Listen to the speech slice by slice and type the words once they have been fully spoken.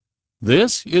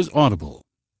This is Audible.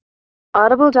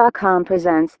 Audible.com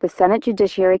presents the Senate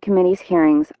Judiciary Committee's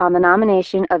hearings on the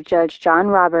nomination of Judge John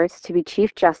Roberts to be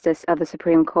Chief Justice of the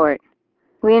Supreme Court.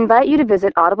 We invite you to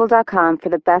visit Audible.com for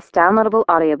the best downloadable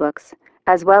audiobooks,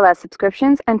 as well as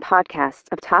subscriptions and podcasts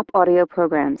of top audio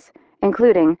programs,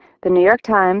 including The New York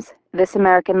Times, This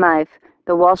American Life,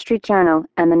 The Wall Street Journal,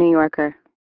 and The New Yorker.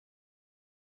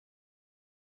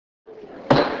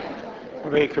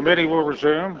 The committee will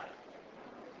resume.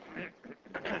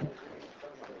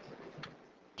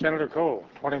 Senator Cole,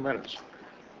 20 minutes.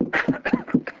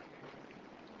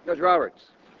 Judge Roberts.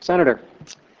 Senator,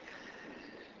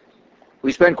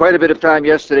 we spent quite a bit of time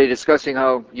yesterday discussing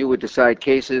how you would decide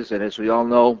cases, and as we all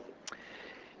know,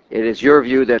 it is your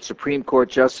view that Supreme Court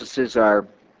justices are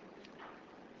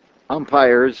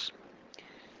umpires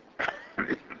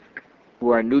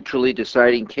who are neutrally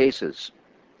deciding cases.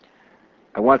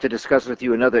 I want to discuss with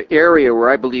you another area where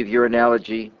I believe your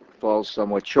analogy falls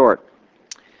somewhat short.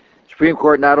 Supreme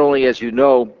Court not only, as you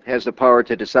know, has the power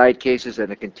to decide cases and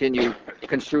to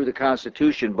construe the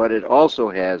Constitution, but it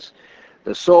also has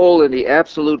the sole and the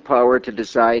absolute power to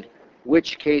decide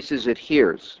which cases it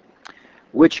hears,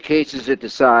 which cases it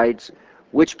decides,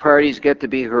 which parties get to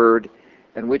be heard,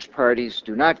 and which parties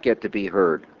do not get to be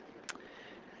heard.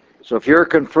 So if you're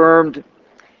confirmed,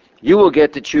 you will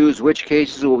get to choose which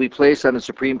cases will be placed on the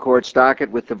Supreme Court's docket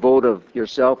with the vote of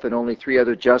yourself and only 3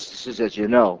 other justices, as you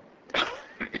know.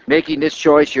 Making this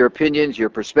choice, your opinions, your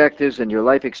perspectives, and your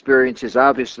life experiences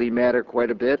obviously matter quite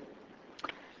a bit.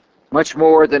 Much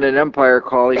more than an umpire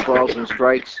calling balls and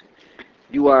strikes,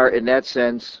 you are, in that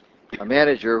sense, a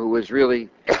manager who is really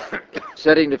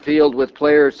setting the field with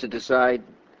players to decide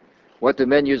what the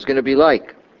menu is going to be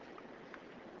like.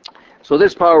 So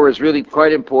this power is really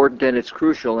quite important, and it's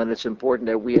crucial, and it's important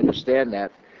that we understand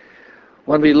that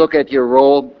when we look at your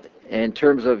role in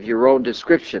terms of your own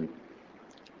description.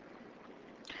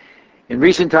 In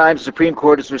recent times, the Supreme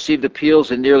Court has received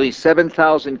appeals in nearly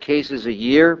 7,000 cases a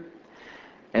year,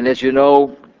 and as you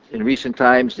know, in recent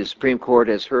times, the Supreme Court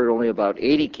has heard only about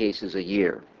 80 cases a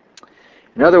year.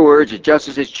 In other words, the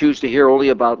justices choose to hear only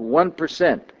about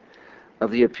 1%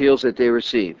 of the appeals that they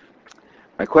receive.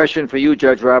 My question for you,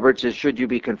 Judge Roberts, is should you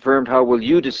be confirmed, how will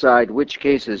you decide which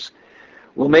cases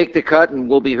will make the cut and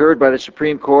will be heard by the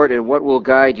Supreme Court, and what will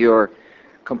guide your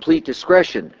complete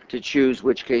discretion to choose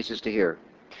which cases to hear?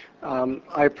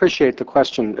 I appreciate the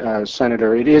question,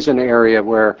 Senator. It is an area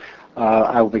where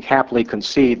I will be happily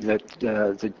concede that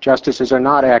the justices are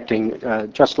not acting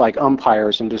just like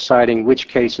umpires in deciding which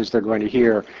cases they're going to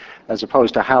hear as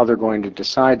opposed to how they're going to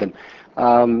decide them.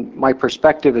 My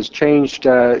perspective has changed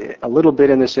a little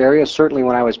bit in this area. Certainly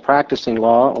when I was practicing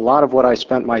law, a lot of what I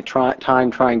spent my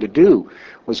time trying to do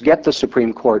was get the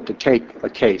Supreme Court to take a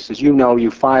case. As you know,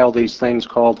 you file these things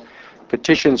called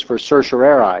petitions for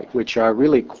certiorari, which are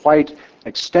really quite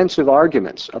extensive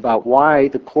arguments about why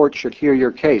the court should hear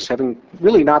your case, having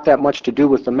really not that much to do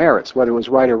with the merits, whether it was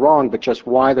right or wrong, but just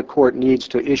why the court needs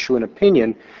to issue an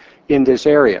opinion in this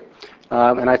area.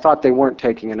 And I thought they weren't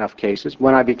taking enough cases.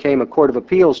 When I became a Court of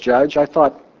Appeals judge, I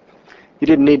thought you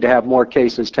didn't need to have more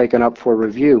cases taken up for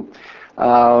review.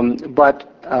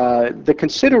 But the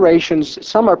considerations,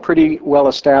 some are pretty well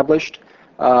established.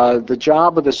 The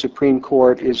job of the Supreme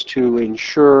Court is to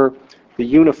ensure the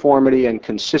uniformity and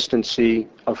consistency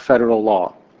of federal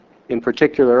law, in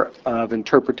particular of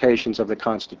interpretations of the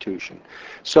Constitution.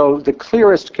 So the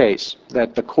clearest case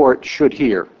that the court should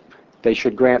hear, they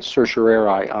should grant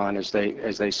certiorari on, as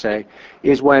they say,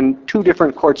 is when 2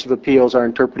 different courts of appeals are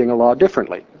interpreting a law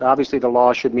differently. Obviously the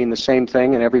law should mean the same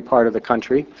thing in every part of the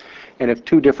country, and if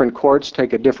 2 different courts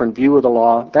take a different view of the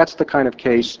law, that's the kind of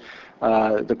case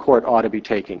the court ought to be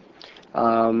taking.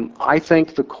 I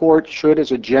think the court should,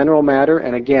 as a general matter,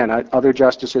 and again, other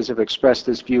justices have expressed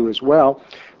this view as well,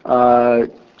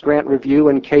 grant review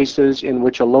in cases in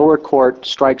which a lower court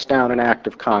strikes down an act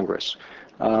of Congress.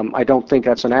 I don't think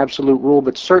that's an absolute rule,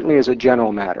 but certainly as a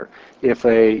general matter. If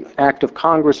an act of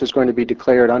Congress is going to be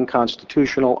declared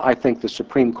unconstitutional, I think the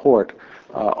Supreme Court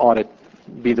ought to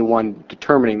be the one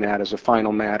determining that as a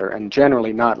final matter, and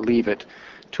generally not leave it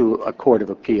to a court of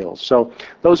appeals. So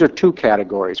those are 2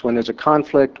 categories, when there's a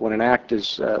conflict, when an act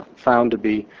is found to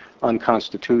be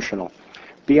unconstitutional.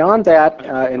 Beyond that,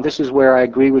 and this is where I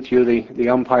agree with you, the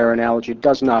umpire analogy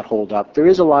does not hold up. There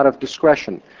is a lot of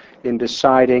discretion in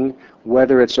deciding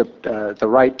whether it's the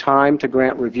right time to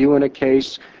grant review in a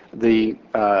case. The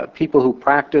people who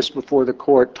practice before the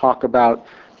court talk about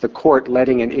the court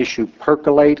letting an issue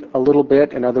percolate a little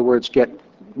bit, in other words, get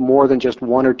more than just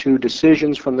 1 or 2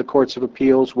 decisions from the courts of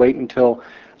appeals, wait until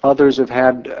Others have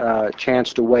had a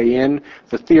chance to weigh in.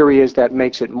 The theory is that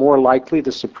makes it more likely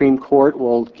the Supreme Court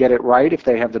will get it right if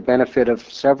they have the benefit of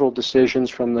several decisions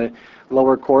from the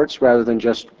lower courts rather than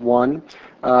just one.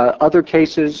 Other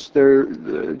cases,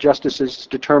 the justices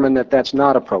determine that that's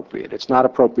not appropriate. It's not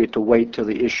appropriate to wait till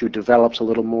the issue develops a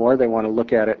little more. They want to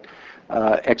look at it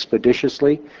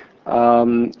expeditiously.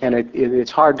 And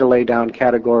it's hard to lay down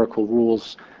categorical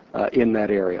rules in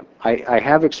that area. I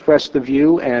have expressed the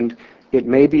view, and it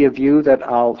may be a view that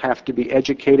I'll have to be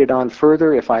educated on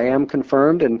further if I am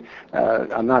confirmed, and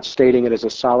I'm not stating it as a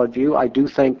solid view. I do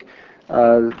think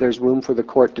there's room for the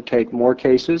court to take more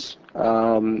cases.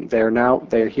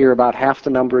 They hear about half the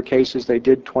number of cases they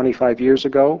did 25 years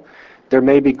ago. There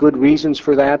may be good reasons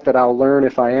for that I'll learn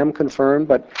if I am confirmed,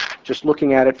 but just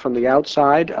looking at it from the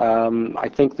outside, I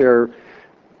think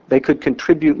they could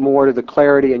contribute more to the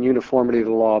clarity and uniformity of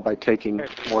the law by taking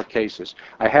more cases.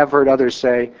 I have heard others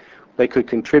say they could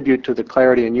contribute to the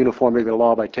clarity and uniformity of the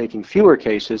law by taking fewer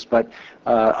cases, but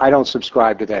I don't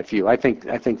subscribe to that view. I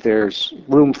think there's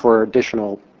room for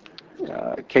additional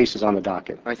cases on the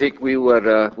docket. I think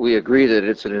we agree that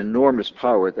it's an enormous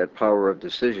power, that power of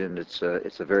decision. It's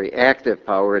a very active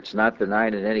power. It's not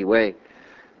benign in any way.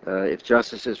 If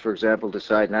justices, for example,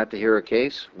 decide not to hear a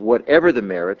case, whatever the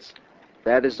merits,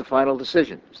 that is the final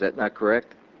decision. Is that not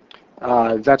correct?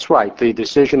 That's right. The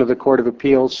decision of the Court of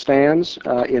Appeals stands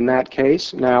in that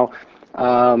case. Now,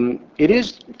 it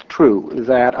is true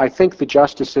that I think the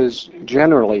justices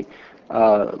generally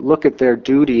look at their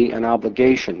duty and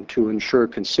obligation to ensure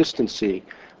consistency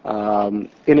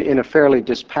in a fairly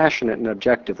dispassionate and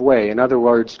objective way. In other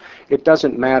words, it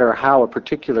doesn't matter how a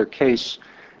particular case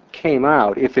came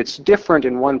out. If it's different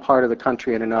in one part of the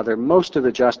country and another, most of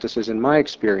the justices, in my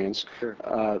experience,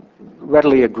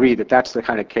 readily agree that that's the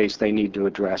kind of case they need to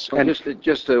address. Well,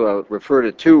 just to refer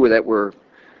to two that were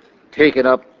taken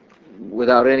up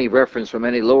without any reference from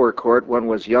any lower court. One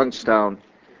was Youngstown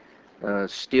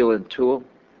Steel and Tool,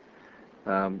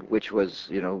 which was,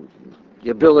 the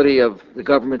ability of the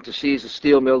government to seize a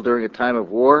steel mill during a time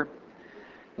of war.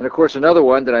 And of course, another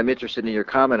one that I'm interested in your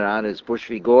comment on is Bush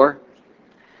v. Gore,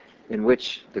 in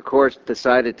which the court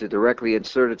decided to directly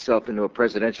insert itself into a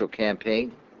presidential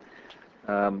campaign.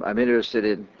 I'm interested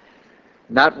in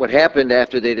not what happened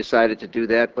after they decided to do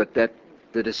that, but that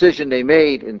the decision they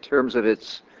made in terms of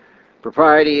its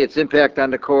propriety, its impact on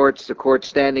the courts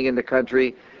standing in the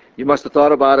country. You must have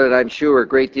thought about it, I'm sure, a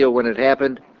great deal when it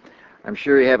happened. I'm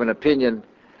sure you have an opinion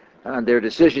on their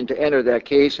decision to enter that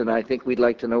case, and I think we'd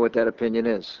like to know what that opinion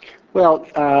is. Well,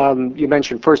 you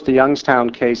mentioned first the Youngstown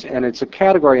case, and it's a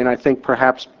category, and I think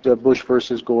perhaps the Bush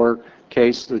versus Gore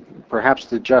case, perhaps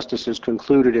the justices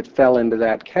concluded it fell into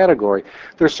that category.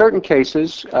 There are certain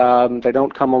cases, they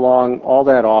don't come along all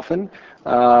that often,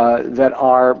 that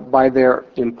are, by their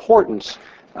importance,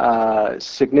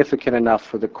 significant enough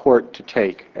for the court to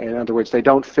take. In other words, they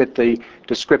don't fit the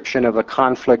description of a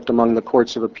conflict among the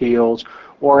courts of appeals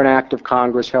or an act of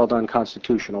Congress held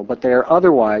unconstitutional, but they are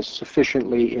otherwise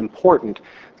sufficiently important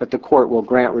that the court will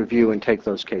grant review and take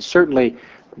those cases. Certainly,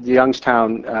 the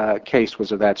Youngstown case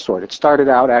was of that sort. It started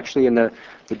out actually in the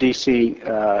D.C.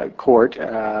 court,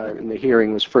 and the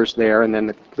hearing was first there, and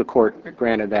then the court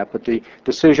granted that. But the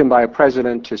decision by a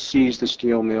president to seize the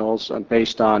steel mills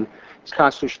based on its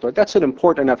constitutional, that's an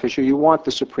important enough issue. You want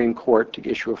the Supreme Court to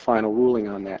issue a final ruling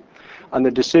on that. On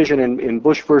the decision in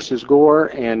Bush versus Gore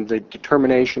and the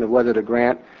determination of whether to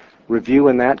grant review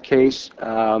in that case,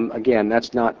 again,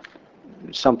 that's not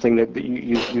something that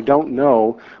you don't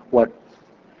know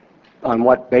on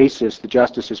what basis the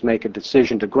justices make a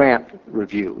decision to grant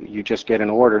review. You just get an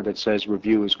order that says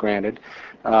review is granted.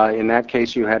 In that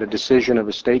case, you had a decision of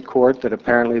a state court that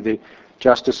apparently the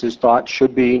justices thought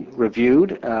should be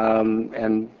reviewed,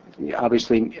 and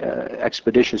obviously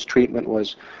expeditious treatment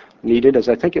was needed, as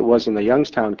I think it was in the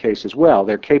Youngstown case as well.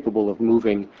 They're capable of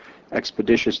moving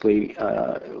expeditiously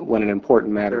when an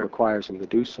important matter requires them to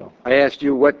do so. I asked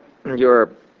you what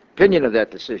your opinion of that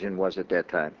decision was at that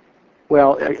time.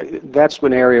 Well, that's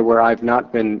an area where I've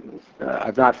not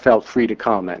felt free to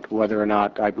comment whether or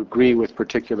not I agree with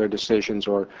particular decisions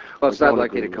or. Well, it's not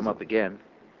likely to come up again.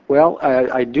 Well,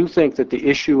 I do think that the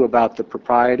issue about the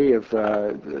propriety of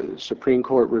the Supreme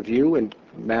Court review in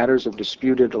matters of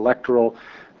disputed electoral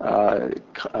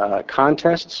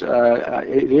contests,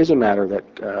 it is a matter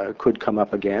that could come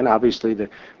up again. Obviously, the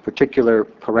particular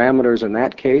parameters in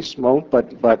that case won't,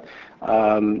 but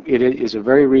it is a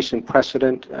very recent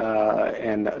precedent,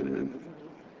 and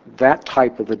that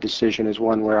type of a decision is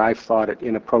one where I've thought it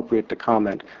inappropriate to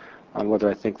comment on whether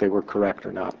I think they were correct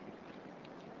or not.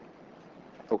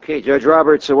 Okay, Judge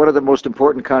Roberts, one of the most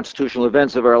important constitutional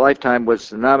events of our lifetime was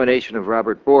the nomination of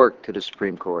Robert Bork to the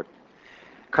Supreme Court.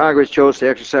 Congress chose to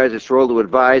exercise its role to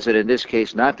advise, and in this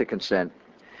case not to consent,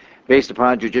 based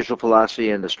upon judicial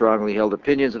philosophy and the strongly held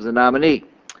opinions of the nominee.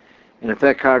 In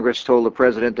effect, Congress told the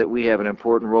President that we have an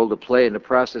important role to play in the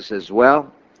process as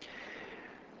well.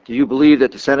 Do you believe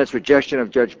that the Senate's rejection of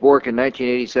Judge Bork in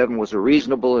 1987 was a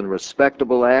reasonable and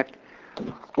respectable act?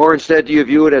 Or instead, do you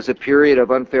view it as a period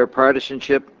of unfair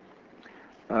partisanship?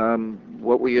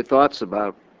 What were your thoughts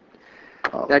about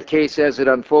that case as it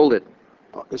unfolded?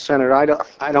 Senator,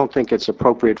 I don't think it's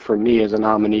appropriate for me as a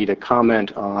nominee to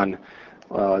comment on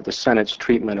the Senate's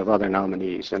treatment of other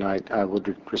nominees, and I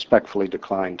would respectfully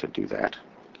decline to do that.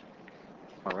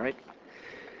 All right.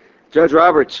 Judge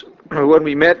Roberts, when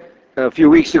we met a few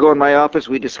weeks ago in my office,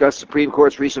 we discussed Supreme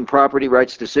Court's recent property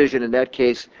rights decision. In that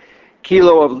case,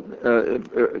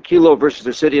 Kelo versus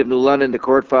the City of New London, the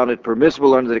court found it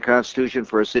permissible under the Constitution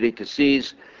for a city to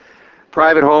seize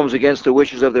private homes against the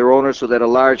wishes of their owners so that a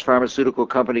large pharmaceutical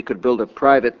company could build a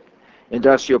private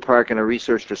industrial park and a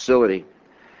research facility.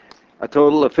 A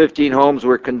total of 15 homes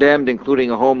were condemned, including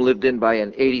a home lived in by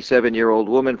an 87-year-old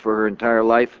woman for her entire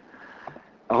life,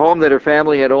 a home that her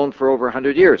family had owned for over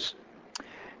 100 years.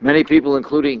 Many people,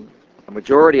 including a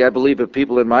majority, I believe, of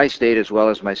people in my state as well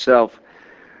as myself,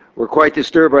 were quite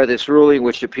disturbed by this ruling,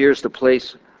 which appears to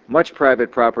place much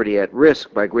private property at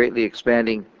risk by greatly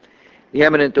expanding the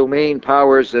eminent domain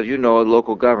powers of,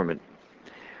 local government.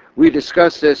 We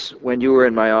discussed this when you were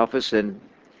in my office, and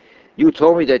you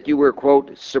told me that you were,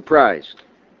 quote, surprised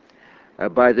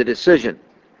by the decision.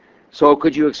 So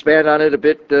could you expand on it a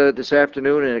bit this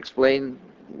afternoon and explain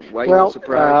why you were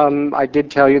surprised? I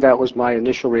did tell you that was my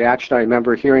initial reaction. I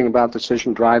remember hearing about the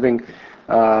decision driving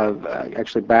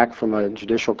actually back from a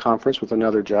judicial conference with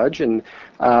another judge, and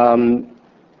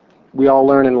we all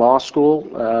learn in law school,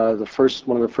 one of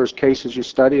the first cases you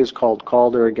study is called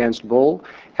Calder against Bull.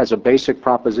 Has a basic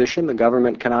proposition: the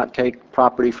government cannot take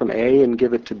property from A and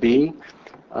give it to B.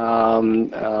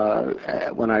 When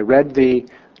I read the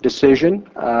decision,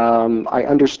 I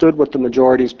understood what the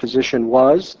majority's position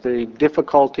was, the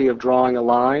difficulty of drawing a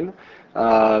line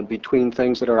between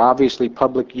things that are obviously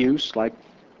public use, like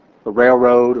a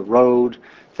railroad, a road,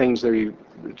 things that are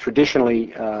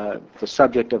traditionally the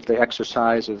subject of the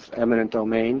exercise of eminent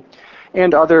domain,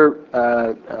 and other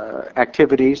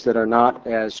activities that are not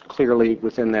as clearly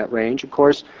within that range. Of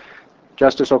course,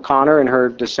 Justice O'Connor in her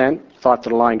dissent thought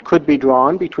that a line could be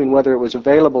drawn between whether it was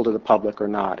available to the public or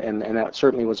not, and that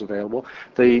certainly was available.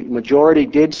 The majority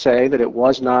did say that it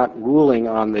was not ruling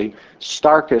on the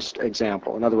starkest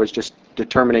example, in other words, just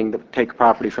determining to take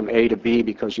property from A to B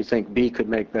because you think B could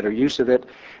make better use of it.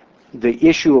 The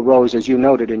issue arose, as you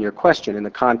noted in your question, in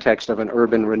the context of an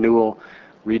urban renewal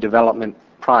redevelopment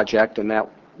project, and that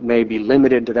may be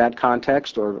limited to that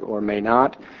context or may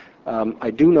not.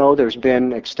 I do know there's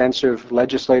been extensive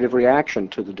legislative reaction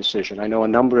to the decision. I know a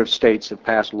number of states have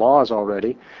passed laws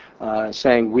already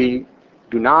saying we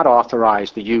do not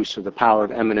authorize the use of the power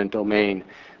of eminent domain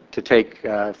to take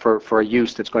for a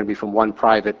use that's going to be from one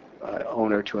private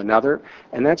owner to another,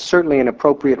 and that's certainly an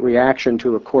appropriate reaction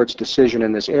to a court's decision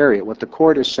in this area. What the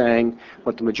court is saying,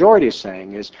 what the majority is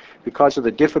saying, is because of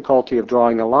the difficulty of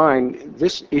drawing a line,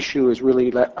 this issue is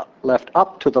really left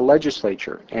up to the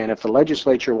legislature, and if the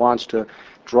legislature wants to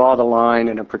draw the line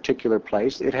in a particular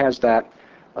place, it has that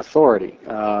authority.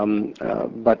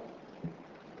 But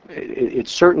it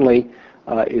certainly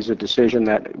is a decision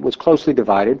that was closely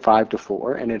divided,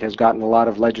 5-4, and it has gotten a lot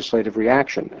of legislative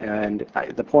reaction. And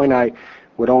the point I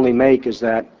would only make is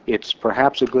that it's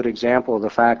perhaps a good example of the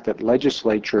fact that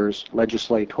legislators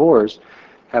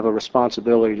have a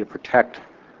responsibility to protect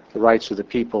the rights of the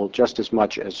people just as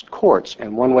much as courts.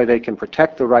 And one way they can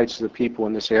protect the rights of the people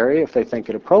in this area, if they think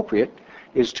it appropriate,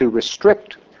 is to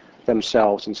restrict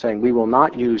themselves in saying we will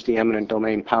not use the eminent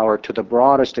domain power to the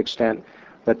broadest extent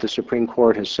that the Supreme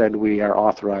Court has said we are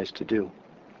authorized to do.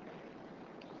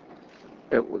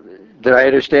 Did I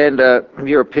understand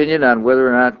your opinion on whether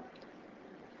or not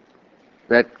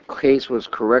that case was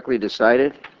correctly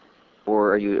decided,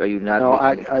 or are you not? No,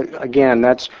 again,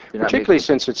 that's particularly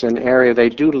since it's an area they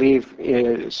do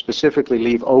specifically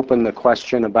leave open the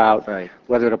question about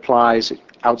whether it applies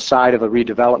outside of a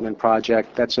redevelopment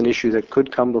project. That's an issue that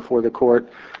could come before the court.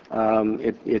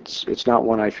 It's not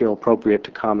one I feel appropriate to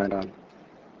comment on.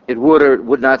 It would or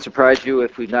would not surprise you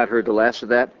if we'd not heard the last of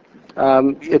that?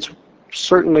 It's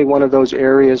certainly one of those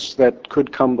areas that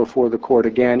could come before the court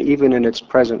again, even in its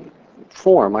present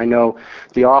form. I know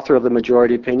the author of the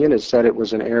majority opinion has said it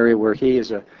was an area where he,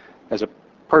 as a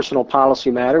personal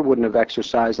policy matter, wouldn't have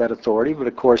exercised that authority, but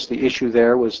of course the issue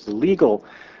there was the legal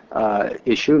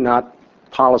issue, not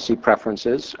policy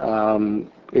preferences.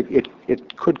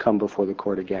 It could come before the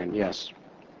court again, yes.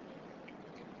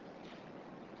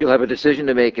 You'll have a decision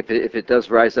to make if it does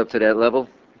rise up to that level?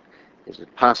 Is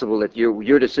it possible that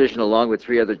your decision, along with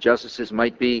 3 other justices,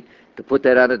 might be to put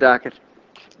that on the docket?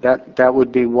 That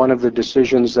would be one of the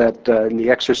decisions that, in the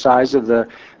exercise of the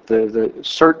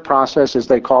cert process, as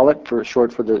they call it, for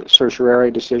short for the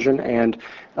certiorari decision, and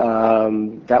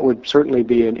that would certainly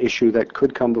be an issue that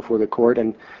could come before the court.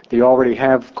 And they already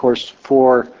have, of course,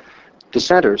 4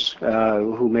 dissenters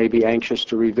who may be anxious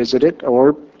to revisit it,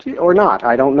 or not.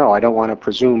 I don't know. I don't want to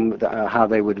presume how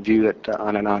they would view it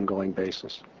on an ongoing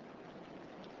basis.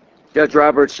 Judge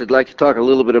Roberts, I'd like to talk a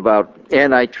little bit about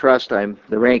antitrust. I'm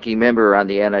the ranking member on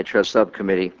the antitrust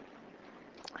subcommittee.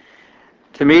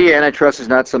 To me, antitrust is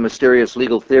not some mysterious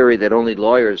legal theory that only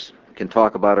lawyers can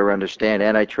talk about or understand.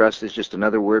 Antitrust is just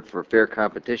another word for fair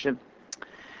competition.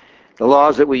 The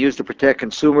laws that we use to protect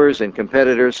consumers and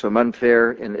competitors from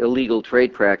unfair and illegal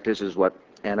trade practice is what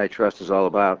antitrust is all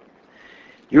about.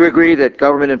 You agree that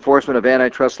government enforcement of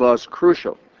antitrust law is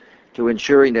crucial to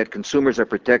ensuring that consumers are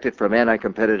protected from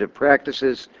anti-competitive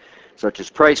practices such as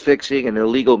price fixing and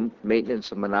illegal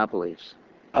maintenance of monopolies.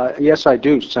 Yes, I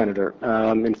do, Senator.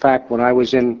 In fact, when I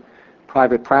was in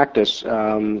private practice,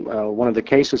 one of the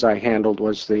cases I handled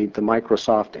was the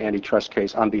Microsoft antitrust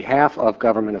case on behalf of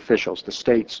government officials, the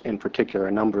states in particular.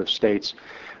 A number of states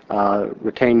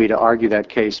retained me to argue that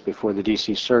case before the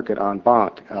D.C. Circuit en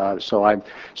banc. So I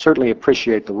certainly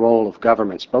appreciate the role of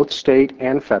governments, both state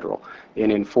and federal, in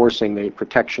enforcing the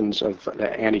protections of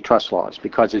the antitrust laws,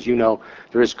 because, as you know,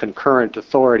 there is concurrent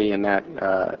authority in that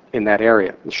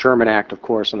area. The Sherman Act, of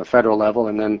course, on the federal level,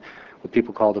 and then what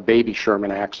people call the baby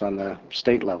Sherman Acts on the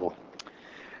state level.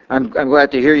 I'm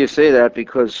glad to hear you say that,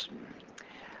 because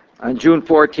on June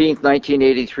 14th,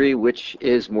 1983, which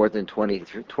is more than 20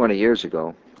 years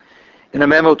ago, in a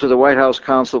memo to the White House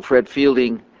counsel Fred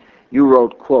Fielding, you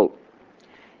wrote, quote,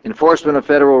 "Enforcement of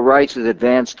federal rights is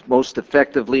advanced most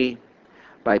effectively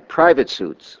by private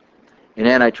suits in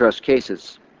antitrust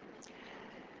cases."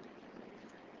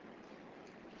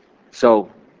 So,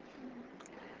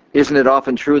 isn't it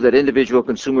often true that individual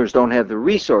consumers don't have the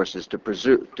resources to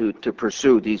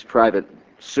pursue these private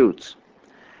suits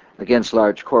against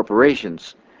large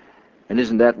corporations? And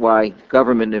isn't that why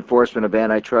government enforcement of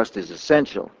antitrust is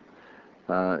essential?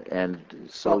 And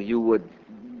so you would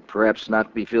perhaps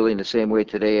not be feeling the same way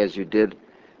today as you did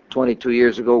 22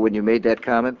 years ago when you made that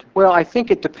comment? Well, I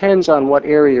think it depends on what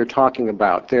area you're talking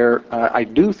about. I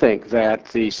do think that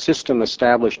the system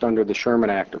established under the Sherman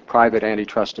Act of private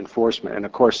antitrust enforcement, and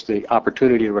of course the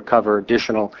opportunity to recover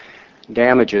additional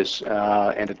damages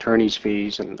and attorney's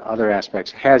fees and other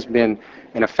aspects, has been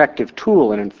an effective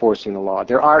tool in enforcing the law.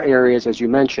 There are areas, as you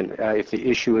mentioned, if the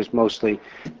issue is mostly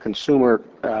consumer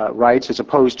rights as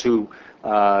opposed to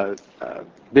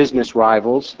business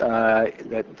rivals,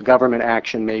 that the government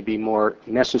action may be more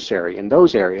necessary in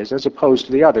those areas as opposed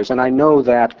to the others. And I know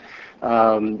that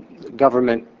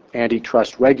government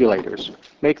antitrust regulators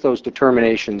make those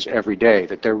determinations every day,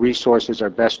 that their resources are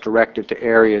best directed to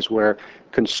areas where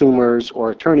consumers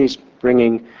or attorneys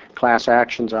bringing class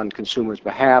actions on consumers'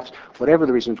 behalf, whatever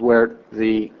the reasons, where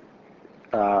the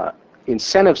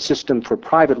incentive system for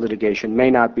private litigation may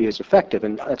not be as effective.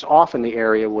 And that's often the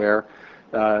area where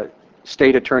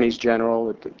state attorneys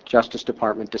general, the Justice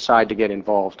Department decide to get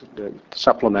involved to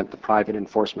supplement the private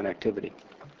enforcement activity.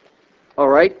 All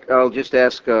right, I'll just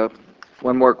ask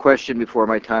one more question before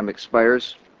my time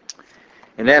expires,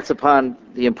 and that's upon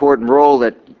the important role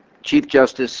that Chief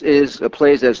Justice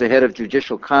plays as the head of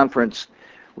Judicial Conference,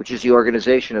 which is the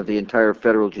organization of the entire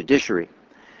federal judiciary.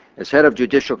 As head of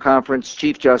Judicial Conference,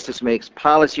 Chief Justice makes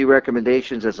policy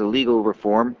recommendations as a legal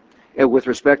reform, with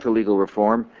respect to legal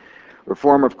reform,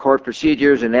 reform of court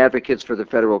procedures, and advocates for the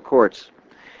federal courts.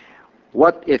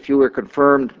 What, if you were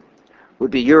confirmed,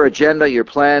 would be your agenda, your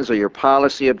plans, or your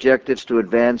policy objectives to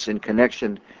advance in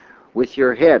connection with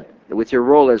your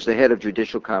role as the head of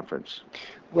Judicial Conference?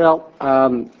 Well,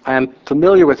 I'm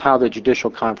familiar with how the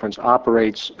Judicial Conference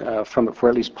operates for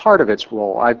at least part of its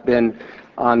role. I've been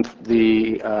on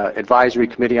the Advisory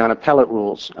Committee on Appellate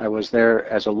Rules. I was there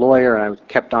as a lawyer, and I was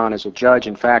kept on as a judge.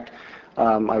 In fact,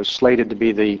 I was slated to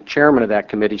be the chairman of that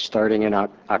committee starting in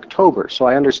October. So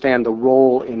I understand the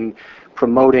role in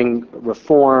promoting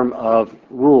reform of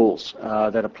rules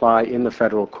that apply in the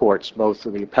federal courts, both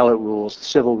the appellate rules, the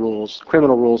civil rules,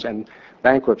 criminal rules, and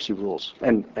bankruptcy rules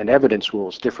and evidence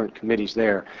rules, different committees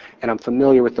there, and I'm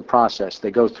familiar with the process.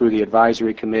 They go through the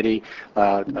advisory committee,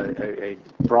 a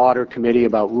broader committee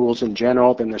about rules in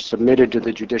general, then they're submitted to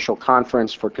the judicial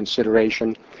conference for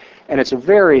consideration. And it's a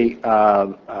very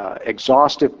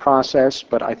exhaustive process,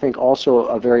 but I think also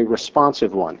a very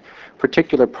responsive one.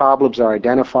 Particular problems are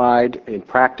identified in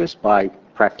practice by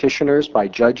practitioners, by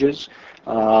judges.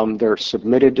 They're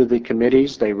submitted to the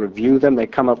committees, they review them, they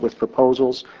come up with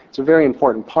proposals. It's a very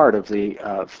important part of the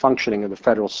functioning of the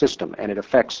federal system, and it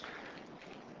affects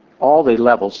all the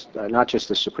levels, not just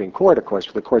the Supreme Court, of course,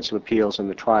 but the courts of appeals and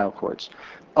the trial courts.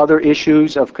 Other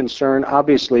issues of concern,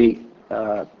 obviously,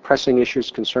 pressing issues,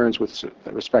 concerns with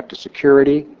respect to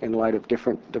security in light of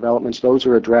different developments, those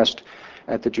are addressed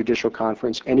at the judicial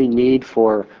conference. Any need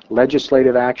for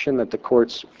legislative action that the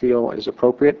courts feel is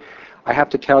appropriate. I have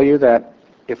to tell you that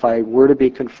if I were to be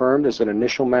confirmed as an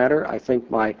initial matter, I think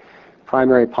my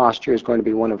primary posture is going to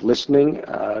be one of listening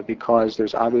because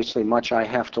there's obviously much I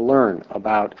have to learn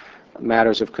about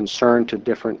matters of concern to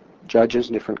different judges,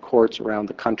 different courts around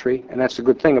the country. And that's the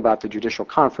good thing about the judicial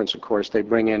conference, of course. They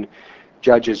bring in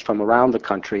judges from around the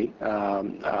country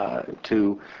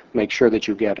to make sure that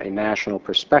you get a national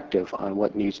perspective on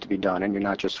what needs to be done, and you're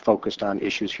not just focused on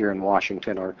issues here in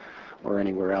Washington or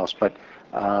anywhere else. But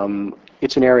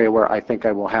it's an area where I think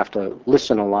I will have to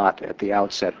listen a lot at the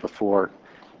outset before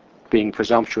being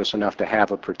presumptuous enough to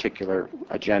have a particular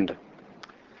agenda.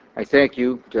 I thank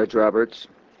you, Judge Roberts.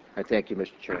 I thank you,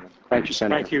 Mr. Chairman. Thank you,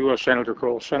 Senator. Thank you, Senator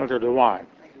Cole. Senator DeWine.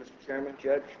 Thank you, Mr. Chairman.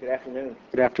 Judge, good afternoon.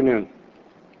 Good afternoon.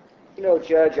 You know,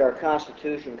 Judge, our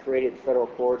Constitution created federal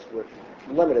courts with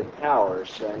limited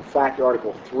powers. In fact,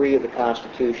 Article 3 of the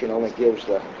Constitution only gives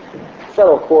the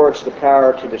federal courts the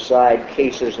power to decide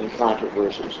cases and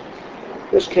controversies.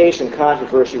 This case and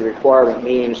controversy requirement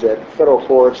means that federal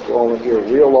courts will only hear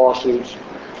real lawsuits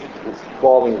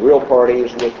involving real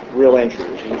parties with real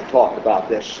injuries. We've talked about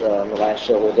this in the last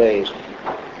several days.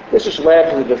 This has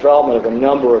led to the development of a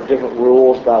number of different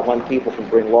rules about when people can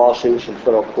bring lawsuits in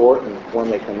federal court and when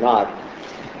they cannot.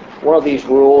 One of these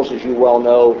rules, as you well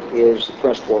know, is the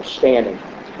principle of standing.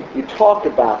 You talked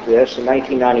about this in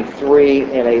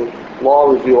 1993 in a law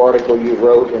review article you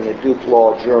wrote in the Duke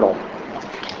Law Journal.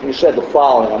 You said the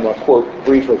following, I'm going to quote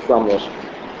briefly from this.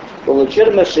 The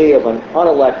legitimacy of an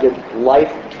unelected,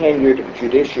 life-tenured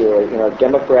judiciary in our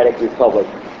democratic republic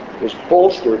is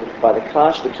bolstered by the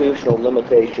constitutional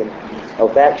limitation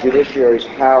of that judiciary's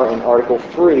power in Article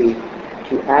 3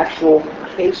 to actual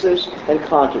cases and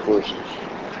controversies.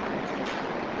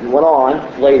 He went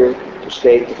on later to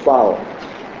state the following.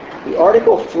 The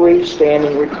Article 3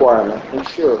 standing requirement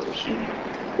ensures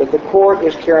that the court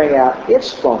is carrying out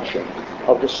its function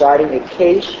of deciding a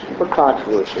case or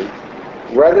controversy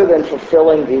rather than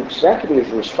fulfilling the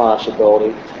executive's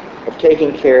responsibility of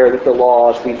taking care that the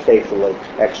laws be faithfully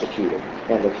executed.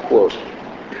 End of quote.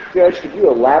 Judge, could you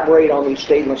elaborate on these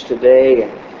statements today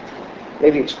and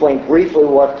maybe explain briefly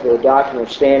what the doctrine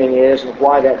of standing is and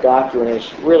why that doctrine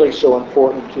is really so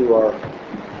important to our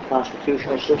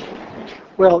constitutional system?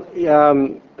 Well,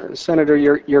 Senator,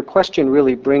 your question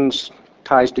really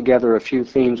ties together a few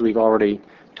themes we've already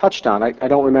touched on. I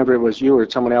don't remember if it was you or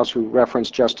someone else who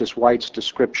referenced Justice White's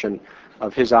description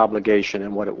of his obligation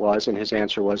and what it was, and his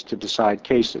answer was to decide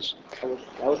cases.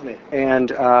 That was me. And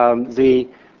the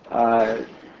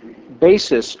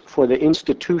basis for the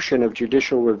institution of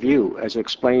judicial review, as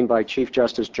explained by Chief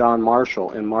Justice John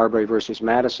Marshall in Marbury versus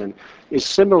Madison, is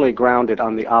similarly grounded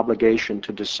on the obligation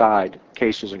to decide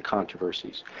cases and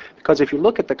controversies. Because if you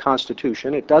look at the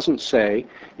Constitution, it doesn't say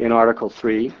in Article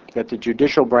 3 that the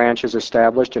judicial branch is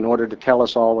established in order to tell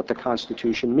us all what the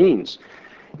Constitution means.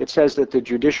 It says that the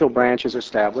judicial branch is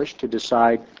established to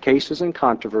decide cases and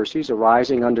controversies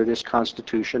arising under this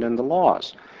Constitution and the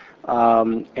laws.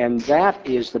 And that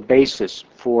is the basis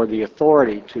for the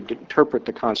authority to interpret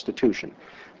the Constitution.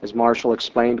 As Marshall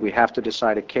explained, we have to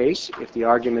decide a case. If the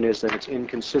argument is that it's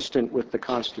inconsistent with the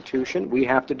Constitution, we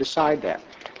have to decide that.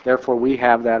 Therefore, we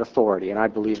have that authority, and I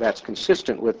believe that's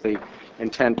consistent with the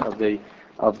intent of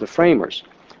the framers.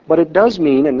 But it does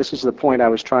mean, and this is the point I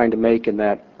was trying to make in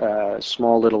that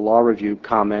small little law review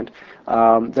comment,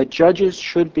 that judges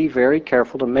should be very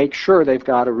careful to make sure they've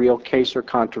got a real case or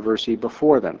controversy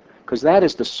before them, because that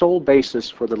is the sole basis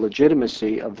for the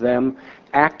legitimacy of them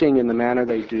acting in the manner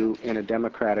they do in a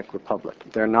democratic republic.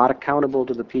 They're not accountable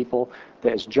to the people.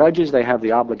 As judges, they have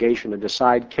the obligation to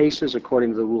decide cases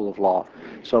according to the rule of law.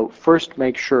 So first,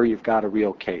 make sure you've got a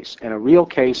real case. And a real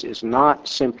case is not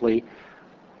simply,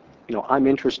 I'm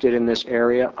interested in this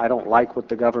area, I don't like what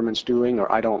the government's doing, or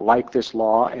I don't like this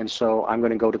law, and so I'm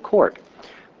going to go to court.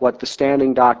 what the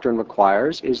standing doctrine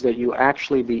requires is that you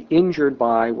actually be injured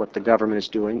by what the government is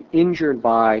doing, injured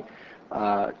by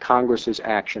Congress's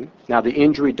action. Now, the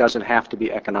injury doesn't have to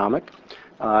be economic.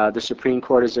 The Supreme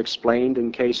Court has explained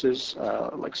in cases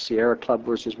like Sierra Club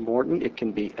versus Morton, it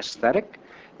can be aesthetic,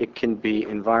 it can be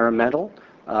environmental,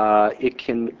 it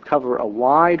can cover a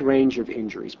wide range of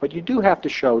injuries, but you do have to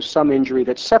show some injury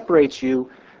that separates you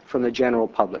from the general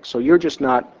public. So you're just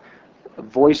not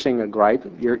voicing a gripe,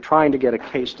 you're trying to get a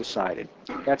case decided.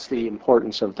 That's the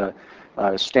importance of the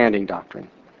standing doctrine.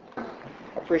 I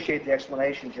appreciate the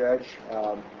explanation, Judge.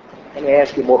 Let me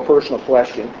ask you a more personal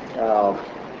question.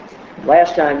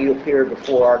 Last time you appeared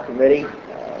before our committee,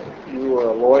 you were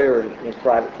a lawyer in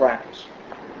private practice.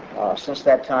 Since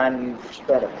that time, you've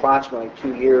spent approximately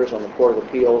 2 years on the Court of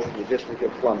Appeals for the District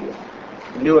of Columbia.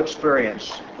 New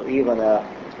experience for even an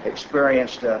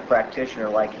experienced practitioner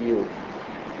like you.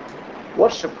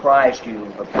 What surprised you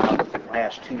about the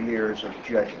last 2 years of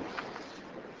judging?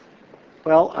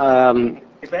 Well,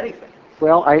 If anything.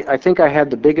 Well, I think I had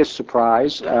the biggest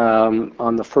surprise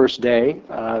on the first day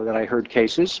that I heard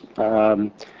cases.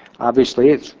 Obviously,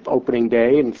 it's opening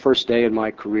day and first day in my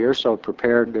career, so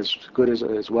prepared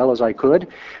as well as I could.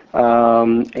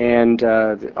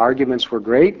 The arguments were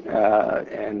great,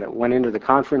 and I went into the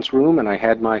conference room and I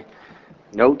had my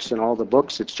notes and all the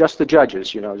books. It's just the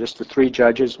judges, just the 3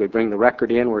 judges. We bring the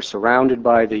record in. We're surrounded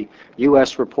by the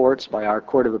U.S. reports, by our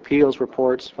Court of Appeals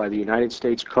reports, by the United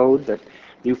States Code that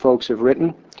you folks have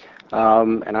written.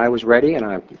 And I was ready, and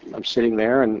I'm sitting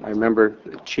there, and I remember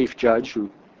the chief judge, who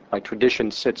by tradition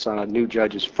sits on a new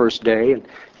judge's first day, and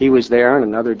he was there, and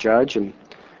another judge, and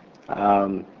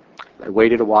I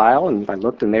waited a while, and I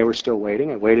looked, and they were still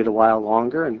waiting. I waited a while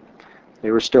longer, and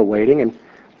they were still waiting, and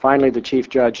finally, the chief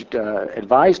judge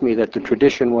advised me that the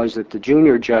tradition was that the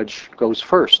junior judge goes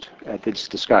first at these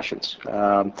discussions.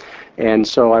 And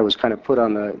so I was kind of put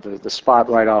on the spot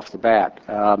right off the bat.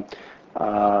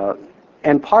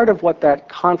 And part of what that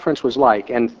conference was like,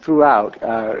 and throughout,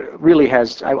 really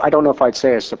has, I don't know if I'd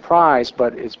say a surprise,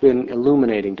 but it's been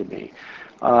illuminating to me.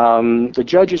 The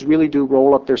judges really do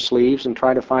roll up their sleeves and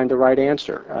try to find the right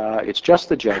answer. It's just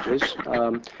the judges.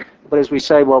 But as we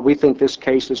say, well, we think this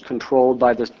case is controlled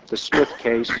by the Smith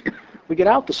case, we get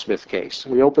out the Smith case.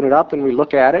 We open it up and we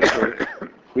look at it. We're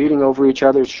reading over each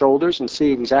other's shoulders and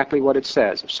see exactly what it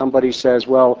says. If somebody says,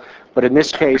 well, but in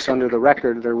this case, under the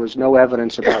record, there was no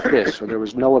evidence about this, or there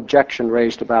was no objection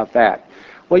raised about that.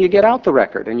 Well, you get out the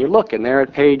record and you look, and there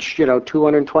at page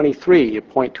 223, you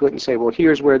point to it and say, well,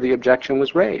 here's where the objection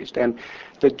was raised. And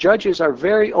the judges are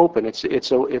very open. It's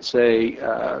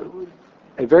a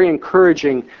very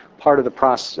encouraging part of the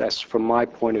process from my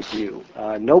point of view.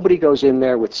 Nobody goes in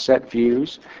there with set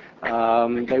views.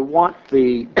 They want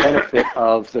the benefit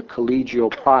of the collegial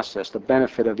process, the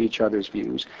benefit of each other's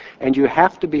views, and you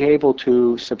have to be able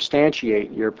to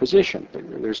substantiate your position.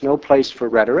 There's no place for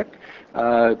rhetoric.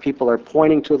 People are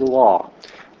pointing to the law.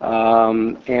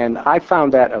 And I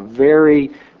found that a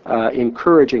very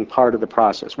encouraging part of the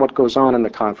process, what goes on in the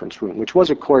conference room, which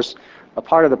was, of course, a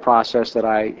part of the process that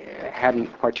I hadn't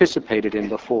participated in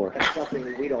before. That's something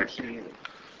that we don't see either.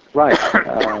 Right.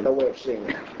 No way of seeing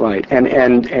it. Right.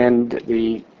 And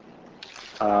the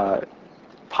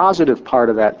positive part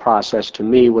of that process to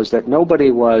me was that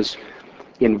nobody was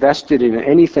invested in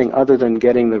anything other than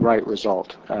getting the right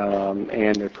result.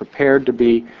 And they're prepared to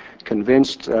be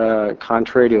convinced,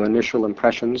 contrary to initial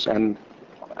impressions, and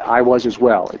I was as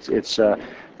well.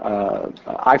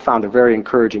 I found a very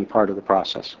encouraging part of the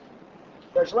process.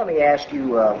 Judge, let me ask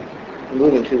you,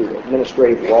 moving to the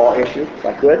administrative law issue, if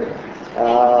I could.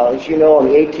 As you know, in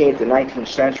the 18th and 19th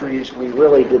centuries, we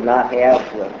really did not have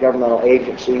governmental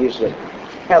agencies that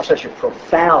have such a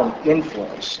profound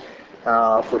influence,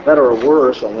 for better or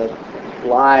worse, on the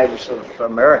lives of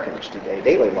Americans today,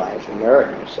 daily lives of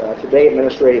Americans. Today,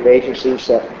 administrative agencies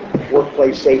set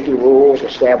workplace safety rules,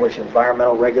 establish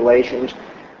environmental regulations,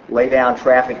 lay down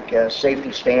traffic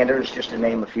safety standards, just to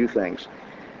name a few things.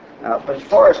 But as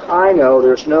far as I know,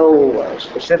 there's no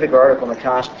specific article in the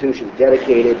Constitution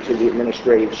dedicated to the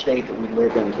administrative state that we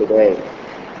live in today.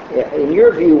 In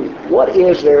your view, what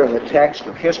is there in the text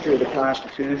or history of the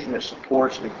Constitution that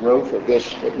supports the growth of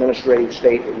this administrative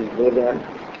state that we live in?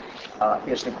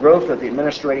 Is the growth of the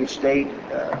administrative state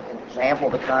an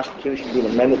example of the Constitution being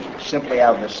amended simply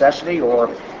out of necessity, or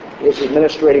is the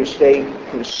administrative state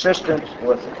consistent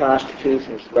with the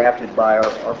Constitution as drafted by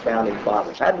our founding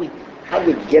fathers? How do we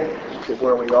get to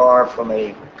where we are from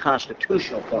a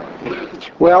constitutional point of view?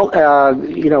 Well,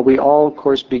 we all, of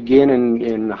course, begin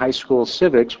in high school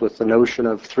civics with the notion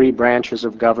of 3 branches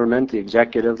of government: the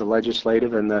executive, the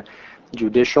legislative, and the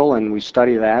judicial, and we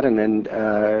study that, and then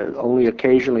only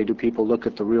occasionally do people look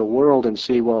at the real world and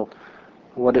see, well,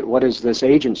 what is this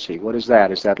agency? What is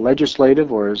that? Is that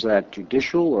legislative, or is that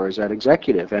judicial, or is that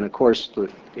executive? And of course,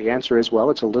 the answer is, well,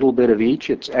 it's a little bit of each.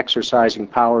 It's exercising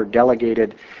power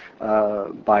delegated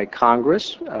by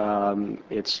Congress.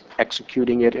 It's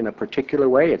executing it in a particular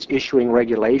way. It's issuing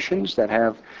regulations that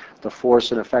have the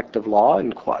force and effect of law,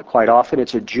 and quite often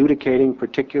it's adjudicating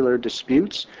particular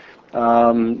disputes.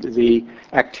 The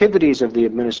activities of the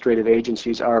administrative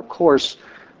agencies are, of course,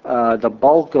 the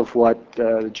bulk of what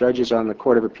judges on the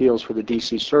Court of Appeals for the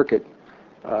D.C. Circuit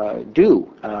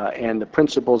do, and the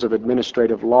principles of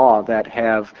administrative law that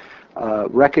have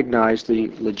recognized the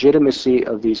legitimacy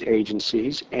of these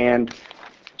agencies and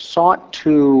sought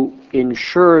to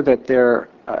ensure that their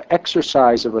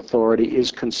exercise of authority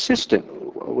is consistent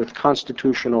with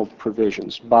constitutional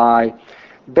provisions by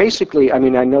basically, I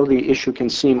mean, I know the issue can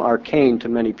seem arcane to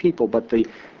many people, but the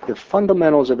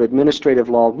fundamentals of administrative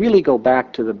law really go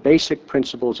back to the basic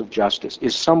principles of justice.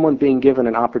 Is someone being given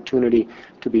an opportunity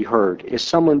to be heard? Is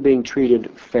someone being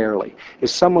treated fairly?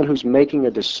 Is someone who's making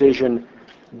a decision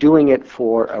doing it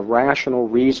for a rational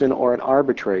reason or an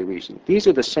arbitrary reason? These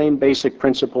are the same basic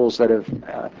principles that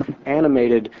have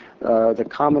animated the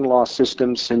common law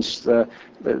system since the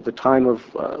time of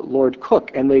Lord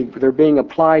Coke, and they're being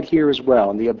applied here as well.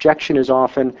 And the objection is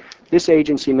often, this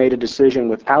agency made a decision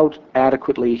without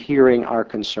adequately hearing our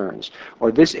concerns,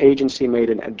 or this agency made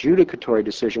an adjudicatory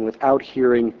decision without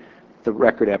hearing the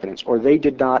record evidence, or they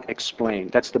did not explain.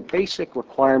 That's the basic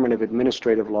requirement of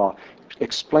administrative law.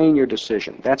 Explain your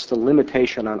decision. That's the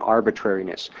limitation on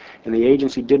arbitrariness. And the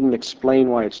agency didn't explain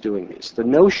why it's doing this. The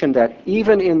notion that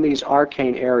even in these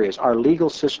arcane areas, our legal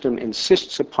system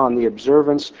insists upon the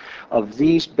observance of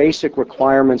these basic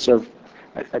requirements of,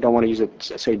 I don't want to use it,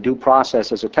 say due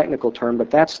process as a technical term,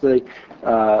 but that's the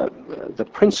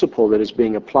principle that is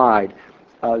being applied.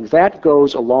 That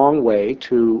goes a long way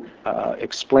to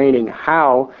explaining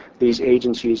how these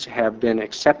agencies have been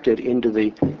accepted into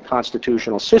the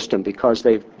constitutional system, because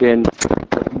they've been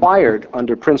required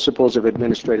under principles of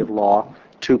administrative law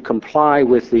to comply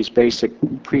with these basic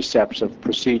precepts of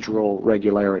procedural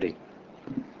regularity.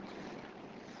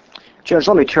 Judge,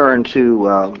 let me turn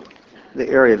to the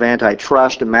area of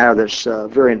antitrust, a matter that's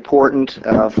very important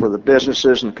for the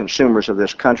businesses and consumers of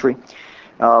this country.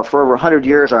 For over 100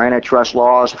 years, our antitrust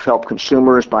laws have helped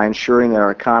consumers by ensuring that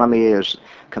our economy is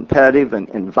competitive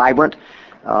and vibrant.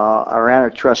 Our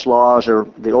antitrust laws are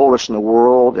the oldest in the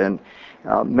world, and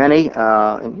many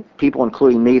people,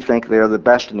 including me, think they're the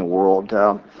best in the world.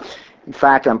 In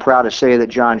fact, I'm proud to say that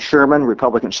John Sherman,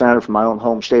 Republican senator from my own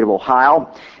home state of Ohio,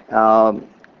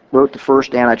 wrote the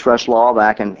first antitrust law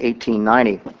back in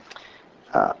 1890.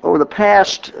 Over the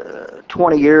past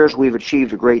 20 years, we've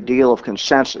achieved a great deal of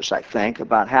consensus, I think,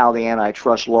 about how the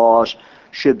antitrust laws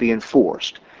should be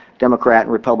enforced, Democrat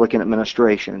and Republican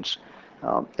administrations.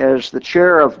 As the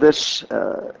chair of this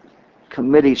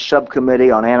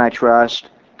subcommittee on antitrust,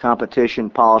 competition,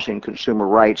 policy, and consumer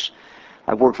rights,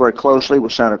 I've worked very closely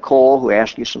with Senator Cole, who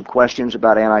asked you some questions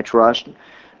about antitrust.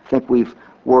 I think we've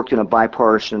worked in a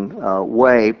bipartisan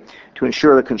way to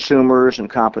ensure that consumers and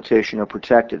competition are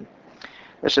protected.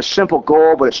 It's a simple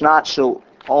goal, but it's not so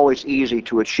always easy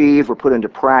to achieve or put into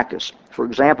practice. For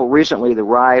example, recently the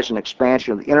rise and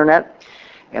expansion of the internet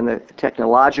and the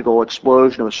technological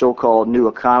explosion of the so-called new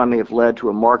economy have led to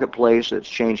a marketplace that's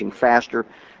changing faster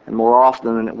and more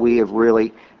often than we have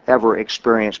really ever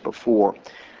experienced before.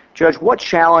 Judge, what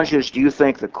challenges do you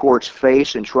think the courts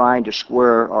face in trying to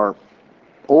square our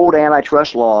old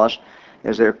antitrust laws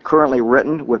as they're currently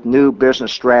written with new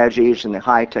business strategies in the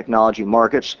high technology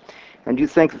markets? And do you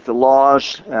think that the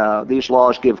laws, these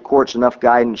laws give courts enough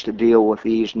guidance to deal with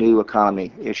these new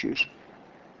economy issues?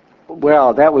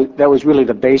 Well, that was really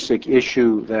the basic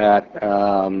issue that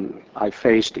I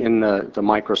faced in the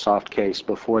Microsoft case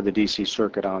before the D.C.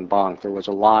 Circuit en banc. There was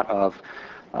a lot of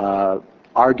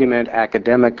argument,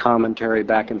 academic commentary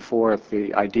back and forth,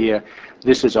 the idea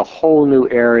this is a whole new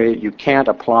area, you can't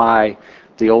apply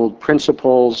the old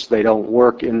principles, they don't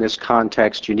work in this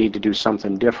context, you need to do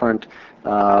something different,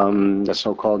 the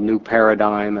so-called new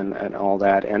paradigm and all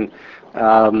that. And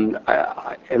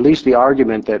at least the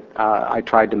argument that I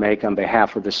tried to make on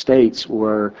behalf of the states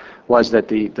was that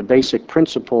the basic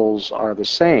principles are the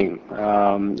same.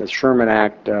 The Sherman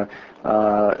Act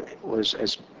was,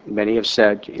 as many have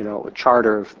said, a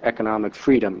charter of economic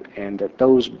freedom, and that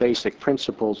those basic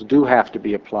principles do have to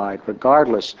be applied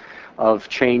regardless of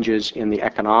changes in the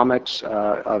economics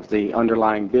of the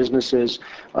underlying businesses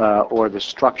or the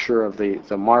structure of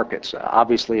the markets.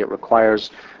 Obviously, it requires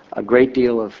a great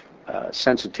deal of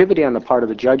sensitivity on the part of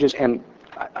the judges, and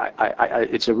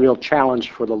it's a real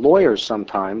challenge for the lawyers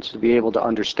sometimes to be able to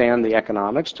understand the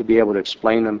economics, to be able to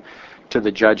explain them to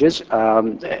the judges,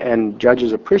 and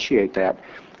judges appreciate that.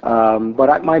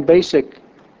 But my basic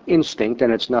instinct,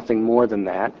 and it's nothing more than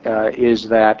that, is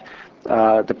that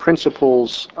the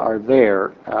principles are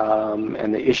there,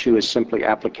 and the issue is simply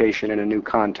application in a new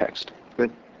context.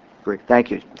 Good. Great. Thank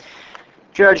you.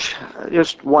 Judge,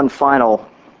 just one final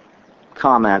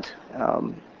comment.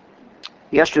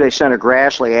 Yesterday, Senator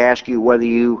Grassley asked you whether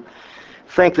you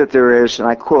think that there is, and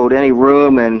I quote, any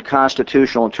room in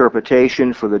constitutional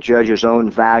interpretation for the judge's own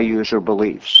values or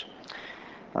beliefs.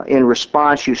 In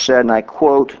response, you said, and I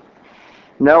quote,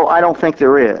 "No, I don't think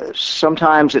there is.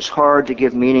 Sometimes it's hard to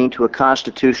give meaning to a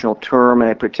constitutional term in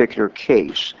a particular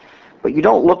case, but you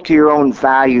don't look to your own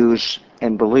values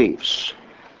and beliefs.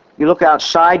 You look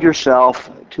outside yourself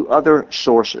to other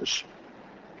sources."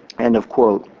 End of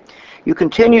quote. You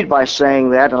continued by saying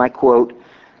that, and I quote,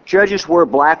 "Judges wear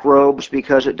black robes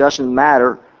because it doesn't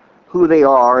matter who they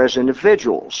are as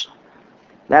individuals.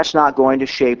 That's not going to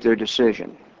shape their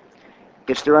decision.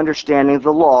 It's their understanding of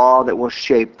the law that will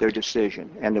shape their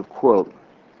decision." End of quote.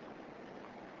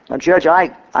 Now, Judge,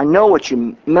 I know what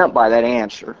you meant by that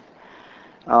answer.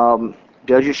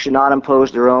 Judges should not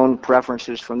impose their own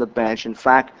preferences from the bench. In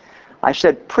fact, I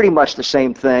said pretty much the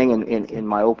same thing in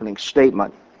my opening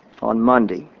statement on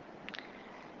Monday.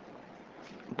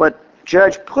 But,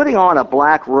 Judge, putting on a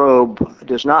black robe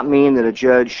does not mean that a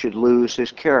judge should lose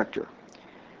his character.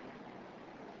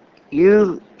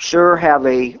 You, sir, have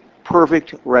a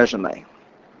perfect resume,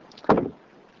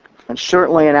 and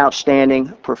certainly an outstanding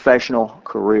professional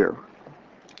career.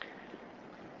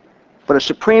 But a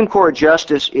Supreme Court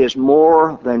justice is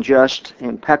more than just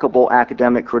impeccable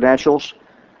academic credentials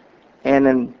and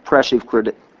impressive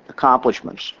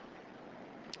accomplishments.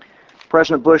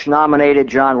 President Bush nominated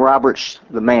John Roberts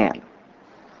the man.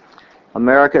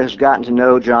 America has gotten to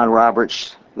know John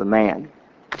Roberts the man.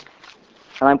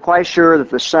 And I'm quite sure that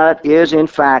the Senate is, in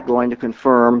fact, going to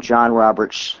confirm John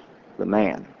Roberts the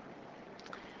man.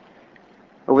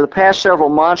 Over the past several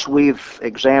months, we've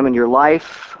examined your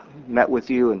life, met with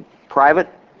you in private,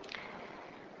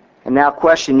 and now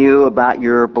question you about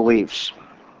your beliefs.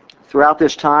 Throughout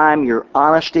this time, your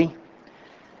honesty,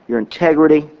 your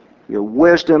integrity, your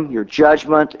wisdom, your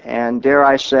judgment, and dare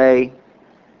I say,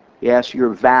 yes, your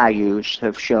values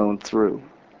have shown through.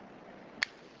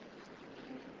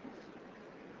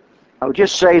 I would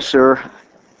just say, sir,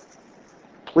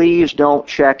 please don't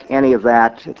check any of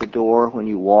that at the door when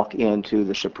you walk into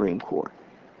the Supreme Court.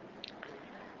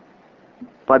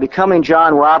 By becoming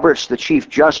John Roberts the Chief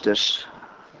Justice,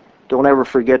 don't ever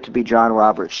forget to be John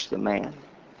Roberts the man.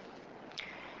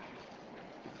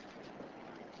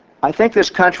 I think this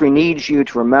country needs you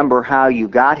to remember how you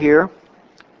got here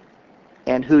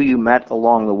and who you met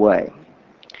along the way.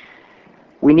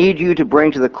 We need you to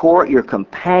bring to the court your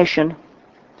compassion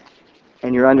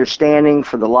and your understanding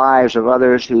for the lives of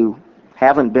others who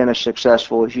haven't been as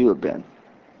successful as you have been.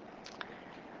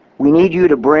 We need you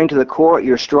to bring to the court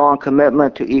your strong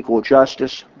commitment to equal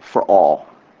justice for all.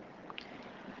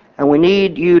 And we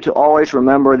need you to always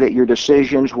remember that your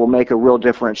decisions will make a real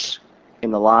difference in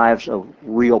the lives of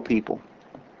real people.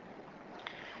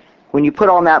 When you put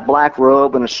on that black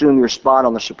robe and assume your spot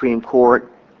on the Supreme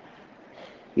Court,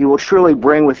 you will truly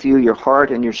bring with you your heart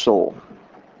and your soul.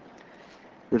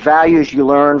 The values you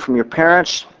learned from your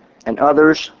parents and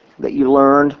others that you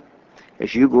learned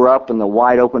as you grew up in the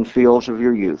wide open fields of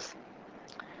your youth.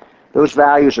 Those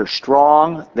values are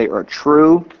strong, they are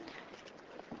true.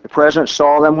 The President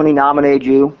saw them when he nominated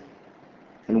you,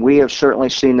 and we have certainly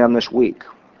seen them this week.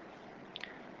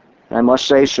 And I must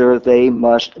say, sir, they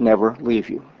must never leave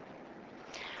you.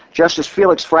 Justice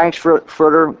Felix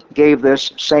Frankfurter gave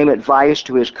this same advice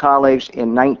to his colleagues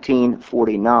in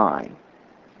 1949.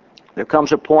 There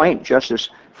comes a point, Justice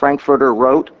Frankfurter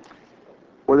wrote,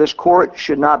 where this court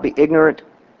should not be ignorant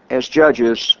as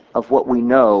judges of what we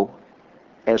know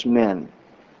as men.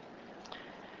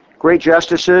 Great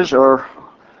justices are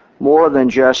more than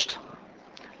just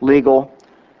legal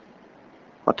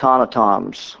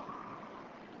automatons,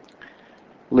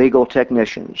 legal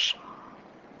technicians.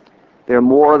 They're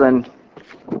more than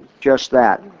just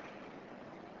that.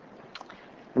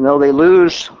 And though they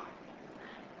lose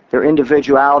their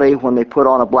individuality when they put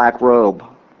on a black robe,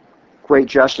 great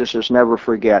justices never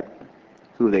forget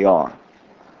who they are.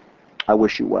 I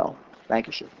wish you well. Thank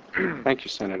you, sir. Thank you,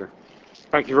 Senator.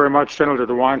 Thank you very much, Senator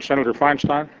DeWine. Senator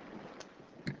Feinstein.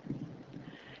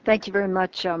 Thank you very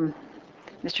much,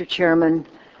 Mr. Chairman.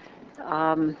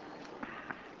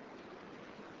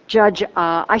 Judge,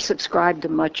 I subscribe to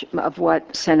much of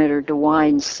what Senator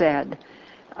DeWine said.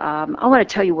 I want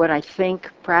to tell you what I think,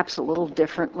 perhaps a little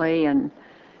differently and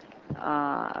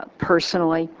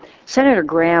personally. Senator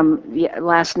Graham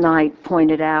last night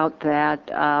pointed out that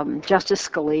Justice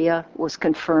Scalia was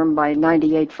confirmed by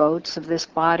 98 votes of this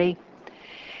body.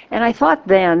 And I thought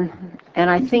then, and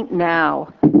I think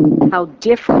now, how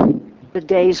different the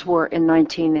days were in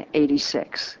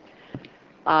 1986.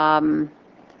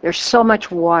 There's so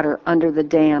much water under the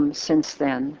dam since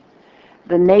then.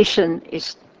 The nation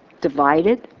is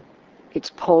divided.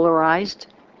 It's polarized.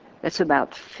 That's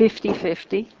about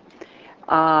 50-50.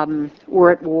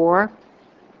 We're at war.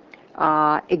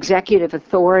 Executive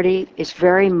authority is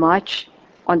very much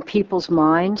on people's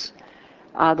minds.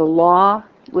 The law,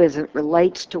 as it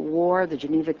relates to war, the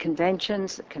Geneva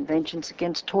Conventions, the Conventions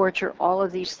Against Torture, all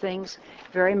of these things,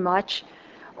 very much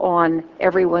on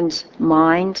everyone's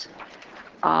minds.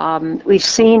 We've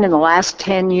seen in the last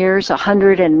 10 years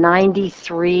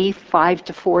 193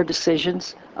 5-4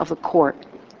 decisions of the court,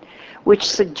 which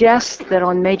suggests that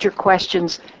on major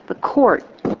questions, the court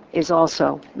is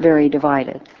also very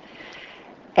divided.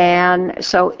 And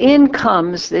so in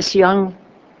comes this young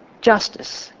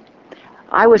justice.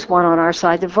 I was one on our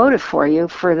side that voted for you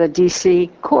for the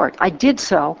D.C. court. I did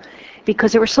so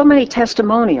because there were so many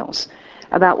testimonials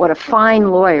about what a fine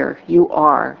lawyer you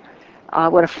are,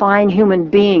 what a fine human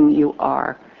being you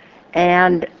are.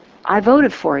 And I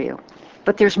voted for you.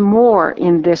 But there's more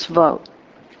in this vote.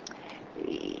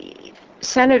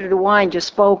 Senator DeWine just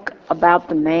spoke about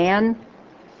the man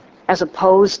as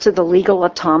opposed to the legal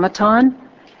automaton.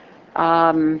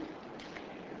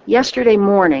 Yesterday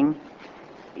morning,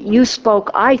 you spoke,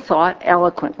 I thought,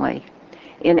 eloquently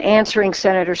in answering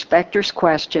Senator Specter's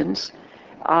questions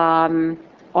on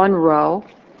Roe.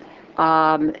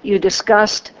 You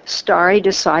discussed stare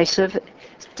decisis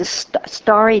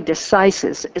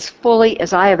as fully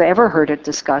as I have ever heard it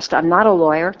discussed. I'm not a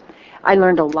lawyer. I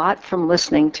learned a lot from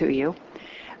listening to you.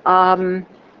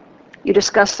 You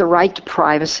discussed the right to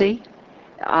privacy.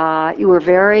 You were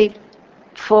very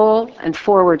full and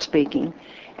forward-speaking.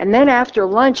 And then after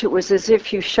lunch, it was as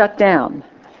if you shut down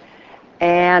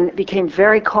and became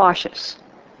very cautious.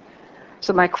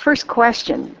 So my first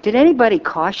question, did anybody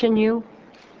caution you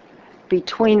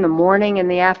between the morning and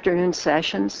the afternoon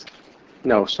sessions?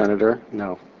 No, Senator,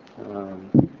 no.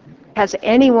 Has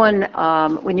anyone,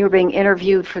 when you were being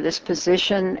interviewed for this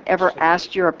position, ever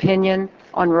asked your opinion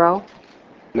on Roe?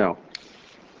 No.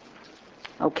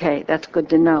 Okay, that's good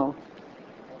to know.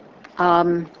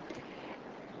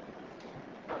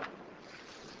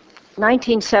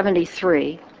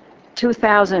 1973,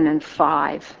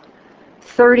 2005,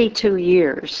 32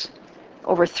 years,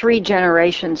 over 3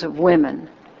 generations of women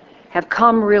have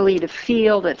come really to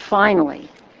feel that finally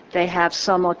they have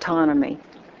some autonomy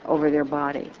over their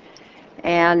body.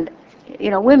 And, you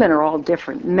know, women are all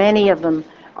different. Many of them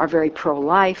are very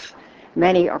pro-life,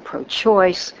 many are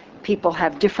pro-choice, people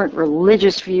have different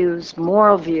religious views,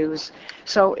 moral views,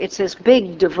 so it's this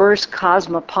big, diverse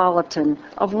cosmopolitan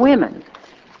of women.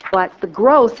 But the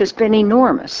growth has been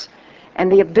enormous, and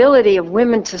the ability of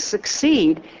women to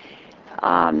succeed.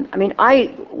 I mean,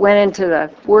 I went into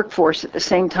the workforce at the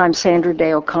same time Sandra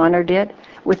Day O'Connor did,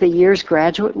 with a year's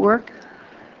graduate work.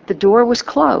 The door was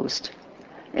closed.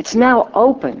 It's now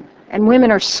open, and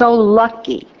women are so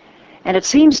lucky. And it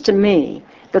seems to me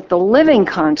that the living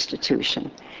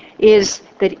Constitution is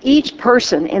that each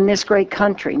person in this great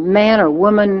country, man or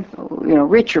woman, you know,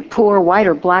 rich or poor, white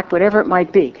or black, whatever it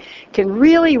might be, can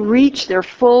really reach their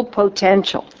full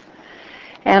potential.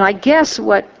 And I guess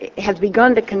what has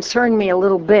begun to concern me a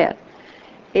little bit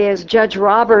is Judge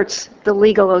Roberts, the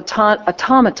legal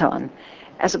automaton,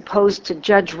 as opposed to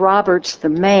Judge Roberts, the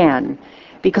man,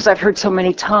 because I've heard so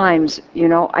many times, you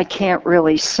know, I can't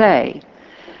really say,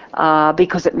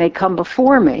 because it may come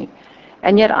before me.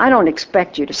 And yet I don't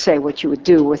expect you to say what you would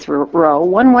do with Roe,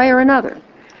 one way or another.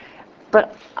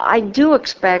 But I do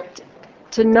expect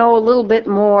to know a little bit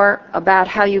more about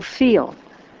how you feel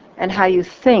and how you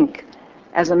think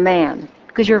as a man,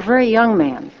 because you're a very young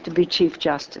man to be Chief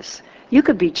Justice. You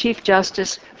could be Chief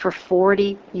Justice for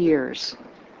 40 years.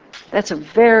 That's a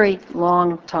very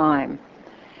long time.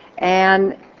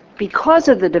 And because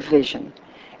of the division,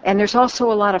 and there's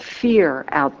also a lot of fear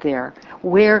out there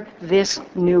where this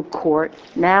new court,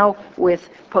 now with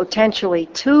potentially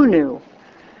 2 new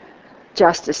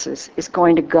justices, is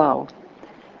going to go.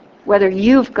 Whether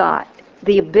you've got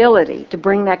the ability to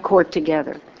bring that court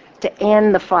together, to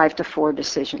end the 5-4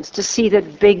 decisions, to see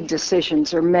that big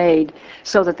decisions are made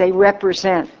so that they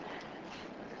represent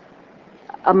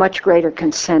a much greater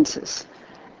consensus.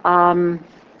 And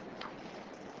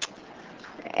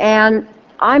And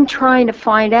I'm trying to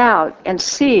find out and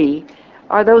see,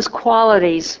 are those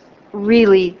qualities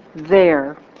really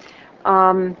there?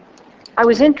 I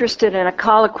was interested in a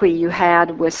colloquy you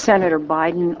had with Senator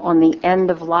Biden on the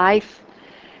end of life,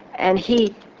 and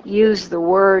he used the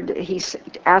word,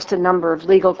 asked a number of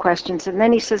legal questions, and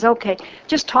then he says, okay,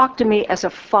 just talk to me as a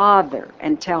father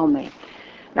and tell me.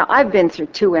 Now, I've been through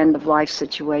 2 end-of-life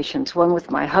situations, one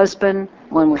with my husband,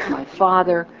 one with my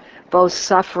father, both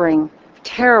suffering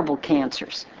terrible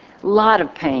cancers, a lot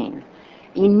of pain,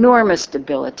 enormous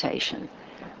debilitation.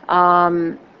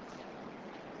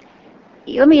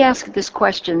 Let me ask this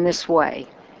question this way.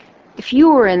 If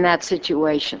you were in that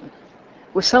situation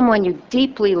with someone you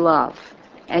deeply love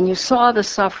and you saw the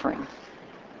suffering,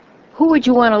 who would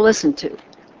you want to listen to?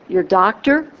 Your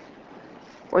doctor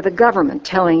or the government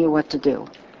telling you what to do?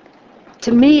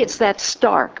 To me, it's that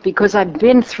stark because I've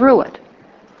been through it.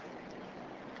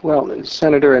 Well,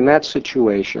 Senator, in that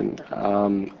situation,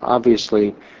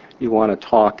 obviously you want to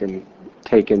talk and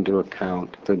take into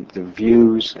account the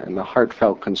views and the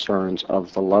heartfelt concerns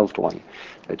of the loved one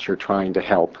that you're trying to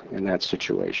help in that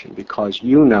situation, because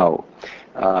you know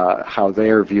how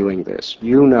they're viewing this.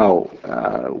 You know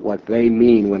what they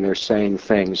mean when they're saying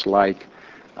things like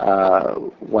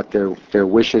what their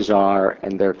wishes are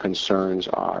and their concerns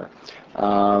are.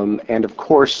 And of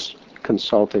course,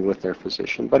 consulting with their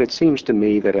physician. But it seems to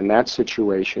me that in that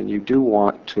situation, you do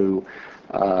want to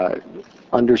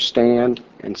understand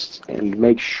and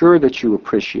make sure that you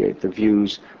appreciate the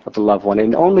views of the loved one.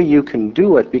 And only you can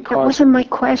do it because... That wasn't my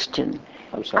question.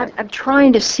 I'm sorry. I'm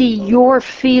trying to see your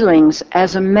feelings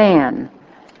as a man.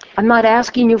 I'm not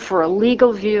asking you for a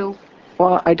legal view.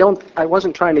 Well, I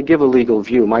wasn't trying to give a legal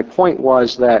view. My point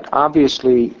was that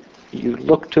obviously you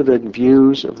look to the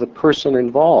views of the person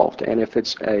involved, and if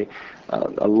it's a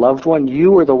loved one,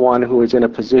 you are the one who is in a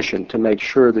position to make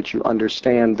sure that you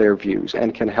understand their views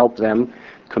and can help them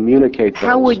communicate those.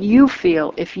 How would you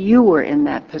feel if you were in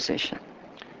that position?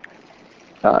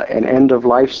 An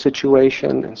end-of-life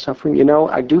situation and suffering, you know,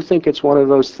 I do think it's one of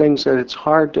those things that it's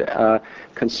hard to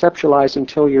conceptualize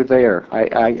until you're there.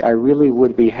 I really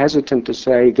would be hesitant to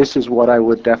say this is what I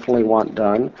would definitely want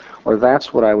done, or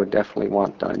that's what I would definitely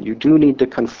want done. You do need to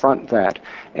confront that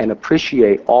and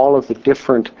appreciate all of the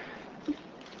different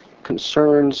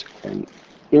concerns and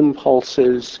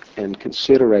impulses and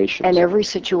considerations. And every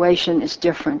situation is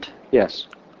different. Yes.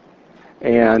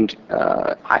 And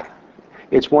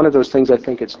it's one of those things I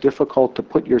think it's difficult to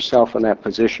put yourself in that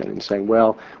position and saying,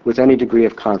 well, with any degree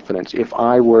of confidence, if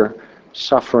I were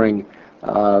suffering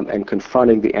and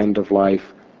confronting the end of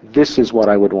life, this is what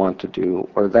I would want to do,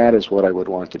 or that is what I would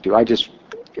want to do.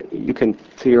 You can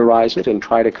theorize it and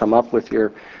try to come up with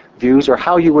your views or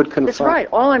how you would confront. That's right.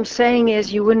 All I'm saying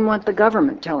is you wouldn't want the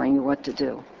government telling you what to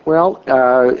do. Well,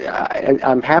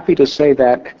 I'm happy to say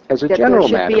that as a general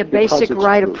matter. That there should be a basic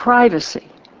right of privacy.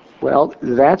 Well,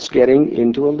 that's getting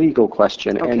into a legal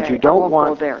question, Okay, and you don't want... I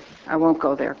won't go there. I won't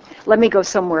go there. Let me go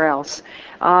somewhere else.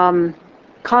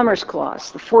 Commerce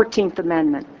Clause, the 14th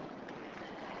Amendment.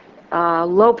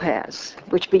 Lopez,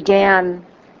 which began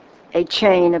a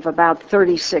chain of about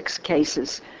 36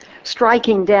 cases,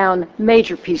 striking down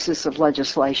major pieces of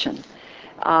legislation.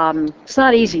 It's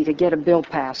not easy to get a bill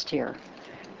passed here.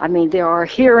 I mean, there are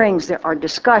hearings, there are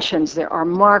discussions, there are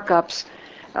markups.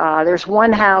 There's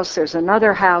one house, there's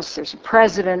another house, there's a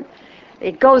president.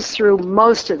 It goes through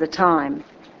most of the time,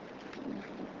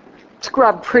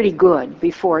 scrubbed pretty good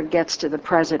before it gets to the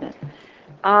president.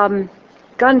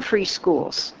 Gun-free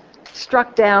schools,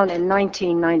 struck down in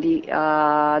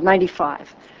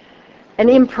 1995. An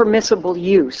impermissible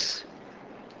use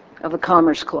of the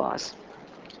Commerce Clause.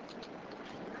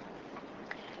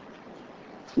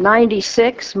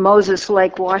 96, Moses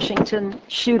Lake, Washington,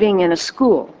 shooting in a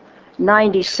school.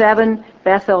 97,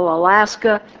 Bethel,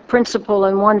 Alaska, principal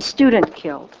and 1 student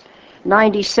killed.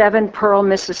 97, Pearl,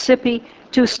 Mississippi,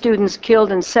 2 students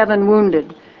killed and 7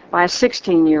 wounded by a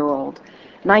 16-year-old.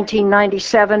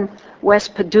 1997,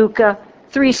 West Paducah,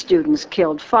 3 students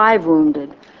killed, 5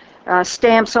 wounded.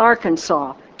 Stamps,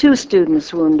 Arkansas, 2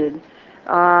 students wounded.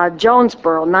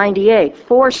 Jonesboro, 98,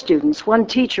 4 students, 1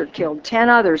 teacher killed, 10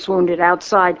 others wounded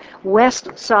outside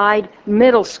West Side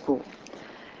Middle School.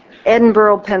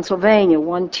 Edinburgh, Pennsylvania,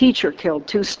 1 teacher killed,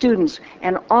 2 students,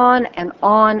 and on and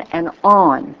on and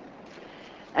on.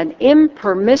 An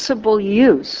impermissible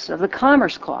use of the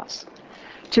Commerce Clause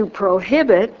to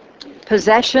prohibit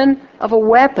possession of a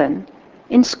weapon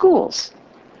in schools.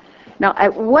 Now,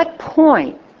 at what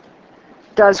point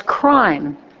does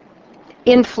crime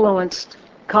influence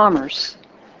commerce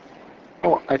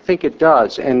Oh, I think it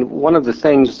does. And one of the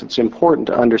things that's important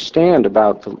to understand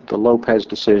about the Lopez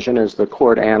decision is the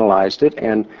court analyzed it.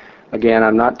 And again,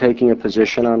 I'm not taking a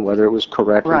position on whether it was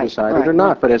correctly decided or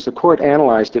not. But as the court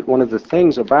analyzed it, one of the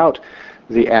things about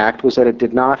the act was that it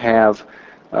did not have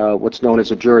what's known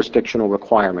as a jurisdictional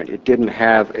requirement. It didn't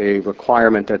have a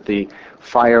requirement that the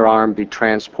firearm be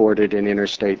transported in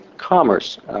interstate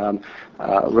commerce.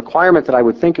 A requirement that I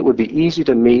would think it would be easy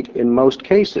to meet in most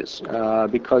cases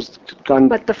because gun...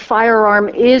 But the firearm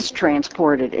is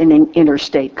transported in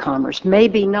interstate commerce.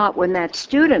 Maybe not when that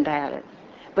student had it,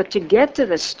 but to get to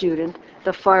the student,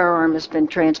 the firearm has been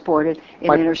transported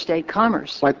in interstate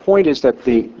commerce. My point is that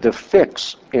the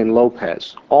fix in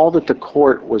Lopez, all that the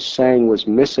court was saying was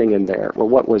missing in there, or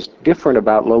what was different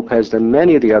about Lopez than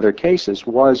many of the other cases,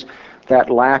 was that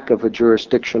lack of a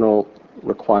jurisdictional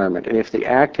requirement. And if the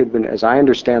act had been, as I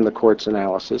understand the court's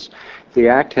analysis, the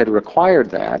act had required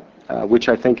that, which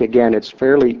I think, again, it's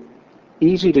fairly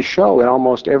easy to show in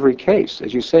almost every case.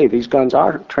 As you say, these guns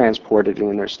are transported in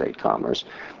interstate commerce.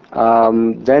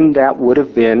 Then that would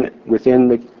have been within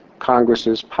the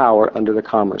Congress's power under the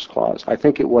Commerce Clause. I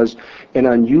think it was an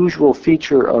unusual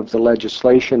feature of the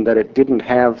legislation that it didn't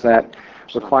have that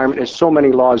requirement, as so many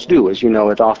laws do. As you know,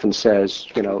 it often says,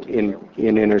 you know, in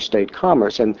interstate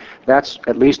commerce. And that's,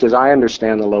 at least as I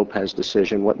understand the Lopez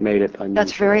decision, what made it unusual.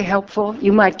 That's very helpful.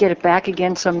 You might get it back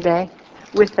again someday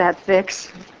with that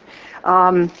fix.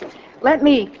 Let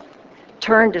me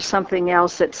turn to something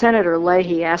else that Senator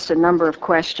Leahy asked a number of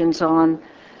questions on,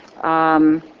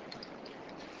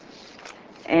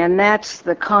 and that's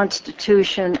the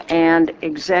Constitution and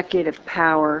executive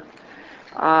power.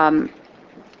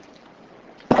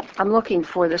 I'm looking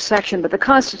for the section, but the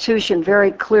Constitution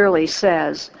very clearly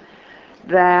says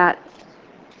that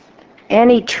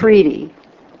any treaty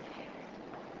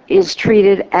is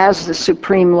treated as the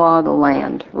supreme law of the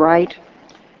land, right?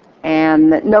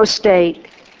 And that no state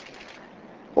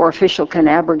or official can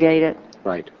abrogate it.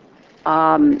 Right.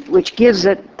 Which gives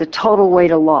it the total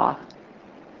weight of law.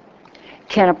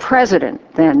 Can a president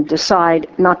then decide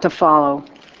not to follow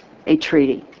a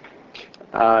treaty?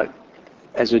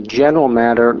 As a general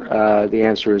matter, the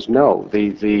answer is no.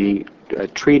 The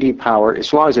treaty power,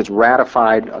 as long as it's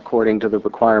ratified according to the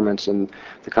requirements in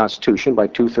the Constitution by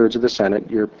 2/3 of the Senate,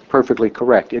 you're perfectly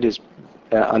correct. It is,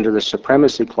 under the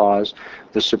Supremacy Clause,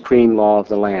 the supreme law of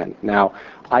the land. Now,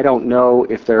 I don't know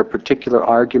if there are particular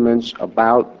arguments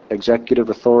about executive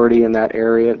authority in that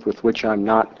area with which I'm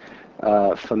not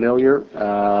familiar,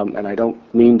 and I don't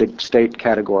mean to state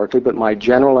categorically, but my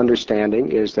general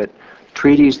understanding is that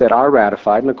treaties that are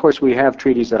ratified, and of course we have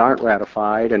treaties that aren't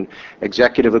ratified and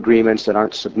executive agreements that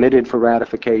aren't submitted for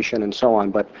ratification and so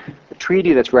on, but a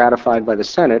treaty that's ratified by the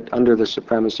Senate under the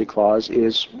Supremacy Clause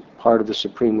is part of the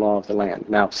supreme law of the land.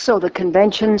 Now, so the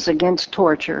conventions against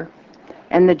torture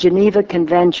and the Geneva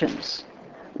Conventions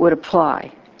would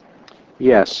apply?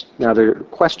 Yes. Now, there are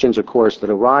questions, of course, that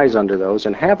arise under those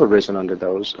and have arisen under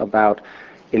those about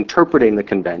interpreting the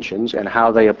conventions and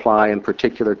how they apply in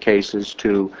particular cases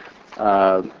to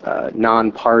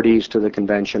non-parties to the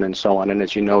convention and so on. And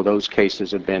as you know, those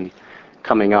cases have been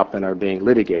coming up and are being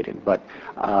litigated. But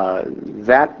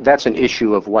that's an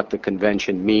issue of what the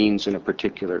convention means in a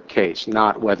particular case,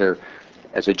 not whether,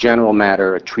 as a general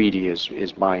matter, a treaty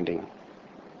is binding.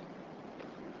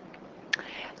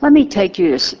 Let me take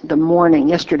you to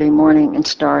yesterday morning in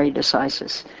stare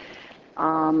decisis,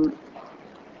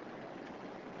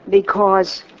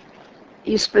 because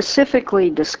you specifically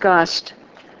discussed,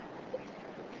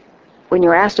 when you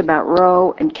were asked about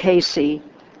Roe and Casey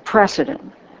precedent,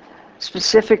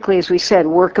 specifically, as we said,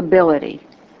 workability,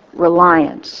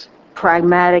 reliance,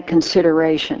 pragmatic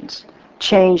considerations,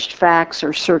 changed facts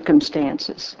or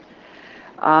circumstances,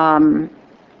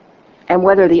 and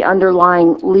whether the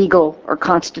underlying legal or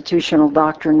constitutional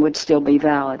doctrine would still be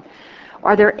valid.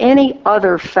 Are there any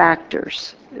other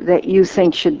factors that you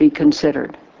think should be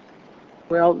considered?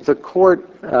 Well, the court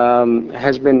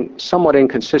has been somewhat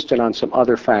inconsistent on some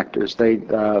other factors. They,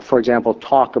 for example,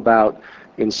 talk about,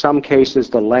 in some cases,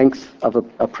 the length of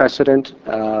a precedent,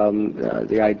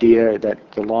 the idea that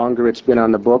the longer it's been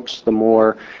on the books, the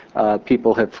more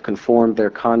people have conformed their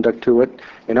conduct to it.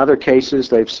 In other cases,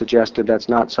 they've suggested that's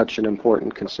not such an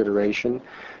important consideration.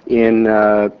 In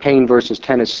Payne versus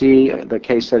Tennessee, the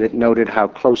case that it noted how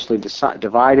closely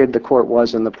divided the court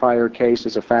was in the prior case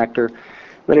as a factor.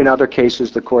 But in other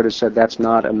cases, the court has said that's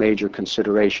not a major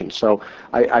consideration. So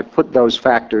I put those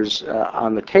factors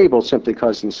on the table simply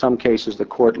because in some cases the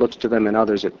court looks to them, in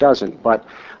others it doesn't. But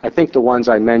I think the ones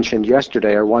I mentioned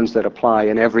yesterday are ones that apply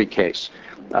in every case.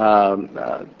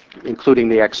 including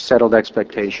the settled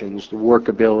expectations, the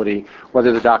workability,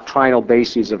 whether the doctrinal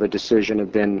bases of a decision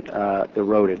have been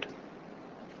eroded.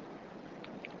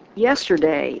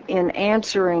 Yesterday, in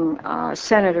answering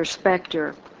Senator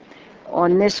Specter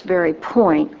on this very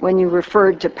point, when you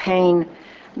referred to Payne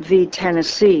v.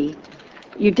 Tennessee,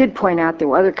 you did point out there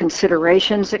were other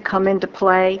considerations that come into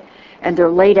play, and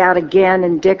they're laid out again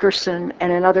in Dickerson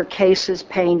and in other cases,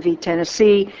 Payne v.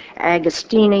 Tennessee,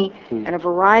 Agostini, and a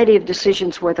variety of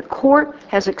decisions where the court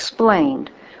has explained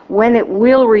when it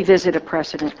will revisit a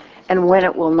precedent and when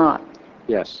it will not.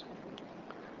 Yes.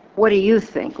 What do you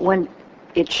think, when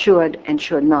it should and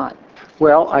should not?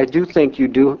 Well, I do think you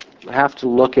do have to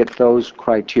look at those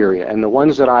criteria, and the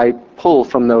ones that I pull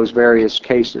from those various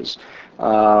cases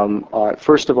are,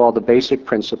 first of all, the basic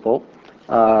principle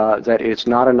that it's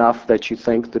not enough that you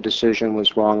think the decision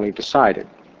was wrongly decided.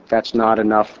 That's not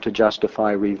enough to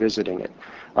justify revisiting it.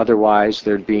 Otherwise,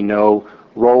 there'd be no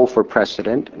role for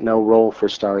precedent, no role for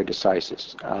stare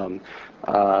decisis.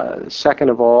 Second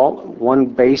of all, one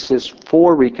basis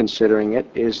for reconsidering it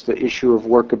is the issue of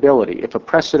workability. If a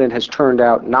precedent has turned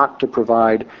out not to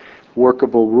provide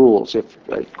workable rules, if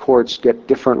courts get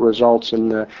different results in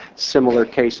the similar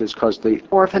cases because the...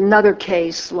 Or if another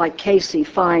case, like Casey,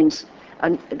 finds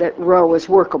that Roe is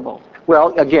workable.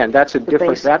 Well, again, that's a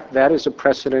different, that is a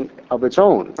precedent of its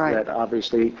own, Right. that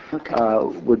obviously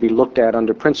would be looked at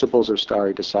under principles of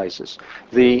stare decisis.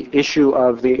 The issue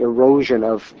of the erosion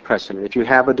of precedent, if you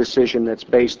have a decision that's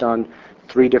based on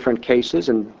 3 different cases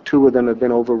and 2 of them have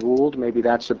been overruled, maybe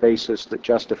that's a basis that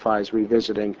justifies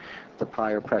revisiting the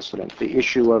prior precedent. The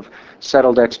issue of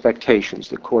settled expectations,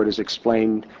 the court has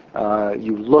explained,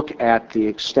 you look at the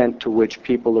extent to which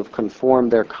people have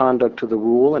conformed their conduct to the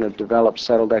rule and have developed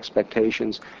settled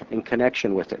expectations in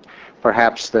connection with it.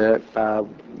 Perhaps the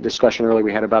discussion earlier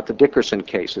we had about the Dickerson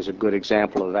case is a good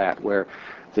example of that, where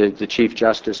the Chief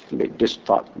Justice just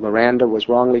thought Miranda was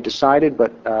wrongly decided,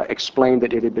 but explained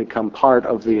that it had become part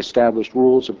of the established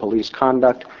rules of police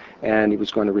conduct, and he was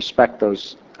going to respect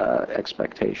those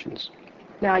expectations.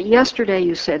 Now, yesterday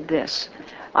you said this: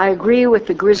 I agree with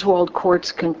the Griswold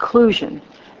Court's conclusion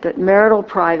that marital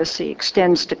privacy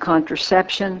extends to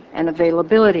contraception and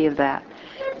availability of that.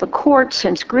 The court,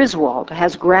 since Griswold,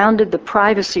 has grounded the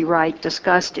privacy right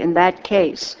discussed in that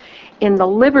case in the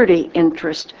liberty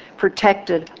interest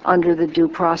protected under the Due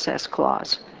Process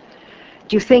Clause.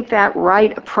 Do you think that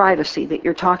right of privacy that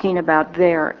you're talking about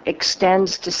there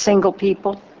extends to single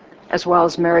people as well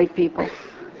as married people?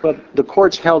 But the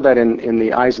courts held that in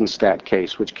the Eisenstadt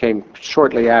case, which came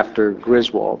shortly after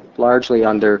Griswold, largely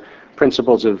under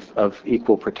principles of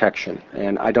equal protection,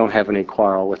 and I don't have any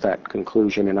quarrel with that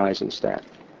conclusion in Eisenstadt.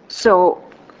 So,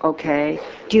 okay,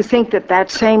 do you think that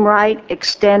that same right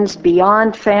extends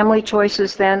beyond family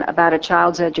choices then about a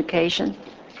child's education?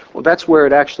 Well, that's where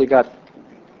it actually got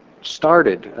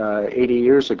started 80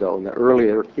 years ago. In the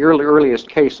earliest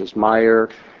cases, Meyer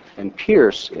and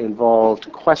Pierce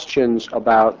involved questions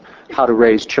about how to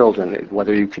raise children,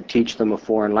 whether you could teach them a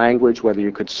foreign language, whether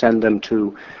you could send them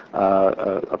to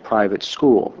a private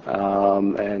school.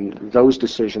 And those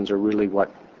decisions are really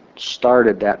what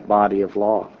started that body of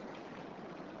law.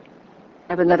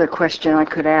 I have another question I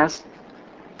could ask,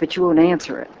 but you won't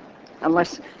answer it,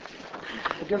 unless...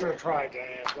 Give it a try,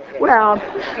 Diane. Well,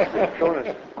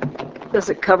 does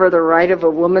it cover the right of a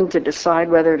woman to decide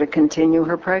whether to continue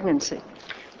her pregnancy?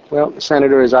 Well,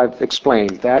 Senator, as I've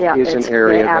explained, that is an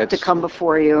area they have that's... to come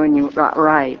before you, and you got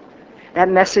right. That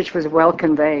message was well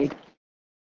conveyed.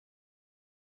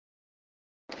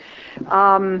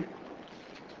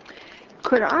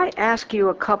 Could I ask you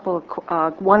a couple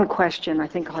of, one question, I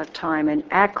think I'll have time, in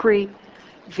Acri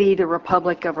v. the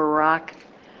Republic of Iraq.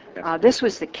 This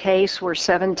was the case where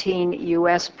 17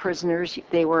 U.S. prisoners,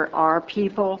 they were our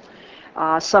people,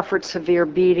 suffered severe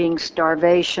beatings,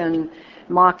 starvation,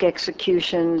 mock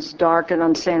executions, dark and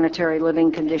unsanitary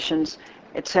living conditions,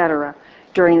 etc.,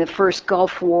 during the first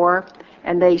Gulf War,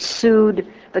 and they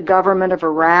sued the government of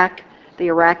Iraq, the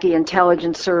Iraqi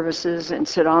intelligence services, and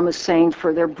Saddam Hussein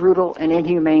for their brutal and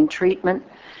inhumane treatment.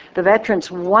 The veterans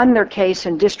won their case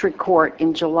in district court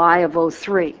in July of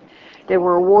 '03. They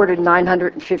were awarded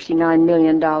 $959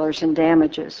 million in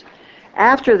damages.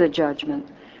 After the judgment,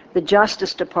 the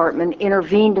Justice Department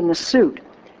intervened in the suit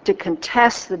to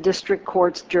contest the district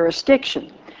court's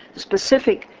jurisdiction. The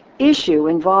specific issue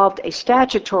involved a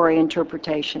statutory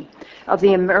interpretation of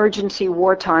the Emergency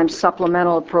Wartime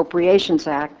Supplemental Appropriations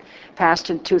Act passed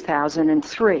in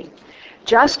 2003.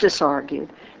 Justice argued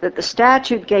that the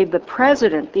statute gave the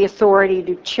president the authority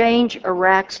to change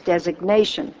Iraq's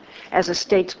designation as a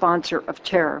state sponsor of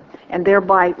terror and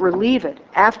thereby relieve it,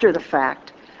 after the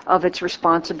fact, of its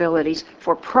responsibilities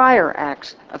for prior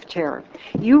acts of terror.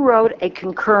 You wrote a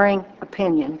concurring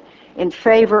opinion in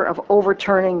favor of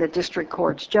overturning the district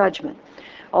court's judgment.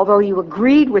 Although you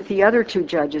agreed with the other two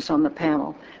judges on the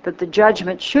panel that the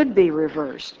judgment should be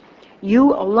reversed,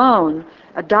 you alone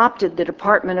adopted the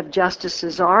Department of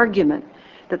Justice's argument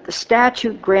that the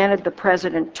statute granted the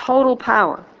president total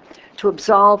power to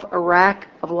absolve Iraq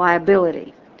of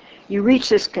liability. You reached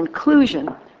this conclusion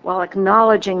while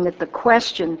acknowledging that the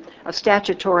question of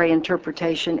statutory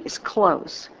interpretation is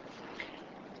close.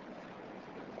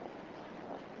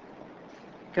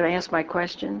 Could I ask my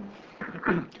question?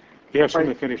 Yes, you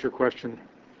may finish your question.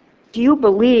 Do you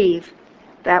believe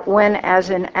that when, as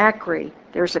in ACRI,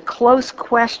 there's a close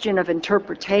question of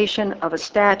interpretation of a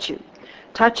statute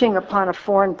touching upon a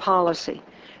foreign policy,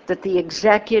 that the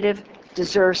executive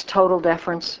deserves total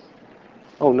deference?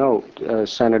 Oh, no,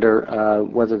 Senator.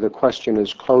 Whether the question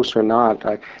is close or not,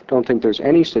 I don't think there's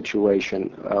any situation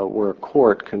where a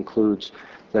court concludes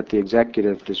that the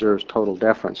executive deserves total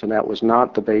deference, and that was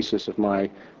not the basis of my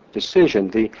decision.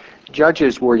 The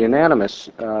judges were unanimous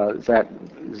that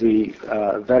the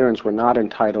veterans were not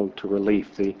entitled to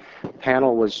relief. The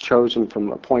panel was chosen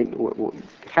from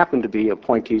happened to be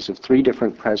appointees of 3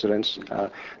 different presidents.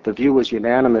 The view was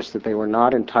unanimous that they were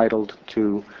not entitled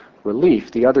to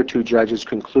relief. The other 2 judges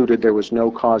concluded there was no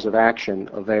cause of action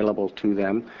available to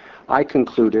them. I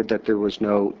concluded that there was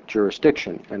no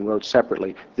jurisdiction and wrote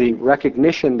separately. The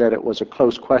recognition that it was a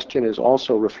close question is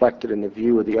also reflected in the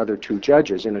view of the other 2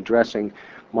 judges in addressing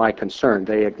my concern.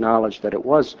 They acknowledged that it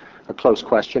was a close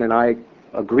question, and I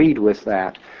agreed with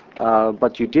that.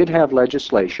 But you did have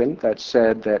legislation that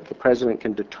said that the president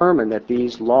can determine that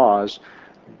these laws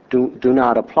do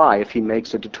not apply if he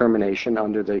makes a determination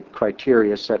under the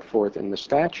criteria set forth in the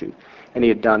statute. And he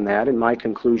had done that, and my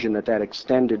conclusion that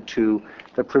extended to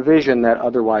the provision that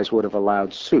otherwise would have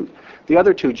allowed suit. The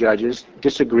other 2 judges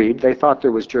disagreed. They thought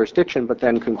there was jurisdiction, but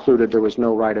then concluded there was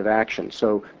no right of action.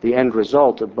 So the end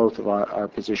result of both of our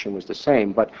position was the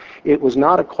same. But it was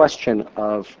not a question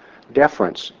of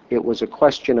deference. It was a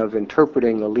question of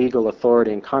interpreting the legal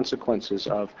authority and consequences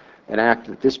of an act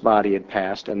that this body had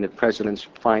passed and the president's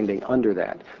finding under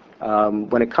that.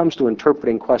 When it comes to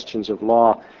interpreting questions of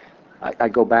law, I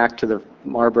go back to the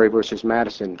Marbury versus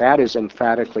Madison. That is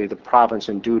emphatically the province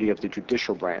and duty of the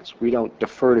judicial branch. We don't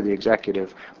defer to the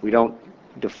executive. We don't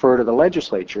defer to the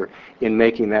legislature in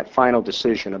making that final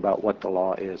decision about what the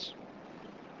law is.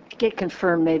 To get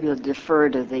confirmed, maybe we'll defer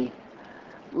to the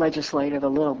legislative a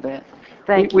little bit.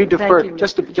 We defer, Thank you,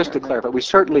 just to clarify, we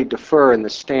certainly defer in the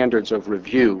standards of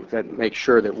review that make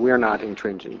sure that we're not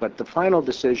infringing. But the final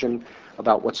decision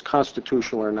about what's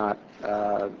constitutional or not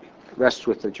rests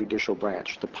with the judicial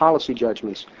branch. The policy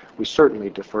judgments, we certainly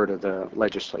defer to the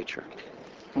legislature.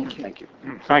 Thank you. Thank you.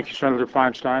 Thank you, Senator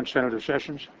Feinstein. Senator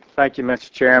Sessions. Thank you, Mr.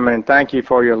 Chairman, and thank you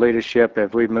for your leadership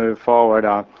as we move forward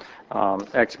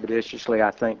expeditiously,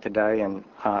 I think, today, and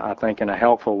I think in a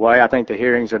helpful way. I think the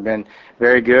hearings have been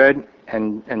very good,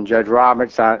 and Judge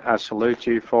Roberts, I salute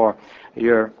you for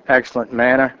your excellent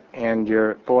manner and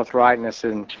your forthrightness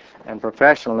and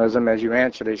professionalism as you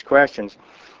answer these questions.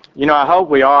 You know, I hope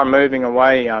we are moving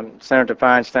away, Senator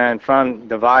Feinstein, from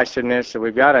divisiveness. So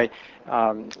we've got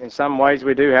in some ways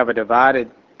we do have a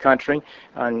divided country,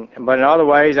 but in other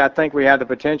ways I think we have the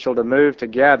potential to move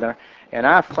together. And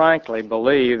I frankly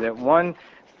believe that one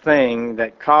thing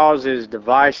that causes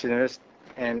divisiveness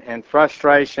and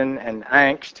frustration and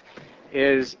angst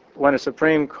is when a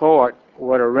Supreme Court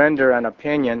were to render an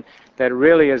opinion that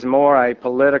really is more a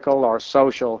political or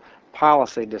social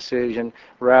policy decision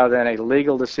rather than a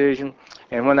legal decision.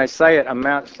 And when they say it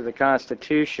amounts to the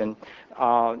Constitution,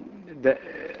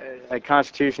 a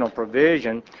constitutional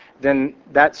provision, then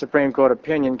that Supreme Court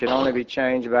opinion can only be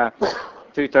changed by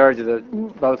 2/3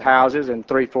 of both houses and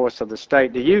 3/4 of the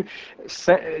state. Do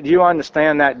you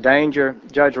understand that danger,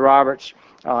 Judge Roberts,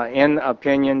 in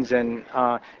opinions, and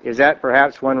is that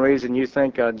perhaps one reason you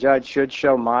think a judge should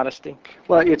show modesty?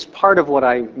 Well, it's part of what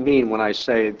I mean when I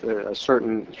say a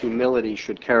certain humility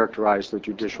should characterize the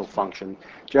judicial function.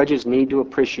 Judges need to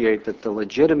appreciate that the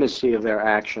legitimacy of their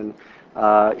action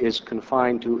is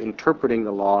confined to interpreting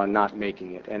the law and not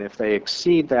making it. And if they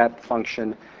exceed that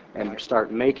function and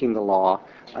start making the law,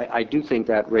 I do think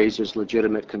that raises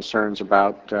legitimate concerns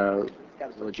about the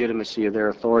legitimacy of their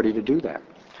authority to do that.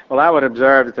 Well, I would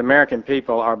observe that the American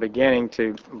people are beginning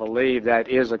to believe that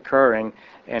is occurring,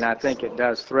 and I think it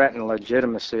does threaten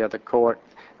legitimacy of the court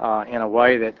in a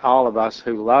way that all of us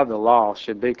who love the law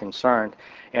should be concerned.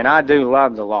 And I do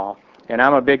love the law, and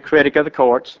I'm a big critic of the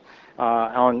courts.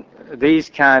 On these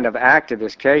kind of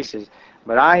activist cases,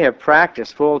 but I have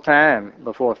practiced full-time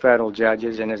before federal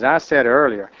judges, and as I said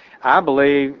earlier, I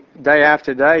believe day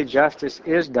after day justice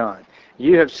is done.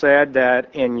 You have said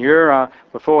that in your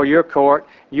before your court,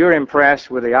 you're impressed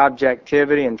with the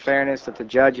objectivity and fairness that the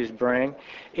judges bring.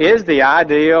 Is the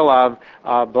ideal of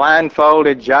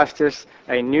blindfolded justice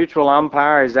a neutral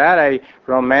umpire? Is that a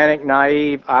romantic,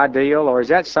 naive ideal, or is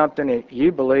that something that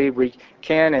you believe we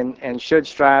can and should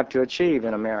strive to achieve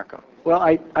in America? Well,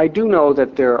 I do know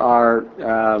that there are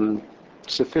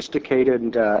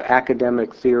sophisticated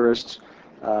academic theorists,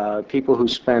 people who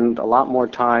spend a lot more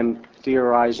time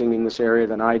theorizing in this area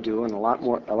than I do, and a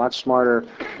lot smarter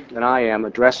than I am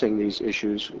addressing these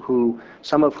issues,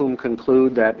 some of whom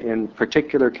conclude that in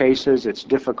particular cases it's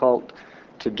difficult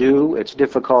to do, it's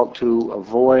difficult to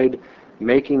avoid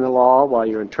making the law while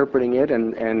you're interpreting it,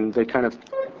 and they kind of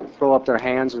throw up their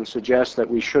hands and suggest that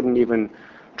we shouldn't even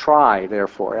try,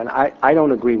 therefore. And I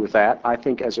don't agree with that. I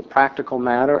think as a practical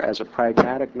matter, as a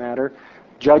pragmatic matter,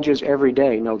 judges every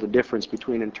day know the difference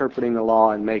between interpreting the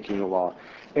law and making the law.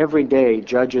 Every day,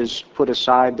 judges put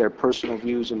aside their personal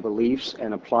views and beliefs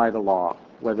and apply the law,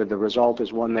 whether the result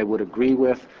is one they would agree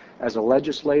with as a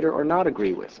legislator or not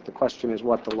agree with. The question is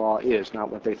what the law is,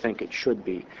 not what they think it should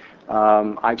be.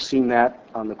 I've seen that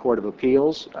on the Court of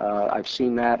Appeals. I've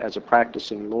seen that as a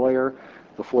practicing lawyer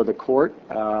before the court.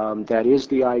 That is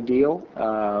the ideal.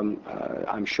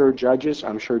 I'm sure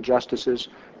justices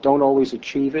don't always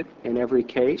achieve it in every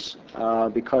case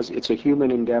because it's a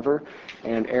human endeavor,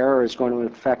 and error is going to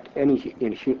affect any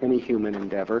human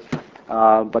endeavor.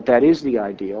 But that is the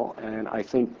ideal, and I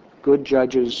think good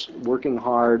judges working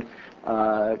hard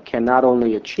can not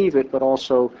only achieve it, but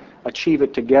also achieve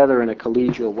it together in a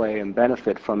collegial way and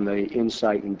benefit from the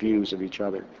insight and views of each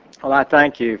other. Well, I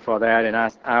thank you for that, and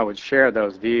I would share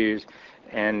those views,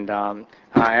 and I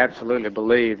absolutely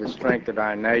believe the strength of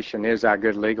our nation is our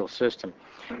good legal system.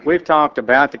 We've talked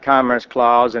about the Commerce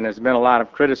Clause, and there's been a lot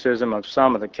of criticism of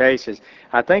some of the cases.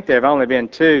 I think there have only been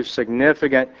two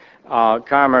significant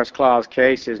Commerce Clause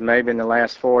cases maybe in the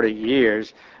last 40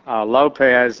 years,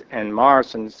 Lopez and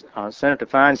Morrison's. Senator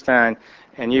Feinstein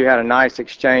and you had a nice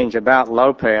exchange about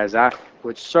Lopez. I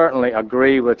would certainly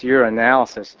agree with your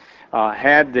analysis.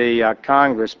 Had the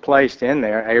Congress placed in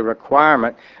there a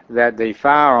requirement that the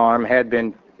firearm had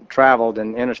been traveled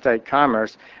in interstate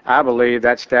commerce, I believe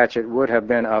that statute would have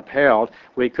been upheld.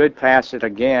 We could pass it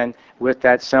again with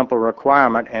that simple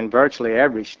requirement, and virtually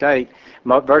every state,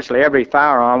 virtually every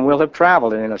firearm will have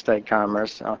traveled in interstate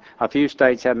commerce. A few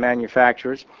states have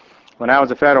manufacturers. When I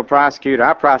was a federal prosecutor,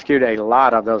 I prosecuted a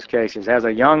lot of those cases. As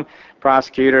a young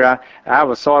prosecutor, I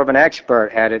was sort of an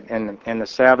expert at it in the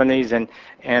 70s,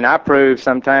 and I proved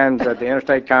sometimes that the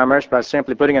interstate commerce by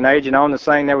simply putting an agent on the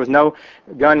saying there was no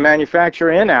gun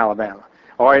manufacturer in Alabama,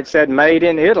 or it said made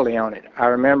in Italy on it. I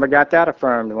remember got that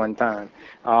affirmed one time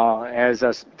as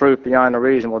a proof beyond a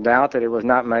reasonable doubt that it was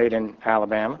not made in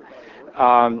Alabama.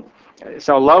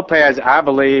 So Lopez, I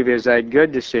believe, is a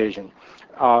good decision.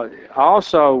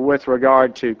 Also, with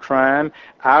regard to crime,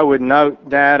 I would note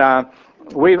that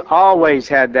we've always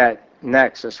had that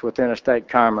nexus with interstate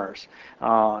commerce.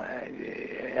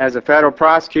 As a federal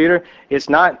prosecutor, it's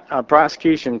not a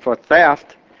prosecution for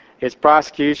theft, it's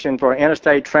prosecution for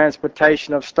interstate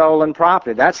transportation of stolen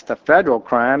property. That's the federal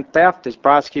crime. Theft is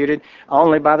prosecuted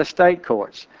only by the state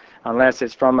courts, unless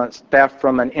it's from a theft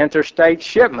from an interstate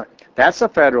shipment. That's a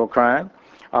federal crime.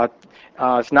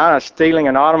 It's not a stealing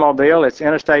an automobile, it's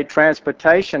interstate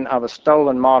transportation of a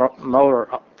stolen motor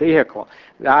vehicle.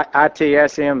 The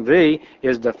ITSMV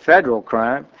is the federal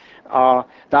crime.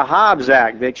 The Hobbs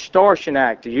Act, the Extortion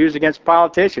Act, to use against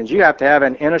politicians, you have to have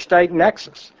an interstate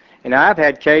nexus. And I've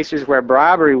had cases where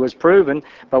bribery was proven,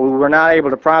 but we were not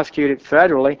able to prosecute it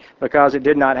federally because it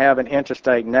did not have an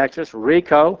interstate nexus.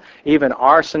 RICO, even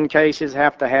arson cases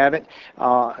have to have it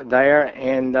there.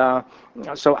 And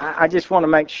so I just want to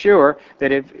make sure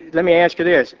that let me ask you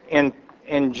this,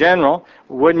 in general,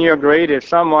 wouldn't you agree that if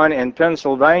someone in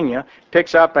Pennsylvania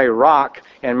picks up a rock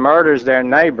and murders their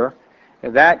neighbor,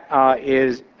 that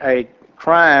is a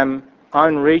crime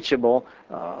unreachable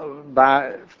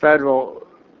by federal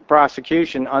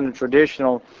prosecution under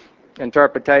traditional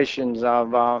interpretations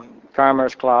of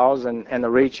Commerce Clause and the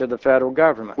reach of the federal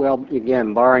government? Well,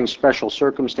 again, barring special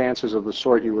circumstances of the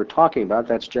sort you were talking about,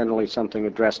 that's generally something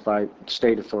addressed by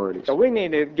state authorities. So we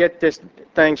need to get this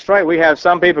thing straight. We have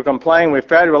some people complain we're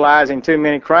federalizing too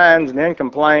many crimes and then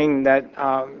complain that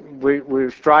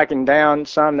we're striking down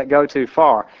some that go too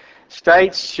far.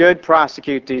 States should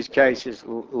prosecute these cases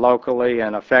locally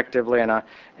and effectively,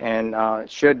 and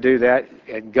should do that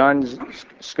at guns,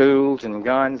 schools, and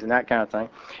guns, and that kind of thing.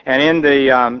 And in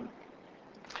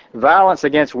Violence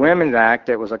Against Women Act,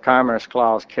 it was a Commerce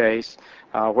Clause case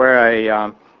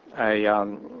where a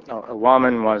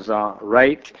woman was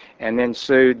raped and then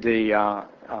sued the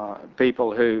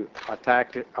people who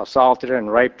assaulted her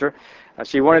and raped her.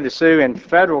 She wanted to sue in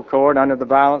federal court under the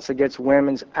Violence Against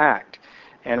Women's Act.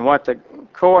 And what the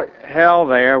court held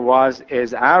there was,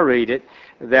 as I read it,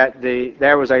 that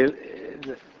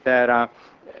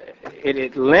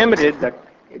it limited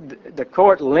the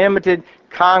court limited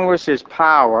Congress's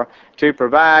power to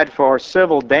provide for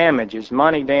civil damages,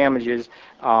 money damages.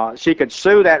 She could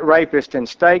sue that rapist in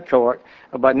state court,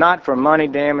 but not for money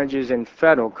damages in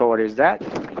federal court. Is that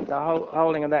the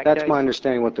holding of that case? That's my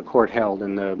understanding what the court held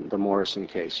in the Morrison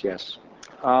case, yes.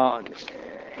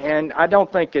 And I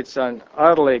don't think it's an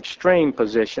utterly extreme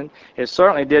position. It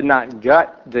certainly did not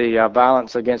gut the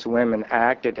Violence Against Women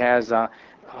Act. It has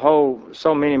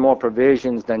so many more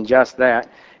provisions than just that.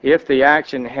 If the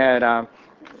action had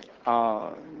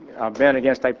been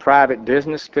against a private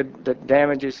business, could the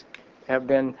damages have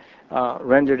been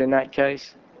rendered in that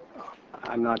case?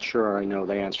 I'm not sure I know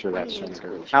the answer to that,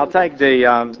 Senator. I'll take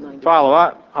the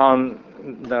follow-up on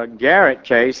the Garrett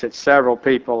case that several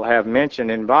people have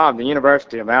mentioned. Involved the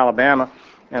University of Alabama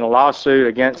in a lawsuit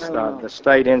against the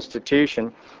state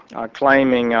institution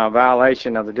claiming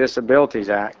violation of the Disabilities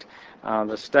Act.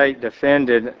 The state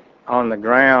defended on the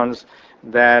grounds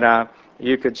that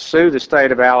you could sue the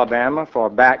state of Alabama for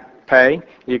back pay.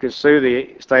 You could sue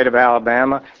the state of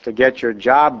Alabama to get your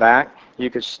job back. You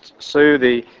could sue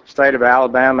the state of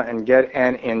Alabama and get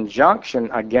an injunction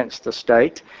against the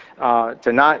state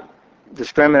to not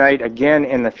discriminate again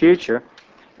in the future.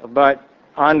 But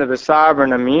under the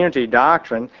sovereign immunity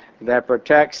doctrine that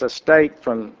protects a state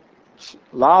from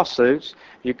lawsuits,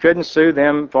 you couldn't sue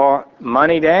them for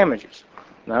money damages.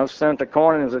 Now, Senator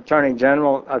Cornyn is Attorney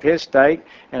General of his state,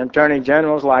 and Attorney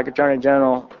Generals like Attorney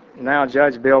General, now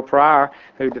Judge Bill Pryor,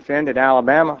 who defended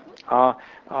Alabama,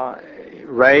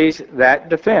 raised that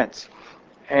defense.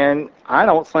 And I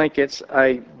don't think it's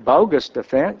a bogus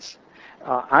defense.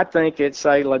 I think it's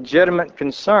a legitimate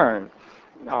concern.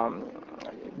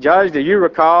 Judge, do you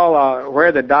recall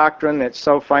where the doctrine that's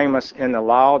so famous in the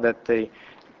law that the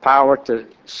power to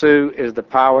sue is the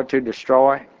power to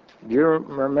destroy? Do you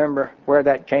remember where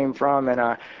that came from in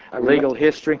our legal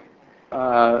history?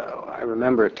 I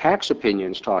remember tax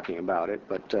opinions talking about it,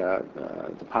 but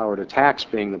the power to tax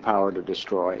being the power to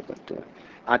destroy. But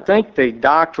I think the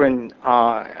doctrine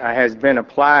has been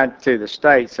applied to the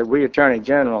states, so we Attorney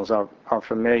Generals are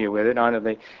familiar with it under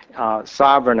the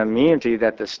sovereign immunity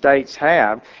that the states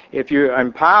have. If you're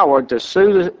empowered to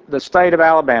sue the state of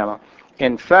Alabama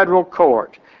in federal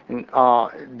court,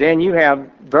 then you have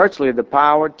virtually the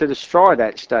power to destroy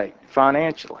that state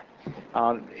financially,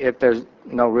 if there's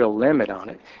no real limit on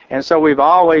it. And so we've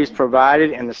always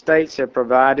provided, and the states have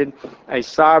provided, a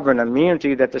sovereign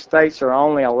immunity that the states are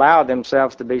only allowed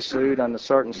themselves to be sued under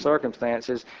certain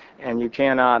circumstances, and you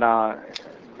cannot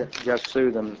just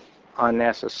sue them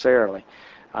unnecessarily.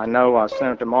 I know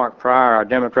Senator Mark Pryor, our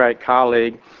Democratic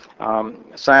colleague,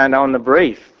 signed on the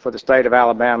brief for the state of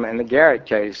Alabama in the Garrett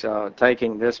case,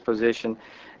 taking this position,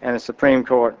 and the Supreme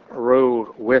Court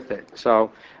ruled with it.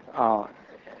 So I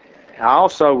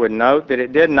also would note that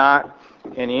it did not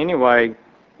in any way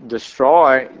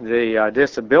destroy the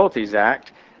Disabilities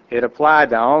Act. It applied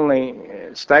to only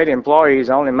state employees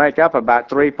only make up about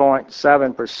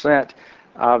 3.7%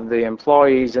 of the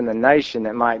employees in the nation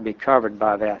that might be covered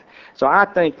by that. So I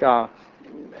think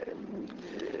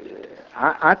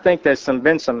there's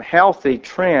been some healthy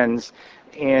trends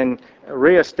in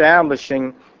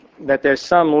reestablishing that there's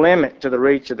some limit to the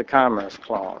reach of the Commerce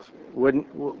Clause.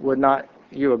 Would not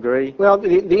you agree? well,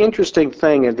 the interesting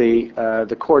thing in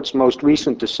the court's most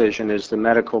recent decision is the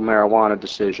medical marijuana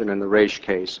decision in the Raich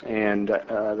case, and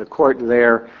the court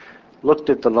there looked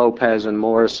at the Lopez and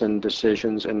Morrison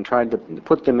decisions and tried to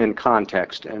put them in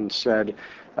context and said,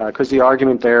 because the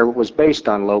argument there was based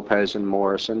on Lopez and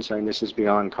Morrison, saying this is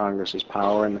beyond Congress's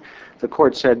power, and the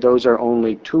court said those are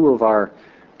only two of our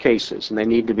cases, and they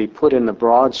need to be put in the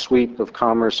broad sweep of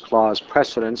Commerce Clause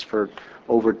precedents for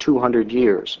over 200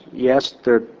 years. Yes,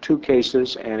 there are two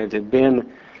cases, and it had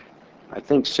been, I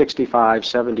think, 65,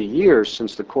 70 years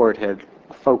since the court had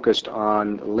focused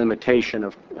on limitation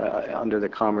of under the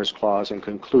Commerce Clause and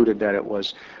concluded that it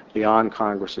was beyond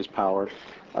Congress's power.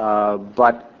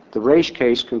 But the Raich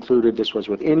case concluded this was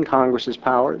within Congress's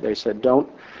power. They said,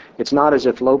 it's not as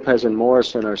if Lopez and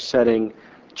Morrison are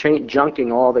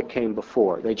junking all that came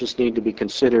before. They just need to be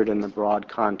considered in the broad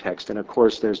context. And of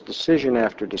course, there's decision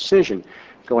after decision,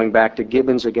 going back to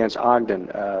Gibbons against Ogden,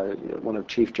 one of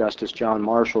Chief Justice John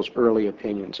Marshall's early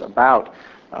opinions about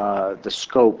the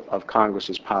scope of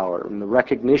Congress's power and the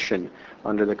recognition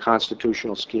under the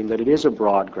constitutional scheme that it is a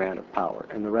broad grant of power,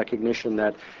 and the recognition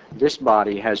that this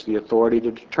body has the authority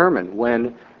to determine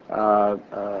when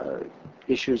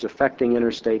issues affecting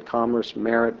interstate commerce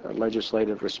merit a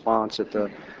legislative response at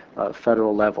the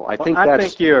federal level. I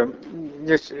think you're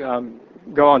just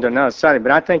go on to another study,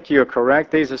 but I think you're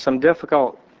correct. These are some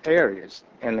difficult areas,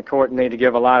 and the court need to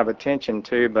give a lot of attention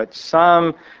to, but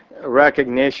some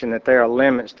recognition that there are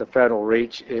limits to federal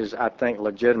reach is, I think,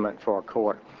 legitimate for a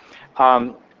court.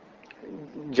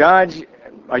 Judge,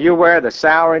 are you aware of the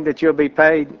salary that you'll be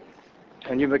paid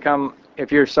and you become,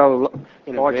 if you're so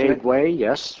in fortunate? a vague way,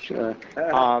 yes.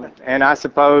 And I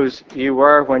suppose you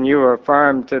were when you were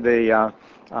affirmed to the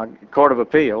Court of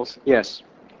Appeals. Yes.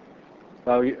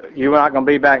 So you're not going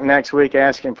to be back next week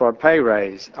asking for a pay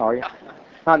raise, are you?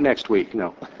 Not next week,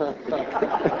 no.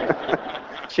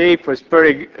 Chief was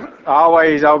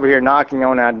always over here knocking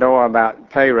on our door about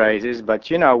pay raises,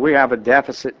 but you know, we have a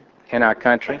deficit in our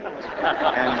country.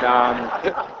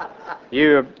 And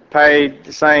you are paid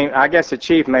the same. I guess the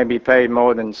chief may be paid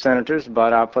more than senators,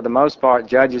 but for the most part,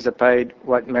 judges are paid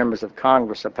what members of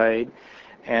Congress are paid.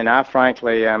 And I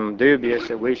frankly am dubious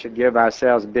that we should give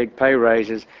ourselves big pay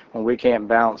raises when we can't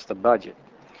balance the budget.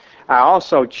 I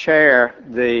also chair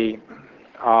the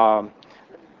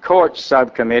Courts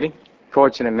Subcommittee,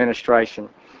 Courts and Administration.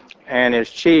 And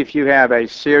as chief, you have a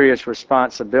serious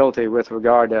responsibility with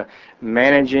regard to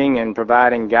managing and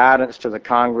providing guidance to the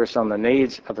Congress on the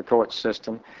needs of the court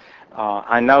system.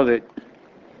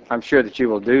 I'm sure that you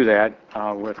will do that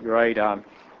with great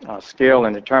skill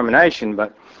and determination,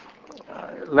 but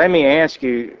let me ask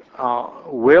you,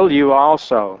 will you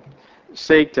also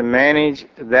seek to manage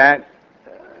that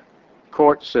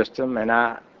court system, and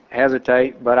I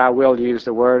hesitate, but I will use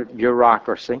the word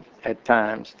bureaucracy at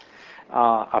times,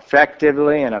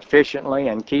 effectively and efficiently,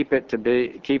 and keep it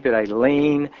a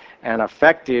lean and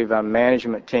effective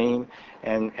management team,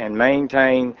 and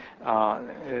maintain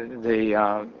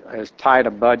as tight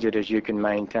a budget as you can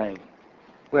maintain?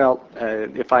 Well,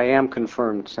 if I am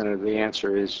confirmed, Senator, the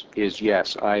answer is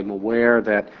yes. I'm aware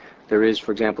that there is,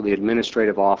 for example, the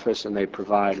administrative office, and they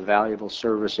provide valuable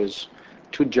services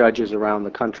to judges around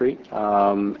the country.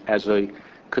 As a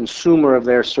consumer of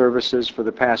their services for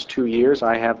the past 2 years,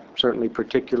 I have certainly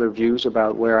particular views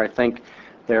about where I think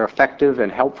they're effective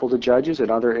and helpful to judges,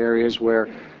 and other areas where,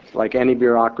 like any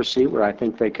bureaucracy, where I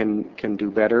think they can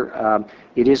do better.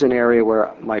 It is an area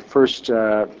where my first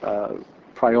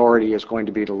priority is going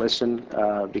to be to listen,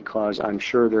 because I'm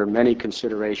sure there are many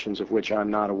considerations of which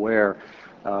I'm not aware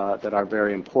that are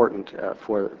very important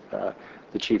for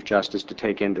the Chief Justice to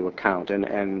take into account.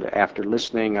 And after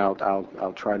listening,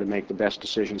 I'll try to make the best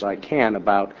decisions I can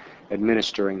about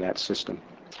administering that system.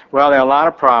 Well, there are a lot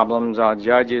of problems.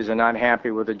 Judges are not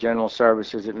happy with the General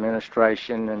Services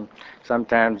Administration, and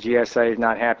sometimes GSA is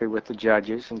not happy with the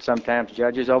judges, and sometimes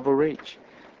judges overreach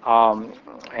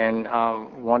and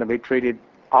want to be treated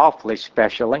awfully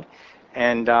specially.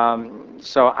 And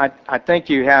so I think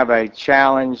you have a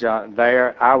challenge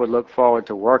there. I would look forward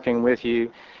to working with you.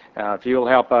 If you'll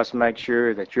help us make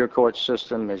sure that your court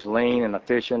system is lean and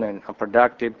efficient and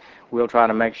productive, we'll try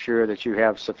to make sure that you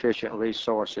have sufficient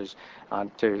resources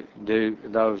to do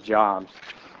those jobs.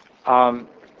 One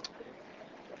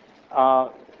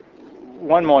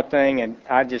more thing, and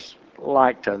I'd just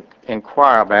like to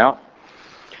inquire about,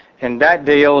 and that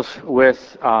deals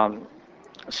with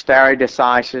stare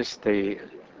decisis, the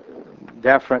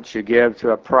deference you give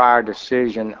to a prior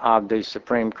decision of the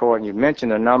Supreme Court. And you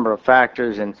mentioned a number of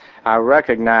factors, and I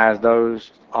recognize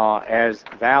those as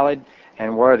valid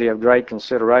and worthy of great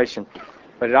consideration.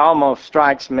 But it almost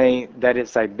strikes me that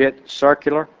it's a bit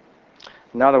circular.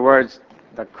 In other words,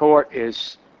 the court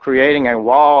is creating a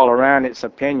wall around its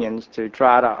opinions to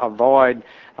try to avoid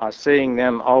seeing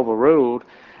them overruled.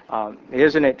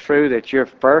 Isn't it true that your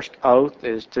first oath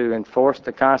is to enforce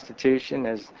the Constitution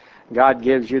as God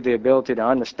gives you the ability to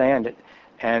understand it,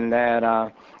 and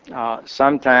that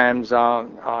sometimes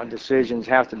decisions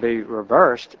have to be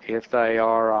reversed if they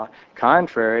are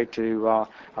contrary to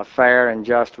a fair and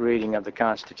just reading of the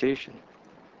Constitution?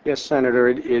 Yes,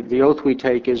 Senator. The oath we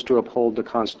take is to uphold the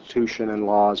Constitution and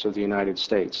laws of the United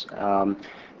States.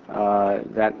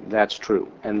 That's true.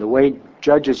 And the way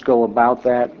judges go about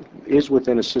that is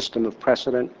within a system of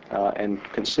precedent and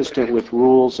consistent with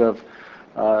rules of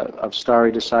stare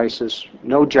decisis.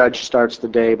 No judge starts the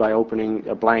day by opening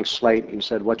a blank slate and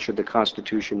said, what should the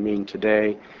Constitution mean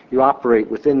today? You operate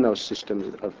within those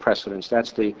systems of precedents.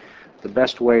 That's the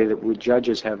best way that we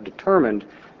judges have determined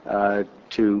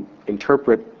to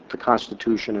interpret the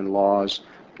Constitution and laws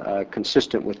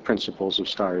consistent with principles of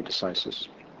stare decisis.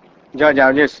 Judge,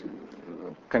 I'll just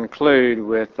conclude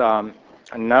with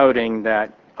noting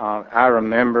that I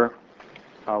remember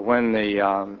when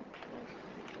the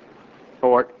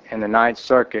court in the Ninth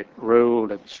Circuit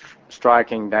ruled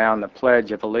striking down the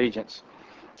Pledge of Allegiance.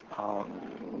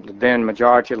 The then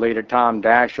Majority Leader Tom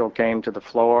Daschle came to the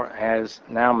floor, as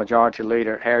now Majority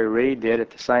Leader Harry Reid did at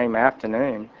the same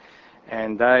afternoon,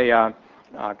 and they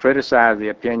criticized the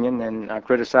opinion and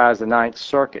criticized the Ninth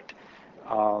Circuit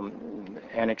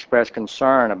and expressed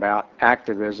concern about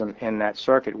activism in that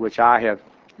circuit, which I have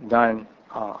done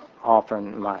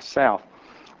often myself.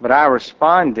 But I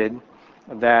responded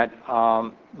that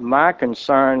my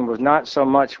concern was not so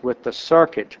much with the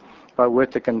circuit, but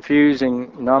with the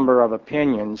confusing number of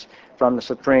opinions from the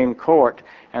Supreme Court,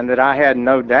 and that I had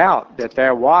no doubt that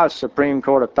there was Supreme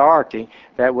Court authority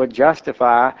that would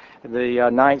justify the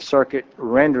Ninth Circuit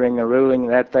rendering the ruling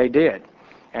that they did.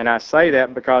 And I say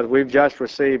that because we've just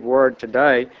received word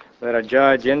today that a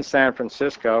judge in San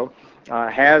Francisco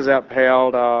has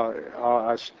upheld,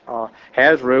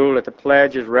 has ruled that the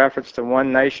pledge's reference to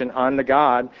one nation under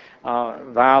God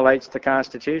violates the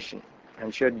Constitution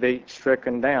and should be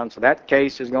stricken down. So that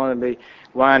case is going to be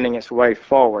winding its way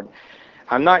forward.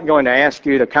 I'm not going to ask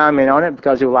you to comment on it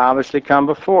because it will obviously come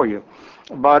before you.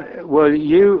 But will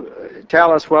you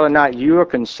tell us whether or not you are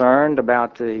concerned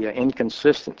about the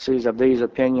inconsistencies of these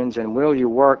opinions, and will you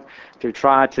work to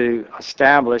try to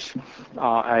establish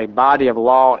a body of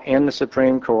law in the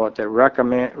Supreme Court that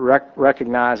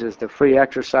recognizes the free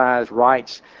exercise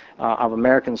rights of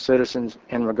American citizens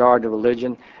in regard to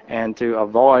religion, and to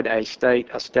avoid a state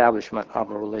establishment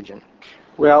of a religion?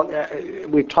 Well,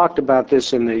 we've talked about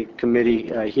this in the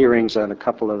committee hearings on a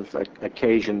couple of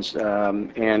occasions,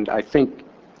 and I think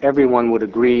everyone would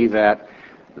agree that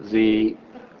the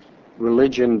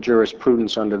religion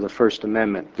jurisprudence under the First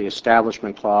Amendment, the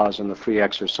Establishment Clause and the Free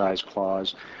Exercise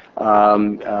Clause,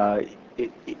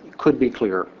 it could be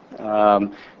clearer.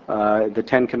 The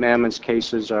Ten Commandments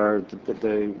cases are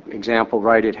the example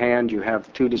right at hand. You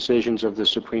have two decisions of the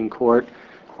Supreme Court.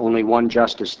 Only one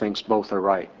justice thinks both are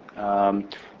right.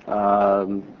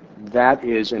 That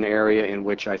is an area in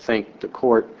which I think the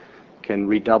court can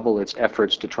redouble its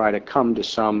efforts to try to come to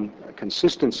some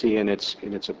consistency in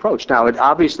its approach. Now, it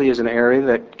obviously is an area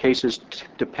that cases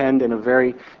depend in a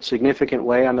very significant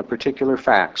way on the particular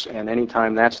facts, and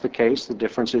anytime that's the case, the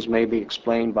differences may be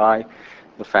explained by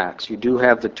the facts. You do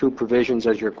have the two provisions,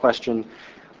 as your question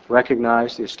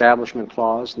recognized, the Establishment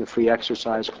Clause and the Free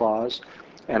Exercise Clause.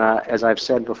 And as I've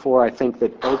said before, I think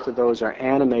that both of those are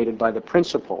animated by the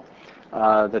principle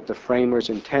that the framers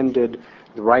intended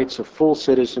the rights of full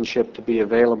citizenship to be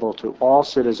available to all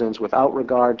citizens without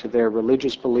regard to their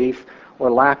religious belief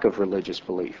or lack of religious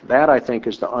belief. That, I think,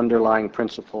 is the underlying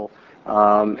principle,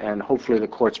 and hopefully the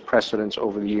court's precedents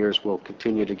over the years will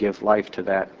continue to give life to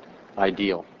that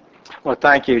ideal. Well,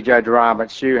 thank you, Judge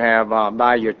Roberts. You have,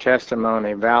 by your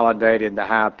testimony, validated the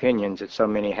high opinions that so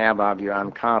many have of you.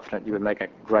 I'm confident you would make a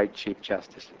great Chief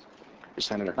Justice.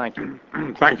 Senator. Thank you.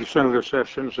 Thank you, Senator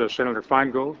Sessions. Senator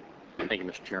Feingold. Thank you,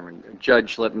 Mr. Chairman.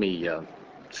 Judge, let me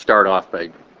start off by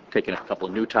taking a couple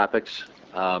of new topics.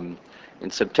 In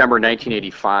September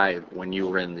 1985, when you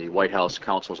were in the White House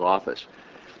counsel's office,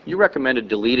 you recommended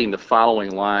deleting the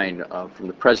following line from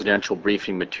the presidential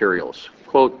briefing materials.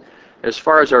 Quote, "As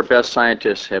far as our best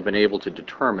scientists have been able to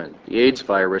determine, the AIDS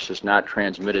virus is not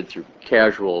transmitted through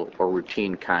casual or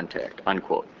routine contact,"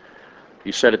 unquote.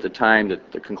 You said at the time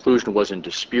that the conclusion was in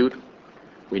dispute.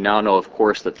 We now know, of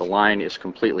course, that the line is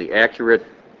completely accurate,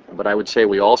 but I would say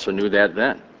we also knew that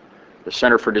then. The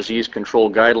Center for Disease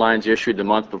Control guidelines issued the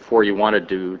month before you wanted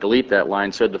to delete that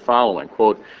line said the following,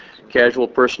 quote, "Casual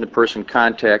person-to-person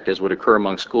contact, as would occur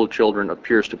among school children,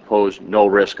 appears to pose no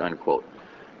risk," unquote.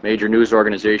 Major news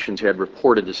organizations had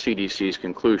reported the CDC's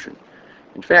conclusion.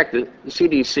 In fact, the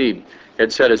CDC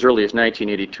had said as early as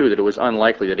 1982 that it was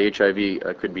unlikely that HIV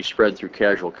could be spread through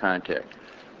casual contact.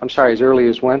 I'm sorry, as early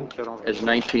as when? As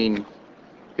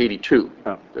 1982,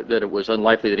 that it was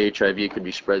unlikely that HIV could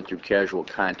be spread through casual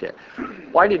contact.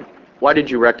 Why did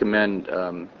you recommend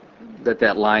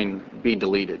that line be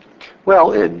deleted?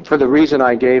 Well, for the reason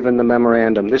I gave in the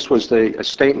memorandum. This was a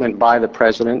statement by the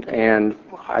President, and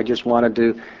I just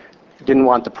didn't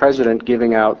want the President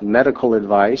giving out medical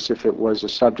advice if it was a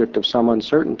subject of some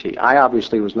uncertainty. I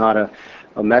obviously was not a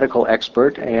medical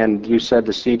expert, and you said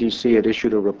the CDC had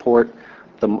issued a report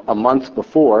a month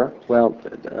before. Well,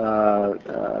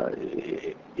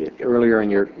 earlier in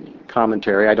your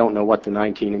commentary, I don't know what the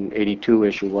 1982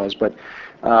 issue was, but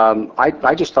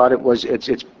I just thought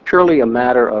it's purely a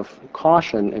matter of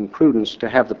caution and prudence to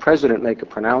have the President make a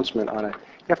pronouncement on it.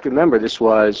 You have to remember this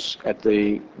was at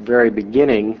the very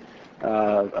beginning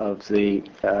of the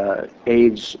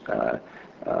AIDS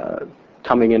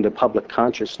coming into public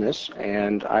consciousness,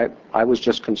 and I was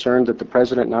just concerned that the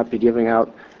President not be giving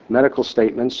out medical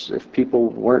statements if people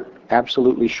weren't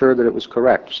absolutely sure that it was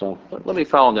correct. So let me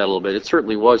follow on that a little bit. It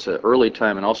certainly was an early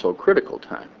time and also a critical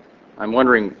time. I'm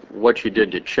wondering what you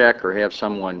did to check or have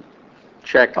someone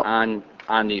check on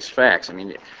these facts. I mean,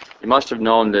 you must have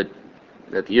known that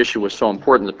the issue was so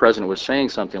important, the President was saying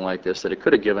something like this, that it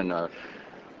could have given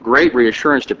great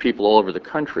reassurance to people all over the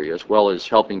country, as well as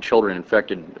helping children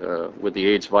infected with the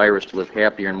AIDS virus to live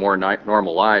happier and more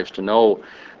normal lives, to know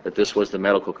that this was the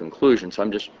medical conclusion. So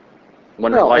I'm just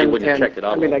wondering why you wouldn't have checked it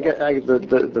out. I mean,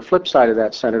 the flip side of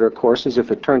that, Senator, of course, is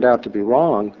if it turned out to be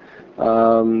wrong,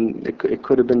 it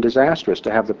could have been disastrous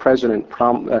to have the President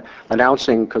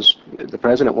announcing, because the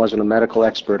President wasn't a medical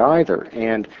expert either.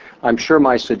 And I'm sure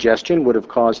my suggestion would have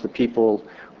caused the people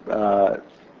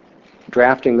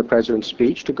drafting the President's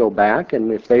speech to go back,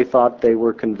 and if they thought they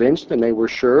were convinced and they were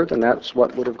sure, then that's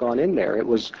what would have gone in there. It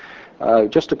was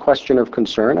just a question of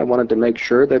concern. I wanted to make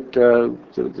sure that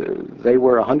they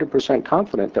were 100%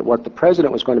 confident that what the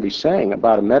President was going to be saying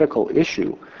about a medical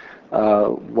issue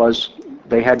was,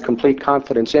 they had complete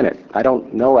confidence in it. I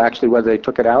don't know actually whether they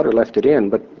took it out or left it in,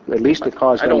 but at least it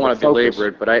caused them to focus. I don't want to belabor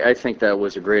it, but I think that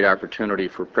was a great opportunity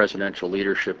for presidential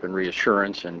leadership and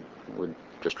reassurance, and would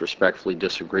just respectfully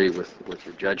disagree with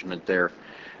your judgment there.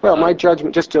 Well, my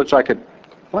judgment, just so I could,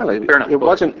 well, it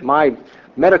wasn't my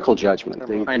medical judgment.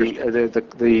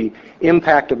 The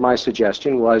impact of my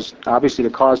suggestion was obviously to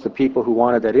cause the people who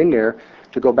wanted that in there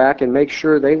to go back and make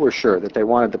sure they were sure that they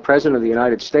wanted the President of the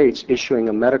United States issuing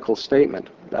a medical statement.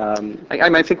 I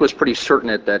think it was pretty certain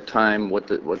at that time what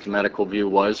the medical view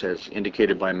was, as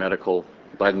indicated by the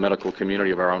medical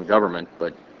community of our own government,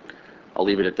 but I'll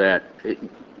leave it at that.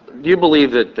 Do you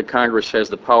believe that the Congress has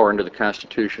the power under the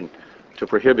Constitution to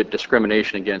prohibit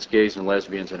discrimination against gays and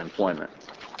lesbians in employment?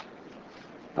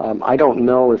 I don't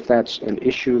know if that's an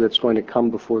issue that's going to come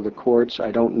before the courts.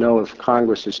 I don't know if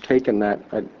Congress has taken that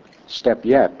step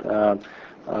yet.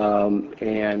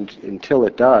 And until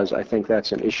it does, I think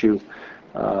that's an issue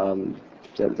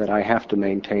that I have to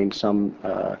maintain some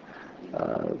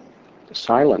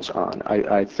silence on.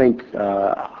 I think,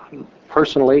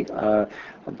 personally,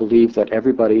 I believe that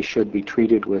everybody should be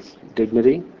treated with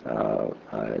dignity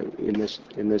in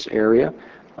this area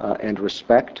and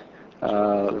respect.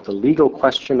 The legal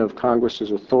question of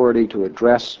Congress's authority to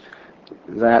address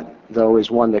that, though,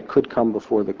 is one that could come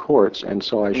before the courts, and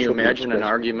so I should. Can you imagine an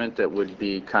argument that would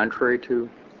be contrary to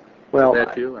well,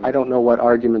 that view? I don't know what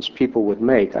arguments people would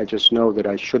make. I just know that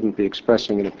I shouldn't be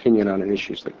expressing an opinion on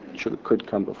issues that could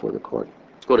come before the court.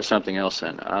 Let's go to something else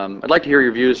then. I'd like to hear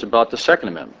your views about the Second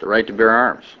Amendment, the right to bear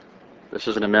arms. This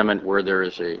is an amendment where there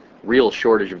is a real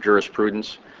shortage of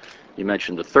jurisprudence. You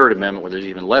mentioned the Third Amendment, where there's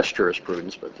even less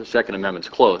jurisprudence, but the Second Amendment's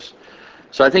close.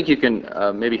 So I think you can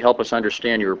maybe help us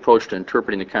understand your approach to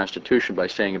interpreting the Constitution by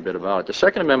saying a bit about it. The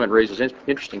Second Amendment raises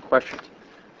interesting questions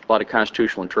about a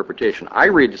constitutional interpretation. I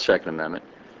read the Second Amendment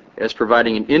as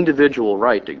providing an individual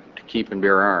right to keep and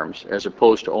bear arms, as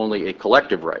opposed to only a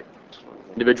collective right.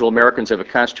 Individual Americans have a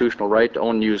constitutional right to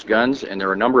own and use guns, and there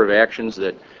are a number of actions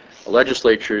that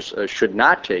legislatures should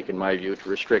not take, in my view, to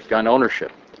restrict gun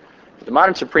ownership. The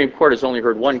modern Supreme Court has only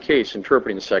heard one case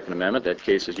interpreting the Second Amendment. That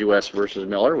case is U.S. versus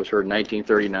Miller. It was heard in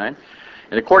 1939.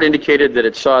 And the court indicated that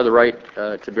it saw the right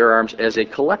to bear arms as a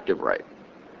collective right.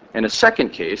 In a second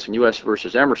case, in U.S.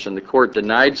 versus Emerson, the court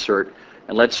denied cert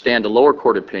and let stand a lower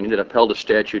court opinion that upheld a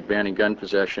statute banning gun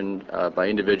possession by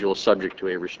individuals subject to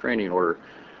a restraining order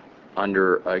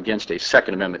against a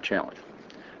Second Amendment challenge.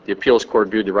 The appeals court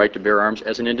viewed the right to bear arms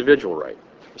as an individual right.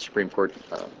 The Supreme Court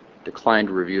declined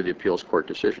to review the appeals court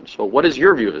decision. So what is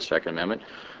your view of the Second Amendment?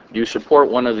 Do you support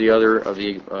one of the other of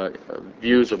the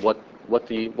views of what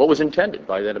was intended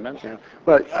by that amendment? Yeah.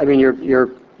 Well, I mean,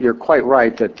 you're quite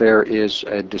right that there is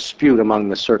a dispute among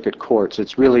the circuit courts.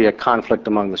 It's really a conflict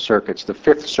among the circuits. The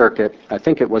Fifth Circuit, I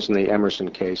think it was in the Emerson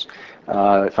case,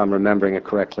 if I'm remembering it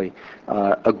correctly,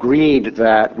 agreed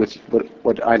that, with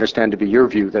what I understand to be your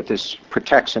view, that this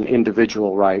protects an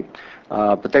individual right.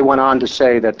 But they went on to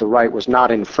say that the right was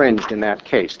not infringed in that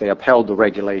case. They upheld the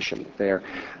regulation there.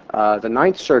 The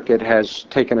Ninth Circuit has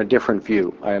taken a different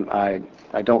view.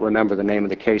 I don't remember the name of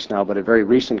the case now, but a very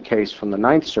recent case from the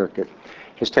Ninth Circuit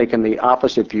has taken the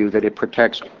opposite view, that it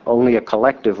protects only a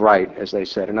collective right, as they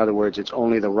said. In other words, it's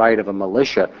only the right of a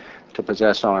militia to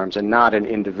possess arms and not an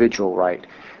individual right.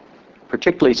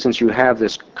 particularly since you have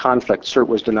this conflict. Cert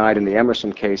was denied in the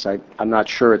Emerson case. I'm not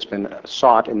sure it's been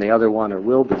sought in the other one or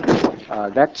will be.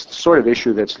 That's the sort of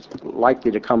issue that's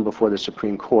likely to come before the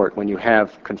Supreme Court when you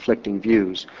have conflicting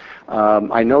views.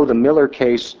 I know the Miller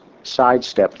case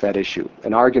sidestepped that issue.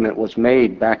 An argument was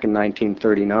made back in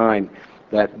 1939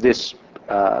 that this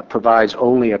provides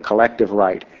only a collective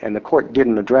right, and the court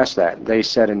didn't address that. They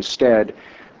said instead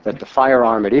that the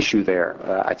firearm at issue there,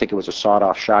 I think it was a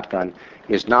sawed-off shotgun,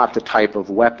 is not the type of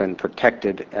weapon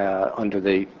protected under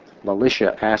the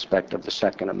militia aspect of the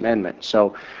Second Amendment.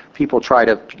 So people try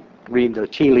to read the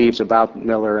tea leaves about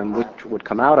Miller and what would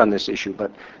come out on this issue,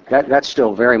 but that's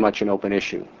still very much an open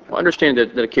issue. Well, I understand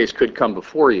that a case could come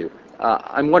before you.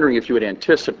 I'm wondering if you would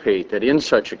anticipate that in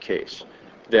such a case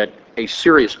that a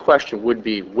serious question would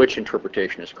be which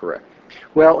interpretation is correct.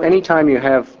 Well, anytime you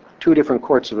have two different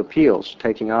courts of appeals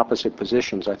taking opposite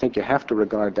positions, I think you have to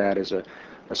regard that as a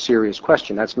serious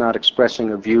question. That's not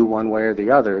expressing a view one way or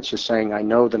the other. It's just saying, I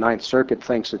know the Ninth Circuit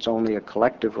thinks it's only a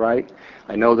collective right.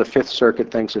 I know the Fifth Circuit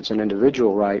thinks it's an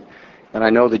individual right. And I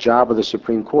know the job of the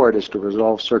Supreme Court is to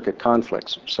resolve circuit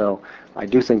conflicts. So I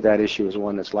do think that issue is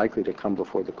one that's likely to come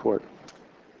before the court.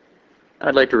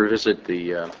 I'd like to revisit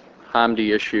the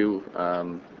Hamdi issue.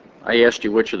 I asked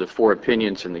you which of the four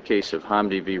opinions in the case of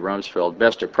Hamdi v. Rumsfeld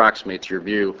best approximates your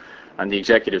view on the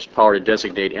executive's power to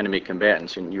designate enemy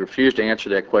combatants, and you refused to answer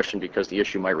that question because the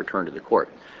issue might return to the court.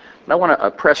 And I want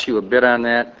to press you a bit on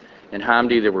that. In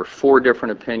Hamdi, there were four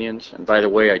different opinions, and by the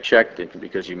way, I checked it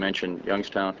because you mentioned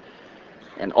Youngstown,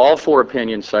 and all four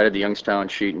opinions cited the Youngstown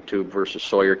Sheet and Tube versus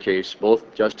Sawyer case.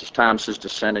 Both Justice Thomas's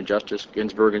dissent and Justice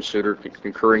Ginsburg and Souter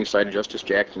concurring cited Justice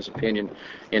Jackson's opinion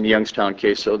in the Youngstown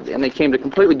case, and they came to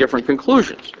completely different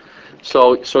conclusions.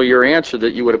 So your answer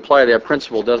that you would apply that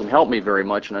principle doesn't help me very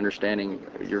much in understanding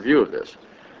your view of this.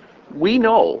 We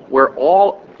know where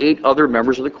all 8 other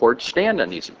members of the court stand on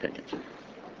these opinions.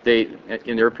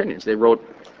 In their opinions, they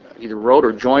either wrote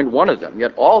or joined one of them,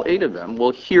 yet all 8 of them will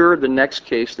hear the next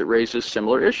case that raises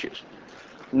similar issues.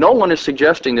 No one is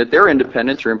suggesting that their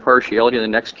independence or impartiality in the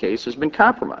next case has been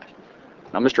compromised.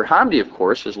 Now, Mr. Hamdi, of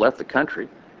course, has left the country,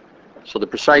 so the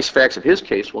precise facts of his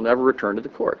case will never return to the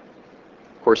court.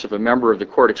 Of course, if a member of the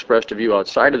court expressed a view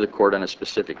outside of the court on a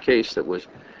specific case that was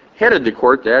headed to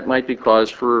court, that might be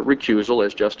cause for recusal,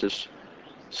 as Justice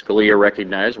Scalia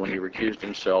recognized when he recused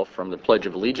himself from the Pledge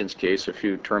of Allegiance case a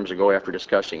few terms ago after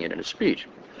discussing it in a speech.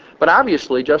 But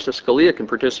obviously, Justice Scalia can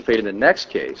participate in the next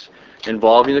case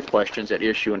involving the questions at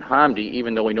issue in Hamdi,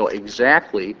 even though we know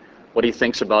exactly what he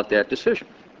thinks about that decision.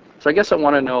 So I guess I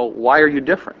want to know, why are you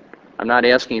different? I'm not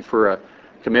asking for a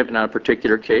commitment on a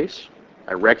particular case.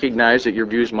 I recognize that your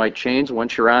views might change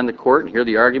once you're on the court and hear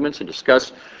the arguments and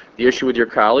discuss the issue with your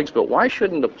colleagues, but why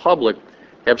shouldn't the public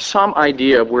have some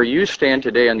idea of where you stand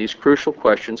today on these crucial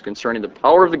questions concerning the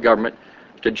power of the government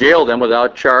to jail them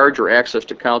without charge or access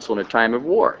to counsel in a time of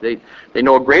war? They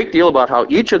know a great deal about how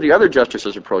each of the other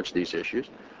justices approach these issues.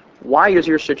 Why is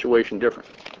your situation different?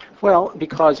 Well,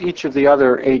 because each of the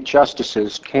other 8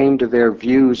 justices came to their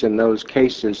views in those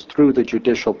cases through the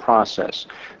judicial process.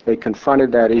 They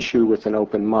confronted that issue with an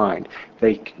open mind.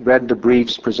 They read the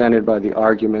briefs presented by the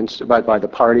arguments, by the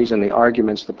parties and the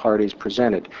arguments the parties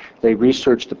presented. They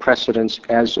researched the precedents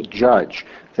as a judge.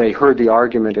 They heard the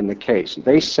argument in the case.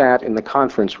 They sat in the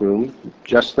conference room,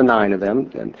 just the 9 of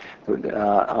them,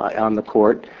 on the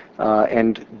court,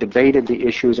 and debated the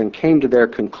issues and came to their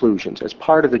conclusions as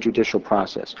part of the judicial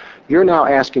process. You're now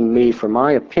asking me for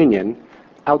my opinion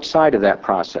outside of that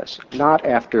process, not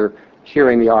after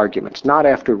hearing the arguments, not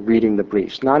after reading the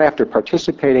briefs, not after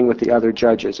participating with the other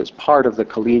judges as part of the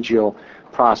collegial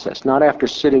process, not after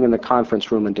sitting in the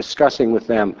conference room and discussing with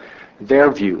them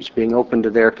their views, being open to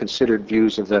their considered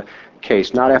views of the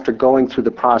case, not after going through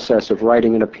the process of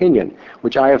writing an opinion,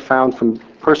 which I have found from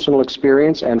personal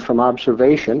experience and from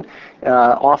observation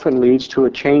often leads to a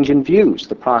change in views,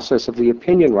 the process of the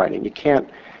opinion writing.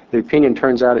 The opinion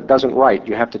turns out it doesn't write.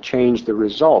 You have to change the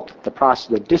result. The process,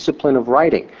 the discipline of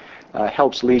writing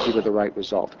helps lead you to the right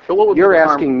result. You're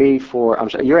asking me for,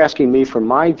 you're asking me for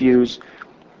my views,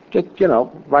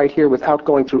 right here without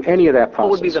going through any of that process.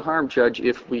 What would be the harm, Judge,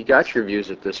 if we got your views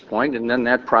at this point and then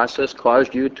that process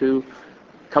caused you to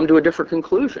come to a different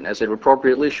conclusion, as it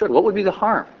appropriately should? What would be the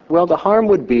harm? Well, the harm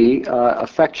would be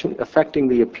affecting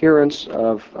the appearance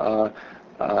of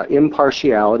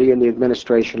impartiality in the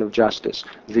administration of justice.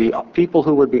 The people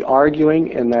who would be arguing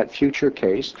in that future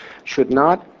case should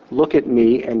not look at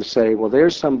me and say, well,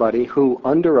 there's somebody who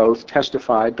under oath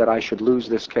testified that I should lose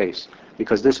this case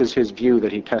because this is his view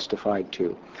that he testified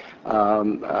to.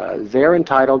 They're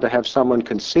entitled to have someone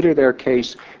consider their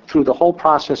case through the whole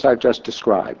process I've just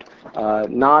described,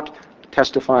 not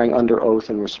testifying under oath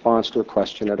in response to a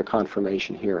question at a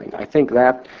confirmation hearing. I think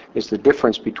that is the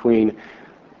difference between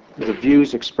the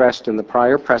views expressed in the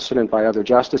prior precedent by other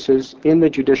justices in the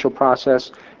judicial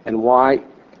process and why,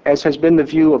 as has been the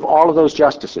view of all of those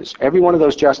justices, every one of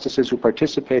those justices who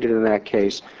participated in that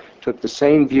case took the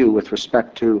same view with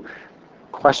respect to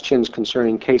questions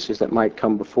concerning cases that might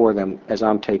come before them as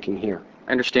I'm taking here.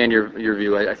 I understand your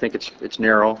view. I think it's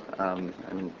narrow. I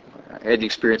mean, I had the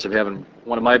experience of having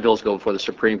one of my bills go before the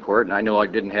Supreme Court, and I know I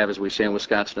didn't have, as we say in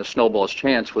Wisconsin, a snowball's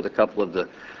chance with a couple of the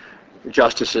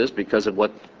justices because of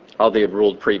how they had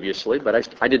ruled previously, but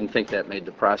I didn't think that made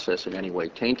the process in any way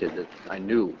tainted. That I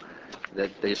knew that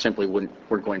they simply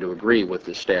weren't going to agree with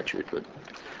this statute, but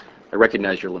I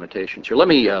recognize your limitations here. Let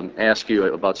me ask you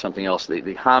about something else, the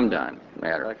Hamdan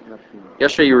matter.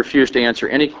 Yesterday you refused to answer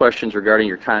any questions regarding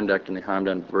your conduct in the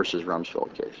Hamdan versus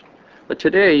Rumsfeld case. But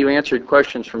today you answered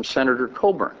questions from Senator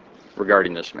Coburn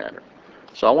regarding this matter.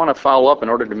 So I want to follow up in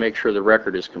order to make sure the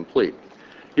record is complete.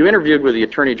 You interviewed with the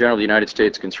Attorney General of the United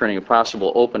States concerning a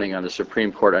possible opening on the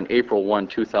Supreme Court on April 1,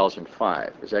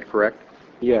 2005. Is that correct?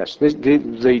 Yes.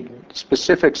 The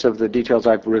specifics of the details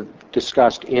I've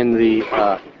discussed in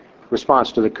the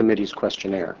response to the committee's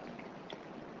questionnaire.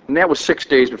 And that was 6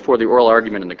 days before the oral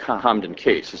argument in the Hamdan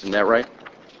case. Isn't that right?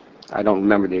 I don't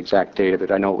remember the exact date of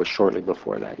it. I know it was shortly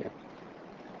before that, yeah.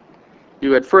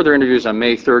 You had further interviews on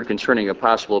May 3rd concerning a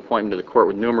possible appointment to the court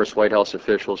with numerous White House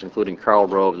officials, including Karl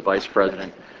Rove, the Vice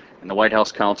President, and the White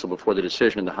House counsel before the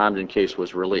decision in the Hamdan case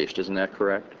was released. Isn't that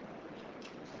correct?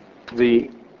 The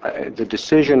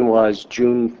decision was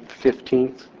June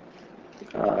 15th.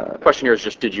 The question here is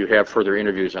just, did you have further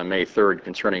interviews on May 3rd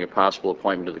concerning a possible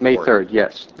appointment to the May court? 3rd,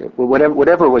 yes. Well,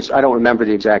 whatever was, I don't remember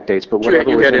the exact dates, but whatever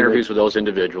You was had in interviews with those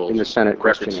individuals. in the Senate record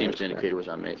questionnaire. seems to indicate it was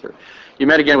on May 3rd. You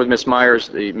met again with Ms. Myers,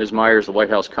 the White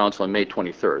House counsel, on May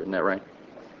 23rd. Isn't that right?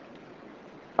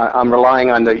 I'm relying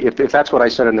on if that's what I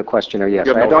said in the questionnaire, yes.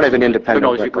 You have I don't have an independent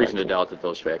no reason recollection. to doubt that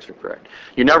those facts are correct.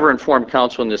 You never informed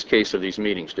counsel in this case of these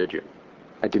meetings, did you?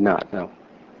 I did not, no.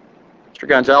 Mr.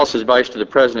 Gonzalez's advice to the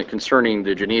President concerning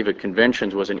the Geneva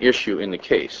Conventions was an issue in the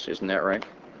case. Isn't that right?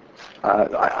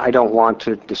 I don't want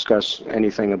to discuss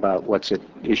anything about what's at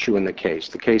issue in the case.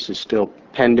 The case is still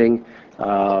pending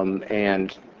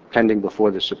and pending before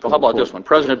the Supreme Well, how about Court. this one?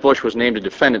 President Bush was named a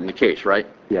defendant in the case, right?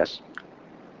 Yes.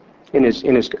 In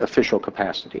his official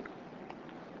capacity.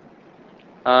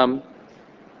 The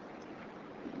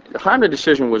Hamdan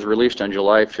decision was released on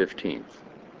July 15th.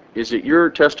 Is it your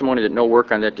testimony that no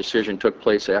work on that decision took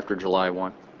place after July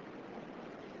 1?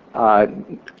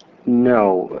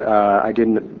 No, I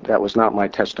didn't. That was not my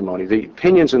testimony. The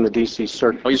opinions in the D.C.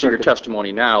 Circuit... Oh, you say your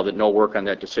testimony now that no work on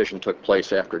that decision took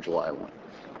place after July 1.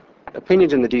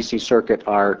 Opinions in the D.C. Circuit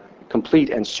are complete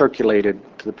and circulated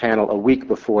to the panel a week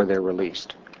before they're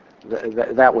released.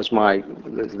 That was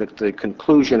the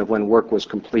conclusion of when work was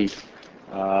complete.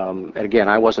 And again,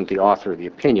 I wasn't the author of the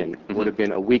opinion. It would have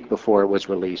been a week before it was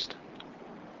released.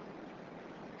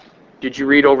 Did you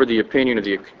read over the opinion of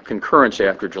the concurrence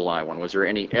after July 1? Was there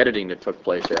any editing that took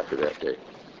place after that date?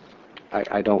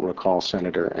 I don't recall,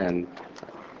 Senator. And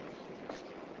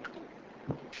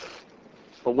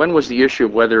well, when was the issue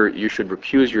of whether you should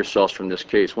recuse yourselves from this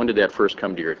case? When did that first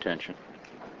come to your attention?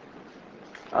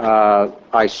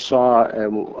 I saw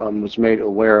and was made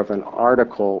aware of an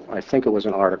article. I think it was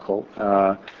an article.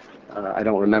 I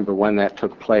don't remember when that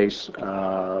took place.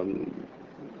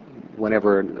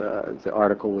 Whenever the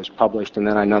article was published, and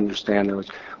then I understand there was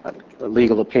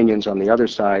legal opinions on the other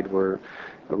side were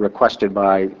requested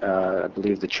by, I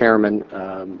believe, the chairman,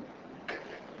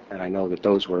 and I know that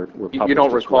those were published. You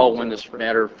don't recall when this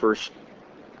matter first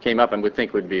came up, and would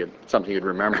think would be something you'd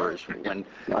remember is when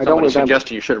somebody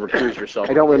suggested you should recuse yourself.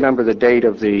 I don't remember the date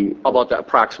of the... How about the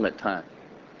approximate time?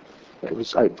 It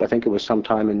was, I think it was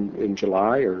sometime in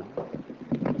July or...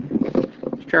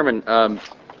 Mr. Chairman,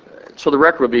 so the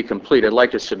record will be complete. I'd like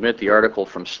to submit the article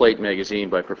from Slate magazine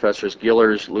by Professors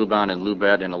Gillers, Luban, and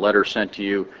Lubet in a letter sent to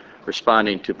you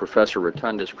responding to Professor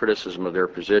Rotunda's criticism of their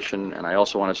position, and I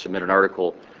also want to submit an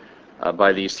article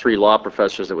by these three law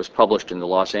professors that was published in the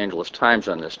Los Angeles Times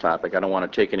on this topic. I don't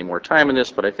want to take any more time in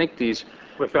this, but I think these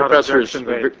professors...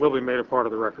 They will be made a part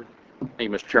of the record. Thank you,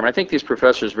 Mr. Chairman. I think these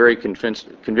professors very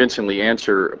convincingly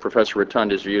answer Professor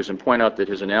Rotunda's views and point out that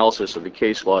his analysis of the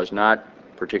case law is not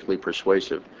particularly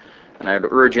persuasive. And I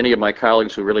would urge any of my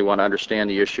colleagues who really want to understand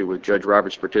the issue with Judge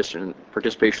Roberts' participation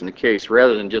in the case,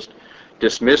 rather than just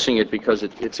dismissing it because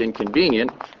it's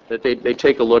inconvenient, that they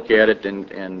take a look at it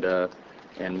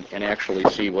and actually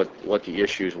see what the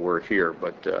issues were here.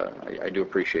 But I do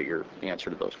appreciate your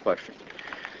answer to those questions.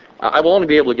 I will only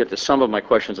be able to get to some of my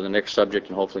questions on the next subject,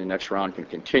 and hopefully the next round can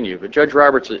continue. But Judge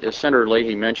Roberts, as Senator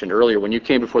Leahy mentioned earlier, when you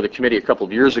came before the committee a couple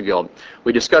of years ago,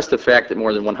 we discussed the fact that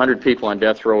more than 100 people on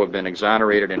death row have been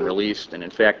exonerated and released, and in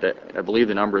fact, I believe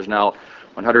the number is now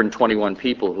 121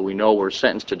 people who we know were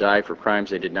sentenced to die for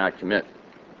crimes they did not commit.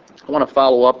 I want to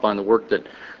follow up on the work that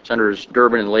Senators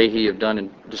Durbin and Leahy have done in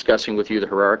discussing with you the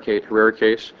Herrera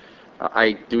case.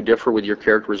 I do differ with your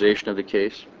characterization of the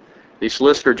case. The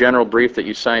Solicitor General brief that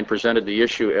you signed presented the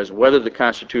issue as whether the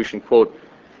Constitution, quote,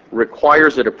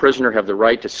 requires that a prisoner have the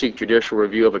right to seek judicial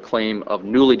review of a claim of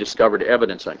newly discovered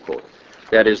evidence, unquote.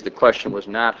 That is, the question was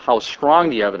not how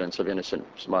strong the evidence of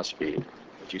innocence must be,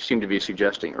 as you seem to be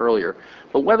suggesting earlier,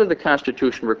 but whether the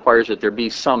Constitution requires that there be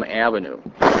some avenue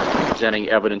presenting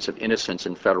evidence of innocence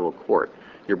in federal court.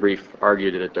 Your brief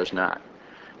argued that it does not.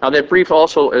 Now, that brief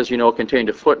also, as you know, contained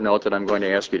a footnote that I'm going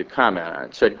to ask you to comment on.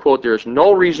 It said, quote, there is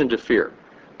no reason to fear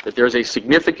that there is a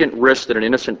significant risk that an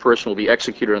innocent person will be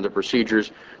executed under the procedures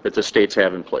that the states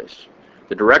have in place.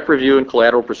 The direct review and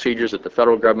collateral procedures that the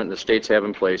federal government and the states have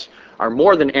in place are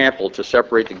more than ample to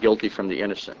separate the guilty from the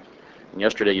innocent. And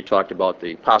yesterday you talked about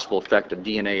the possible effect of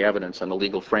DNA evidence on the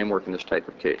legal framework in this type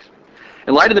of case.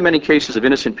 In light of the many cases of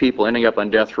innocent people ending up on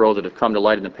death row that have come to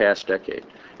light in the past decade,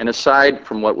 and aside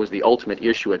from what was the ultimate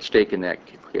issue at stake in that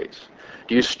case,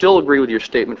 do you still agree with your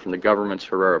statement from the government's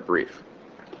Herrera brief?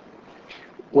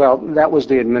 Well, that was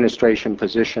the administration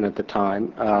position at the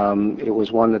time. It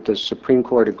was one that the Supreme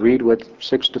Court agreed with.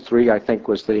 6-3, I think,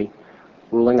 was the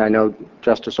ruling. I know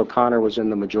Justice O'Connor was in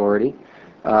the majority.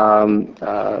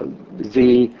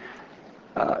 The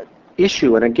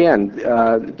issue, and again,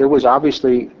 there was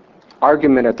obviously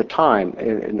argument at the time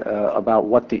about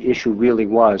what the issue really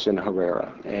was in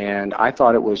Herrera, and I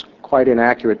thought it was quite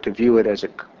inaccurate to view it as a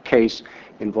case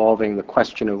involving the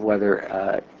question of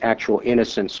whether actual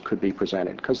innocence could be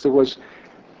presented, because it was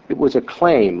a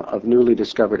claim of newly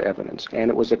discovered evidence,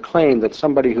 and it was a claim that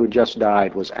somebody who just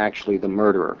died was actually the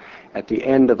murderer. At the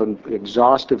end of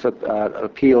exhaustive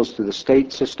appeals through the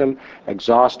state system,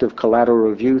 exhaustive collateral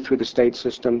review through the state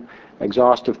system,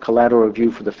 exhaustive collateral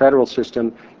review for the federal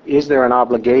system, is there an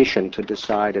obligation to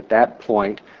decide at that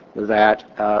point that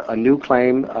a new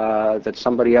claim that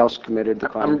somebody else committed the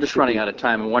crime? I'm just running out of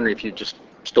time. I'm wondering if you just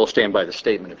still stand by the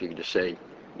statement, if you could just say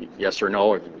yes or no.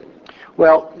 Or...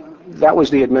 Well, that was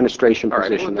the administration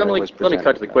position. All right, let me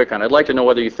cut to the quick on. I'd like to know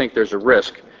whether you think there's a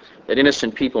risk that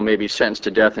innocent people may be sentenced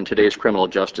to death in today's criminal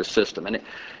justice system. And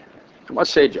I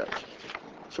must say, Judge,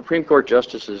 Supreme Court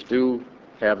justices do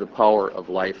have the power of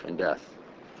life and death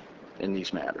in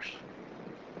these matters.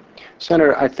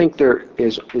 Senator, I think there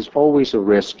is always a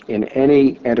risk in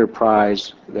any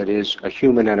enterprise that is a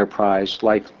human enterprise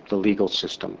like the legal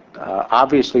system.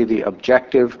 Obviously, the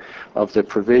objective of the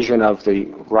provision of the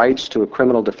rights to a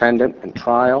criminal defendant and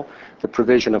trial, the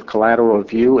provision of collateral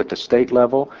review at the state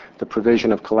level, the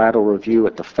provision of collateral review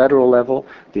at the federal level,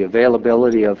 the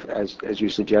availability of, as you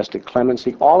suggested,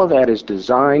 clemency, all of that is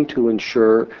designed to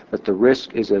ensure that the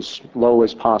risk is as low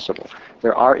as possible.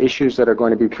 There are issues that are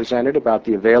going to be presented about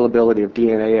the availability of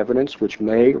DNA evidence, which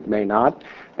may or may not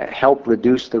help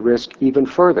reduce the risk even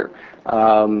further.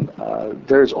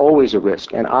 There's always a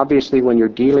risk, and obviously when you're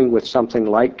dealing with something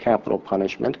like capital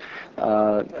punishment,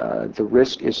 the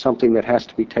risk is something that has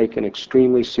to be taken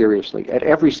extremely seriously at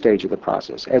every stage of the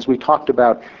process. As we talked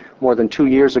about more than 2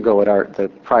 years ago at the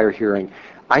prior hearing,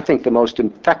 I think the most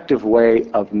effective way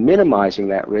of minimizing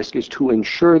that risk is to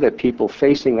ensure that people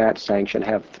facing that sanction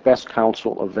have the best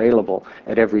counsel available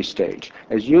at every stage.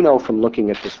 As you know from looking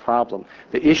at this problem,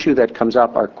 the issue that comes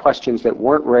up are questions that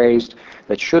weren't raised,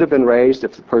 that should have been raised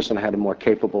if the person had a more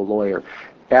capable lawyer.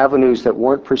 Avenues that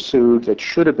weren't pursued that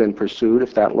should have been pursued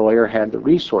if that lawyer had the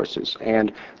resources.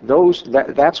 And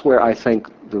that's where I think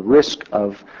the risk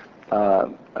of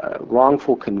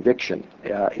wrongful conviction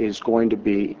is going to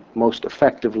be most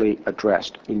effectively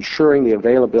addressed, ensuring the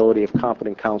availability of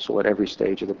competent counsel at every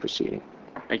stage of the proceeding.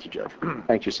 Thank you, Judge.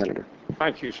 Thank you, Senator.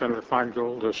 Thank you, Senator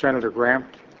Feingold. Senator Graham.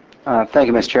 Thank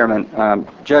you, Mr. Chairman.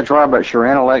 Judge Roberts, your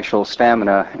intellectual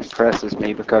stamina impresses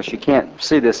me because you can't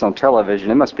see this on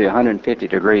television. It must be 150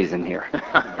 degrees in here.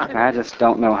 I just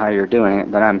don't know how you're doing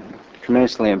it, but I'm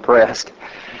tremendously impressed.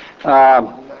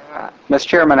 Mr.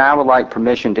 Chairman, I would like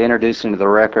permission to introduce into the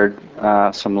record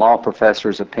some law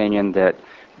professor's opinion that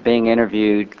being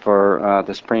interviewed for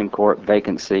the Supreme Court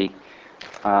vacancy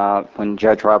when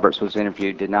Judge Roberts was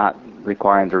interviewed did not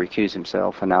require him to recuse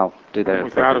himself, and I'll do that.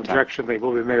 Without objection, they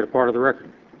will be made a part of the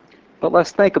record. But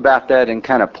let's think about that in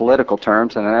kind of political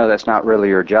terms, and I know that's not really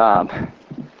your job.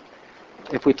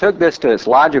 If we took this to its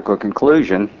logical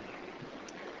conclusion,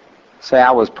 say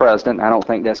I was president. I don't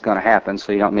think that's going to happen,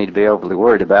 so you don't need to be overly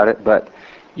worried about it. But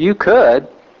you could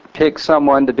pick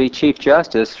someone to be Chief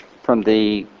Justice from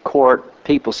the court,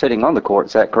 people sitting on the court.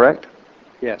 Is that correct?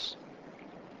 Yes.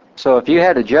 So if you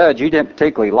had a judge you didn't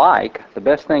particularly like, the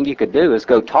best thing you could do is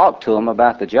go talk to them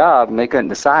about the job, and they couldn't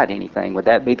decide anything. Would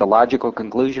that be the logical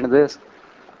conclusion of this?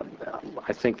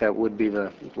 I think that would be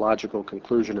the logical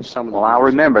conclusion of some of the... Well, I'll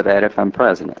remember that if I'm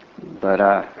president. But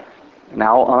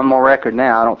now, on my record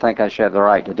now, I don't think I should have the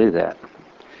right to do that.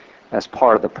 That's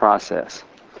part of the process.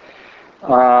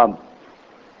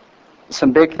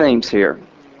 Some big themes here.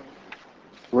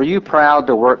 Were you proud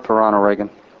to work for Ronald Reagan?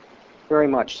 Very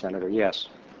much, Senator, yes.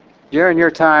 During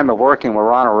your time of working with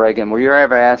Ronald Reagan, were you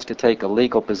ever asked to take a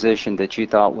legal position that you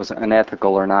thought was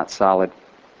unethical or not solid?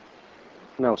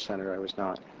 No, Senator, I was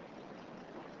not.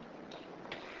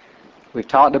 We've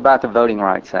talked about the Voting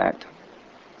Rights Act.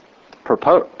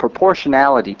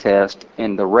 Proportionality test,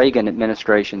 in the Reagan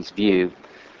administration's view,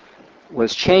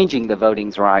 was changing the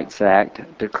Voting Rights Act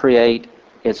to create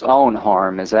its own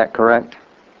harm. Is that correct?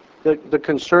 The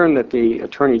concern that the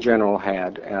Attorney General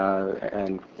had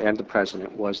and the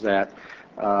President was that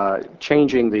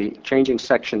changing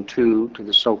Section 2 to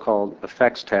the so-called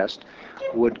effects test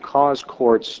would cause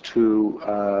courts to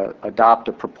adopt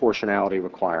a proportionality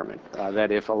requirement,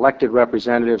 that if elected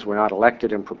representatives were not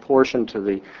elected in proportion to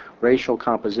the racial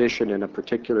composition in a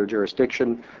particular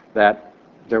jurisdiction, that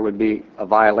there would be a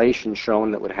violation shown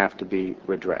that would have to be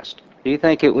redressed. Do you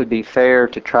think it would be fair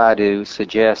to try to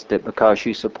suggest that because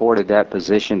you supported that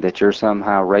position that you're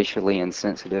somehow racially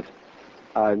insensitive?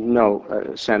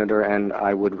 No, Senator, and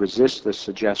I would resist the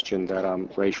suggestion that I'm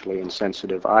racially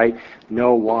insensitive. I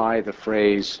know why the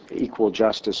phrase equal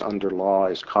justice under law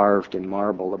is carved in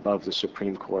marble above the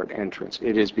Supreme Court entrance.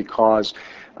 It is because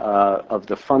of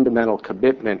the fundamental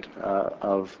commitment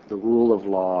of the rule of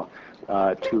law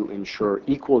to ensure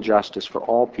equal justice for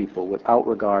all people without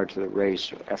regard to the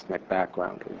race or ethnic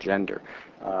background or gender.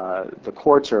 The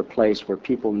courts are a place where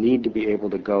people need to be able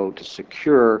to go to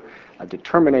secure a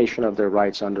determination of their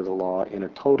rights under the law in a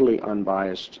totally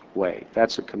unbiased way.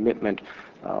 That's a commitment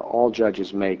all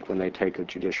judges make when they take a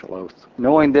judicial oath.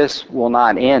 Knowing this will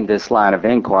not end this line of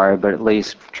inquiry, but at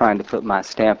least trying to put my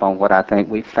stamp on what I think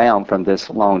we found from this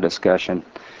long discussion.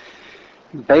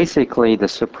 Basically, the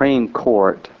Supreme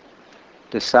Court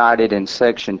decided in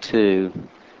Section 2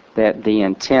 that the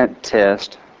intent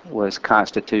test was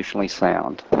constitutionally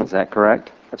sound. Is that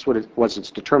correct? That's what it was,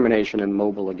 its determination in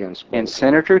Mobile against Mobile. And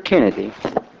Senator Kennedy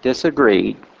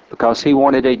disagreed because he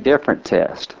wanted a different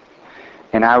test.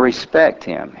 And I respect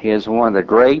him. He is one of the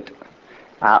great,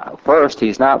 first,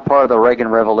 he's not part of the Reagan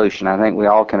Revolution. I think we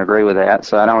all can agree with that,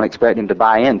 so I don't expect him to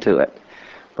buy into it.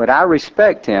 But I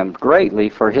respect him greatly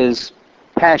for his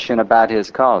passion about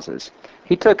his causes.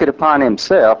 He took it upon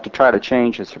himself to try to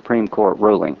change the Supreme Court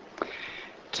ruling,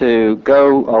 to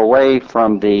go away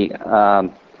from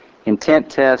the intent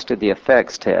test to the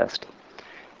effects test.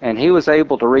 And he was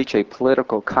able to reach a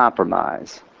political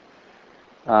compromise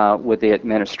with the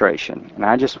administration. And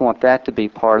I just want that to be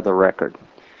part of the record.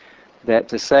 That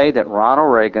to say that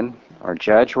Ronald Reagan or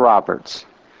Judge Roberts,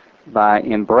 by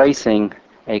embracing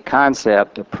a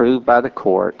concept approved by the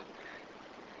court,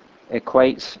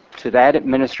 equates to that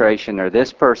administration or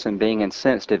this person being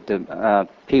insensitive to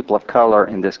people of color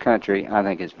in this country, I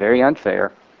think is very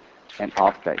unfair and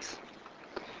off base.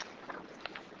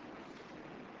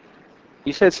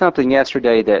 You said something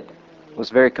yesterday that was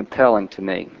very compelling to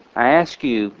me. I asked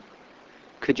you,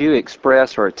 could you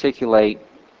express or articulate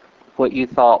what you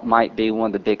thought might be one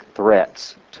of the big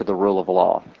threats to the rule of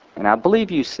law? And I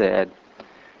believe you said,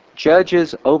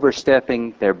 judges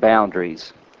overstepping their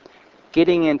boundaries,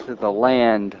 getting into the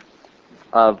land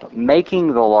of making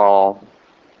the law,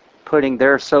 putting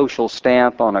their social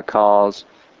stamp on a cause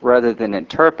rather than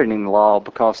interpreting the law,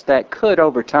 because that could,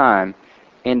 over time,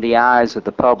 in the eyes of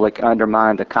the public,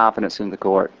 undermine the confidence in the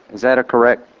court. Is that a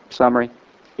correct summary?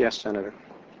 Yes, Senator.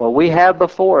 Well, we have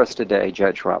before us today,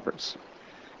 Judge Roberts,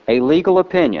 a legal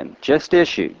opinion just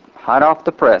issued, hot off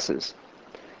the presses,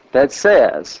 that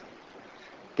says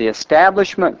the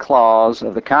Establishment Clause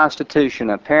of the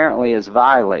Constitution apparently is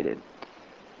violated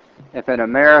if an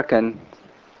American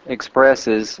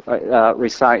recites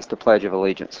the Pledge of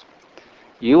Allegiance.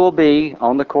 You will be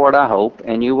on the court, I hope,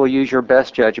 and you will use your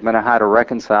best judgment on how to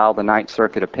reconcile the Ninth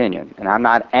Circuit opinion. And I'm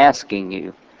not asking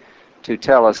you to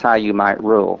tell us how you might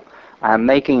rule. I'm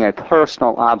making a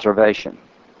personal observation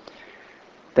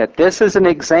that this is an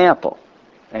example,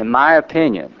 in my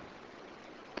opinion,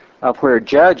 of where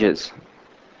judges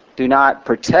do not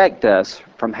protect us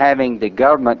from having the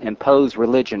government impose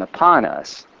religion upon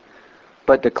us,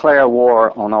 but declare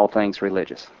war on all things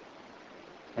religious.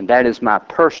 And that is my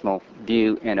personal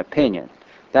view and opinion.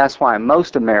 That's why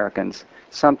most Americans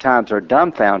sometimes are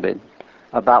dumbfounded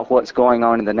about what's going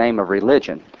on in the name of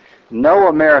religion. No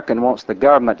American wants the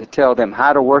government to tell them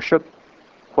how to worship,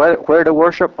 where to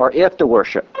worship, or if to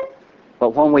worship.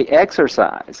 But when we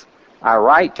exercise our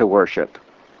right to worship,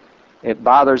 it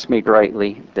bothers me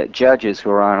greatly that judges who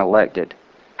are unelected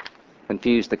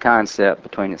confuse the concept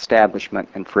between establishment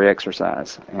and free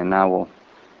exercise. And I will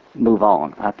move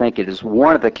on. I think it is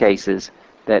one of the cases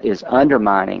that is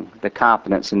undermining the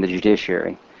confidence in the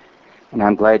judiciary, and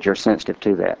I'm glad you're sensitive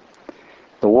to that.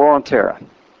 The war on terror.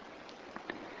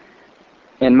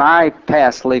 In my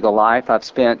past legal life, I've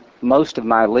spent most of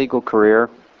my legal career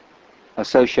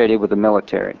associated with the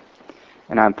military,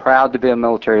 and I'm proud to be a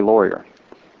military lawyer.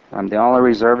 I'm the only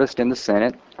reservist in the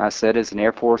Senate. I sit as an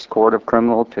Air Force Court of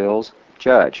Criminal Appeals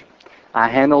judge. I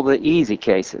handle the easy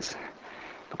cases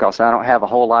because I don't have a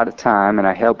whole lot of time, and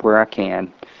I help where I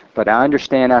can. But I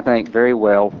understand, I think, very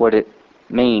well what it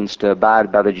means to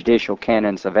abide by the judicial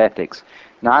canons of ethics,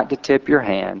 not to tip your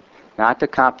hand, not to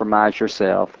compromise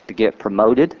yourself, to get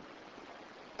promoted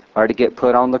or to get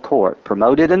put on the court.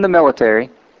 Promoted in the military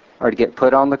or to get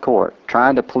put on the court,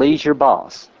 trying to please your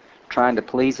boss, trying to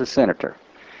please a senator.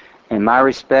 And my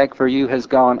respect for you has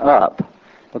gone up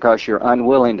because you're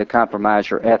unwilling to compromise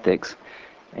your ethics.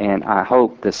 And I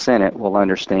hope the Senate will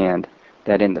understand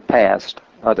that in the past,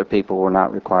 other people were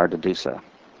not required to do so.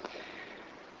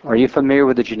 Are you familiar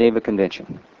with the Geneva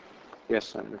Convention? Yes,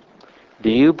 Senator. Do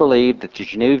you believe that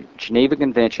the Geneva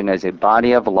Convention as a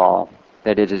body of law,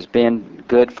 that it has been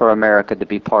good for America to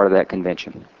be part of that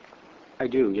convention? I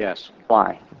do, yes.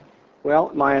 Why?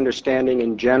 Well, my understanding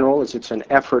in general is it's an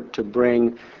effort to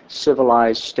bring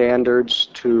civilized standards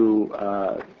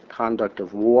to conduct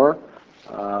of war,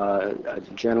 a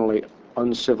generally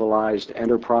uncivilized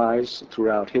enterprise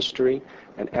throughout history,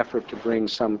 an effort to bring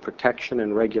some protection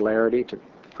and regularity to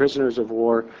prisoners of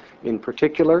war in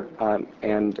particular,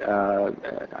 and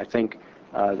I think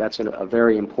that's a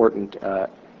very important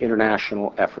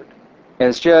international effort.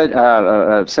 As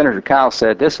Senator Kyl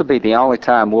said, this will be the only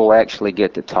time we'll actually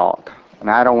get to talk. And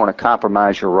I don't want to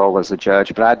compromise your role as a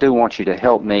judge, but I do want you to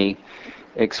help me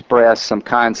express some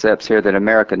concepts here that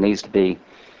America needs to be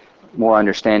more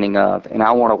understanding of. And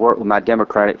I want to work with my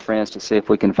Democratic friends to see if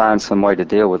we can find some way to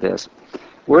deal with this.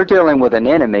 We're dealing with an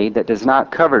enemy that is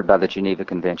not covered by the Geneva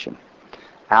Convention.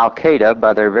 Al-Qaeda,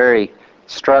 by their very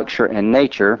structure and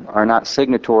nature, are not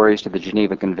signatories to the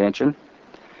Geneva Convention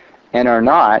and are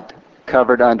not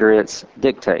covered under its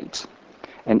dictates.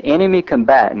 An enemy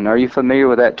combatant, are you familiar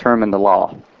with that term in the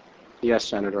law? Yes,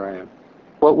 Senator, I am.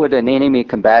 What would an enemy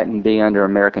combatant be under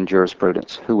American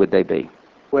jurisprudence? Who would they be?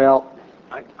 Well,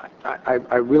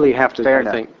 I really have to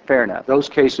think. Fair enough. Those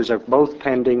cases are both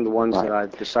pending. The ones Right. that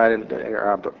I've decided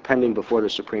are pending before the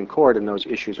Supreme Court, and those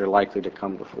issues are likely to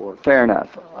come before. Fair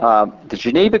enough. The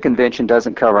Geneva Convention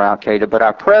doesn't cover Al-Qaeda, but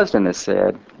our president has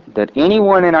said that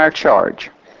anyone in our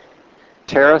charge,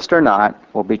 terrorist or not,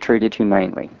 will be treated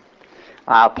humanely.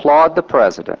 I applaud the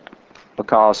president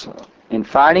because in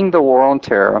fighting the war on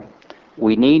terror,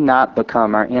 we need not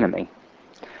become our enemy.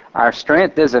 Our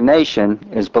strength as a nation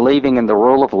is believing in the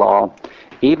rule of law,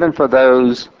 even for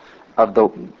the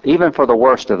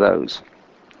worst of those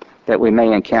that we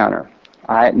may encounter.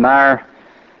 I admire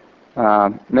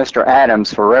Mr.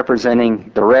 Adams for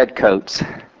representing the redcoats.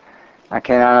 I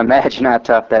cannot imagine how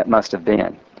tough that must have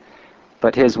been.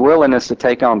 But his willingness to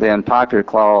take on the unpopular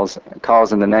cause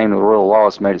in the name of the rule of law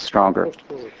has made it stronger.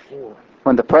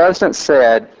 When the president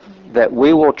said that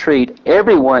we will treat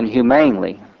everyone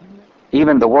humanely,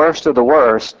 even the worst of the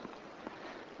worst,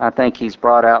 I think he's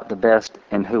brought out the best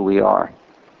in who we are.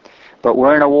 But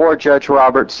we're in a war, Judge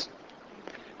Roberts,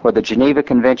 where the Geneva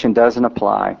Convention doesn't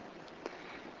apply.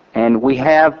 And we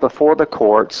have before the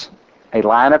courts a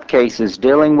line of cases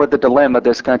dealing with the dilemma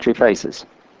this country faces.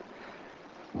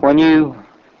 When you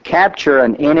capture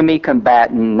an enemy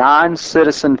combatant,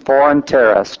 non-citizen foreign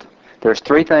terrorist, there's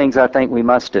three things I think we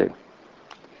must do.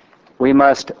 We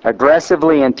must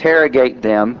aggressively interrogate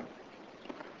them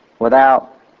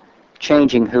without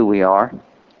changing who we are.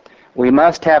 We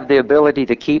must have the ability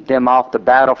to keep them off the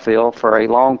battlefield for a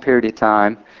long period of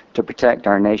time to protect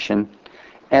our nation.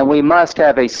 And we must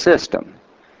have a system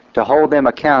to hold them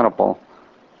accountable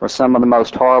for some of the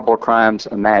most horrible crimes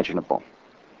imaginable.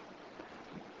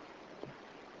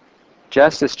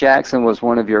 Justice Jackson was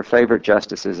one of your favorite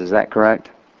justices, is that correct?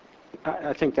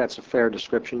 I think that's a fair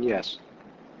description, yes.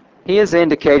 He has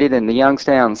indicated in the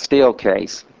Youngstown Steel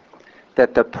case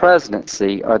that the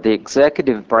presidency, or the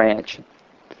executive branch,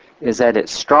 is at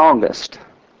its strongest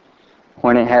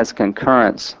when it has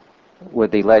concurrence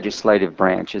with the legislative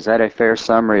branch. Is that a fair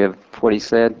summary of what he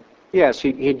said? Yes,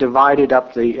 he divided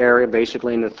up the area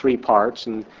basically into three parts,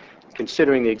 and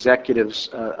considering the executive's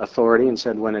authority, and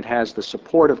said when it has the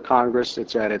support of Congress,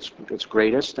 it's at its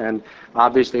greatest, and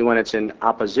obviously when it's in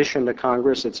opposition to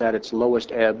Congress, it's at its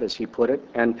lowest ebb, as he put it.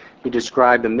 And he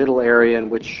described a middle area in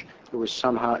which it was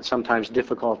sometimes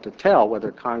difficult to tell whether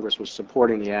Congress was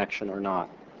supporting the action or not.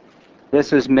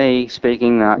 This is me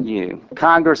speaking, not you.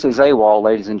 Congress is AWOL,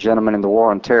 ladies and gentlemen, in the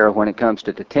war on terror when it comes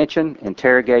to detention,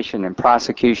 interrogation, and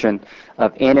prosecution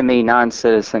of enemy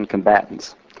non-citizen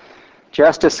combatants.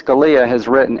 Justice Scalia has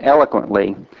written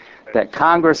eloquently that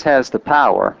Congress has the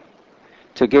power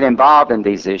to get involved in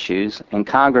these issues, and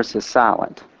Congress is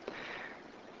silent.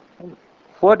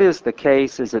 What is the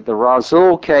case? Is it the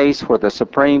Rasul case where the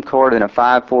Supreme Court in a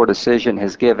 5-4 decision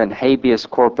has given habeas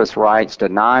corpus rights to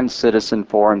non-citizen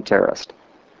foreign terrorists?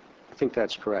 I think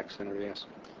that's correct, Senator, yes.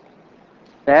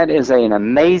 That is an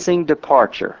amazing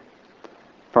departure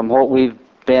from what we've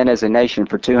been as a nation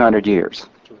for 200 years.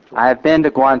 I have been to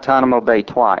Guantanamo Bay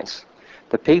twice.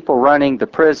 The people running the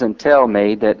prison tell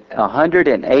me that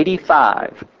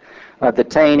 185 of the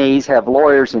detainees have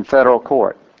lawyers in federal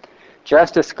court.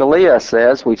 Justice Scalia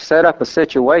says we've set up a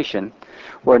situation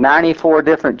where 94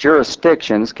 different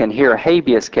jurisdictions can hear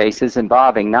habeas cases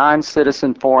involving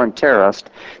non-citizen foreign terrorists.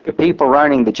 The people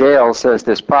running the jail says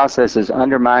this process is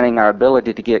undermining our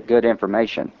ability to get good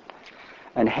information.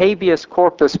 An habeas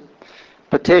corpus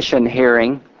petition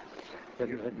hearing,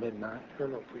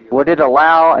 would it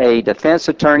allow a defense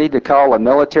attorney to call a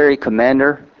military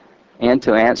commander in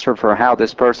to answer for how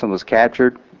this person was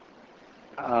captured?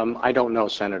 I don't know,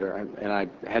 Senator, and I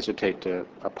hesitate to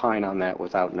opine on that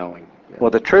without knowing. Well,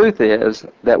 the truth is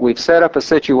that we've set up a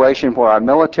situation where our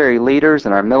military leaders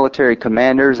and our military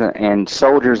commanders and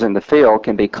soldiers in the field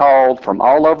can be called from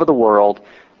all over the world,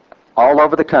 all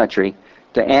over the country,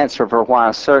 to answer for why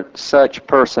such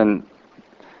person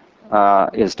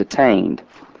is detained.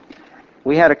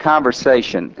 We had a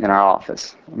conversation in our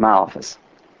office, my office.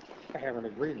 I haven't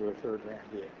agreed with a third round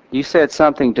yet. You said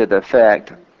something to the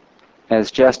effect, as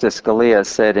Justice Scalia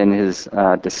said in his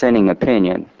dissenting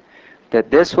opinion, that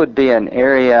this would be an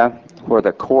area where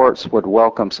the courts would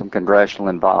welcome some congressional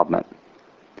involvement.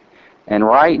 And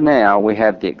right now, we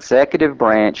have the executive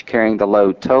branch carrying the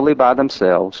load totally by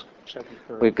themselves.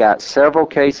 We've got several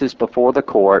cases before the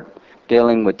court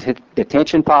dealing with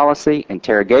detention policy,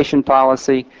 interrogation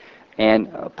policy, and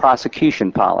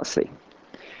prosecution policy.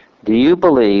 Do you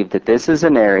believe that this is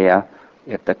an area,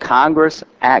 if the Congress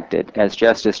acted, as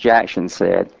Justice Jackson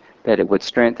said, that it would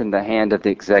strengthen the hand of the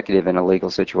executive in a legal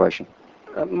situation?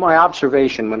 My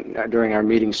observation during our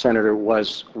meeting, Senator,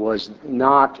 was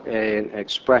not an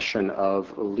expression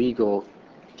of legal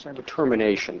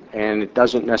determination, and it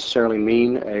doesn't necessarily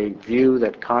mean a view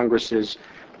that Congress's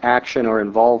action or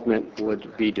involvement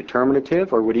would be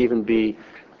determinative or would even be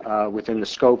within the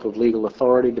scope of legal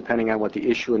authority, depending on what the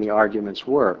issue and the arguments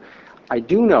were. I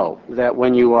do know that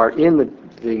when you are in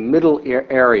the middle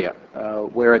area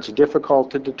where it's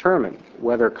difficult to determine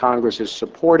whether Congress is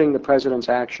supporting the President's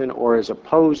action or is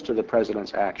opposed to the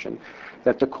President's action,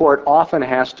 that the court often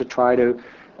has to try to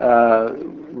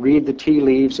read the tea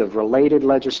leaves of related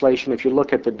legislation. If you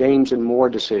look at the Dames and Moore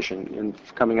decision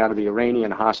coming out of the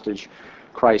Iranian hostage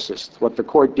crisis, what the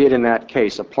court did in that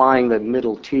case, applying the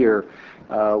middle tier,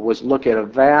 was look at a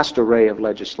vast array of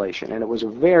legislation, and it was a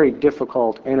very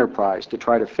difficult enterprise to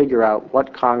try to figure out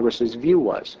what Congress's view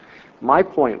was. My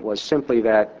point was simply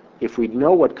that if we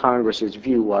know what Congress's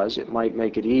view was, it might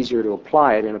make it easier to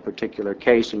apply it in a particular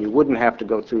case, and you wouldn't have to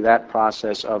go through that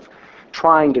process of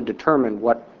trying to determine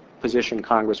what position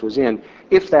Congress was in,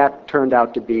 if that turned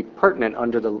out to be pertinent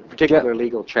under the particular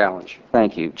legal challenge.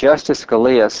 Thank you. Justice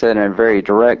Scalia said in a very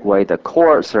direct way, the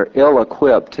courts are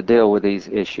ill-equipped to deal with these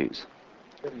issues.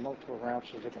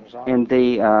 In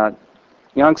the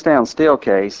Youngstown Steel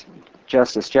case,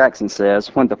 Justice Jackson says,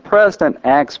 when the President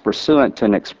acts pursuant to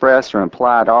an express or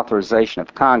implied authorization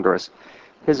of Congress,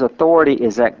 his authority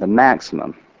is at the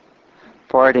maximum,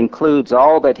 for it includes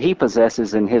all that he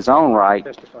possesses in his own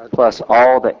right, plus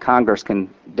all that Congress can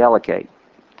delegate.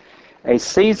 A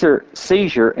seizure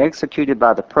executed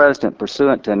by the President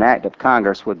pursuant to an act of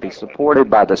Congress would be supported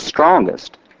by the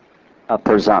strongest of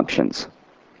presumptions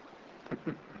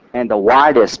and the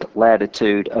widest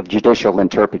latitude of judicial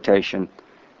interpretation,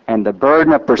 and the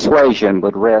burden of persuasion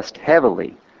would rest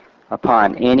heavily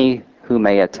upon any who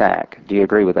may attack. Do you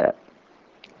agree with that?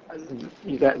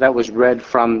 That was read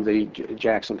from the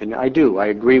Jackson opinion. I do. I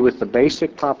agree with the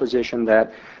basic proposition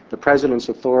that the President's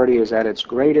authority is at its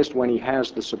greatest when he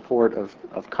has the support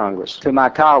of Congress. To my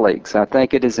colleagues, I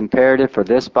think it is imperative for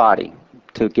this body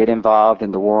to get involved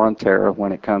in the war on terror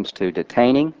when it comes to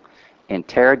detaining,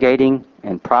 interrogating,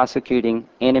 and prosecuting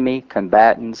enemy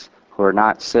combatants who are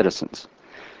not citizens.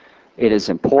 It is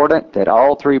important that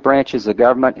all three branches of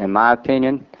government, in my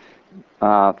opinion,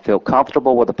 feel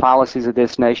comfortable with the policies of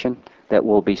this nation, that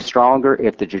will be stronger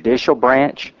if the judicial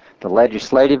branch, the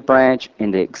legislative branch,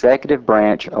 and the executive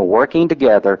branch are working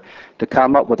together to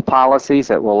come up with policies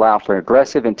that will allow for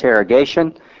aggressive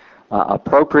interrogation,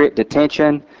 appropriate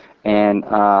detention, and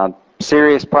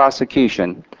serious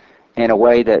prosecution in a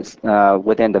way that's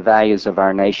within the values of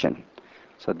our nation.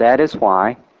 So that is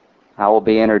why I will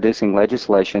be introducing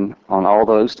legislation on all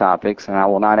those topics, and I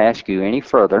will not ask you any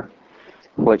further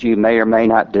what you may or may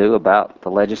not do about the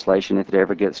legislation if it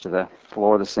ever gets to the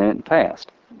floor of the Senate and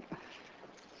passed.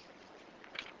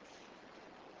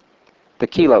 The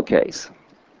Kelo case.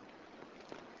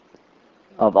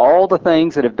 Of all the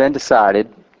things that have been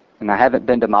decided, and I haven't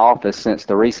been to my office since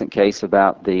the recent case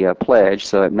about the pledge,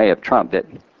 so it may have trumped it,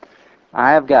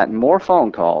 I have gotten more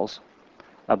phone calls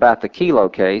about the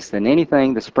Kelo case than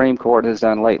anything the Supreme Court has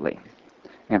done lately.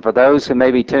 And for those who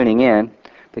may be tuning in,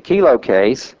 the Kelo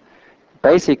case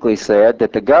basically said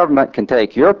that the government can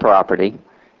take your property,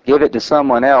 give it to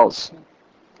someone else,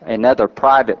 another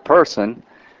private person,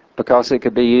 because it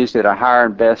could be used at a higher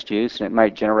and best use and it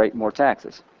might generate more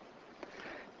taxes.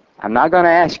 I'm not going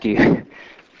to ask you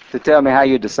to tell me how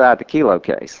you decide the Kelo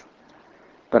case,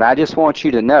 but I just want you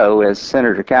to know, as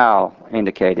Senator Kyle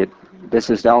indicated,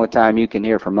 this is the only time you can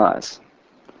hear from us,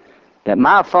 that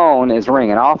my phone is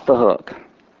ringing off the hook.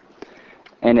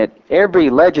 And that every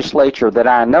legislature that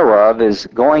I know of is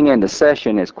going into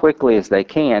session as quickly as they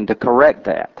can to correct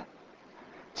that.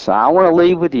 So I want to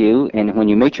leave with you, and when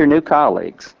you meet your new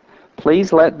colleagues,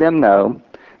 please let them know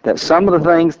that some of the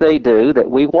things they do that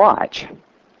we watch,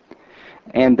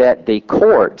 and that the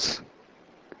courts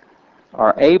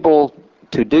are able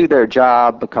to do their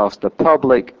job because the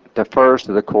public defers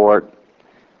to the court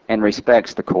and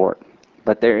respects the court.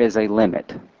 But there is a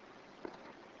limit.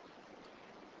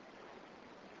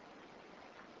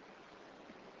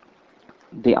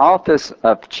 The office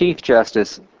of Chief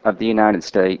Justice of the United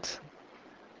States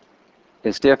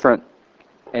is different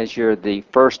as you're the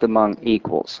first among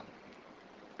equals.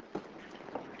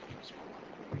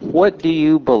 What do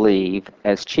you believe,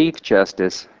 as Chief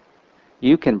Justice,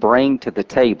 you can bring to the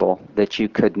table that you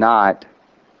could not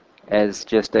as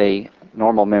just a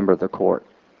normal member of the court?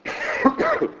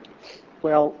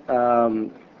 Well,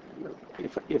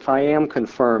 if I am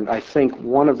confirmed, I think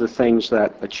one of the things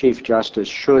that a Chief Justice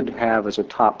should have as a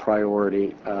top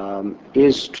priority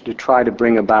is to try to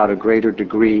bring about a greater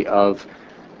degree of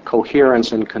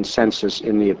coherence and consensus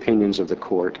in the opinions of the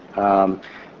court.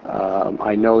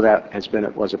 I know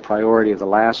that was a priority of the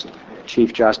last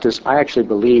Chief Justice. I actually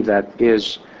believe that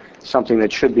is something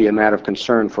that should be a matter of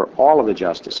concern for all of the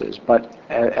justices. But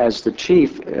as the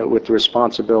Chief, with the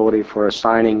responsibility for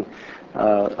assigning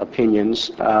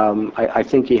opinions, I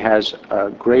think he has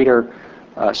a greater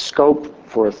scope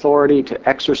for authority to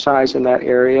exercise in that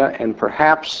area, and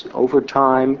perhaps over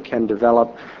time can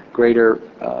develop greater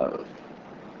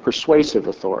persuasive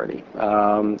authority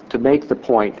to make the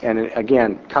point. And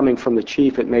again, coming from the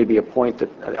Chief, it may be a point that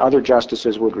other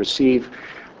justices would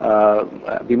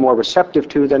be more receptive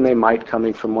to than they might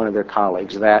coming from one of their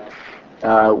colleagues, that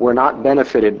we're not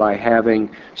benefited by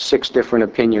having 6 different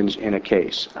opinions in a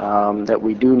case, that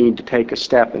we do need to take a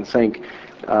step and think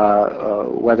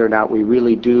whether or not we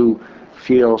really do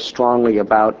feel strongly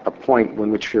about a point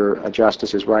in which a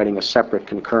justice is writing a separate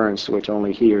concurrence to which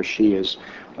only he or she is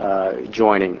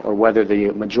joining, or whether the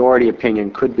majority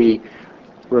opinion could be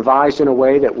revised in a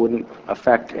way that wouldn't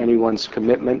affect anyone's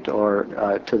commitment or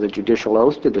to the judicial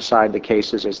oath to decide the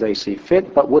cases as they see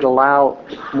fit, but would allow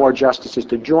more justices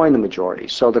to join the majority.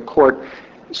 So the court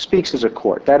speaks as a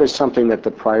court. That is something that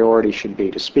the priority should be,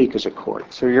 to speak as a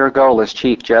court. So your goal as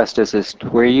Chief Justice is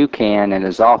where you can and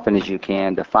as often as you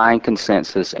can to find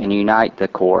consensus and unite the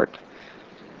court.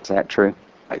 Is that true?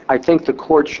 I think the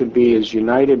court should be as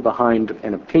united behind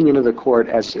an opinion of the court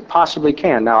as it possibly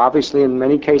can. Now, obviously, in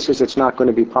many cases, it's not going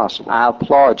to be possible. I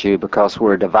applaud you because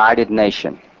we're a divided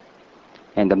nation.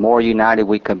 And the more united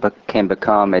we can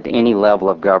become at any level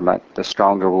of government, the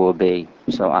stronger we'll be.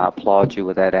 So I applaud you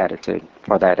with that attitude,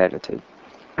 for that attitude.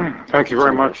 Thank you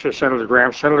very much, Senator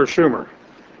Graham. Senator Schumer.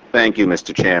 Thank you,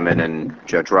 Mr. Chairman, and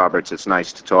Judge Roberts. It's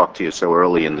nice to talk to you so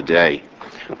early in the day.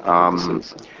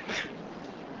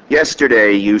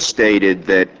 Yesterday, you stated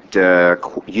that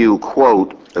you,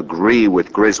 quote, agree with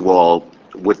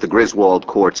the Griswold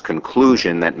Court's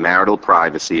conclusion that marital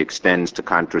privacy extends to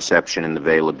contraception and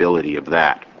availability of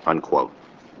that, unquote.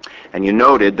 And you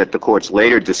noted that the court's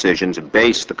later decisions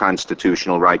based the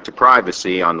constitutional right to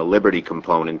privacy on the liberty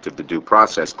component of the Due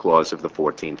Process Clause of the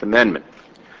 14th Amendment.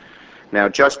 Now,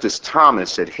 Justice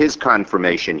Thomas, at his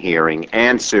confirmation hearing,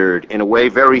 answered in a way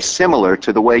very similar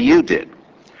to the way you did.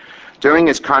 During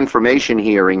his confirmation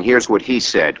hearing, here's what he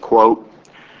said, quote,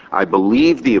 "I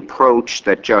believe the approach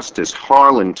that Justice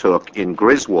Harlan took in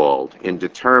Griswold in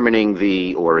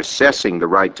determining or assessing the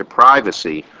right to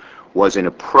privacy was an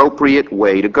appropriate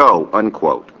way to go,"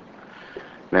 unquote.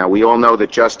 Now, we all know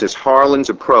that Justice Harlan's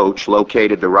approach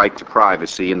located the right to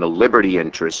privacy in the liberty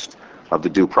interest of the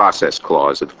Due Process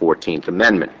Clause of the 14th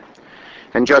Amendment.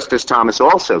 And Justice Thomas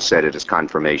also said at his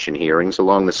confirmation hearings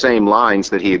along the same lines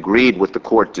that he agreed with the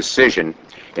court decision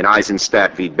in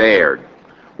Eisenstadt v. Baird,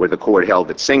 where the court held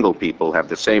that single people have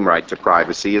the same right to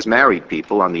privacy as married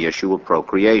people on the issue of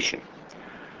procreation.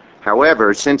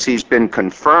 However, since he's been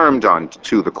confirmed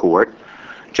to the court,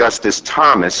 Justice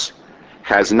Thomas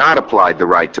has not applied the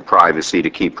right to privacy to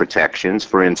key protections.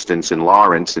 For instance, in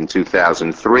Lawrence in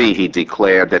 2003, he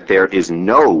declared that there is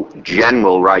no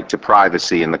general right to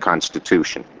privacy in the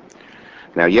Constitution.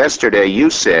 Now, yesterday you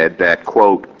said that,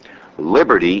 quote,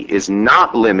 "Liberty is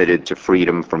not limited to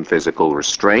freedom from physical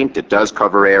restraint. It does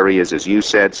cover areas, as you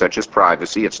said, such as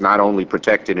privacy. It's not only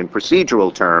protected in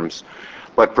procedural terms,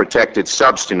 but protected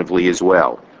substantively as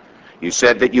well." You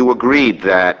said that you agreed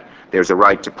that there's a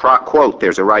right to, quote,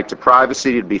 "There's a right to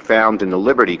privacy to be found in the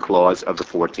Liberty Clause of the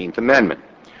 14th Amendment."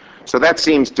 So that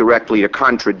seems directly to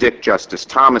contradict Justice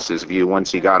Thomas's view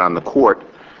once he got on the court,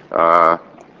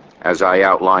 as I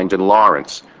outlined in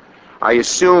Lawrence. I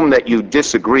assume that you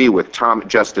disagree with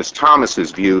Justice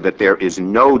Thomas's view that there is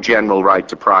no general right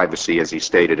to privacy as he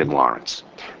stated in Lawrence.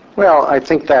 Well, I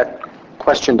think that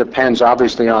question depends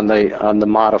obviously on the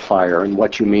modifier and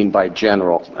what you mean by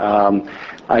general.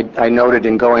 I noted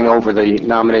in going over the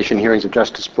nomination hearings of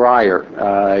Justice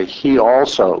Breyer, he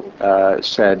also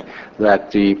said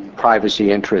that the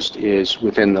privacy interest is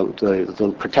within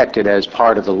the protected as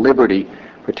part of the liberty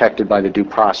protected by the Due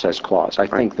Process Clause. I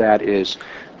think that is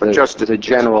the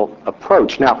general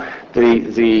approach. Now,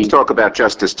 let's talk about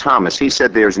Justice Thomas. He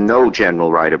said there's no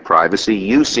general right of privacy.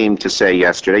 You seemed to say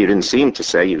yesterday, you didn't seem to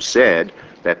say, you said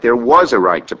that there was a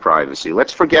right to privacy.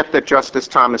 Let's forget that Justice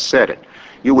Thomas said it.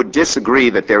 You would disagree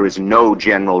that there is no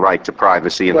general right to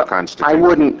privacy in the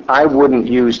Constitution? I wouldn't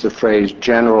use the phrase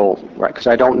general right, because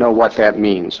I don't know what that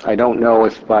means. I don't know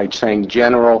if by saying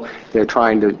general they're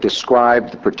trying to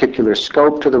describe the particular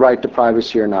scope to the right to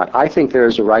privacy or not. I think there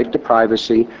is a right to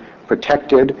privacy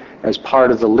protected as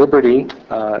part of the liberty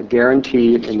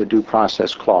guaranteed in the Due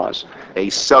Process Clause.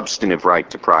 A substantive right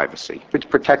to privacy? It's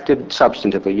protected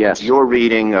substantively, yes. Your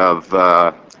reading of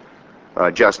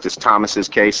Justice Thomas's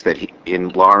case in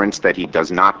Lawrence that he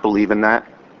does not believe in that?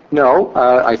 No,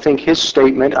 I think his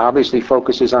statement obviously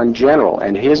focuses on general,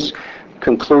 and his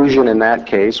conclusion in that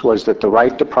case was that the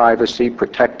right to privacy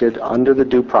protected under the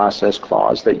Due Process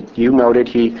Clause that you noted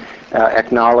he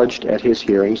acknowledged at his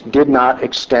hearings did not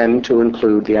extend to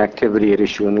include the activity at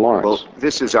issue in Lawrence. Well,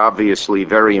 this is obviously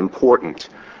very important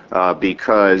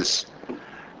because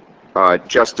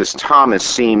Justice Thomas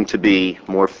seemed to be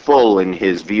more full in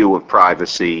his view of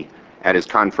privacy at his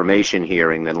confirmation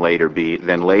hearing than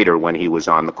later when he was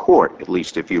on the court, at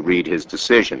least if you read his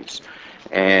decisions.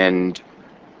 And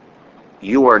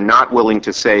you are not willing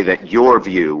to say that your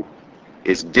view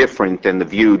is different than the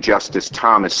view Justice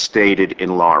Thomas stated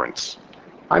in Lawrence.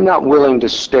 I'm not willing to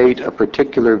state a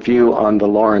particular view on the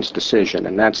Lawrence decision,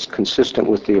 and that's consistent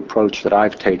with the approach that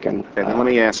I've taken. And let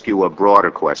me ask you a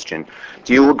broader question.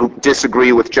 Do you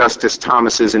disagree with Justice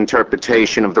Thomas's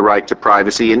interpretation of the right to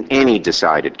privacy in any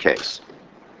decided case?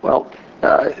 Well,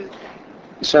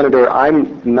 Senator,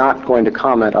 I'm not going to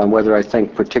comment on whether I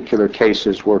think particular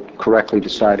cases were correctly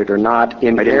decided or not. I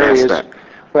didn't ask that.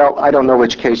 Well, I don't know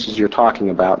which cases you're talking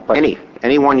about. But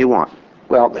any one you want.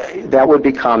 Well, that would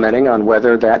be commenting on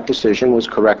whether that decision was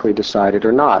correctly decided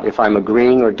or not. If I'm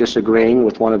agreeing or disagreeing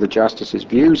with one of the justices'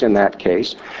 views in that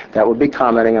case, that would be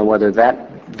commenting on whether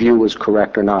that view was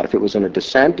correct or not. If it was in a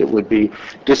dissent, it would be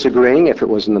disagreeing. If it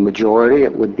was in the majority,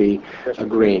 it would be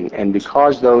agreeing. And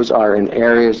because those are in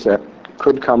areas that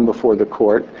could come before the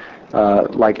court,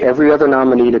 like every other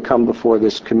nominee to come before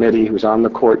this committee who's on the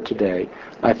court today,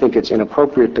 I think it's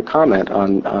inappropriate to comment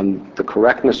on the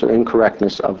correctness or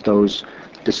incorrectness of those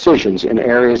decisions in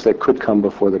areas that could come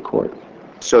before the court.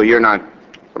 So you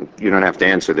don't have to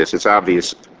answer this. It's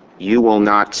obvious you will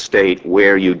not state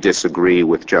where you disagree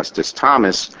with Justice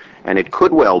Thomas, and it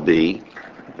could well be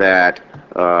that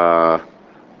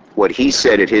what he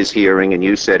said at his hearing and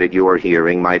you said at your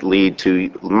hearing might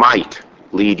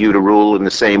lead you to rule in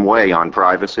the same way on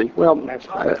privacy? Well,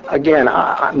 again,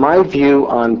 my view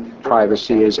on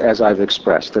privacy is, as I've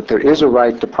expressed, that there is a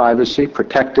right to privacy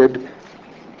protected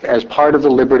as part of the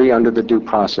liberty under the due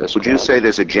process Would you clause. say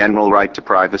there's a general right to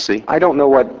privacy? I don't know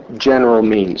what general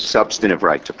means. Substantive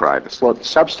right to privacy. Well,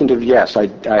 substantive, yes. I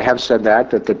have said that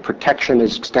the protection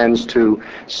extends to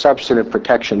substantive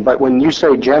protection. But when you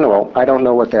say general, I don't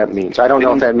know what that means. I don't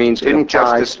know if that means it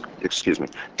applies.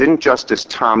 Didn't Justice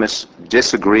Thomas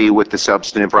disagree with the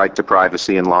substantive right to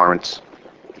privacy in Lawrence?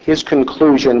 His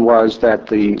conclusion was that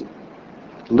the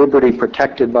liberty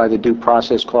protected by the due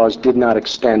process clause did not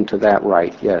extend to that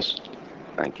right, yes.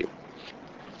 Thank you.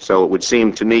 So it would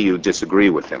seem to me you disagree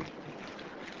with him.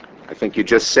 I think you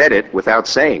just said it without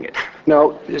saying it.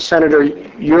 No, Senator,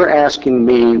 you're asking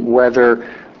me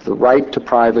whether the right to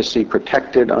privacy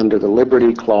protected under the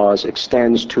Liberty Clause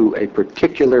extends to a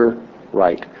particular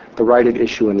right, the right at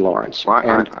issue in Lawrence.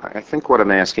 Well, I think what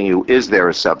I'm asking you, is there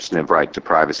a substantive right to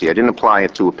privacy? I didn't apply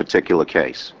it to a particular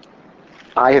case.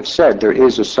 I have said there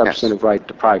is a substantive right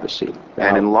to privacy.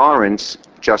 And in Lawrence,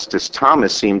 Justice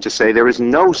Thomas seemed to say there is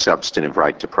no substantive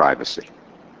right to privacy.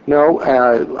 No,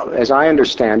 as I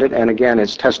understand it, and again,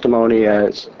 his testimony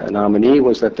as a nominee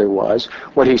was that there was.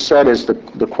 What he said is the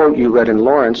quote you read in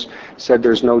Lawrence said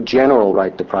there's no general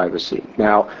right to privacy.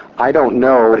 Now, I don't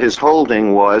know. But his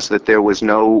holding was that there was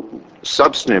no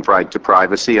substantive right to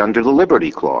privacy under the Liberty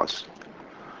Clause.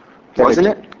 Wasn't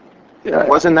it?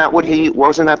 Wasn't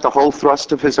that the whole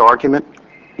thrust of his argument?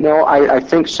 No, I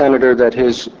think, Senator, that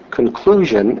his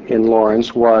conclusion in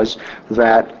Lawrence was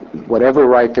that whatever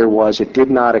right there was, it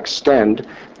did not extend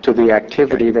to the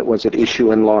activity that was at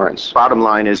issue in Lawrence. Bottom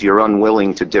line is you're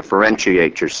unwilling to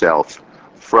differentiate yourself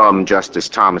from Justice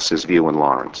Thomas's view in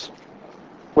Lawrence.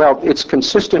 Well, it's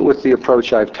consistent with the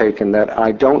approach I've taken that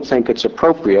I don't think it's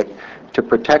appropriate to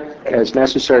protect, as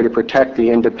necessary to protect the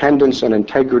independence and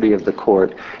integrity of the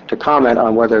court, to comment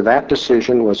on whether that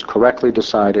decision was correctly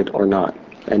decided or not.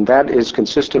 And that is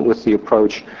consistent with the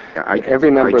approach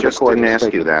every member of the court has taken. I just didn't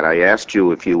ask you that. I asked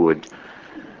you if you would.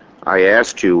 I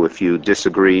asked you if you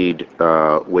disagreed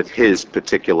with his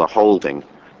particular holding.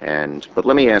 But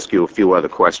let me ask you a few other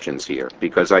questions here,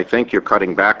 because I think you're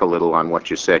cutting back a little on what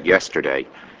you said yesterday,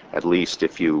 at least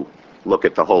if you look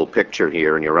at the whole picture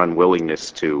here and your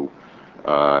unwillingness to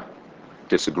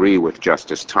disagree with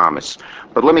Justice Thomas.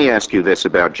 But let me ask you this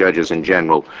about judges in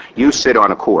general. You sit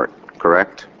on a court,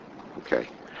 correct? Okay.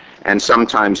 And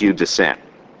sometimes you dissent.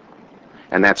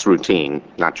 And that's routine,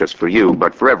 not just for you,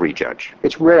 but for every judge.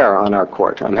 It's rare on our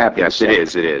court, I'm happy to say.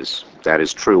 Yes, it is. That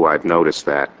is true, I've noticed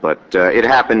that. But it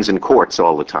happens in courts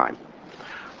all the time.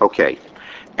 Okay.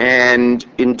 And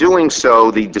in doing so,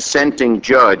 the dissenting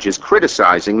judge is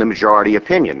criticizing the majority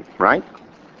opinion, right?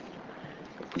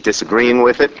 Disagreeing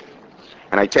with it.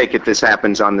 And I take it this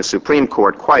happens on the Supreme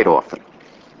Court quite often.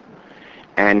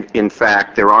 And in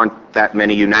fact, there aren't that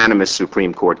many unanimous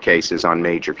Supreme Court cases on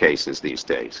major cases these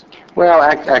days. Well,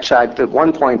 actually, at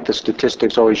one point, the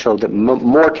statistics always showed that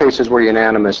more cases were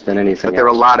unanimous than anything else. But there are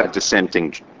a lot of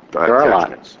dissenting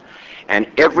judgments. And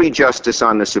every justice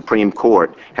on the Supreme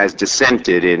Court has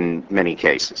dissented in many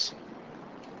cases,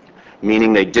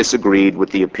 meaning they disagreed with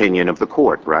the opinion of the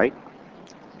court, right?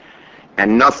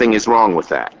 And nothing is wrong with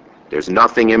that. There's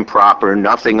nothing improper,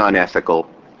 nothing unethical.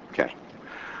 Okay.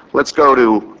 Let's go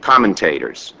to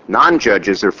commentators.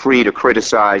 Non-judges are free to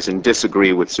criticize and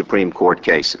disagree with Supreme Court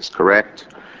cases, correct?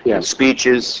 Yes. In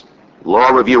speeches, law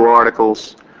review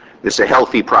articles. This is a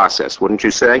healthy process, wouldn't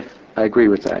you say? I agree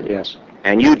with that, yes.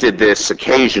 And you did this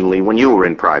occasionally when you were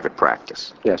in private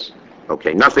practice? Yes.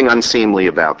 Okay, nothing unseemly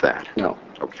about that? No.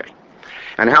 Okay.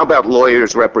 And how about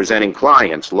lawyers representing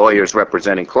clients? Lawyers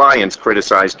representing clients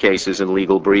criticize cases in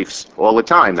legal briefs all the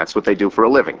time. That's what they do for a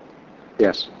living.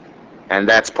 Yes. And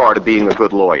that's part of being a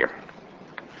good lawyer.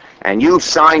 And you've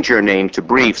signed your name to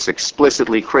briefs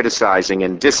explicitly criticizing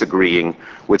and disagreeing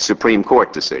with Supreme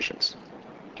Court decisions.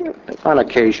 On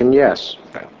occasion, yes.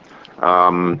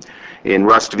 In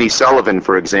Rust v. Sullivan,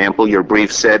 for example, your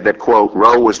brief said that, quote,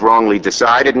 Roe was wrongly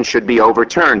decided and should be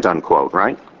overturned, unquote,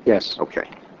 right? Yes. Okay.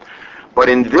 But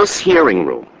in this hearing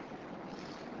room,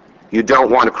 you don't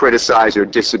want to criticize or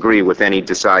disagree with any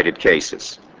decided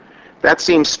cases. That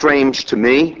seems strange to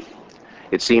me.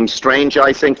 It seems strange,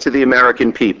 I think, to the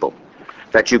American people,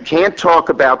 that you can't talk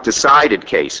about decided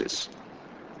cases,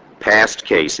 past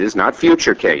cases, not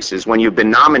future cases, when you've been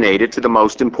nominated to the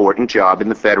most important job in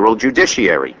the federal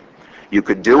judiciary. You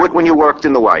could do it when you worked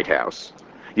in the White House.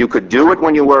 You could do it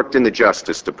when you worked in the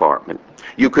Justice Department.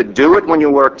 You could do it when you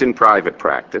worked in private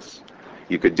practice.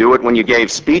 You could do it when you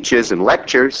gave speeches and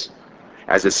lectures.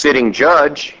 As a sitting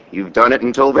judge, you've done it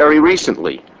until very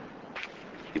recently.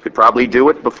 You could probably do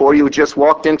it before you just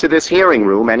walked into this hearing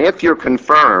room, and if you're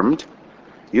confirmed,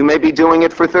 you may be doing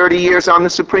it for 30 years on the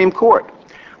Supreme Court.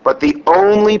 But the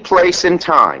only place in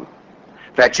time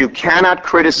that you cannot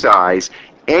criticize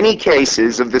any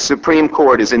cases of the Supreme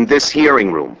Court is in this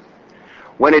hearing room,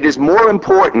 when it is more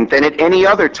important than at any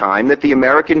other time that the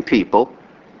American people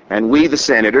and we, the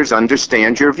senators,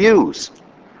 understand your views.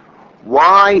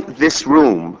 Why this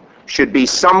room should be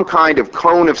some kind of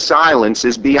cone of silence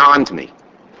is beyond me.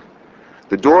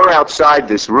 The door outside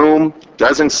this room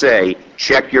doesn't say,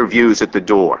 check your views at the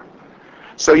door.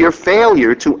 So your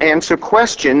failure to answer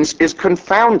questions is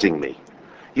confounding me.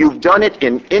 You've done it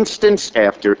in instance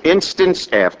after instance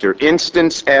after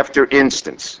instance after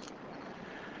instance.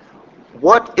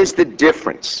 What is the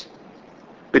difference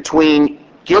between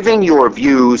giving your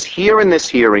views here in this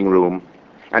hearing room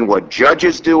and what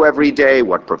judges do every day,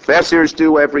 what professors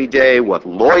do every day, what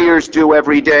lawyers do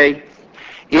every day?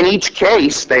 In each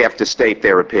case, they have to state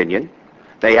their opinion.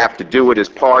 They have to do it as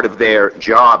part of their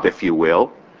job, if you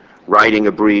will, writing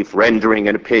a brief, rendering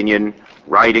an opinion,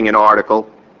 writing an article.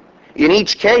 In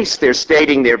each case, they're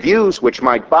stating their views, which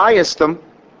might bias them.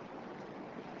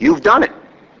 You've done it.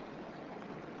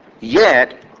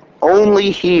 Yet,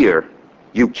 only here,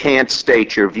 you can't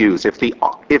state your views. If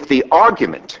the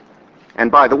argument, and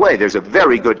by the way, there's a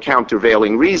very good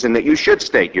countervailing reason that you should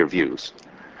state your views,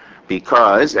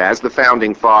 because, as the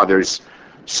Founding Fathers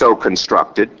so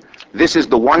constructed, this is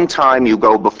the one time you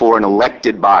go before an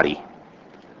elected body,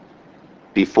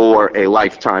 before a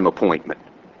lifetime appointment.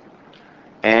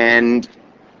 And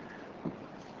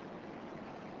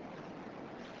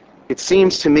it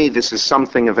seems to me this is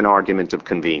something of an argument of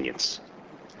convenience.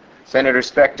 Senator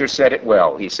Specter said it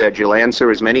well. He said you'll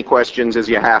answer as many questions as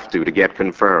you have to get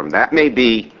confirmed. That may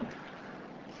be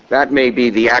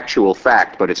the actual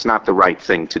fact, but it's not the right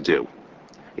thing to do,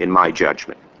 in my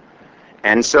judgment.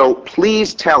 And so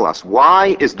please tell us,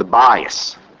 why is the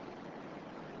bias?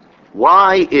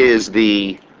 Why is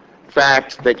the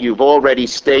fact that you've already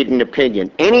stated an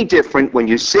opinion any different when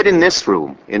you sit in this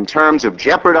room in terms of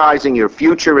jeopardizing your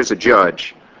future as a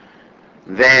judge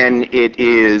than it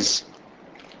is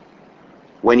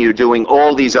when you're doing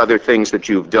all these other things that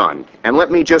you've done? And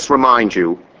let me just remind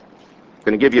you, I'm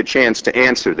going to give you a chance to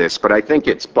answer this, but I think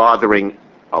it's bothering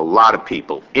a lot of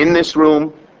people in this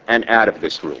room and out of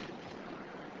this room.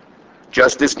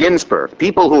 Justice Ginsburg,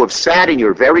 people who have sat in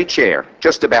your very chair,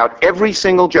 just about every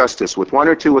single justice, with one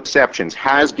or two exceptions,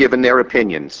 has given their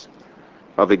opinions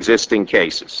of existing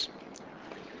cases.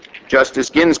 Justice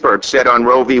Ginsburg said on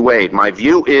Roe v. Wade, "My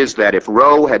view is that if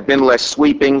Roe had been less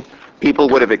sweeping, people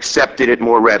would have accepted it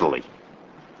more readily."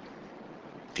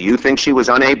 Do you think she was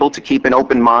unable to keep an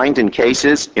open mind in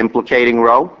cases implicating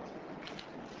Roe?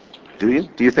 Do you?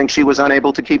 Do you think she was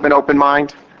unable to keep an open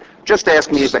mind? Just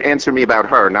answer me about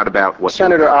her, not about what...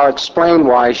 Senator, I'll explain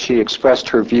why she expressed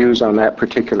her views on that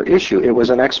particular issue. It was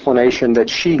an explanation that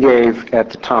she gave at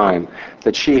the time,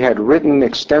 that she had written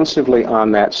extensively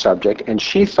on that subject, and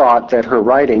she thought that her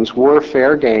writings were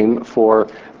fair game for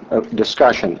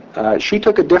discussion. She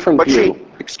took a different view.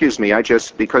 Excuse me,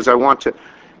 because I want to...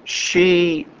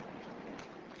 She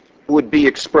would be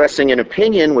expressing an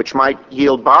opinion which might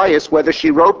yield bias whether she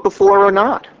wrote before or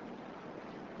not.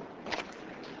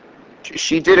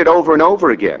 She did it over and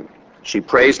over again. She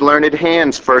praised Learned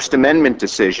Hand's First Amendment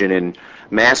decision in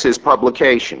Mass's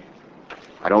publication.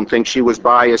 I don't think she was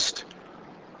biased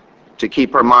to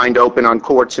keep her mind open on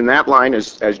courts in that line,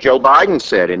 as Joe Biden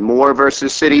said in Moore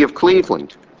versus City of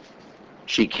Cleveland.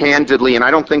 She candidly, and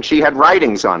I don't think she had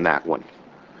writings on that one,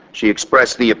 she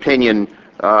expressed the opinion,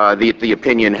 the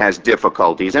opinion has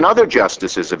difficulties, and other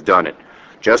justices have done it.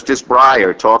 Justice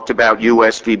Breyer talked about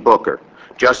U.S. v. Booker.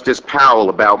 Justice Powell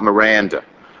about Miranda.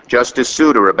 Justice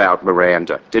Souter about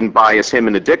Miranda. Didn't bias him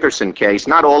in the Dickerson case.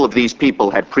 Not all of these people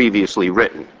had previously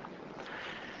written.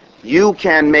 You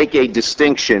can make a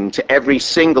distinction to every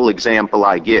single example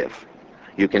I give.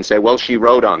 You can say, well, she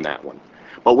wrote on that one.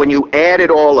 But when you add it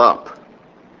all up,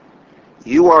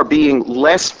 you are being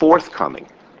less forthcoming.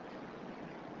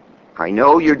 I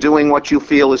know you're doing what you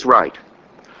feel is right,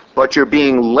 but you're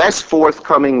being less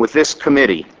forthcoming with this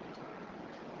committee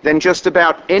than just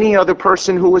about any other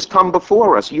person who has come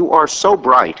before us. You are so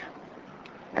bright,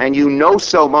 and you know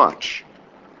so much.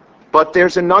 But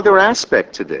there's another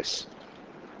aspect to this,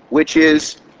 which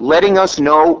is letting us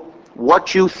know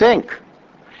what you think.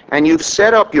 And you've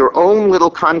set up your own little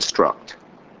construct.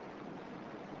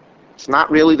 It's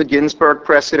not really the Ginsburg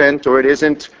precedent, or it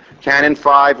isn't Canon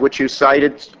 5, which you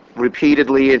cited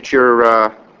repeatedly at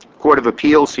your Court of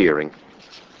Appeals hearing.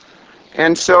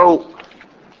 And so,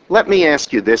 let me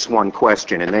ask you this one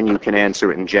question, and then you can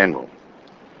answer it in general.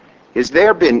 Has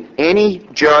there been any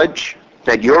judge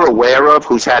that you're aware of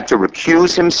who's had to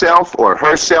recuse himself or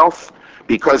herself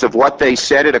because of what they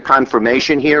said at a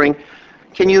confirmation hearing?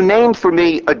 Can you name for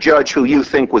me a judge who you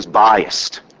think was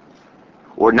biased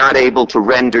or not able to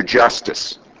render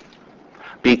justice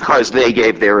because they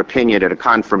gave their opinion at a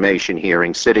confirmation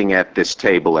hearing sitting at this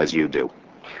table as you do?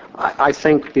 I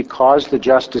think because the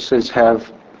justices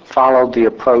have followed the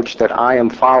approach that I am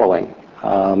following,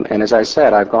 and as I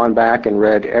said, I've gone back and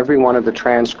read every one of the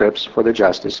transcripts for the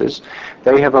justices.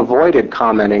 They have avoided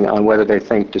commenting on whether they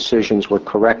think decisions were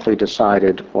correctly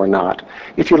decided or not.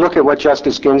 If you look at what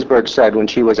Justice Ginsburg said when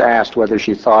she was asked whether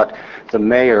she thought the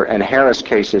Mayer and Harris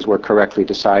cases were correctly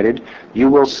decided, you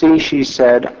will see she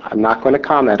said, I'm not going to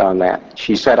comment on that.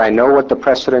 She said, I know what the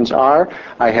precedents are,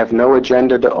 I have no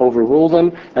agenda to overrule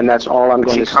them, and that's all I'm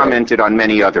going to say. She commented on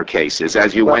many other cases,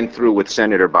 as you went through with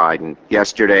Senator Biden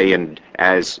yesterday and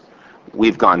as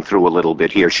we've gone through a little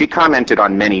bit here. She commented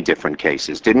on many different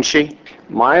cases, didn't she?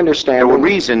 My understanding... There were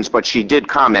reasons, but she did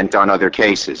comment on other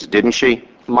cases, didn't she?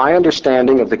 My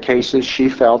understanding of the cases she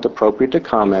felt appropriate to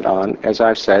comment on, as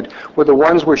I've said, were the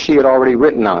ones where she had already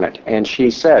written on it. And she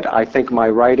said, I think my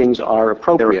writings are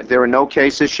appropriate. There are no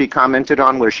cases she commented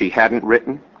on where she hadn't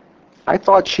written? I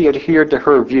thought she adhered to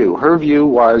her view. Her view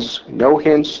was no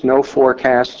hints, no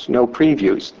forecasts, no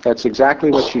previews. That's exactly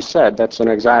what she said. That's an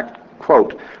exact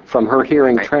quote from her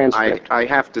hearing transcript. I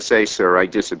have to say, sir, I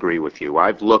disagree with you.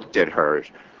 I've looked at her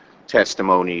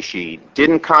testimony. She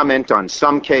didn't comment on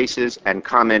some cases and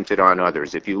commented on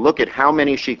others. If you look at how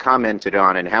many she commented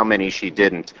on and how many she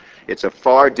didn't, it's a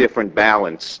far different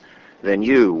balance than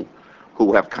you,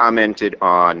 who have commented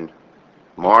on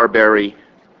Marbury,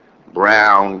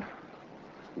 Brown,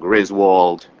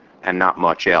 Griswold, and not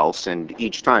much else. And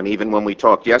each time, even when we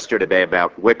talked yesterday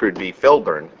about Wickard v.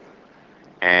 Filburn,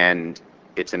 and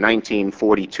it's a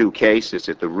 1942 case, it's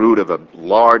at the root of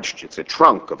it's a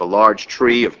trunk of a large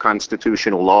tree of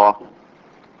constitutional law,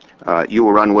 you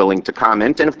were unwilling to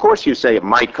comment. And of course you say it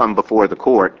might come before the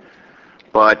court,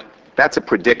 but that's a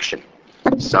prediction.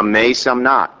 Some may, some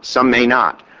not. Some may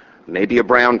not. Maybe a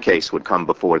Brown case would come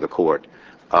before the court.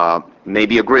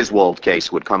 Maybe a Griswold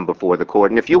case would come before the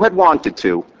court. And if you had wanted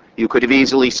to, you could have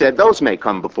easily said those may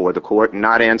come before the court and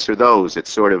not answer those.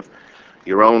 It's sort of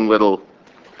your own little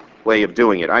way of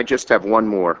doing it. I just have one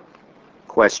more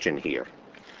question here.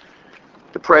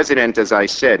 The president, as I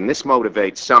said, and this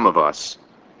motivates some of us,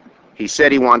 he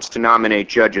said he wants to nominate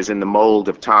judges in the mold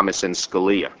of Thomas and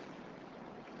Scalia.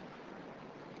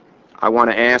 I want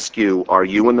to ask you, are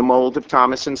you in the mold of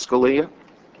Thomas and Scalia?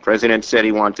 The president said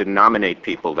he wanted to nominate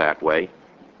people that way.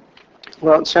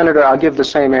 Well, Senator, I'll give the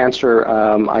same answer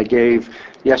I gave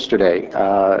yesterday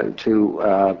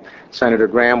to Senator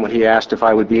Graham when he asked if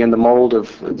I would be in the mold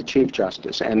of the Chief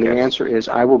Justice. And the answer is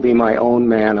I will be my own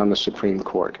man on the Supreme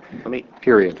Court.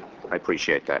 Period. I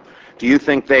appreciate that. Do you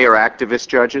think they are activist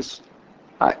judges?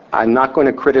 I'm not going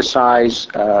to criticize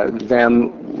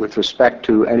them with respect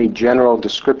to any general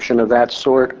description of that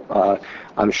sort.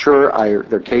 I'm sure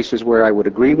there are cases where I would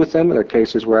agree with them, and there are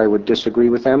cases where I would disagree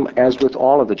with them, as with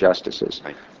all of the justices.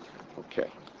 Okay.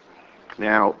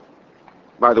 Now,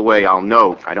 by the way, I'll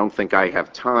note, I don't think I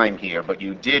have time here, but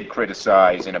you did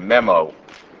criticize in a memo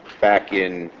back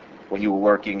when you were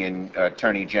working in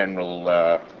Attorney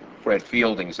General Fred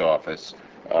Fielding's office,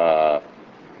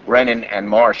 Brennan and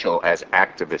Marshall as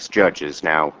activist judges.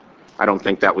 Now, I don't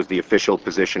think that was the official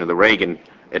position of the Reagan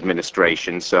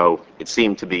administration, so it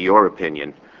seemed to be your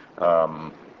opinion.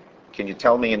 Can you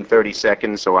tell me in 30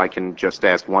 seconds, so I can just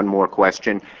ask one more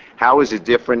question, how is it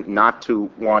different not to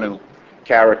want to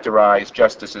characterize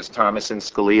Justices Thomas and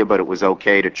Scalia, but it was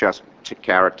okay to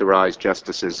characterize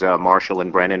Justices Marshall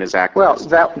and Brennan as activists?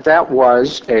 Well, that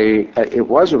was it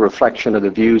was a reflection of the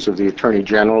views of the Attorney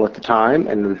General at the time,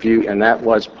 and that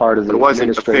was part of the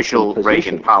administration position. But it wasn't official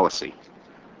Reagan policy.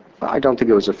 I don't think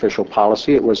it was official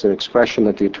policy. It was an expression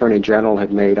that the Attorney General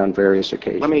had made on various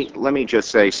occasions. Let me just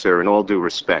say, sir, in all due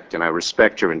respect, and I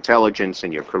respect your intelligence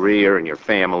and your career and your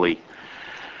family,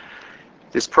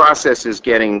 this process is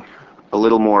getting a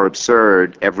little more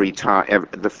absurd every time,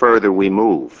 the further we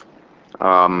move.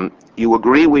 You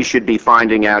agree we should be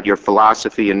finding out your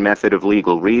philosophy and method of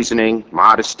legal reasoning,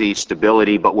 modesty,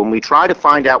 stability, but when we try to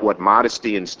find out what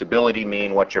modesty and stability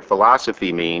mean, what your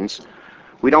philosophy means,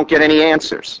 we don't get any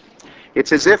answers.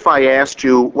 It's as if I asked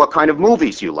you what kind of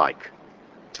movies you like.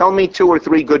 Tell me 2 or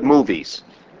 3 good movies.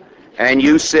 And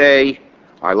you say,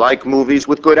 I like movies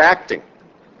with good acting.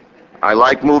 I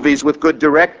like movies with good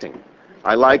directing.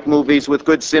 I like movies with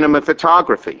good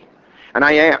cinematography. And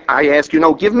I ask you,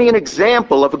 no, give me an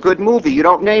example of a good movie. You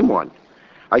don't name one.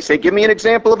 I say, give me an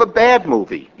example of a bad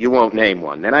movie. You won't name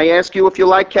one. Then I ask you if you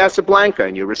like Casablanca,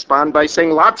 and you respond by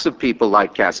saying lots of people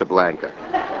like Casablanca.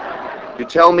 You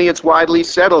tell me it's widely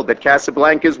settled that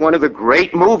Casablanca is one of the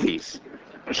great movies.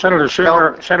 Senator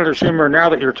Schumer, now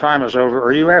that your time is over,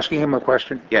 are you asking him a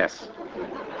question? Yes.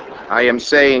 I am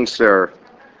saying, sir,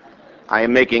 I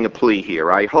am making a plea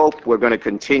here. I hope we're going to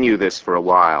continue this for a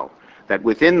while, that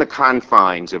within the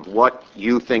confines of what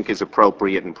you think is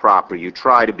appropriate and proper, you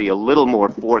try to be a little more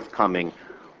forthcoming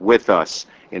with us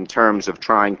in terms of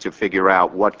trying to figure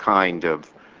out what kind of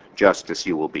justice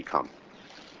you will become.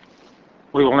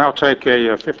 We will now take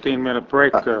a 15-minute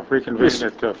break, reconvene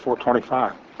at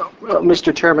 4:25.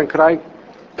 Mr. Chairman, could I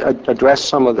address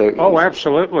some of the... Oh,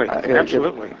 absolutely,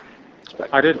 absolutely.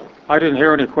 I didn't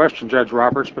hear any question, Judge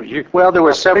Roberts, but you... Well, there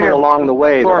were several along the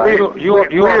way. We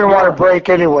didn't want a break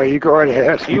anyway. You go right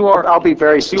ahead. I'll be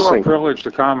very You are succinct. privileged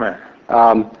to comment.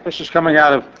 This is coming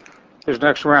out of his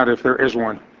next round, if there is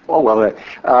one. Oh, well,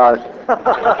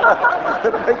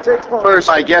 First,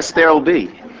 I guess there'll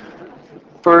be.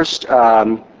 First,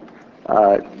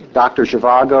 Dr.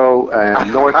 Zhivago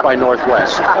and North by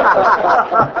Northwest.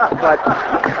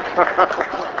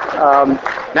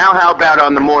 Now how about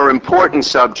on the more important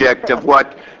subject of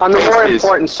what... On the more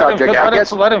important subject,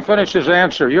 Let him finish his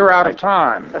answer. You're out of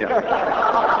time.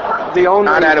 The only,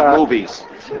 not out of movies.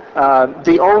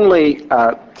 The only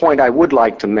point I would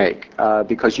like to make,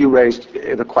 because you raised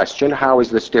the question, how is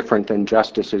this different than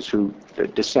justices who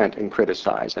dissent and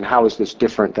criticize, and how is this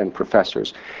different than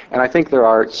professors? And I think there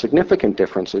are significant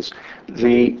differences.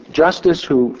 The justice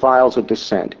who files a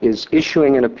dissent is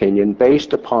issuing an opinion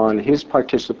based upon his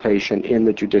participation in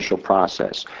the judicial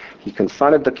process. He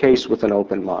confronted the case with an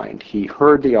open mind. He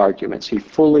heard the arguments. He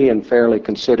fully and fairly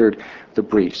considered the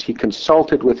briefs. He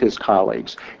consulted with his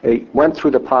colleagues. He went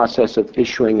through the process of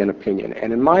issuing an opinion.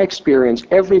 And in my experience,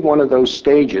 every one of those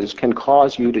stages can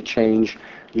cause you to change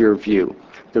your view.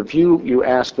 The view you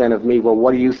ask then of me, well,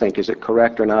 what do you think? Is it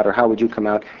correct or not? Or how would you come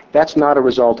out? That's not a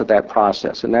result of that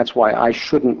process. And that's why I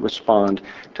shouldn't respond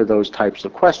to those types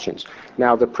of questions.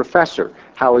 Now, the professor,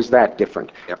 how is that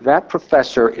different? Yep. That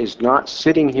professor is not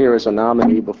sitting here as a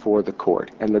nominee before the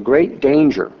court. And the great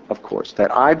danger, of course, that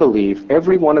I believe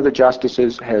every one of the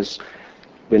justices has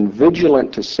been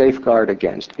vigilant to safeguard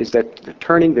against is that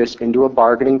turning this into a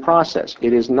bargaining process.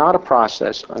 It is not a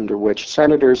process under which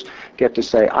senators get to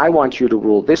say, I want you to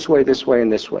rule this way, and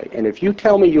this way. And if you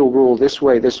tell me you'll rule this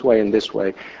way, and this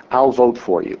way, I'll vote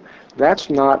for you. That's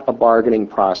not a bargaining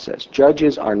process.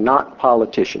 Judges are not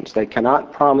politicians. They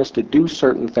cannot promise to do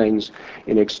certain things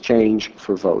in exchange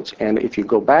for votes. And if you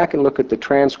go back and look at the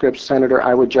transcripts, Senator,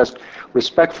 I would just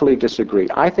respectfully disagree.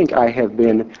 I think I have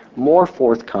been more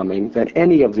forthcoming than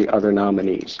any of the other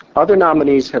nominees. Other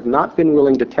nominees have not been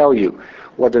willing to tell you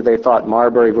whether they thought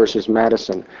Marbury versus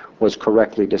Madison was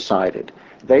correctly decided.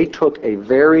 They took a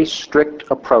very strict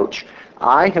approach.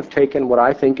 I have taken what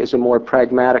I think is a more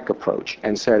pragmatic approach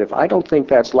and said, if I don't think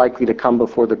that's likely to come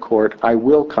before the court, I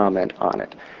will comment on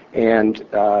it. And,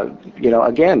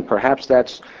 again, perhaps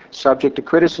that's subject to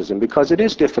criticism because it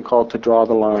is difficult to draw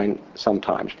the line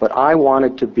sometimes. But I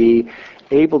wanted to be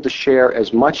able to share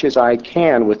as much as I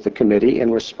can with the committee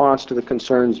in response to the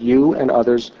concerns you and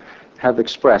others have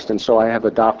expressed, and so I have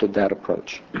adopted that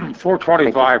approach.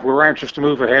 4:25, we're anxious to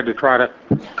move ahead to try to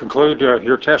conclude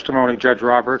your testimony, Judge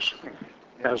Roberts,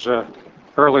 as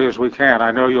early as we can.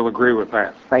 I know you'll agree with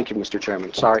that. Thank you, Mr.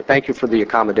 Chairman. Sorry. Thank you for the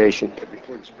accommodation.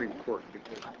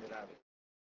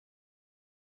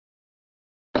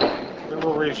 We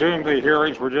will resume the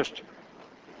hearings. We're just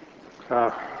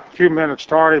a few minutes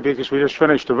tardy because we just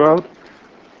finished the vote.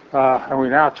 And we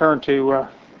now turn to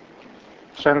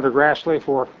Senator Grassley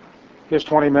for his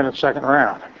 20-minute second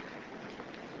round.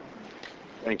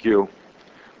 Thank you.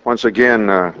 Once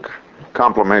again,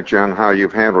 compliment you on how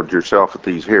you've handled yourself at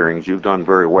these hearings. You've done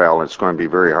very well. It's going to be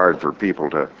very hard for people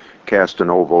to cast a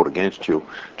no vote against you.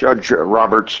 Judge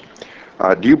Roberts,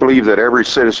 do you believe that every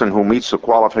citizen who meets the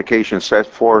qualifications set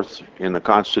forth in the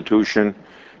Constitution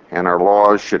and our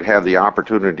laws should have the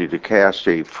opportunity to cast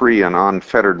a free and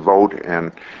unfettered vote?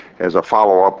 And as a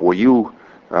follow-up, will you,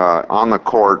 on the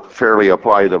court, fairly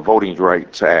apply the Voting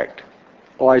Rights Act?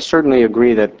 Well, I certainly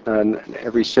agree that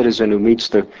every citizen who meets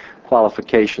the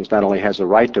qualifications not only has a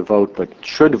right to vote, but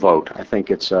should vote. I think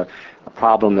it's a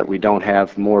problem that we don't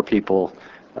have more people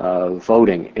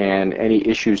voting. And any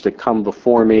issues that come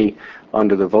before me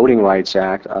under the Voting Rights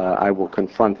Act, I will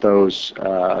confront those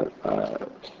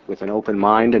with an open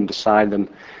mind and decide them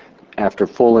after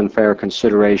full and fair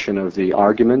consideration of the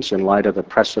arguments in light of the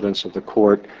precedents of the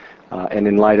court and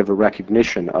in light of a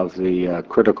recognition of the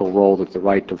critical role that the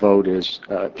right to vote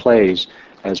plays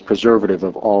as preservative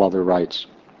of all other rights.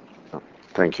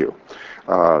 Thank you.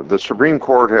 The Supreme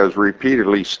Court has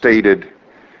repeatedly stated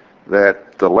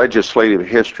that the legislative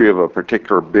history of a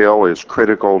particular bill is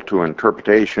critical to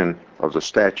interpretation of the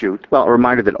statute. Well, a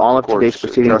reminder that all of today's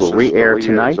proceedings will re-air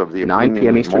tonight, 9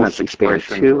 p.m. Eastern on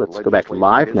 682. Let's go back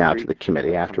live now to the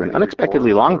committee after an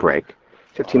unexpectedly long break.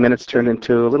 15 minutes turned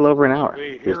into a little over an hour.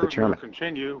 Here's the chairman.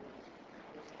 Continue.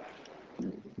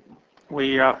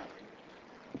 We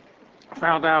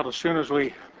found out as soon as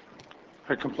we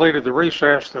had completed the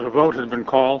recess that a vote had been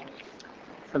called,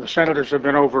 and the senators have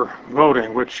been over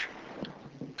voting, which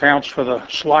counts for the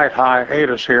slight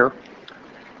hiatus here.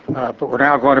 But we're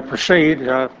now going to proceed,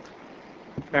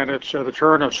 and it's the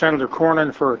turn of Senator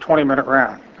Cornyn for a 20-minute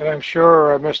round. And I'm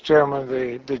sure, Mr. Chairman,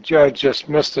 the judge just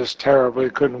missed us terribly.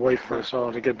 Couldn't wait for us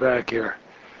all to get back here.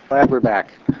 Glad we're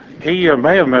back. He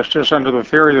may have missed us under the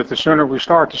theory that the sooner we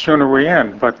start, the sooner we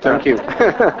end. But thank you.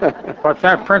 But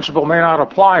that principle may not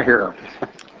apply here.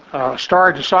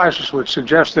 Stare decisis would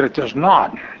suggest that it does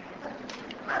not.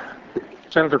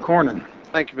 Senator Cornyn.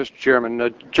 Thank you, Mr.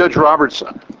 Chairman. Judge Roberts,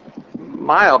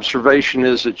 my observation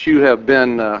is that you have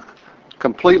been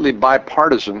completely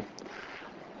bipartisan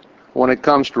when it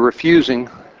comes to refusing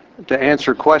to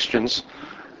answer questions,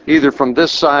 either from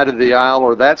this side of the aisle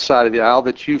or that side of the aisle,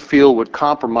 that you feel would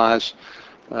compromise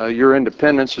your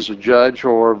independence as a judge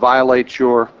or violate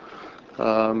your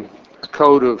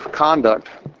code of conduct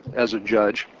as a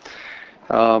judge.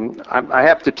 I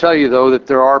have to tell you, though, that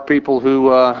there are people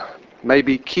who may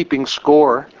be keeping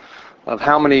score of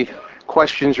how many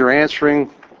questions you're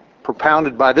answering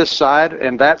propounded by this side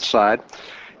and that side.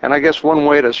 And I guess one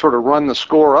way to sort of run the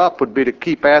score up would be to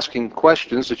keep asking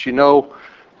questions that you know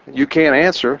you can't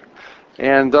answer,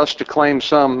 and thus to claim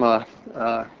some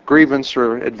grievance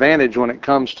or advantage when it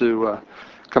comes to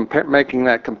making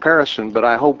that comparison. But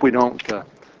I hope we don't.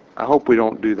 I hope we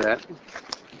don't do that.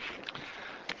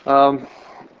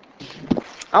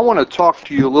 I want to talk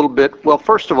to you a little bit. Well,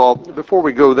 first of all, before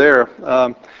we go there,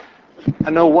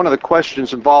 I know one of the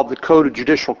questions involved the Code of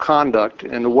Judicial Conduct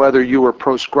and whether you were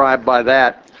proscribed by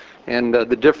that, and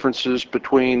the differences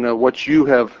between what you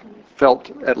have felt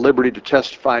at liberty to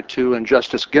testify to and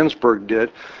Justice Ginsburg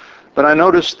did. But I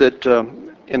noticed that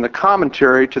in the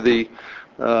commentary to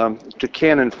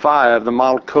Canon 5, the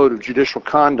Model Code of Judicial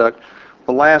Conduct,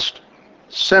 the last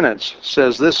sentence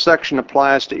says this section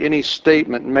applies to any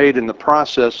statement made in the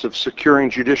process of securing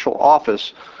judicial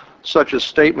office, such as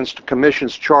statements to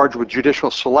commissions charged with judicial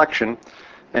selection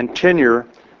and tenure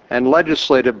and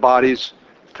legislative bodies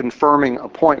confirming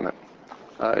appointment.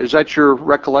 Is that your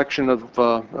recollection of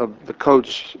the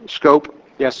code's scope?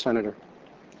 Yes, Senator.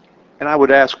 And I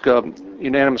would ask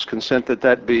unanimous consent that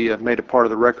that be made a part of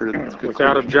the record.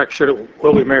 Without objection, it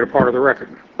will be made a part of the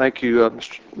record. Thank you,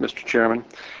 Mr. Chairman.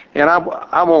 And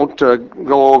I won't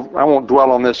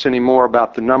dwell on this anymore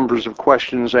about the numbers of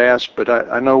questions asked, but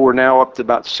I know we're now up to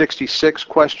about 66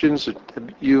 questions that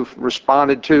you've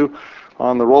responded to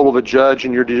on the role of a judge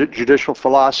in your judicial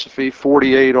philosophy,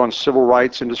 48 on civil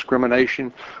rights and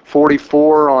discrimination,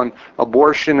 44 on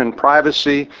abortion and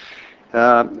privacy.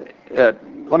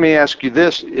 Let me ask you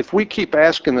this. If we keep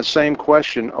asking the same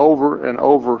question over and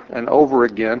over and over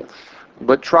again,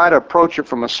 but try to approach it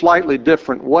from a slightly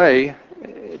different way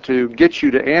to get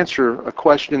you to answer a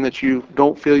question that you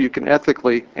don't feel you can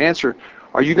ethically answer,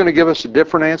 are you going to give us a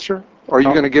different answer, or are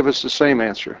you going to give us the same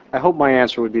answer? I hope my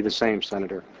answer would be the same,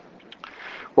 Senator.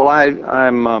 Well,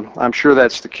 I'm sure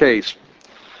that's the case.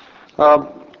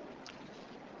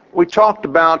 We talked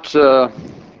about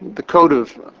the Code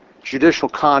of Judicial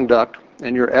Conduct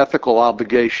and your ethical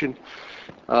obligation.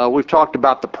 We've talked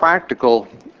about the practical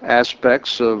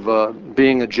aspects of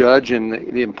being a judge and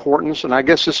the importance, and I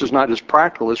guess this is not just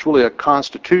practical, it's really a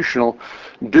constitutional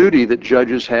duty that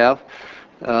judges have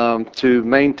to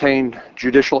maintain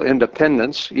judicial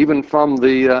independence, even from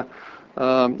the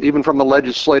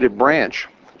legislative branch,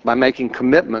 by making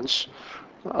commitments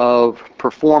of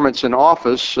performance in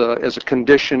office as a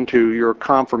condition to your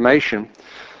confirmation.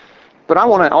 But I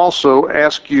want to also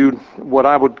ask you what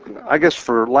I would, I guess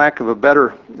for lack of a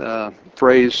better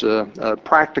phrase,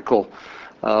 practical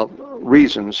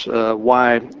reasons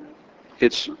why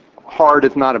it's hard,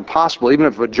 if not impossible, even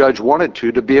if a judge wanted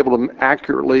to be able to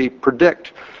accurately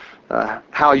predict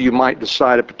how you might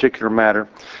decide a particular matter.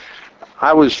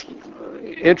 I was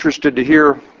interested to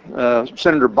hear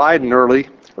Senator Biden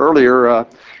earlier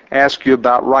ask you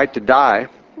about right to die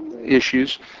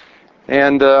issues,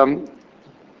 and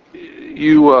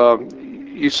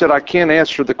you you said, I can't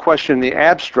answer the question in the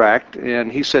abstract,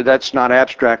 and he said, that's not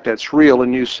abstract, that's real,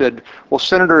 and you said, well,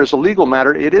 Senator, as a legal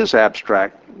matter, it is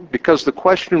abstract, because the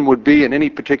question would be, in any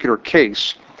particular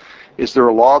case, is there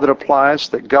a law that applies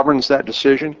that governs that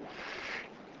decision?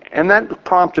 And that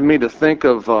prompted me to think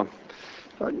of,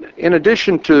 in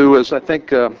addition to, as I think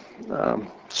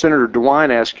Senator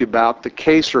DeWine asked you about, the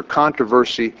case or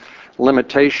controversy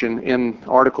limitation in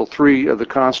Article 3 of the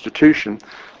Constitution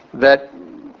that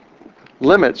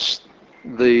limits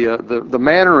the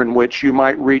manner in which you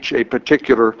might reach a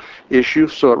particular issue,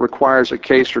 so it requires a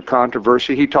case or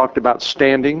controversy. He talked about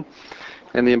standing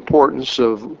and the importance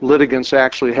of litigants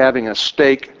actually having a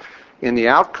stake in the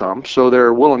outcome, so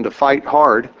they're willing to fight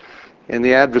hard in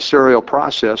the adversarial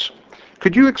process.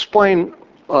 Could you explain,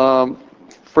 for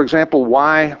example,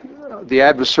 why the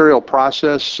adversarial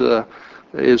process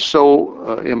is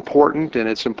so important, and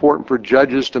it's important for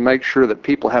judges to make sure that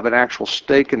people have an actual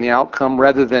stake in the outcome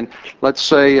rather than, let's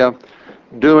say,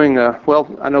 doing,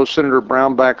 well, I know Senator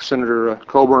Brownback, Senator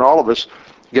Coburn, all of us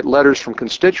get letters from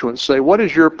constituents say, what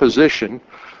is your position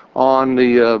on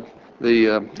the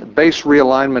base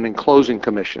realignment and closing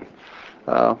commission?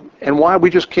 And why we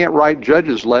just can't write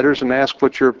judges letters and ask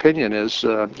what your opinion is,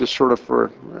 just sort of for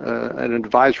an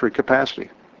advisory capacity.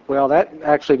 Well, that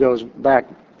actually goes back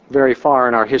very far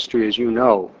in our history, as you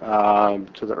know,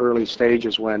 to the early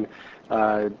stages when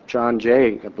John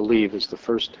Jay, I believe, is the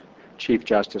first Chief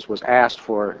Justice, was asked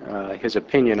for his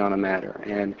opinion on a matter,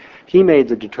 and he made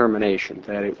the determination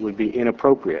that it would be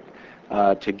inappropriate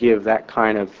to give that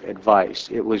kind of advice.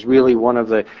 It was really one of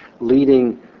the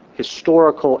leading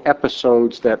historical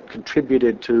episodes that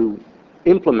contributed to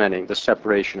implementing the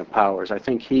separation of powers. I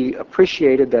think he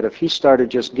appreciated that if he started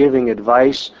just giving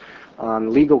advice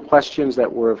on legal questions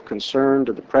that were of concern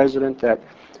to the President, that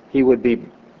he would be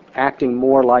acting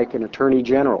more like an Attorney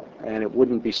General, and it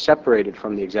wouldn't be separated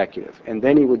from the executive. And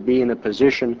then he would be in a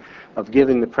position of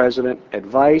giving the President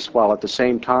advice while at the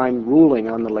same time ruling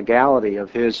on the legality of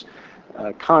his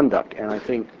conduct. And I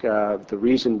think the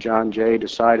reason John Jay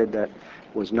decided that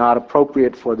was not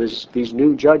appropriate for these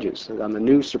new judges on the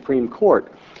new Supreme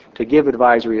Court to give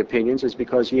advisory opinions is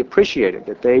because he appreciated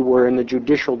that they were in the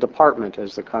judicial department,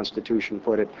 as the Constitution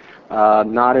put it,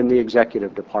 not in the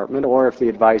executive department, or if the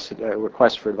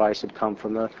request for advice had come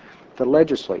from the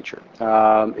legislature.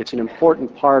 It's an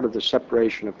important part of the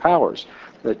separation of powers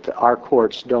that our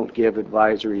courts don't give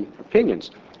advisory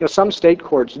opinions. You know, some state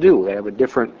courts do. They have a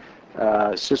different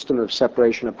system of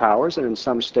separation of powers, and in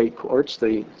some state courts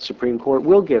the Supreme Court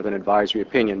will give an advisory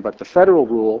opinion, but the federal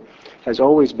rule has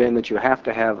always been that you have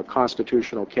to have a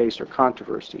constitutional case or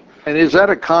controversy. And is that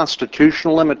a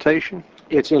constitutional limitation?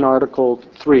 It's in Article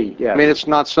 3, yes. I mean, it's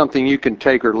not something you can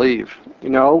take or leave. You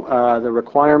know, the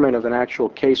requirement of an actual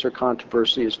case or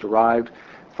controversy is derived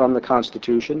from the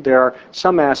Constitution. There are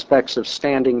some aspects of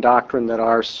standing doctrine that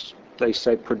are, they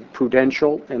say,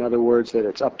 prudential. In other words, that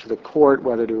it's up to the court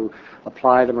whether to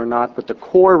apply them or not. But the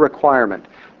core requirement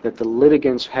that the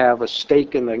litigants have a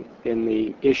stake in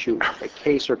the issue, a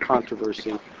case or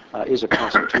controversy, is a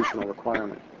constitutional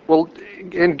requirement. Well,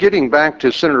 in getting back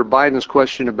to Senator Biden's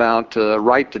question about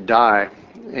right to die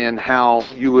and how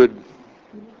you would,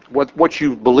 what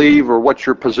you believe or what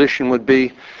your position would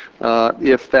be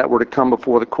if that were to come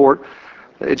before the court,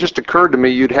 it just occurred to me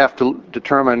you'd have to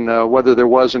determine whether there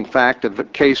was in fact a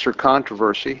case or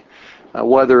controversy,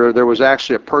 whether there was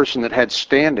actually a person that had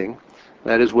standing,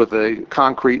 that is with a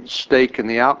concrete stake in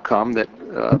the outcome, that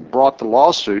brought the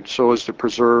lawsuit so as to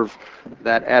preserve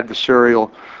that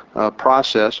adversarial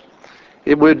process.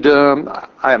 It would,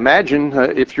 I imagine,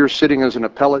 if you're sitting as an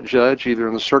appellate judge, either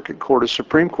in the circuit court or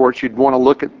Supreme Court, you'd want to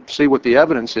look at, see what the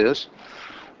evidence is.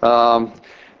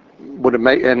 Would it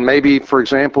make, and maybe, for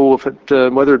example, if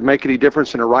it, whether it'd make any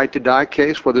difference in a right to die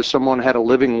case, whether someone had a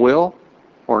living will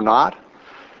or not,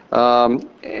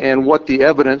 and what the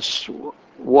evidence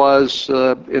was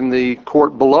in the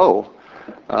court below,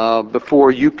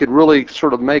 before you could really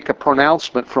sort of make a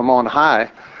pronouncement from on high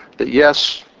that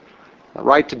yes,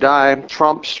 right to die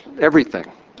trumps everything.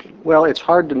 Well, it's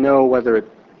hard to know whether it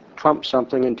trumps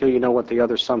something until you know what the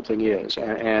other something is,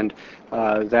 and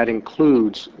that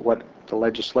includes what the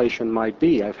legislation might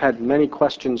be. I've had many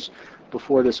questions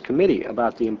before this committee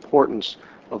about the importance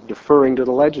of deferring to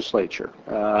the legislature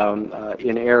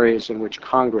in areas in which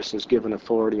Congress is given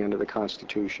authority under the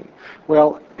Constitution.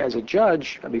 Well, as a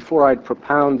judge, before I'd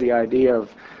propound the idea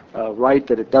of right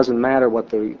that it doesn't matter what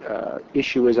the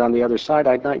issue is on the other side,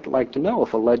 I'd like to know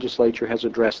if a legislature has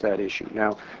addressed that issue.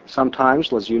 Now,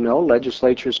 sometimes, as you know,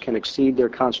 legislatures can exceed their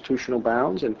constitutional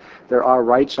bounds, and there are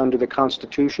rights under the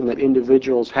Constitution that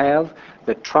individuals have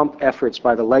that trump efforts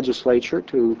by the legislature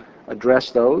to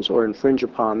address those or infringe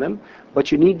upon them,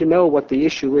 but you need to know what the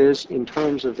issue is in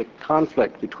terms of the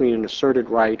conflict between an asserted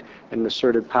right and an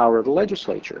asserted power of the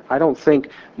legislature. I don't think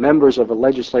members of a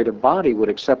legislative body would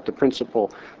accept the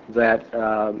principle that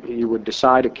you would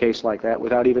decide a case like that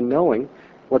without even knowing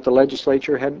what the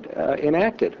legislature had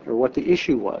enacted, or what the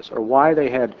issue was, or why they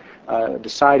had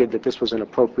decided that this was an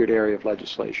appropriate area of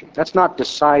legislation. That's not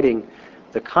deciding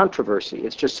the controversy.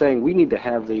 It's just saying we need to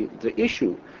have the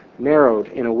issue narrowed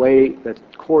in a way that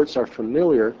courts are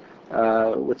familiar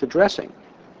with addressing.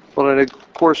 Well, and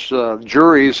of course,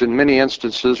 juries in many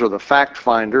instances are the fact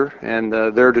finder, and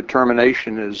their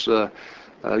determination is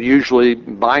usually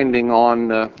binding on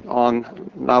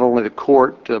not only the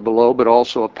court below, but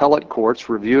also appellate courts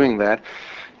reviewing that.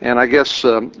 And I guess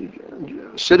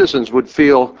citizens would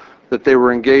feel that they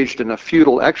were engaged in a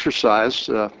futile exercise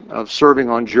of serving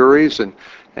on juries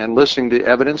and listening to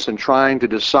evidence and trying to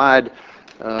decide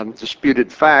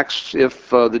disputed facts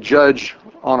if the judge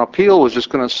on appeal was just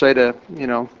going to say to, you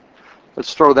know,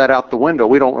 let's throw that out the window.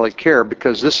 We don't really care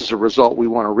because this is a result we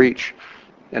want to reach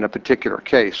in a particular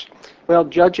case. Well,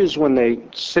 judges, when they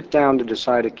sit down to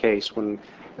decide a case, when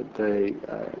the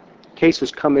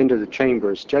cases come into the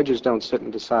chambers, judges don't sit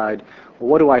and decide, well,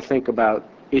 what do I think about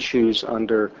issues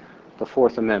under the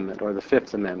Fourth Amendment or the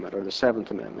Fifth Amendment or the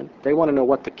Seventh Amendment. They want to know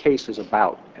what the case is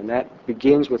about, and that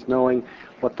begins with knowing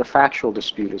what the factual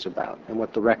dispute is about and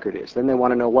what the record is. Then they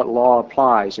want to know what law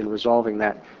applies in resolving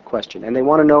that question, and they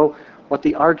want to know what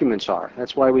the arguments are.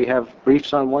 That's why we have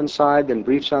briefs on one side and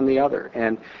briefs on the other,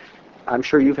 and I'm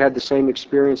sure you've had the same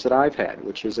experience that I've had,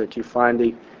 which is that you find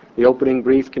the opening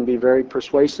brief can be very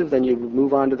persuasive, then you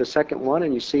move on to the second one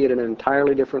and you see it in an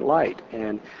entirely different light.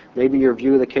 And maybe your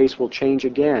view of the case will change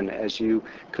again as you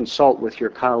consult with your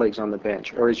colleagues on the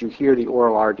bench or as you hear the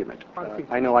oral argument.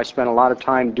 I know I spent a lot of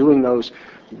time doing those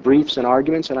briefs and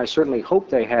arguments, and I certainly hope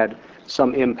they had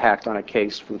some impact on a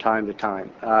case from time to time.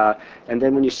 And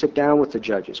then when you sit down with the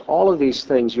judges, all of these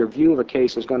things, your view of a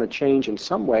case is going to change in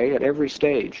some way at every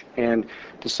stage. And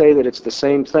to say that it's the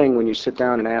same thing when you sit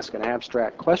down and ask an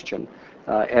abstract question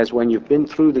as when you've been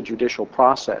through the judicial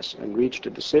process and reached a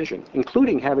decision,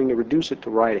 including having to reduce it to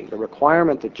writing. The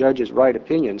requirement that judges write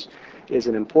opinions is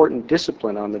an important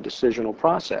discipline on the decisional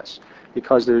process,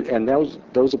 because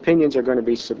those opinions are going to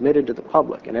be submitted to the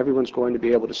public, and everyone's going to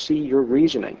be able to see your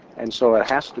reasoning. And so it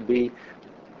has to be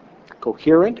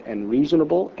coherent and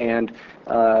reasonable and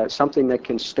something that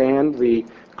can stand the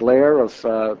glare of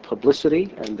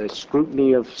publicity and the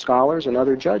scrutiny of scholars and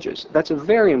other judges. That's a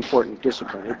very important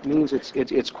discipline. It means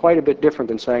it's quite a bit different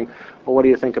than saying, well, what do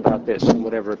you think about this, and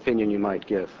whatever opinion you might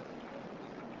give.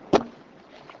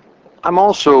 I'm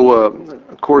also,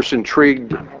 of course,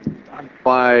 intrigued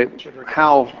by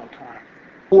how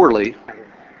poorly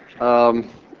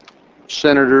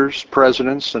senators,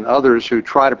 presidents, and others who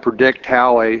try to predict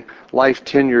how a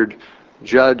life-tenured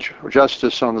judge or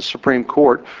justice on the Supreme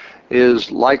Court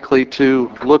is likely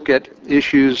to look at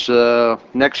issues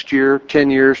next year,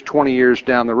 10 years, 20 years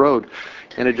down the road.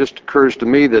 And it just occurs to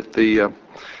me that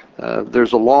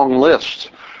there's a long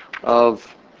list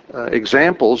of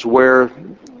examples where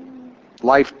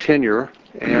life tenure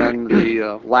and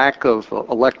the lack of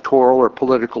electoral or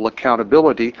political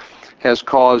accountability has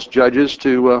caused judges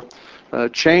to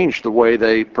change the way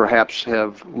they perhaps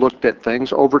have looked at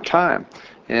things over time.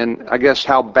 And I guess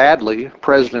how badly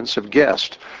presidents have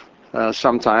guessed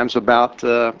sometimes about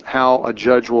how a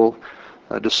judge will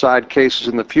decide cases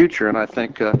in the future. And I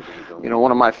think,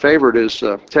 one of my favorite is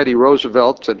Teddy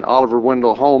Roosevelt and Oliver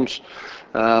Wendell Holmes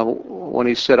when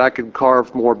he said, I could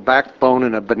carve more backbone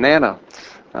in a banana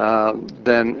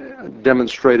than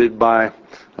demonstrated by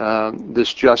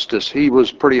this justice. He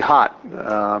was pretty hot.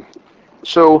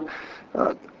 So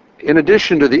in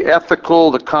addition to the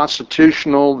ethical, the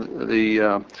constitutional,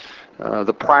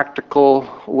 the practical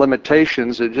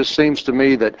limitations, it just seems to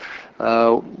me that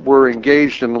we're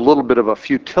engaged in a little bit of a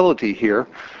futility here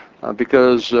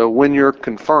because when you're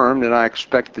confirmed, and I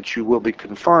expect that you will be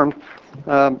confirmed,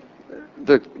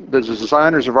 the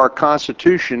designers of our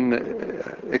Constitution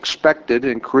expected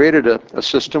and created a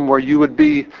system where you would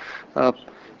be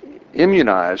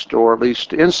immunized, or at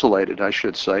least insulated, I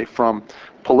should say, from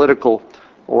political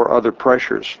or other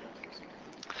pressures.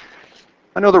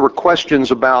 I know there were questions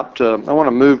about, I want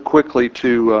to move quickly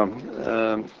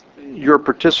to your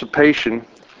participation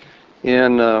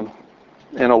in a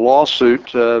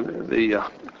lawsuit, let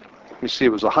me see,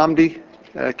 it was a Hamdi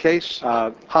case?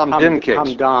 Hamdan case.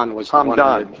 Hamdan was the one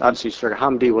in the D.C. Circuit.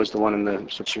 Hamdi was the one in the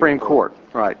Supreme Court.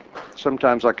 Right.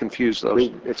 Sometimes I confuse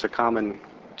those. It's a common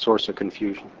source of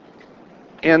confusion.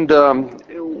 And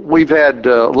we've had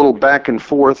a little back and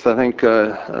forth. I think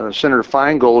Senator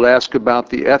Feingold asked about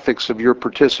the ethics of your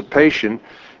participation.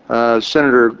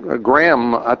 Senator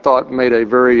Graham, I thought, made a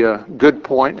very good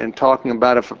point in talking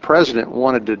about if a president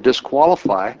wanted to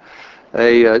disqualify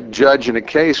a judge in a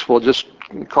case, well, just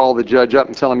call the judge up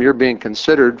and tell him you're being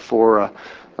considered for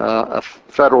a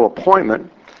federal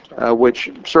appointment,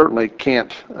 which certainly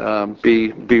can't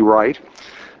be right.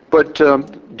 But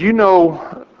do you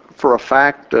know for a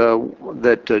fact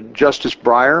that Justice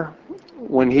Breyer,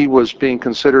 when he was being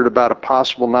considered about a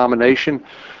possible nomination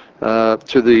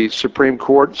to the Supreme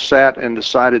Court, sat and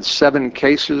decided 7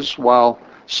 cases while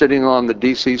sitting on the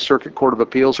D.C. Circuit Court of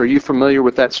Appeals? Are you familiar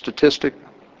with that statistic?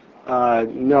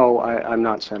 No, I'm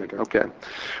not, Senator. Okay.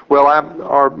 Well,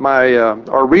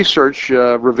 our research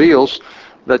reveals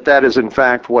that that is in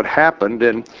fact what happened,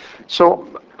 and so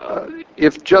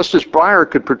if Justice Breyer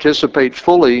could participate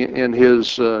fully in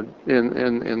his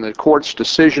in the court's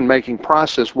decision-making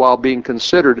process while being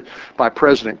considered by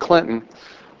President Clinton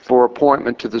for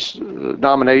appointment to this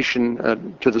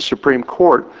nomination to the Supreme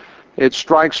Court, it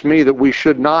strikes me that we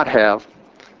should not have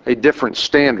a different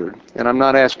standard. And I'm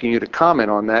not asking you to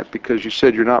comment on that because you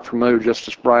said you're not familiar with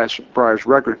Justice Breyer's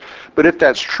record. But if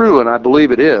that's true, and I believe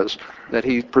it is, that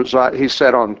he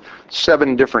sat on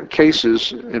 7 different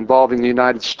cases involving the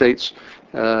United States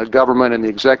government and the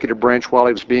executive branch while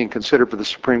he was being considered for the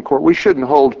Supreme Court, we shouldn't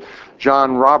hold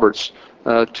John Roberts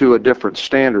to a different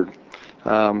standard.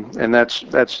 And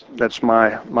that's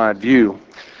my view.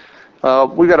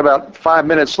 We've got about 5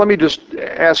 minutes. Let me just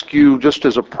ask you, just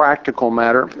as a practical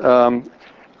matter,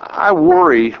 I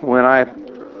worry when I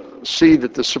see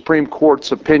that the Supreme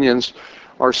Court's opinions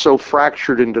are so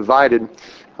fractured and divided,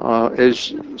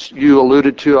 as you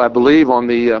alluded to, I believe, on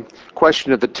the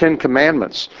question of the 10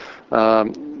 Commandments.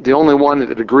 The only one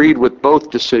that agreed with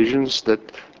both decisions, that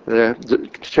the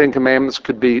 10 Commandments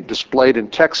could be displayed in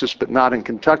Texas but not in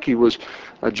Kentucky, was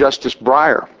Justice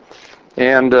Breyer.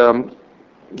 And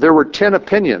there were 10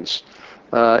 opinions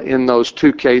in those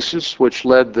 2 cases, which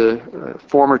led the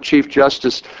former Chief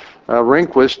Justice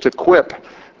Rehnquist to quip.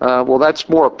 Well, that's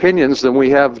more opinions than we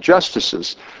have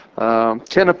justices.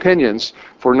 10 opinions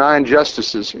for 9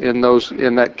 justices in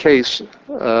that case,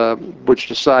 which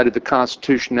decided the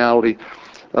constitutionality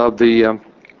of the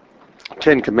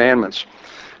 10 Commandments.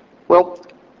 Well,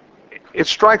 it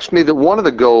strikes me that one of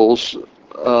the goals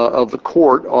of the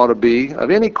court ought to be, of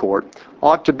any court,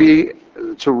 ought to be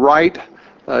to write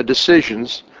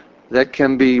decisions that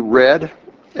can be read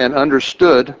and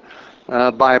understood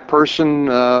by a person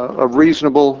of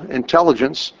reasonable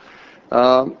intelligence.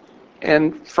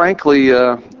 And frankly,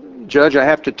 Judge, I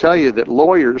have to tell you that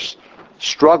lawyers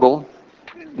struggle.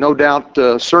 No doubt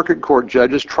circuit court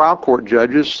judges, trial court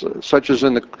judges, such as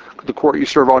in the court you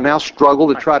serve on now, struggle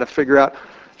to try to figure out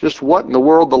just what in the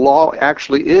world the law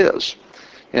actually is.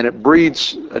 And it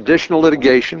breeds additional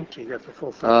litigation,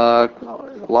 a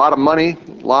lot of money,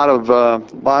 a lot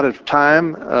of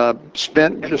time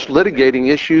spent just litigating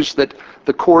issues that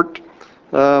the court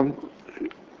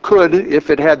could, if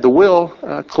it had the will,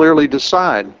 clearly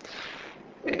decide.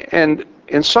 And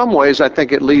in some ways, I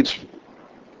think it leads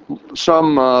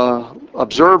some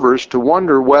observers to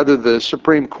wonder whether the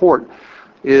Supreme Court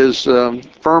is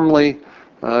firmly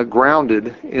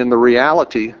grounded in the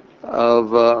reality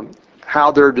of how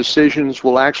their decisions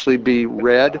will actually be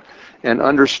read and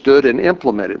understood and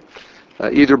implemented,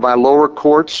 either by lower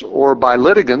courts or by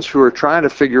litigants who are trying to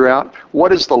figure out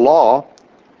what is the law,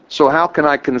 so how can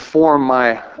I conform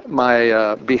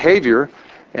my behavior,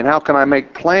 and how can I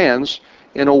make plans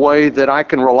in a way that I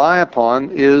can rely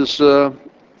upon is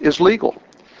legal.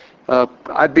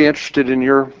 I'd be interested in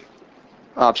your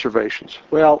observations.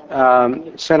 Well,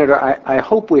 Senator, I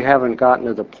hope we haven't gotten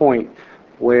to the point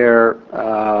where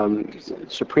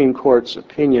Supreme Court's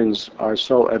opinions are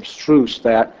so abstruse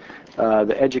that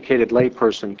the educated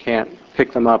layperson can't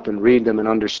pick them up and read them and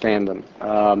understand them.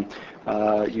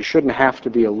 You shouldn't have to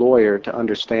be a lawyer to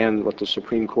understand what the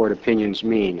Supreme Court opinions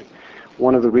mean.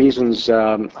 One of the reasons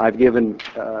I've given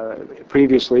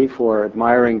previously for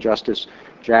admiring Justice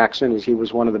Jackson is he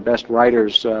was one of the best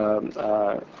writers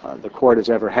the court has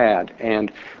ever had.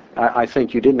 And I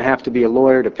think you didn't have to be a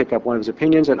lawyer to pick up one of his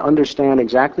opinions and understand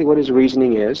exactly what his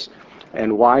reasoning is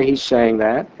and why he's saying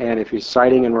that. And if he's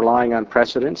citing and relying on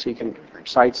precedents, he can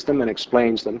cites them and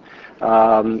explains them.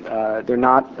 They're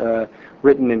not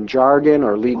written in jargon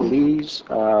or legalese,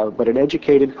 but an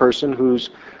educated person whose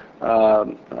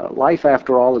life,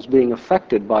 after all, is being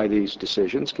affected by these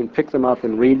decisions can pick them up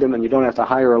and read them, and you don't have to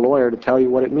hire a lawyer to tell you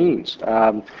what it means.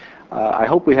 I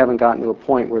hope we haven't gotten to a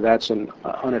point where that's an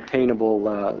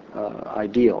unattainable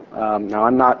ideal. Now,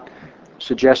 I'm not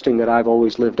suggesting that I've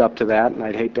always lived up to that, and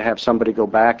I'd hate to have somebody go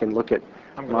back and look at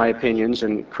my opinions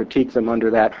and critique them under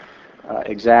that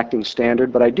exacting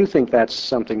standard. But I do think that's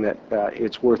something that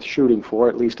it's worth shooting for,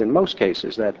 at least in most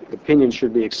cases, that opinions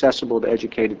should be accessible to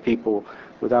educated people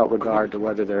without regard to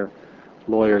whether they're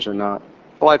lawyers or not.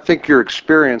 Well, I think your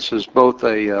experience as both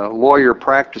a lawyer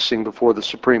practicing before the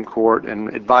Supreme Court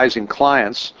and advising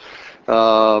clients,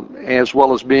 as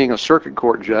well as being a circuit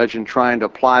court judge and trying to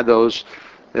apply those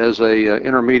as a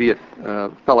intermediate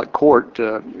appellate court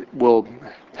will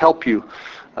help you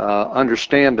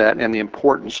understand that and the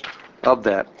importance of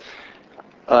that.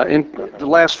 In the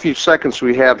last few seconds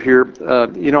we have here,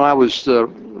 I was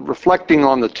reflecting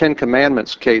on the Ten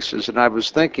Commandments cases, and I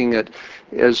was thinking that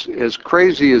as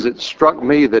crazy as it struck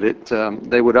me that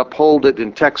they would uphold it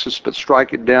in Texas but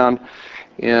strike it down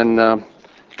in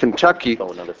Kentucky,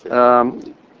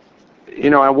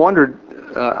 I wondered,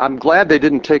 I'm glad they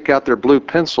didn't take out their blue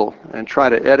pencil and try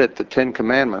to edit the Ten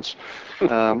Commandments,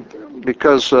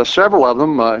 because several of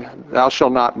them, thou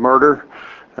shalt not murder,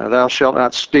 thou shalt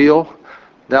not steal,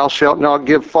 thou shalt not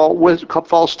give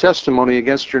false testimony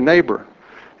against your neighbor.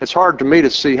 It's hard to me to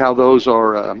see how those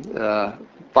are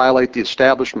violate the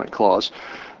Establishment Clause,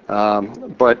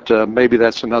 but maybe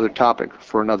that's another topic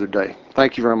for another day.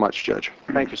 Thank you very much, Judge.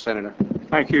 Thank you, Senator.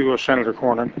 Thank you, Senator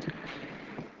Cornyn.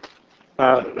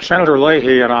 Senator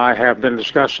Leahy and I have been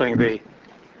discussing the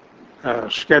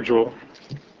schedule,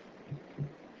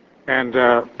 and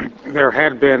there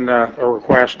had been a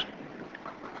request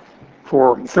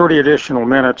for 30 additional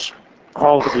minutes,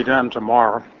 all to be done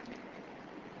tomorrow.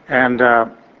 And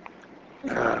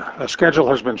a schedule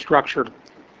has been structured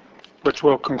which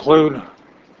will conclude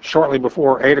shortly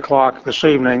before 8 o'clock this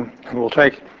evening, and will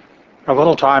take a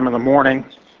little time in the morning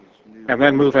and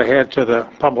then move ahead to the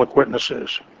public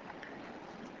witnesses.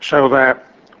 So that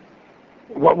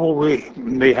what we'll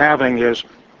be having is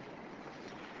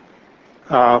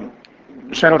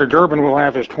Senator Durbin will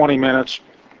have his 20 minutes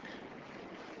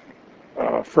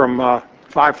from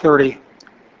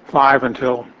 5:35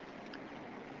 until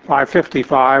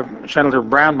 5:55. Senator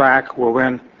Brownback will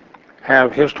then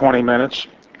have his 20 minutes,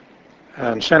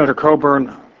 and Senator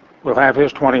Coburn will have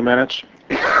his 20 minutes.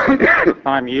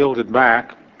 Time yielded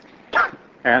back,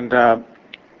 and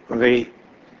the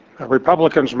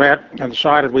Republicans met and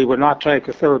decided we would not take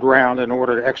a third round in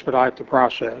order to expedite the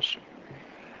process.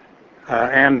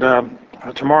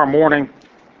 Tomorrow morning,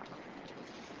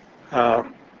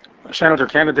 Senator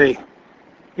Kennedy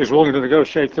is willing to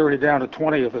negotiate 30 down to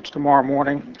 20 if it's tomorrow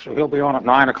morning, so he'll be on at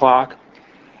 9 o'clock.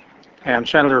 And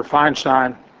Senator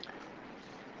Feinstein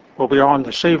will be on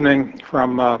this evening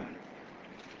from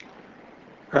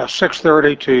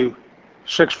 6:30 to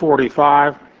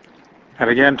 6:45, and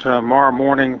again tomorrow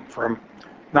morning from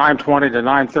 9:20 to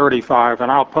 9:35.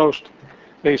 And I'll post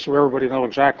these so everybody knows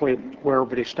exactly where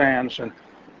everybody stands. And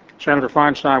Senator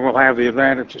Feinstein will have the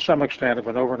advantage to some extent of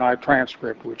an overnight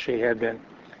transcript, which he had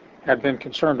been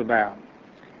concerned about.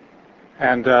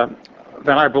 And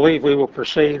then I believe we will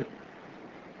proceed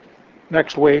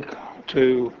next week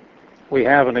we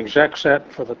have an exec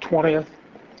set for the 20th,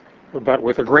 but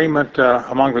with agreement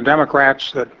among the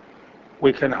Democrats that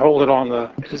we can hold it on the...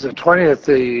 Is the 20th,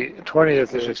 the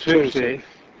 20th is a Tuesday.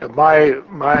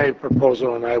 My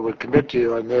proposal, and I would commit to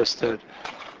you on this, that,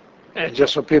 and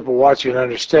just so people watching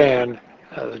understand,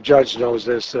 the judge knows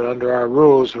this, that under our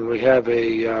rules, when we have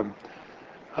a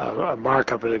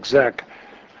markup at exec,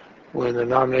 when the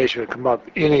nomination would come up,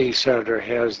 any senator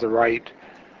has the right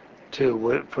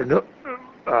to,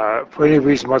 for any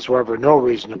reason whatsoever, no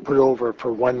reason, to put it over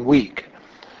for 1 week,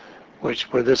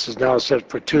 where this is now set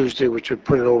for Tuesday, which would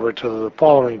put it over to the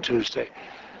following Tuesday.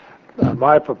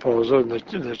 My proposal, and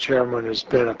the chairman has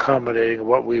been accommodating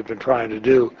what we've been trying to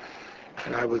do,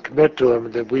 and I would commit to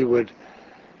him that we would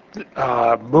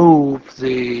move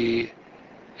the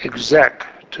exec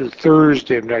to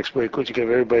Thursday of next week, which would give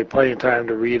everybody plenty of time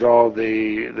to read all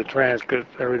the transcript,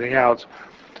 everything else.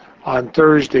 On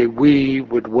Thursday, we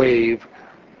would waive,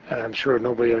 and I'm sure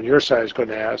nobody on your side is going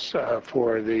to ask to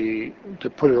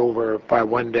put it over by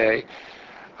 1 day.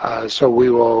 So we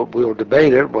will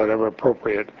debate it, whatever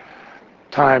appropriate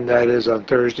time that is on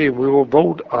Thursday. We will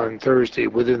vote on Thursday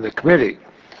within the committee.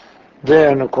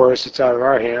 Then, of course, it's out of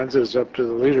our hands. It's up to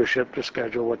the leadership to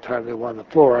schedule what time they want on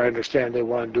the floor. I understand they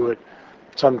want to do it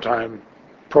sometime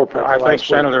appropriate. I think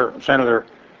Senator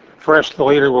Frist, the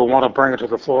leader, will want to bring it to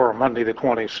the floor on Monday the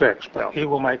 26th, but he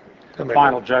will make the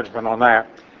final judgment on that.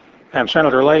 And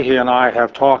Senator Leahy and I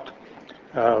have talked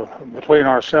between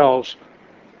ourselves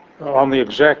on the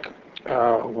exec.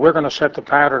 We're going to set the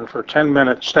pattern for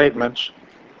 10-minute statements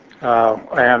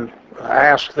and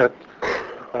ask that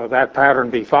that pattern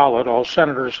be followed. All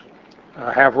senators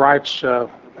have rights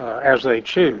as they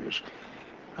choose.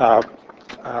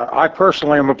 I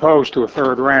personally am opposed to a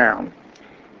third round,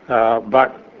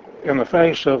 but in the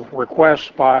face of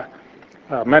requests by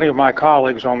many of my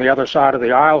colleagues on the other side of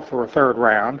the aisle for a third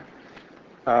round,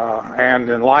 and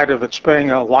in light of its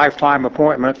being a lifetime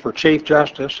appointment for Chief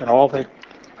Justice and all the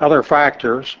other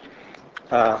factors,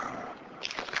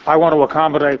 I want to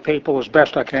accommodate people as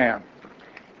best I can.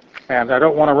 And I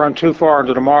don't want to run too far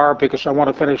into tomorrow because I want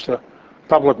to finish the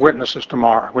public witnesses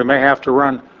tomorrow. We may have to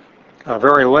run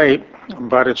very late,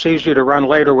 but it's easy to run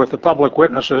later with the public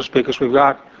witnesses because we've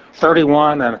got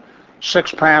 31 and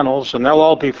 6 panels, and they'll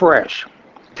all be fresh.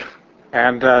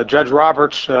 And Judge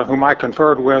Roberts, whom I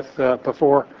conferred with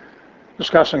before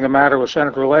discussing the matter with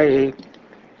Senator Leahy,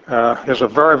 is a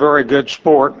very, very good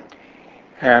sport.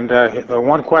 And the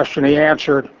one question he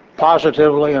answered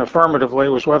positively and affirmatively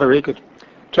was whether he could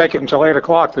take it until 8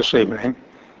 o'clock this evening.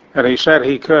 And he said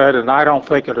he could, and I don't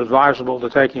think it advisable to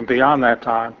take him beyond that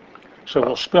time. So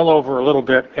we'll spill over a little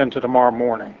bit into tomorrow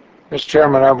morning. Mr.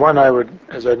 Chairman, I would,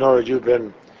 as I know that you've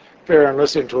been fair in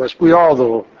listening to us, we all,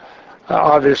 though,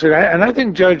 obviously, and I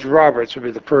think Judge Roberts would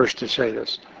be the first to say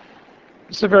this.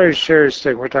 It's a very serious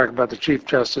thing. We're talking about the Chief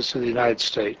Justice of the United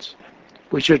States.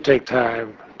 We should take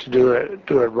time to do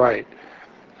it right.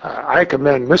 I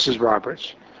commend Mrs.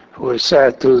 Roberts, who has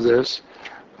sat through this.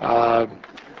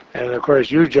 And of course,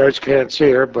 you, Judge, can't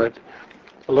see her, but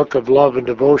a look of love and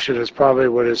devotion is probably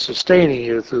what is sustaining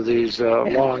you through these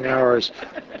long hours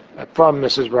from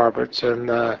Mrs. Roberts.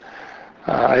 And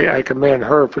I commend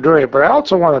her for doing it. But I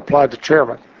also want to applaud the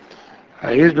chairman.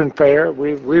 He's been fair.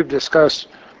 We've discussed,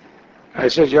 I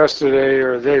said yesterday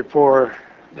or the day before,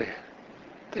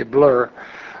 they blur,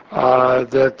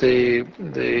 that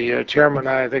the chairman and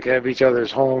I think have each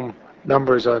other's home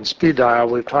numbers on speed dial.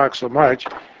 We've talked so much.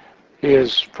 He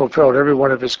has fulfilled every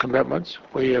one of his commitments.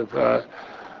 We have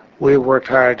worked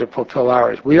hard to fulfill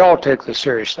ours. We all take this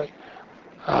seriously.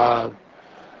 A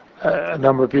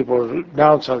number of people have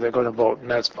announced how they're going to vote, and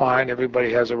that's fine.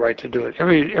 Everybody has a right to do it.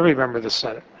 Every member of the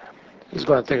Senate is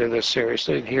going to think of this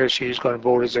seriously, and he or she is going to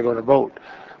vote as they're going to vote.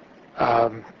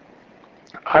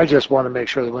 I just want to make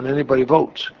sure that when anybody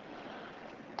votes,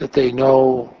 that they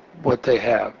know what they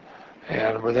have.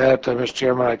 And with that, Mr.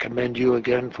 Chairman, I commend you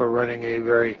again for running a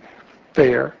very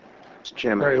fair,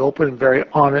 very open, very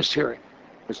honest hearing.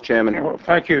 Mr. Chairman. Well,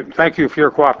 thank you for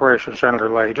your cooperation, Senator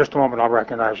Leahy. Just a moment, I'll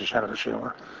recognize you, Senator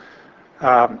Schumer.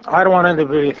 I don't want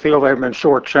anybody to feel they've been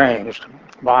shortchanged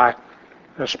by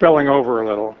spilling over a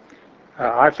little.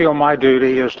 I feel my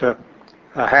duty is to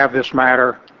have this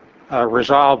matter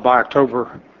resolved by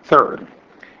October 3rd,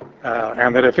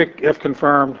 and that if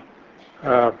confirmed,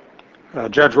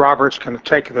 Judge Roberts can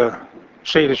take the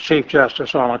seat as Chief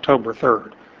Justice on October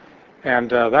 3rd.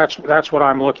 And that's what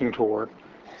I'm looking toward.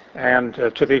 And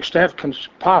to the extent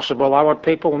possible, I want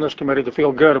people in this committee to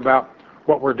feel good about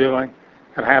what we're doing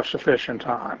and have sufficient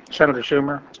time. Senator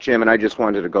Schumer? Mr. Chairman, I just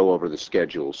wanted to go over the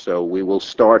schedule. So we will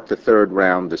start the third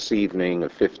round this evening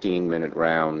of 15-minute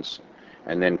rounds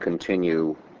and then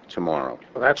continue tomorrow.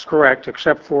 Well, that's correct,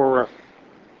 except for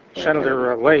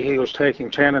Senator Leahy was taking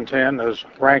 10 and 10 as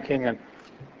ranking, and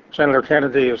Senator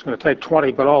Kennedy is going to take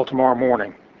 20, but all tomorrow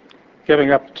morning,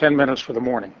 giving up 10 minutes for the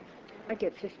morning. I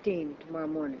get 15 tomorrow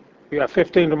morning. You have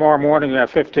 15 tomorrow morning, you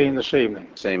have 15 this evening.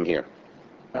 Same here.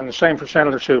 And the same for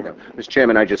Senator Schumer. Mr.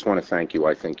 Chairman, I just want to thank you.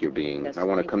 I think you're being, I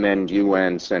want to commend you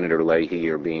and Senator Leahy.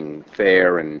 You're being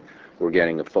fair, and we're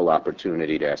getting a full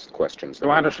opportunity to ask questions. Do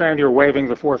I understand you're waiving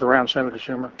the fourth round, Senator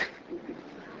Schumer?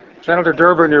 Senator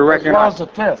Durbin, you're recognized.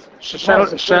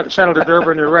 Senator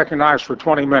Durbin, you're recognized for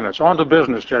 20 minutes. On to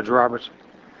business, Judge Roberts.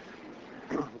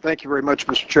 Thank you very much,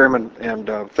 Mr. Chairman, and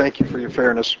thank you for your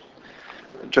fairness.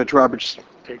 Judge Roberts,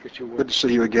 good to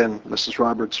see you again, Mrs.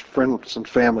 Roberts, friends and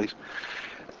families.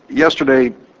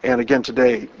 Yesterday and again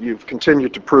today, you've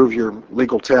continued to prove your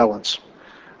legal talents.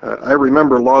 I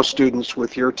remember law students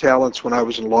with your talents when I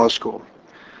was in law school.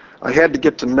 I had to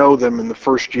get to know them in the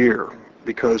first year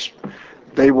because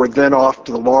they were then off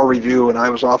to the law review and I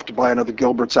was off to buy another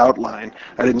Gilbert's outline.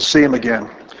 I didn't see them again.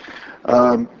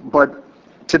 But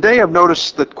today I've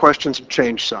noticed that questions have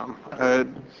changed some.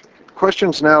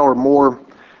 Questions now are more,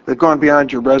 they've gone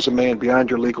beyond your resume and beyond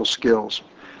your legal skills.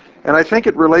 And I think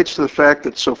it relates to the fact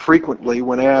that so frequently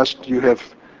when asked, you have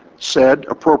said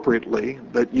appropriately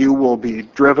that you will be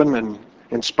driven and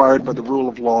inspired by the rule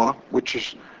of law, which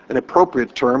is an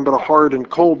appropriate term, but a hard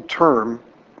and cold term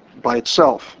by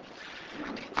itself.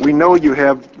 We know you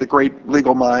have the great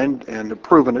legal mind and have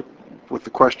proven it with the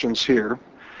questions here.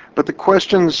 But the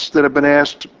questions that have been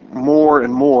asked more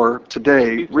and more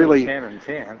today really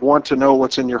want to know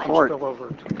what's in your heart.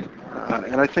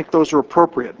 And I think those are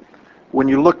appropriate. When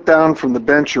you look down from the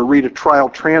bench or read a trial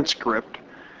transcript,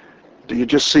 do you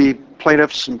just see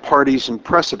plaintiffs and parties and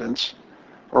precedents,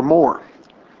 or more?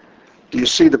 Do you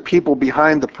see the people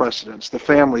behind the precedents, the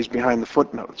families behind the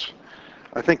footnotes?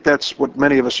 I think that's what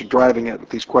many of us are driving at with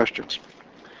these questions.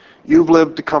 You've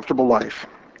lived a comfortable life.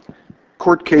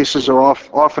 Court cases are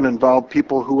often involve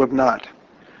people who have not.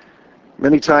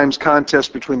 Many times contests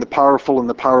between the powerful and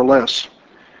the powerless.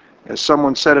 As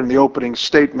someone said in the opening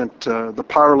statement, the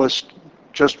powerless,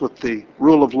 just with the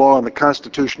rule of law and the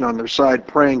Constitution on their side,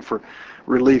 praying for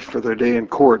relief for their day in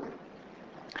court.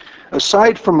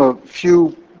 Aside from a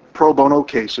few pro bono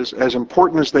cases, as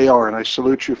important as they are, and I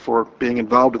salute you for being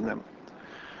involved in them,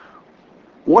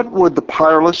 what would the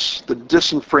powerless, the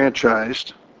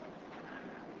disenfranchised,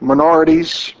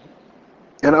 minorities,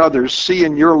 and others see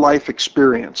in your life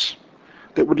experience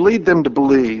that would lead them to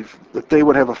believe that they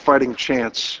would have a fighting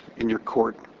chance in your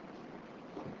court?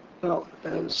 Well,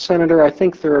 Senator, I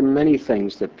think there are many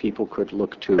things that people could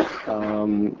look to.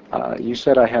 You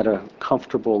said I had a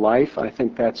comfortable life. I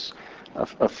think that's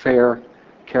a fair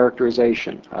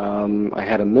characterization. I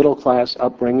had a middle-class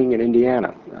upbringing in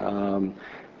Indiana.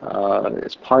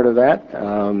 As part of that,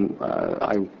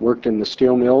 I worked in the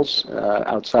steel mills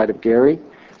outside of Gary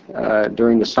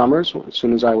during the summers, as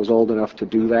soon as I was old enough to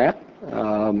do that.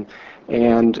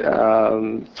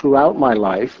 Throughout my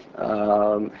life,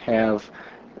 have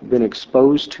been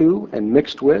exposed to and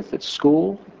mixed with at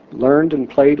school, learned and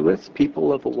played with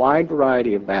people of a wide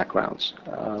variety of backgrounds.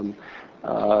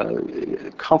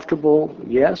 Comfortable,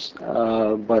 yes,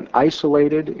 but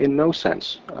isolated in no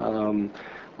sense.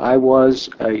 I was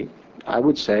I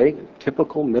would say,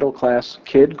 typical middle-class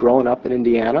kid growing up in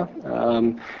Indiana,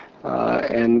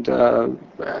 and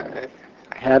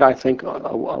had, I think,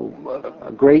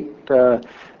 a great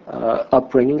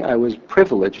upbringing. I was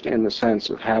privileged in the sense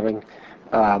of having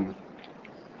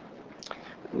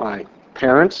my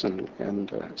parents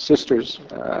and sisters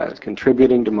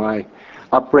contributing to my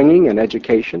upbringing and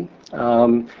education.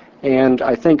 And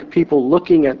I think people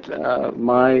looking at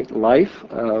my life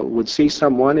would see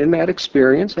someone in that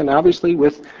experience, and obviously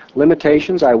with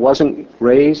limitations. I wasn't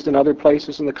raised in other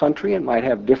places in the country and might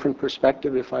have different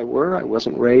perspective if I were. I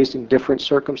wasn't raised in different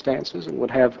circumstances and would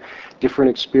have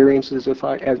different experiences if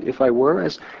I were.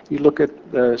 As you look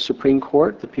at the Supreme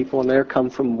Court, the people in there come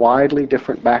from widely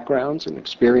different backgrounds and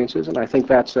experiences, and I think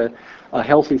that's a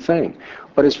healthy thing.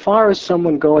 But as far as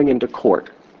someone going into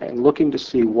court and looking to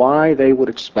see why they would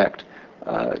expect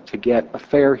to get a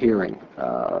fair hearing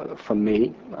from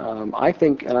me, I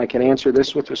think, and I can answer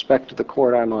this with respect to the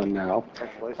court I'm on now,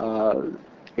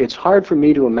 it's hard for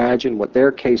me to imagine what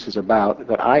their case is about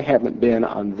that I haven't been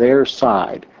on their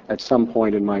side at some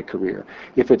point in my career.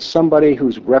 If it's somebody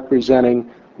who's representing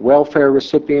welfare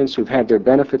recipients who've had their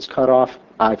benefits cut off,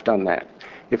 I've done that.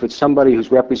 If it's somebody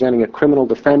who's representing a criminal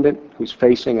defendant who's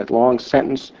facing a long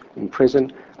sentence in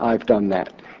prison, I've done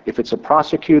that. If it's a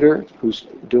prosecutor who's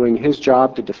doing his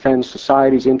job to defend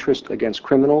society's interest against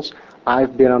criminals,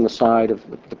 I've been on the side of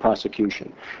the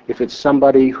prosecution. If it's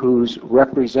somebody who's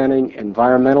representing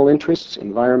environmental interests,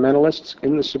 environmentalists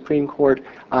in the Supreme Court,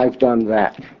 I've done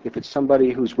that. If it's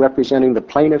somebody who's representing the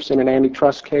plaintiffs in an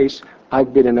antitrust case,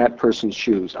 I've been in that person's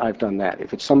shoes. I've done that.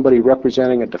 If it's somebody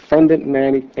representing a defendant in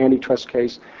an antitrust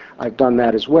case, I've done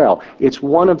that as well. It's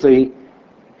one of the,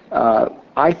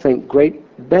 I think, great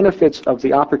benefits of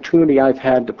the opportunity I've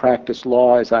had to practice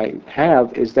law as I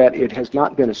have is that it has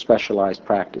not been a specialized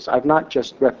practice. I've not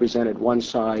just represented one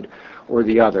side or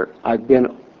the other. I've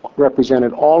been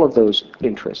represented all of those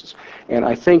interests. And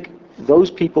I think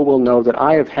those people will know that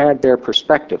I have had their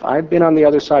perspective. I've been on the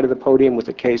other side of the podium with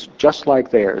a case just like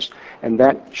theirs, and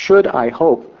that should, I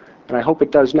hope, and I hope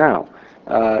it does now,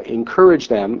 encourage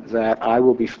them that I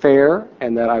will be fair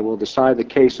and that I will decide the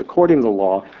case according to the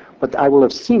law, but I will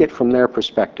have seen it from their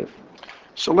perspective.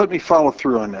 So let me follow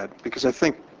through on that, because I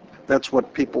think that's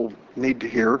what people need to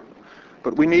hear,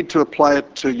 but we need to apply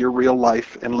it to your real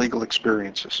life and legal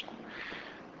experiences.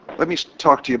 Let me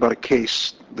talk to you about a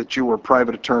case that you were a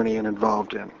private attorney and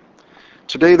involved in.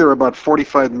 Today there are about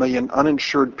 45 million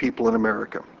uninsured people in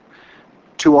America.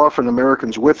 Too often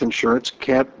Americans with insurance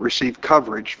can't receive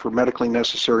coverage for medically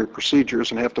necessary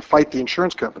procedures and have to fight the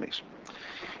insurance companies.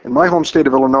 In my home state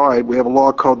of Illinois, we have a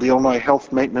law called the Illinois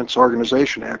Health Maintenance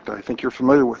Organization Act. I think you're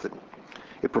familiar with it.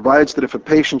 It provides that if a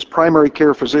patient's primary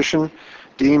care physician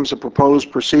deems a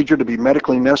proposed procedure to be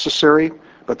medically necessary,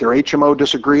 but their HMO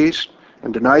disagrees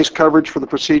and denies coverage for the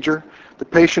procedure, the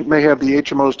patient may have the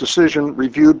HMO's decision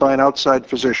reviewed by an outside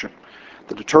physician.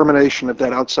 the determination of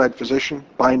that outside physician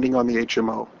binding on the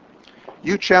HMO.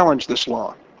 You challenged this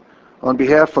law on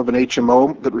behalf of an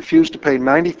HMO that refused to pay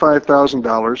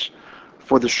 $95,000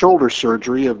 for the shoulder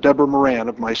surgery of Deborah Moran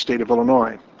of my state of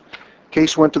Illinois.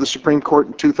 Case went to the Supreme Court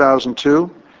in 2002.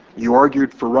 You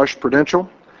argued for Rush Prudential,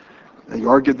 and you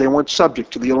argued they weren't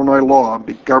subject to the Illinois law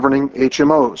governing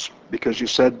HMOs because you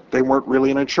said they weren't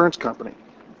really an insurance company.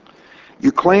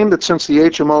 You claimed that since the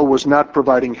HMO was not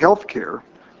providing health care,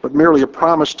 but merely a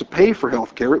promise to pay for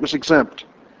health care, it was exempt.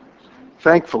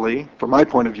 Thankfully, from my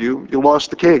point of view, you lost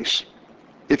the case.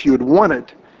 If you had won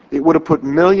it, it would have put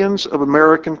millions of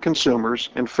American consumers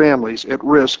and families at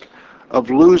risk of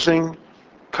losing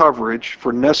coverage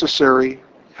for necessary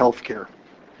health care.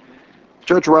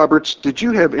 Judge Roberts, did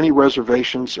you have any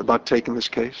reservations about taking this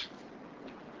case?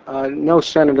 No,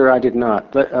 Senator, I did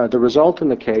not. The result in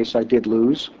the case, I did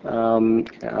lose.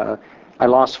 I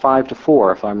lost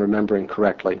 5-4, if I'm remembering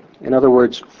correctly. In other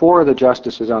words, 4 of the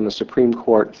justices on the Supreme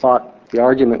Court thought the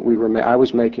argument I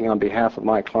was making on behalf of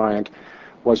my client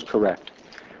was correct.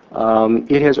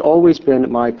 It has always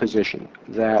been my position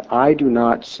that I do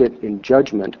not sit in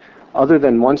judgment other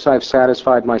than once I've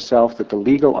satisfied myself that the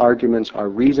legal arguments are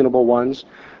reasonable ones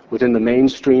within the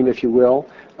mainstream, if you will,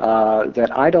 that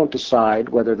I don't decide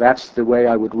whether that's the way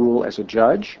I would rule as a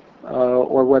judge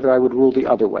or whether I would rule the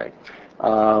other way.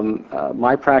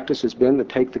 My practice has been to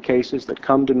take the cases that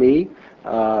come to me,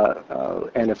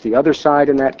 and if the other side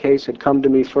in that case had come to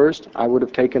me first, I would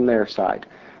have taken their side.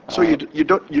 So you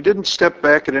didn't step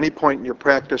back at any point in your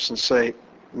practice and say,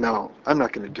 no, I'm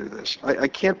not going to do this. I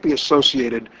can't be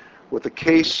associated with a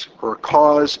case or a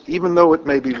cause, even though it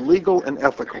may be legal and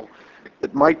ethical,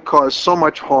 it might cause so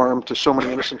much harm to so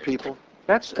many innocent people?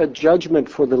 That's a judgment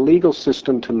for the legal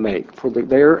system to make,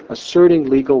 they're asserting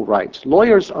legal rights.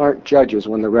 Lawyers aren't judges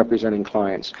when they're representing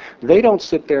clients. They don't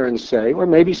sit there and say, or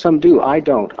maybe some do, I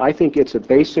don't. I think it's a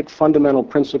basic fundamental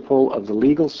principle of the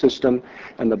legal system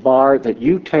and the bar that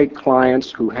you take clients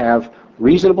who have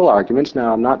reasonable arguments.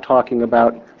 Now, I'm not talking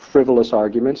about frivolous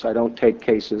arguments. I don't take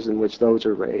cases in which those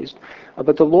are raised.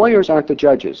 But the lawyers aren't the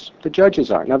judges. The judges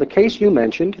are. Now, the case you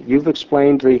mentioned, you've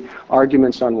explained the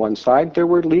arguments on one side. There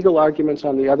were legal arguments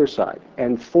on the other side,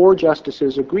 and 4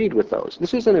 justices agreed with those.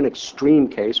 This isn't an extreme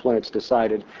case when it's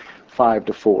decided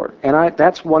 5-4. And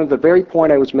that's one of the very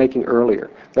point I was making earlier,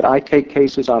 that I take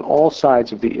cases on all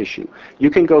sides of the issue.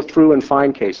 You can go through and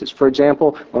find cases. For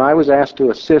example, when I was asked to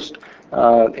assist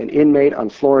an inmate on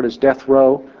Florida's death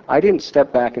row, I didn't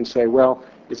step back and say, well,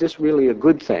 is this really a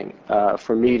good thing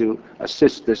for me to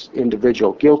assist this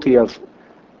individual guilty of,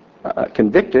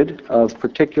 convicted of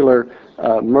particular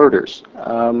murders?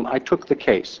 I took the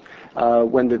case.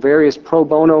 When the various pro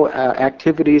bono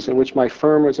activities in which my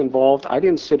firm was involved, I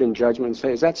didn't sit in judgment and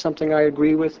say, is that something I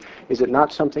agree with? Is it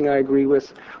not something I agree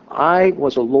with? I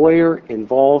was a lawyer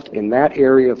involved in that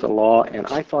area of the law, and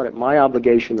I thought it my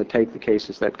obligation to take the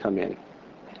cases that come in.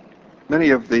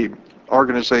 Many of the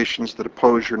organizations that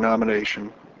oppose your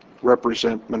nomination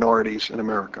represent minorities in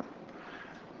America.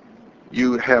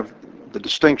 You have the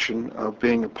distinction of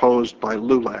being opposed by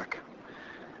LULAC.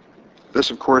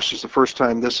 This, of course, is the first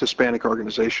time this Hispanic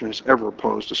organization has ever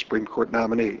opposed a Supreme Court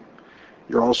nominee.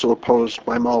 You're also opposed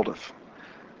by MALDF.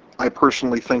 I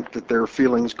personally think that their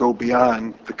feelings go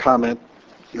beyond the comment,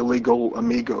 illegal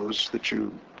amigos, that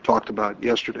you talked about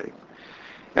yesterday.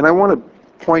 And I want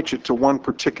to point you to one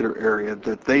particular area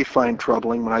that they find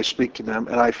troubling when I speak to them,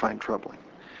 and I find troubling.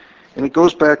 And it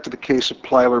goes back to the case of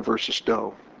Plyler versus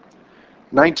Doe.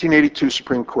 1982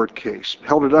 Supreme Court case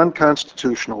held it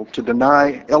unconstitutional to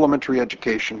deny elementary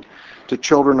education to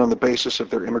children on the basis of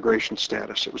their immigration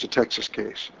status. It was a Texas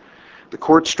case. The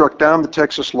court struck down the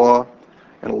Texas law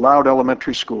and allowed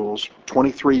elementary schools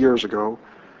 23 years ago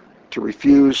to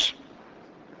refuse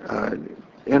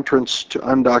entrance to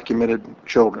undocumented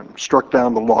children, struck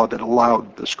down the law that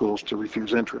allowed the schools to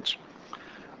refuse entrance.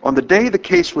 On the day the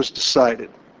case was decided,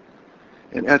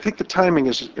 and I think the timing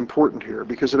is important here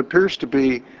because it appears to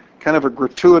be kind of a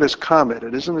gratuitous comment.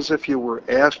 It isn't as if you were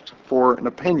asked for an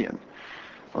opinion.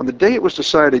 On the day it was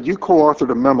decided, you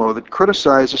co-authored a memo that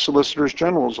criticized the Solicitor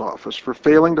General's office for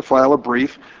failing to file a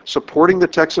brief supporting the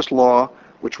Texas law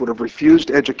which would have refused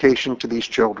education to these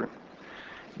children.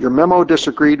 Your memo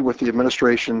disagreed with the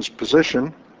administration's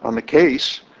position on the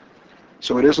case,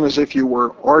 so it isn't as if you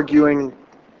were arguing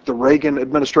the Reagan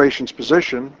administration's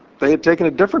position. They had taken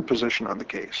a different position on the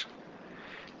case.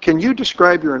 Can you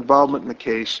describe your involvement in the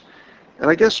case?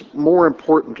 And I guess more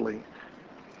importantly,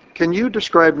 can you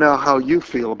describe now how you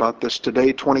feel about this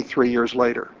today, 23 years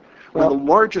later? When the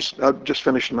largest, just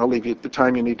finish and I'll leave you the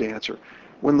time you need to answer.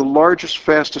 When the largest,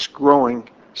 fastest growing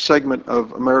segment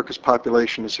of America's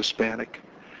population is Hispanic,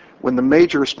 when the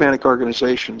major Hispanic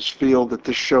organizations feel that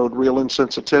this showed real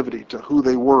insensitivity to who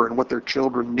they were and what their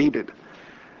children needed,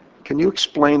 can you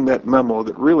explain that memo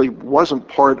that really wasn't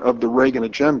part of the Reagan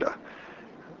agenda?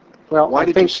 Well, Why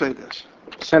did you say this?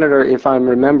 Senator, if I'm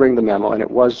remembering the memo, and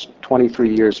it was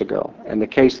 23 years ago, and the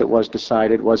case that was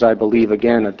decided was, I believe,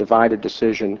 again, a divided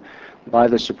decision by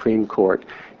the Supreme Court.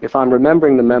 If I'm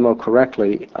remembering the memo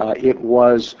correctly, it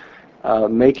was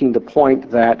making the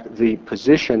point that the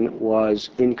position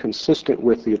was inconsistent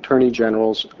with the Attorney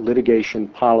General's litigation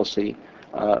policy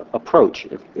approach,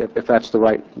 if that's the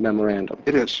right memorandum.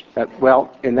 It is.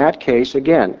 Well, in that case,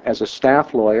 again, as a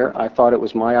staff lawyer, I thought it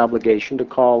was my obligation to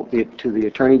call to the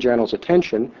Attorney General's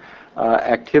attention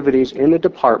activities in the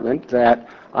department that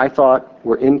I thought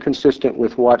were inconsistent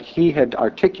with what he had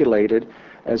articulated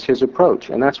as his approach.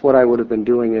 And that's what I would have been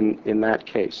doing in that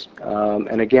case.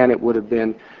 And again, it would have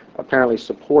been apparently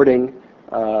supporting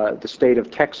the state of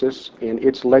Texas in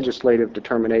its legislative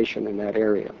determination in that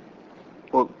area.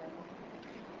 Well,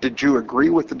 did you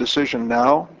agree with the decision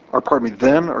now, or pardon me,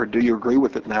 then, or do you agree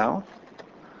with it now?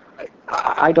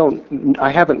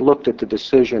 I haven't looked at the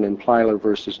decision in Plyler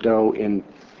versus Doe in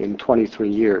 23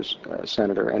 years,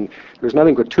 Senator, and there's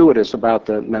nothing gratuitous about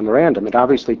the memorandum. It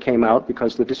obviously came out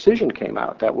because the decision came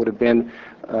out. That would have been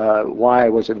why I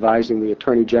was advising the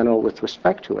Attorney General with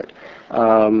respect to it.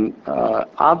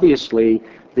 Obviously,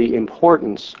 the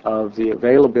importance of the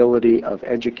availability of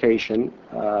education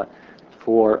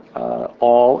for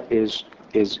all is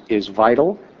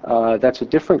vital. That's a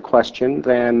different question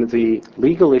than the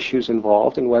legal issues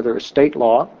involved and whether a state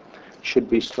law should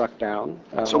be struck down.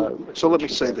 So let me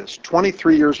say this.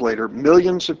 23 years later,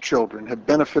 millions of children have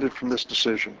benefited from this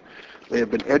decision. They have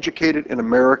been educated in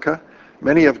America.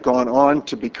 Many have gone on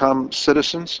to become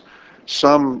citizens.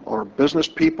 Some are business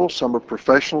people, some are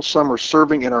professionals, some are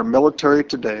serving in our military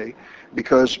today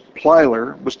because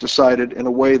Plyler was decided in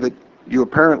a way that you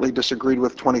apparently disagreed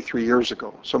with 23 years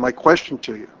ago. So my question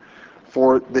to you,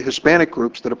 for the Hispanic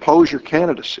groups that oppose your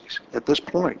candidacies at this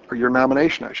point, or your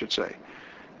nomination, I should say,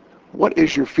 what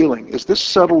is your feeling? Is this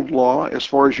settled law as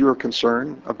far as you're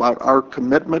concerned about our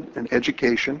commitment and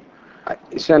education?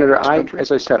 Senator,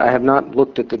 as I said, I have not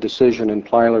looked at the decision in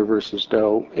Plyler versus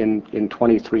Doe in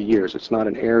 23 years. It's not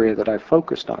an area that I've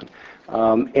focused on.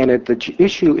 The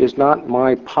issue is not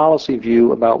my policy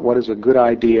view about what is a good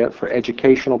idea for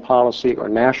educational policy or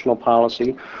national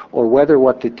policy, or whether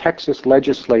what the Texas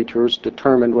legislators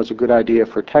determined was a good idea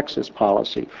for Texas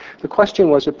policy. The question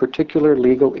was a particular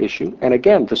legal issue, and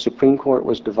again, the Supreme Court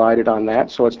was divided on that,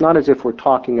 so it's not as if we're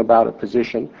talking about a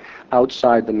position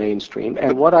outside the mainstream.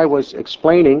 And what I was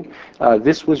explaining,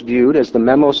 this was viewed, as the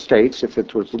memo states, if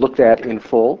it was looked at in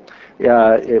full,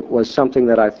 it was something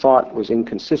that I thought was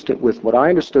inconsistent with what I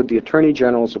understood the Attorney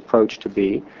General's approach to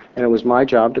be, and it was my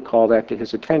job to call that to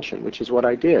his attention, which is what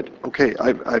I did. Okay,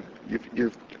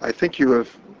 I think you have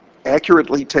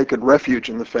accurately taken refuge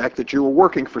in the fact that you were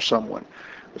working for someone.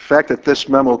 The fact that this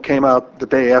memo came out the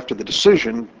day after the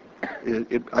decision,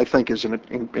 I think, is an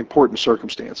important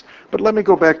circumstance. But let me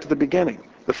go back to the beginning.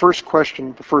 The first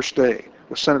question, the first day,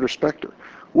 with Senator Specter.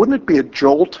 Wouldn't it be a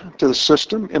jolt to the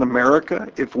system in America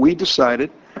if we decided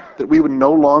that we would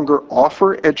no longer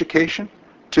offer education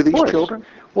to these children?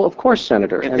 Well, of course,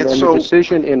 Senator. And so, the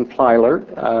decision in Plyler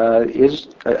is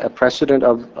a precedent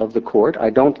of the court. I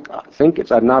don't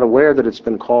think I'm not aware that it's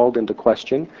been called into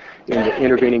question in the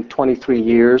intervening 23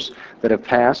 years that have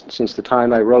passed since the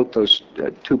time I wrote those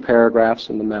 2 paragraphs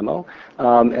in the memo.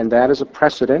 And that is a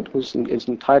precedent who's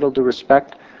entitled to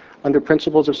respect under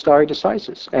principles of stare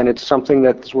decisis. And it's something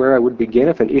that's where I would begin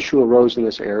if an issue arose in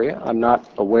this area. I'm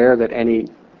not aware that any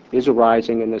is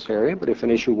arising in this area, but if an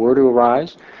issue were to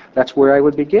arise, that's where I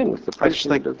would begin with the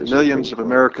precedent of the Supreme Court. Millions of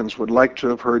Americans would like to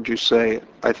have heard you say,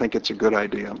 I think it's a good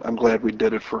idea. I'm glad we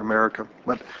did it for America.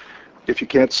 But if you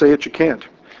can't say it, you can't.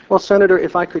 Well, Senator,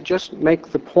 if I could just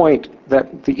make the point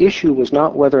that the issue was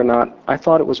not whether or not I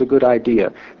thought it was a good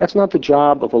idea. That's not the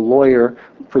job of a lawyer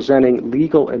presenting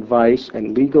legal advice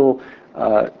and legal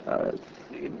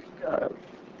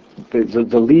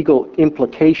the legal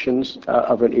implications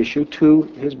of an issue to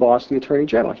his boss, the Attorney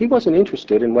General. He wasn't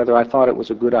interested in whether I thought it was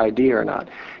a good idea or not.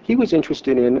 He was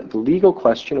interested in the legal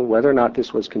question of whether or not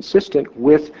this was consistent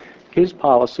with his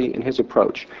policy and his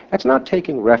approach. That's not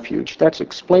taking refuge. That's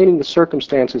explaining the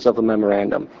circumstances of a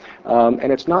memorandum.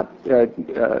 And it's not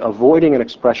avoiding an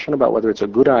expression about whether it's a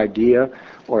good idea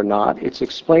or not. It's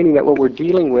explaining that what we're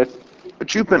dealing with.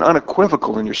 But you've been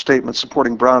unequivocal in your statement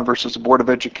supporting Brown versus the Board of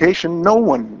Education. No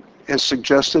one has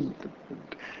suggested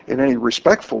in any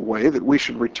respectful way that we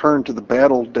should return to the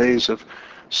bad old days of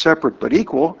separate but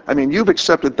equal. I mean, you've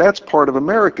accepted that's part of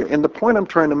America. And the point I'm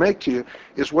trying to make to you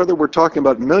is whether we're talking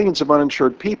about millions of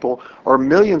uninsured people or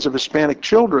millions of Hispanic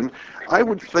children, I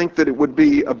would think that it would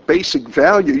be a basic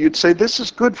value. You'd say this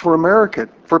is good for America,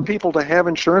 for people to have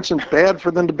insurance, and bad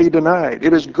for them to be denied.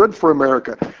 It is good for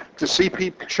America to see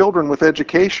children with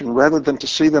education rather than to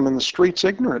see them in the streets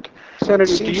ignorant. Senator,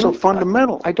 it seems so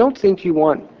fundamental. I don't think you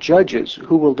want judges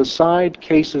who will decide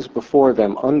cases before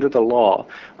them under the law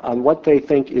on what they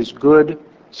think is good,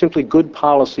 simply good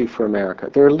policy for America.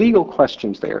 There are legal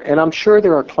questions there, and I'm sure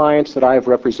there are clients that I have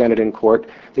represented in court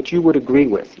that you would agree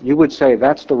with. You would say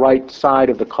that's the right side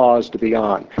of the cause to be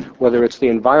on, whether it's the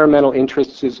environmental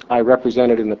interests I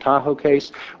represented in the Tahoe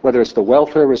case, whether it's the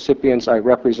welfare recipients I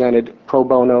represented pro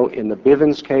bono in the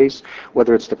Bivens case,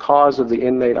 whether it's the cause of the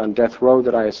inmate on death row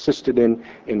that I assisted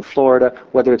in Florida,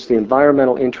 whether it's the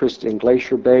environmental interest in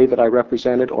Glacier Bay that I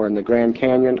represented or in the Grand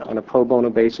Canyon on a pro bono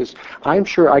basis. I'm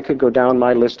sure I could go down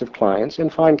my list of clients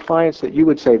and find clients that you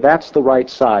would say that's the right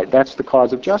side, that's the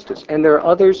cause of justice. And there are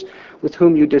others with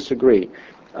whom you disagree.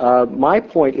 My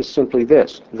point is simply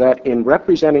this, that in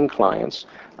representing clients,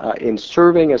 in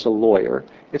serving as a lawyer,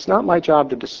 it's not my job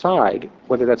to decide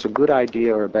whether that's a good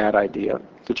idea or a bad idea.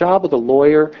 The job of the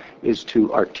lawyer is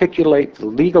to articulate the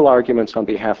legal arguments on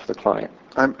behalf of the client.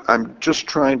 I'm just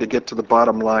trying to get to the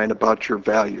bottom line about your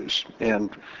values.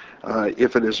 And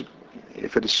if it is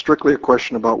strictly a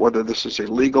question about whether this is a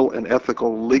legal and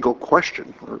ethical legal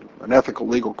question, or an ethical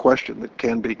legal question that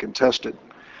can be contested,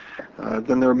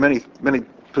 then there are many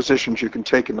positions you can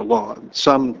take in the law.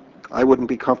 Some I wouldn't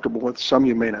be comfortable with, some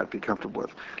you may not be comfortable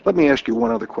with. Let me ask you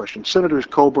one other question. Senators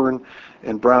Coburn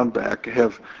and Brownback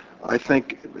have, I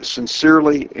think,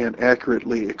 sincerely and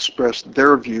accurately expressed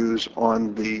their views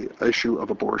on the issue of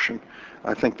abortion.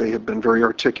 I think they have been very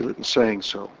articulate in saying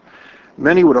so.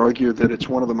 Many would argue that it's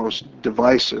one of the most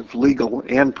divisive legal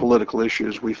and political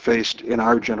issues we faced in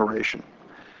our generation.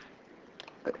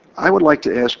 I would like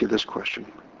to ask you this question.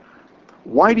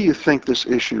 Why do you think this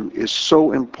issue is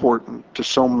so important to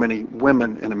so many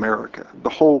women in America? The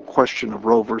whole question of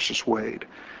Roe versus Wade,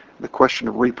 the question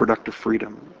of reproductive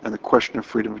freedom, and the question of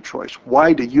freedom of choice.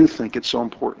 Why do you think it's so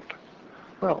important?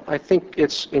 Well, I think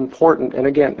it's important, and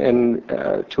again,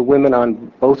 to women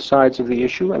on both sides of the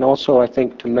issue, and also I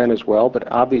think to men as well,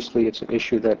 but obviously it's an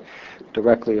issue that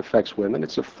directly affects women.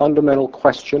 It's a fundamental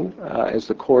question, as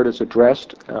the court has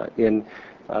addressed in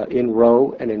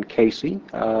Roe and in Casey,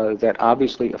 that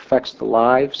obviously affects the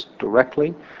lives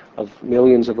directly of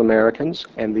millions of Americans,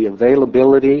 and the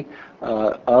availability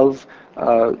of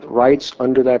rights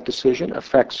under that decision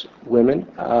affects women.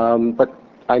 But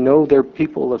I know there are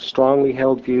people of strongly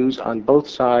held views on both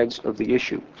sides of the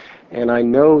issue, and I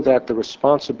know that the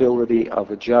responsibility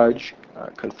of a judge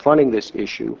confronting this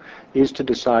issue is to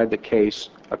decide the case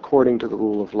according to the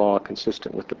rule of law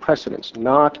consistent with the precedents,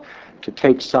 not to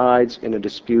take sides in a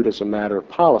dispute as a matter of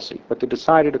policy, but to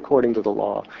decide it according to the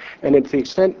law. And to the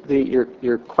extent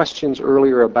your questions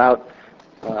earlier about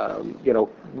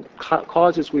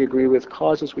causes we agree with,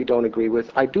 causes we don't agree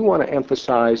with, I do want to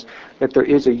emphasize that there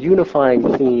is a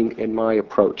unifying theme in my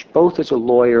approach, both as a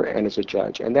lawyer and as a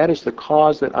judge, and that is the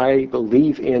cause that I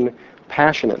believe in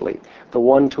passionately. The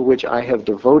one to which I have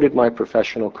devoted my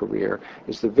professional career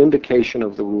is the vindication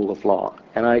of the rule of law.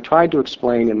 And I tried to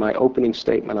explain in my opening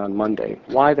statement on Monday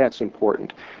why that's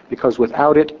important, because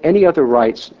without it, any other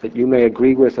rights that you may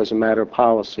agree with as a matter of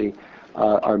policy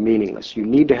are meaningless. You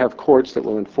need to have courts that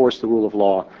will enforce the rule of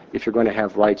law if you're going to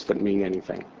have rights that mean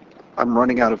anything. I'm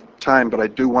running out of time, but I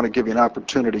do want to give you an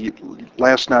opportunity.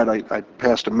 Last night I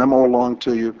passed a memo along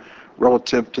to you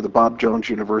relative to the Bob Jones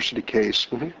University case.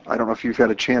 I don't know if you've had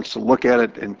a chance to look at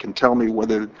it and can tell me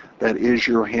whether that is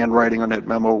your handwriting on that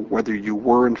memo, whether you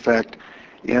were in fact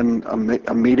in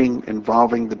a meeting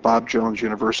involving the Bob Jones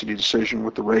University decision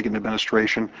with the Reagan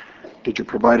administration. Did you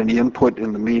provide any input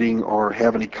in the meeting or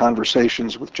have any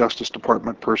conversations with Justice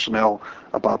Department personnel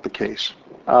about the case?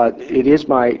 It is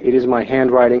my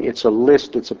handwriting. It's a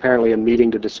list. It's apparently a meeting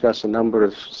to discuss a number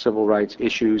of civil rights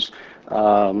issues.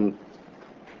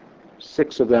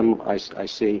 6 of them I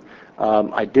see.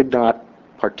 I did not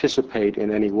participate in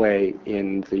any way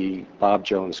in the Bob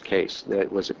Jones case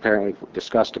that was apparently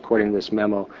discussed according to this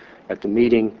memo at the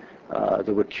meeting.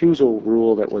 The recusal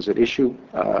rule that was at issue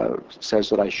says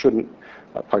that I shouldn't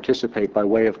participate by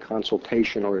way of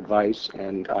consultation or advice,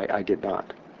 and I did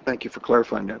not. Thank you for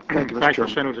clarifying that. Thank you, Mr. Thank you,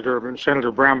 Chairman. Senator Durbin.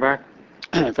 Senator Brownback.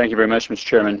 Thank you very much, Mr.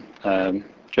 Chairman.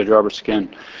 Judge Roberts again.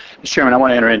 Mr. Chairman, I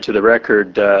want to enter into the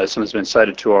record, something's been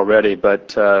cited to already,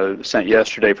 but sent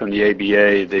yesterday from the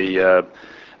ABA,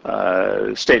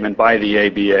 the statement by the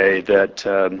ABA that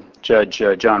Judge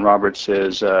John Roberts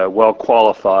is well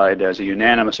qualified as a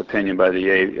unanimous opinion by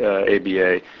the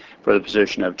ABA for the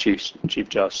position of Chief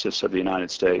Justice of the United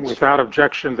States. Without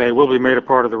objection, they will be made a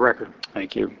part of the record.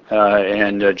 Thank you.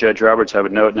 And Judge Roberts, I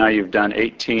would note now you've done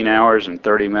 18 hours and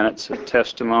 30 minutes of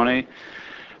testimony.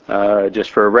 Just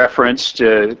for reference,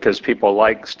 because people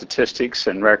like statistics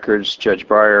and records, Judge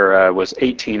Breyer was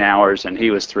 18 hours and he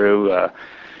was through.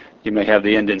 You may have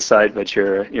the end in sight, but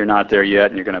you're not there yet,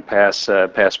 and you're going to pass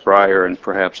Breyer and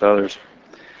perhaps others.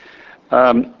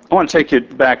 I want to take you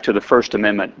back to the First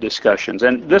Amendment discussions,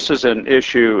 and this is an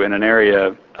issue in an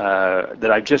area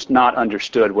that I've just not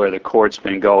understood where the court's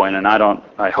been going, and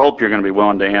I hope you're going to be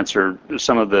willing to answer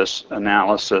some of this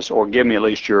analysis or give me at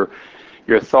least your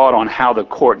thought on how the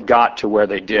court got to where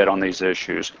they did on these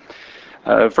issues.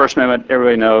 First Amendment,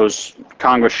 everybody knows,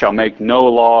 Congress shall make no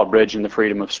law abridging the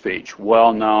freedom of speech.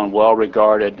 Well known, well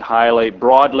regarded,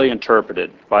 broadly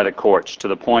interpreted by the courts to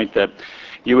the point that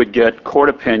you would get court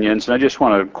opinions, and I just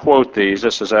want to quote these.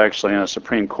 This is actually in a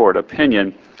Supreme Court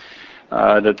opinion,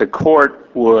 that the court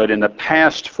would, in the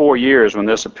past 4 years when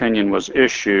this opinion was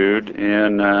issued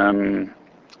in, I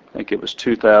think it was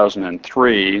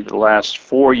 2003, the last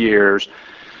 4 years,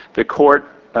 the court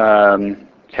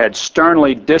had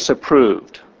sternly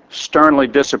disapproved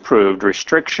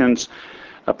restrictions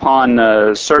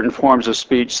upon certain forms of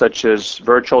speech such as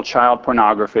virtual child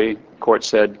pornography. Court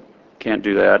said, can't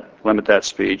do that, limit that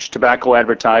speech. Tobacco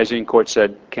advertising, court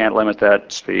said, can't limit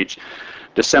that speech.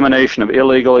 Dissemination of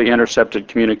illegally intercepted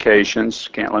communications,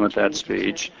 can't limit that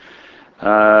speech.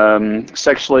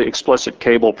 Sexually explicit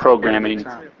cable programming,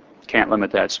 can't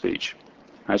limit that speech.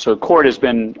 All right, so the court has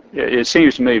been, it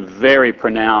seems to me, very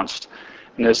pronounced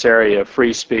in this area of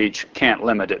free speech, can't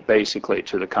limit it basically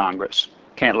to the Congress,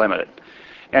 can't limit it.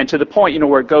 And to the point,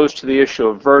 where it goes to the issue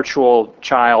of virtual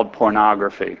child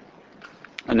pornography.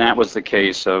 And that was the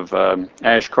case of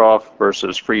Ashcroft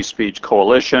versus Free Speech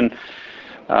Coalition.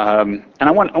 And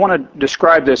I want to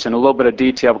describe this in a little bit of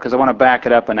detail because I want to back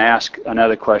it up and ask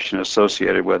another question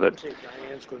associated with it.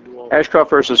 Ashcroft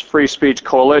versus Free Speech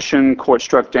Coalition, court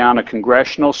struck down a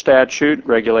congressional statute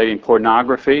regulating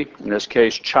pornography, in this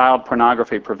case Child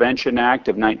Pornography Prevention Act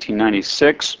of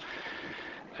 1996.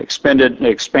 Expanded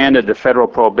the federal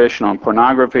prohibition on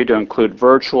pornography to include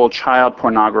virtual child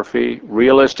pornography,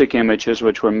 realistic images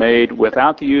which were made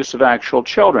without the use of actual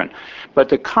children. But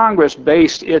the Congress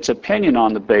based its opinion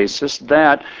on the basis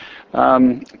that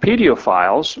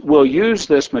pedophiles will use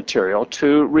this material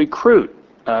to recruit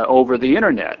over the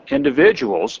internet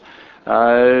individuals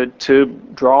to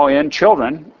draw in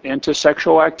children into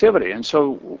sexual activity. And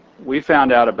so we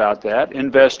found out about that,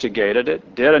 investigated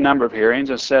it, did a number of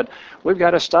hearings, and said, we've got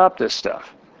to stop this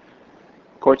stuff.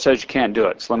 Court says you can't do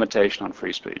it. It's limitation on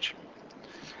free speech.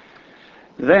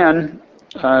 Then,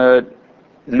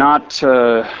 not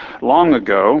long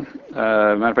ago,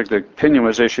 matter of fact, the opinion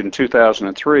was issued in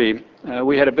 2003,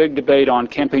 we had a big debate on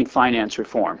campaign finance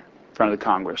reform in front of the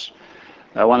Congress.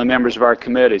 One of the members of our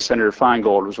committee, Senator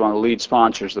Feingold, was one of the lead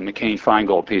sponsors of the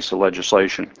McCain-Feingold piece of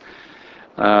legislation.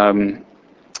 And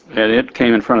it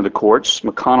came in front of the courts,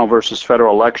 McConnell versus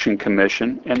Federal Election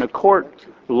Commission, and the court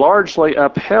largely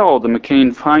upheld the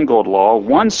McCain-Feingold law,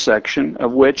 one section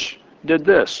of which did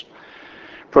this: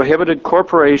 prohibited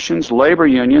corporations, labor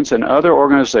unions, and other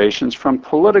organizations from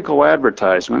political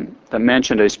advertisement that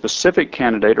mentioned a specific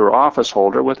candidate or office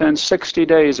holder within 60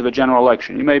 days of a general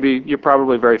election. You're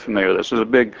probably very familiar. This was a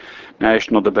big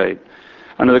national debate.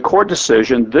 Under the court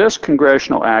decision, this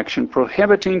congressional action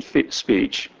prohibiting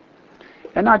speech,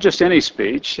 and not just any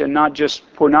speech, and not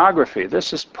just pornography.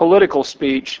 This is political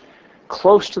speech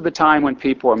close to the time when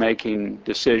people are making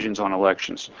decisions on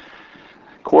elections.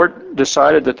 Court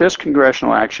decided that this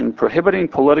congressional action prohibiting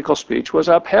political speech was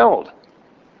upheld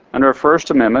under a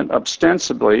First Amendment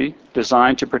ostensibly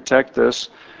designed to protect this,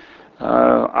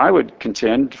 I would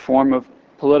contend, form of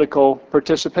political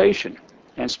participation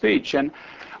and speech. And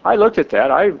I looked at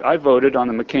that. I voted on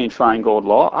the McCain-Feingold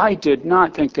law. I did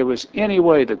not think there was any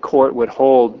way the court would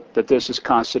hold that this is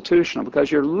constitutional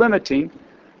because you're limiting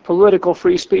political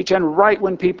free speech and right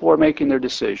when people are making their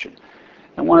decision.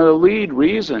 And one of the lead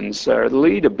reasons, or the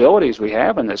lead abilities we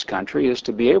have in this country is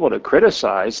to be able to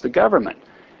criticize the government.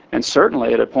 And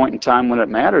certainly at a point in time when it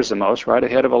matters the most, right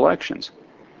ahead of elections.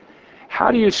 How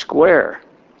do you square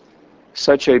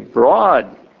such a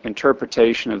broad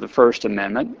interpretation of the First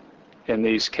Amendment in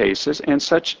these cases and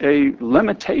such a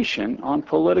limitation on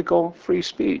political free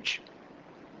speech?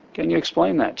 Can you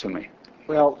explain that to me?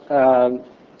 Well,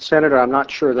 Senator, I'm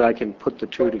not sure that I can put the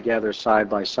two together side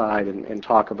by side and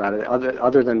talk about it,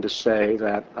 other than to say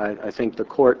that I think the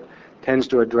court tends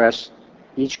to address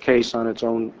each case on its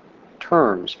own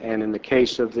terms. And in the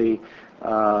case of the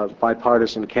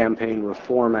Bipartisan Campaign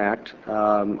Reform Act,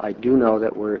 I do know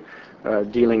that we're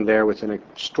dealing there with an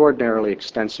extraordinarily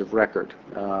extensive record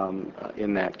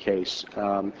in that case.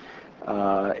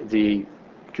 The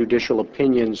judicial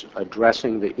opinions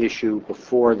addressing the issue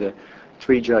before the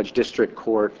three-judge district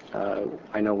court,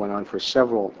 I know, went on for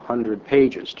several hundred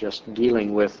pages, just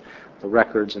dealing with the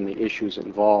records and the issues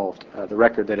involved, the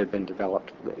record that had been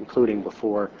developed, including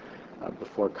before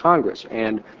Congress.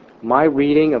 And my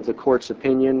reading of the court's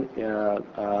opinion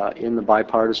in the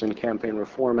Bipartisan Campaign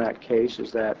Reform Act case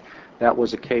is that that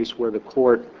was a case where the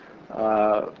court's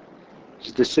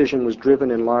decision was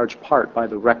driven in large part by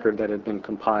the record that had been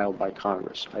compiled by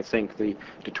Congress. I think the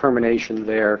determination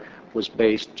there was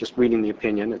based, just reading the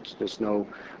opinion, there's no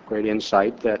great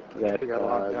insight, that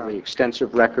the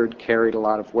extensive record carried a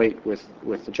lot of weight with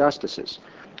the justices.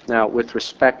 Now, with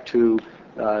respect to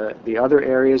the other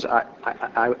areas,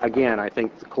 again, I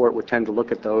think the court would tend to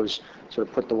look at those, sort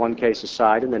of put the one case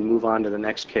aside and then move on to the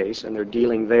next case, and they're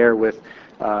dealing there with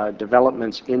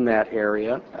developments in that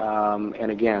area.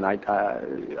 And again,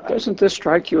 doesn't this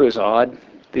strike you as odd?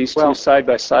 These two side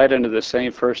by side under the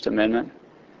same First Amendment?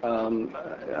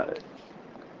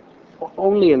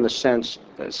 Only in the sense,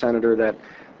 Senator, that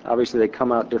obviously they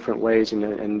come out different ways,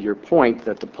 and your point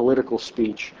that the political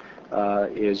speech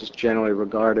is generally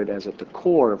regarded as at the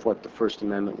core of what the First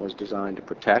Amendment was designed to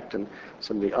protect, and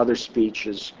some of the other speech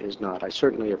is not. I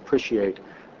certainly appreciate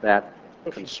that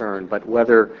concern, but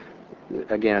whether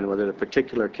the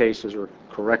particular cases were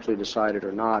correctly decided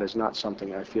or not is not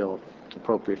something I feel it's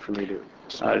appropriate for me to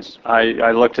discuss.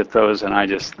 I looked at those and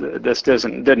this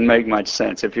didn't make much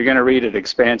sense. If you're going to read it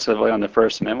expansively on the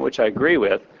First Amendment, which I agree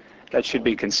with, that should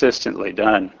be consistently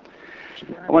done.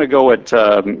 I want to go at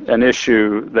an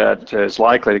issue that is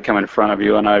likely to come in front of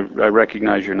you, and I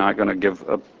recognize you're not going to give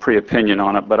a pre-opinion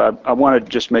on it, but I want to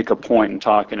just make a point in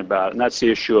talking about it, and that's the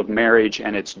issue of marriage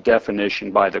and its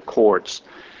definition by the courts,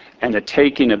 and the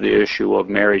taking of the issue of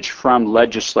marriage from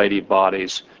legislative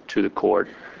bodies to the court.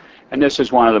 And this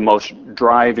is one of the most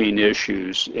driving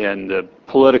issues in the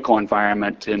political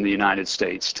environment in the United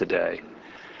States today.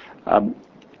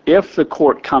 If the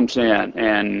court comes in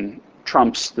and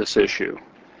trumps this issue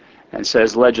and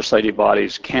says legislative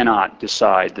bodies cannot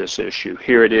decide this issue,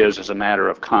 here it is as a matter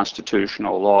of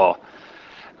constitutional law,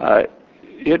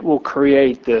 it will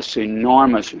create this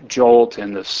enormous jolt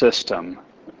in the system.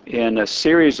 In a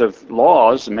series of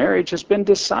laws, marriage has been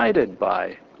decided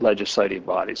by legislative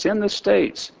bodies in the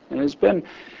states. It has been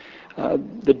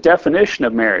the definition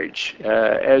of marriage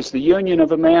as the union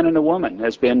of a man and a woman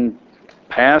has been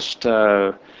passed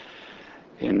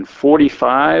in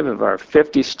 45 of our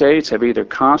 50 states, have either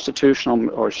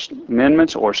constitutional or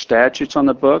amendments or statutes on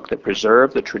the book that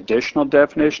preserve the traditional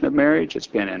definition of marriage. It's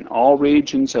been in all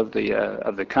regions of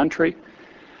the country.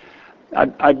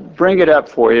 I bring it up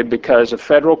for you because a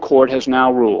federal court has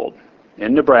now ruled.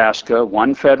 In Nebraska,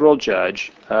 one federal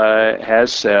judge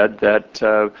has said that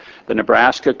the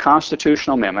Nebraska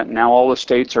constitutional amendment, now all the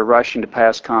states are rushing to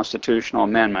pass constitutional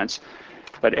amendments,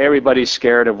 but everybody's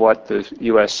scared of what the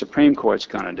U.S. Supreme Court's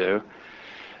going to do.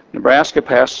 Nebraska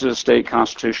passes a state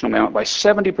constitutional amendment by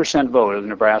 70% vote of the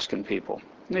Nebraskan people.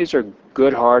 And these are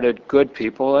good-hearted, good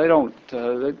people. They don't.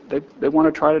 They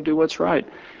want to try to do what's right.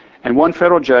 And one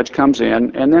federal judge comes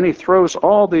in, and then he throws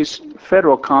all these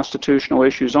federal constitutional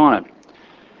issues on it.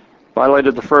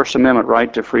 Violated the First Amendment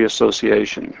right to free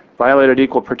association. Violated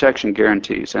equal protection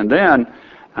guarantees. And then,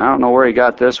 I don't know where he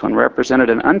got this one, represented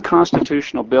an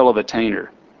unconstitutional bill of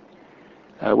attainder,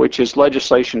 which is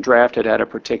legislation drafted at a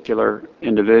particular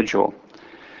individual.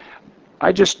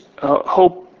 I just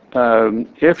hope,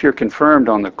 if you're confirmed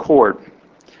on the court,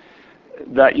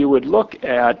 that you would look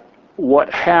at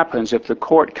what happens if the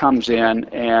court comes in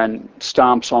and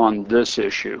stomps on this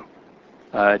issue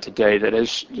today that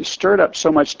has stirred up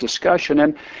so much discussion.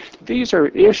 And these are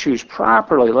issues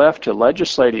properly left to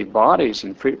legislative bodies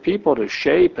and people to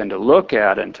shape and to look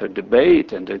at and to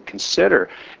debate and to consider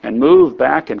and move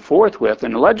back and forth with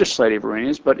in legislative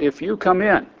arenas. But if you come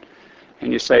in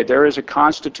and you say there is a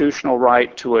constitutional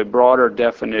right to a broader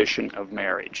definition of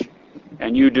marriage,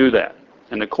 and you do that,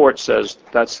 and the court says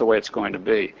that's the way it's going to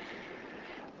be,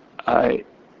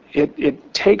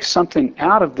 it takes something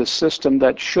out of the system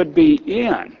that should be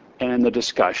in the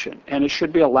discussion, and it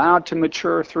should be allowed to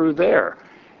mature through there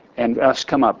and us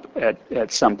come up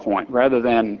at some point, rather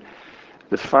than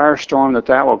the firestorm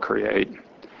that will create.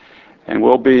 And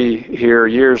we'll be here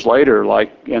years later,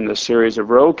 like in the series of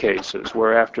Roe cases,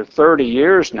 where after 30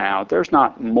 years now, there's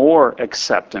not more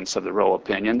acceptance of the Roe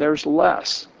opinion, there's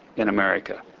less in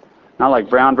America. Not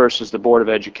like Brown versus the Board of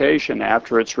Education.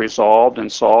 After it's resolved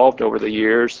and solved over the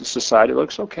years, the society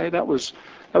looks, okay, that was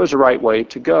the right way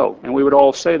to go. And we would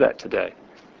all say that today.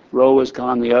 Roe has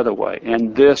gone the other way,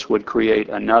 and this would create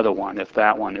another one if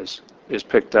that one is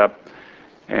picked up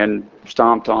and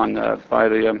stomped on by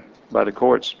the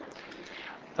courts.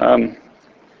 I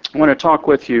want to talk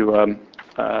with you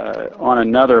on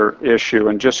another issue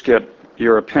and just get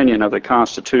your opinion of the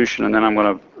Constitution, and then I'm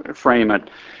going to frame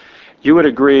it. You would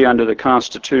agree under the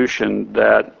Constitution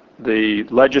that the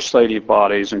legislative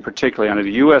bodies, and particularly under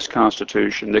the U.S.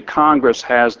 Constitution, that Congress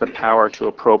has the power to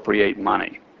appropriate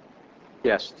money?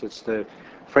 Yes, it's the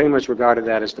framers regarded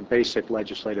that as the basic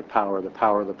legislative power, the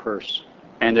power of the purse.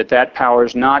 And that power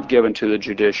is not given to the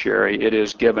judiciary, it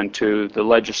is given to the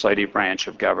legislative branch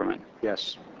of government.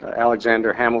 Yes.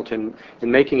 Alexander Hamilton, in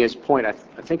making his point, I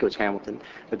think it was Hamilton,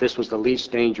 that this was the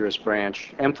least dangerous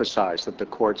branch, emphasized that the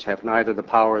courts have neither the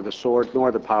power of the sword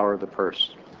nor the power of the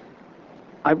purse.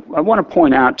 I want to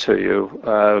point out to you,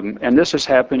 and this is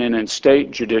happening in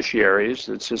state judiciaries,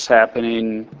 this is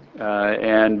happening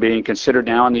and being considered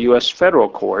now in the U.S. federal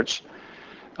courts,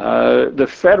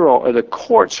 the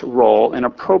court's role in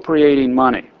appropriating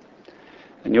money.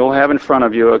 And you'll have in front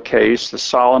of you a case, the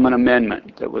Solomon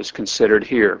Amendment, that was considered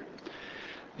here.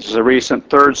 This is a recent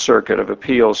Third Circuit of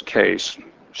Appeals case,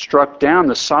 struck down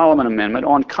the Solomon Amendment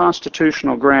on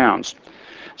constitutional grounds.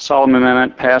 Solomon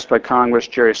Amendment passed by Congress.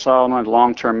 Jerry Solomon,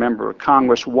 long-term member of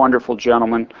Congress, wonderful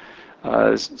gentleman,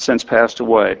 since passed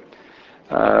away,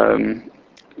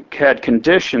 had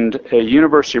conditioned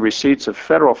university receipts of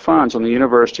federal funds on the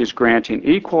universities granting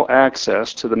equal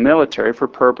access to the military for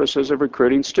purposes of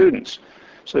recruiting students.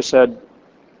 So they said,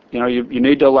 you know, you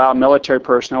need to allow military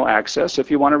personnel access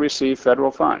if you want to receive federal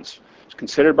funds. It's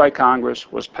considered by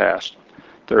Congress, was passed.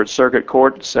 Third Circuit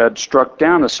Court said, struck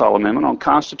down the Solomon Amendment on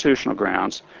constitutional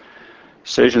grounds.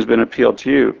 Decision has been appealed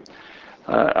to you.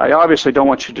 I obviously don't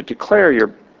want you to declare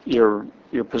your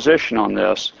position on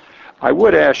this. I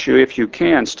would ask you if you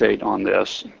can state on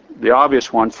this, the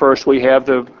obvious one. First, we have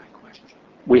the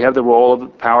role of the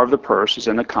power of the purse is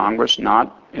in the Congress,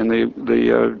 not in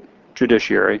the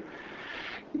judiciary.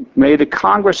 May the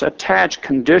Congress attach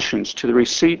conditions to the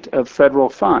receipt of federal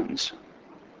funds?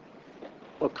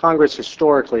 Well, Congress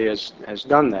historically has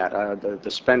done that.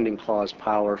 The spending clause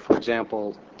power, for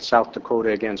example, South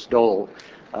Dakota against Dole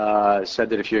said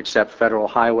that if you accept federal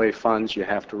highway funds, you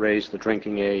have to raise the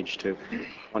drinking age to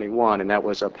 21, and that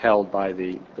was upheld by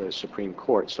the Supreme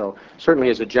Court. So certainly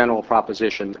as a general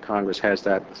proposition, Congress has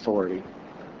that authority.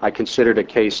 I considered a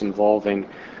case involving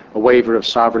a waiver of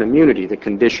sovereign immunity. The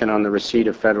condition on the receipt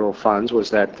of federal funds was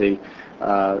that the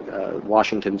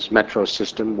Washington's metro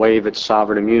system waive its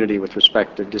sovereign immunity with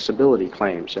respect to disability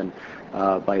claims, and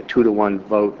by a 2-to-1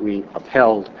 vote we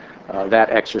upheld that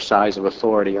exercise of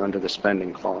authority under the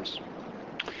spending clause.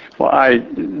 Well,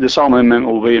 the Solomon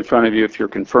Amendment will be in front of you if you're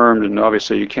confirmed, and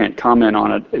obviously you can't comment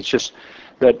on it. It's just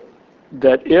that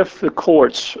if the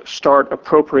courts start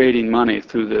appropriating money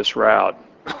through this route,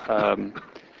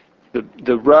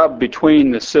 the rub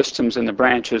between the systems and the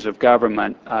branches of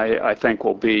government, I think,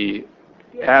 will be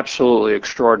absolutely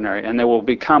extraordinary, and there will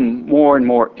become more and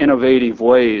more innovative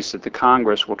ways that the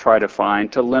Congress will try to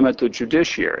find to limit the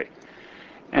judiciary.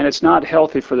 And it's not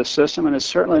healthy for the system, and it's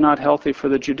certainly not healthy for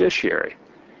the judiciary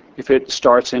if it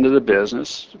starts into the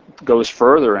business, goes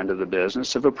further into the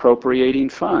business of appropriating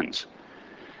funds.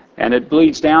 And it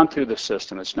bleeds down through the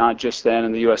system. It's not just then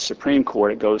in the U.S. Supreme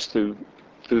Court, it goes through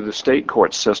the state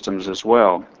court systems as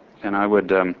well. And I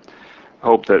would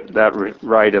hope that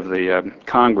right of the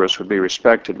Congress would be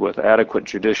respected with adequate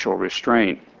judicial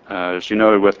restraint. As you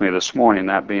noted with me this morning,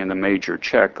 that being the major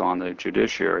check on the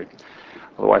judiciary.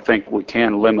 Although I think we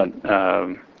can limit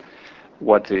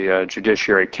what the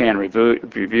judiciary can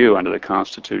review under the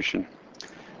Constitution.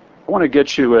 I want to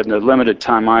get you, in the limited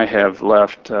time I have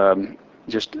left,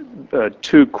 just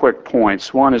 2 quick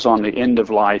points. One is on the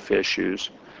end-of-life issues.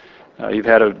 You've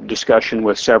had a discussion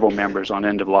with several members on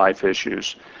end-of-life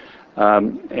issues.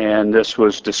 And this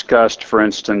was discussed, for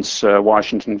instance,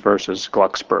 Washington versus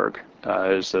Glucksberg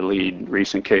is the lead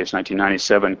recent case,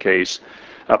 1997 case,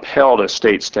 upheld a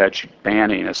state statute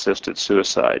banning assisted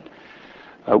suicide.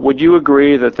 Would you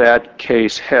agree that that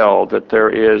case held that there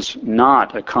is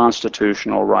not a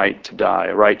constitutional right to die?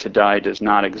 A right to die does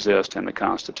not exist in the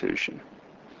Constitution.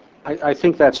 I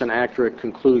think that's an accurate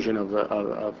conclusion of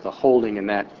the holding in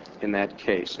that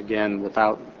case. Again,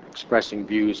 without expressing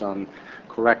views on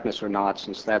correctness or not,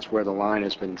 since that's where the line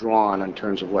has been drawn in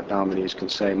terms of what nominees can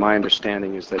say. My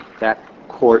understanding is that that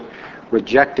court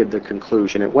rejected the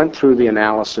conclusion. It went through the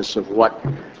analysis of what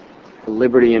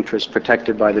liberty interest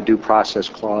protected by the Due Process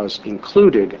Clause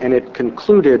included, and it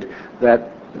concluded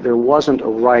that there wasn't a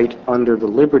right under the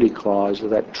Liberty Clause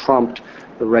that trumped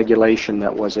the regulation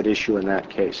that was at issue in that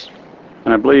case.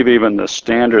 And I believe even the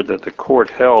standard that the court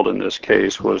held in this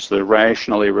case was the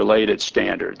rationally related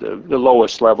standard, the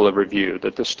lowest level of review,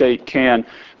 that the state can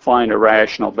find a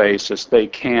rational basis, they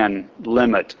can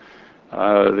limit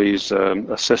these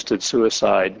assisted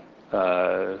suicide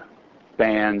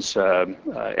bans,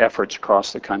 efforts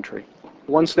across the country.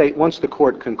 Once the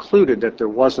court concluded that there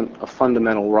wasn't a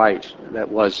fundamental right that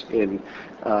was in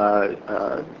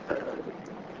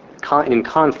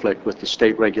conflict with the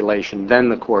state regulation, then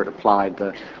the court applied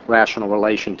the rational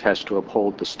relation test to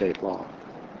uphold the state law.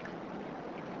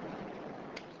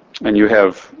 And you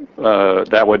have,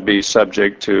 that would be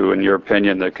subject to, in your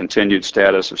opinion, the continued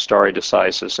status of stare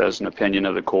decisis as an opinion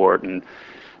of the court, and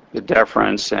the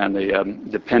deference and the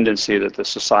dependency that the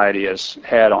society has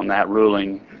had on that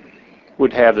ruling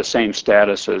would have the same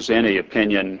status as any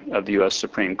opinion of the U.S.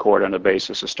 Supreme Court on the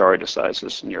basis of stare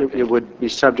decisis, in your opinion? It would be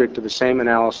subject to the same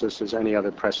analysis as any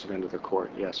other precedent of the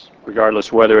court, yes.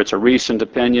 Regardless whether it's a recent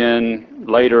opinion,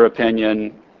 later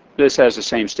opinion, this has the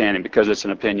same standing because it's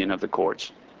an opinion of the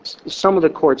courts. Some of the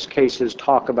court's cases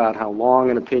talk about how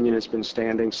long an opinion has been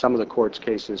standing. Some of the court's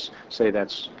cases say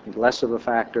that's less of a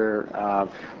factor,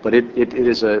 but it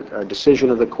is a decision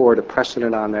of the court, a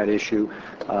precedent on that issue.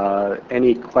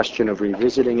 Any question of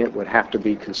revisiting it would have to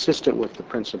be consistent with the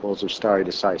principles of stare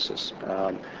decisis.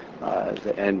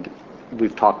 And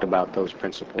we've talked about those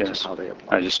principles, yes, and how they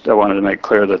apply. I wanted to make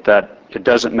clear that it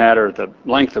doesn't matter the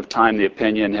length of time the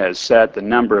opinion has set, the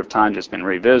number of times it's been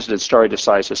revisited. Stare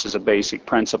decisis is a basic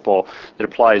principle that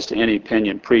applies to any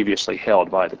opinion previously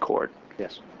held by the court.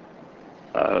 Yes.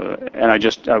 And I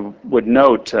would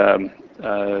note,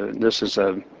 this is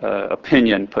an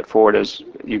opinion put forward, as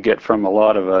you get from a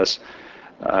lot of us,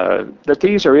 that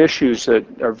these are issues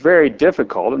that are very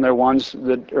difficult, and they're ones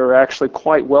that are actually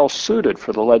quite well suited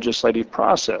for the legislative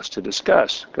process to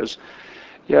discuss, because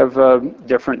you have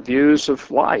different views of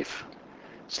life.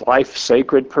 Is life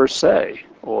sacred per se,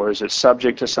 or is it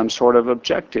subject to some sort of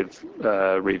objective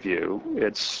review?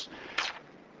 It's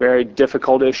a very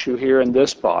difficult issue here in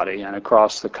this body and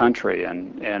across the country,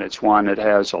 and it's one that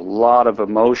has a lot of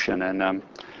emotion, and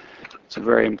it's a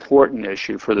very important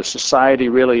issue for the society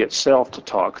really itself to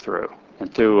talk through,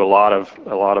 and through a lot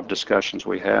of discussions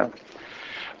we have.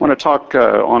 I want to talk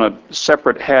on a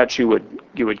separate hat you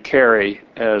would carry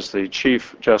as the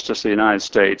Chief Justice of the United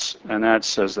States, and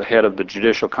that's as the head of the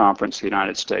Judicial Conference of the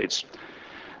United States.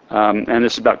 And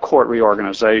this is about court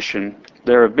reorganization.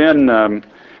 There have been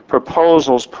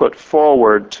proposals put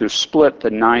forward to split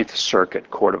the Ninth Circuit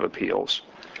Court of Appeals.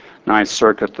 Ninth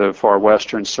Circuit, the far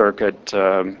western circuit,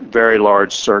 very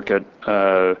large circuit.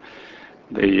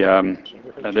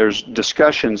 There's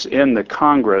discussions in the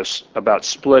Congress about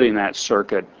splitting that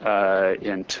circuit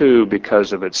in two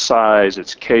because of its size,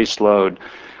 its caseload,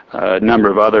 a number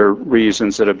of other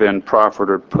reasons that have been proffered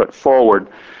or put forward.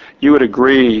 You would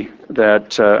agree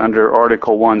that under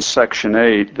Article 1, Section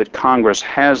 8, that Congress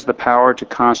has the power to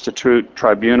constitute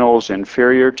tribunals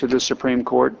inferior to the Supreme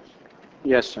Court?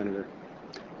 Yes, Senator.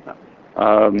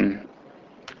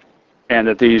 And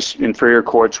that these inferior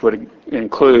courts would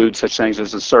include such things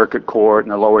as the circuit court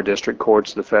and the lower district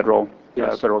courts of the federal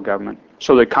government,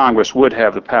 so that Congress would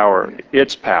have the power,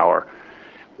 its power.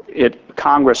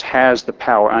 Congress has the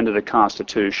power under the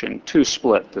Constitution to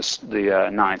split the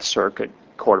Ninth Circuit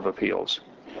Court of Appeals.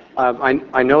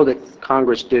 I know that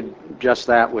Congress did just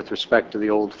that with respect to the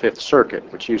old Fifth Circuit,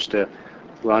 which used to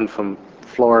run from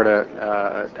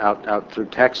Florida out through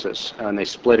Texas, and they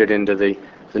split it into the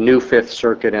new Fifth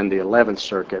Circuit and the 11th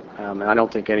Circuit. And I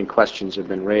don't think any questions have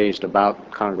been raised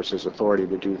about Congress's authority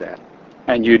to do that.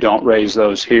 And you don't raise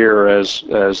those here as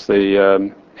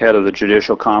the head of the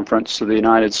Judicial Conference of the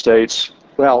United States?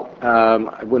 Well,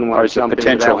 I wouldn't want to jump into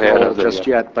that role just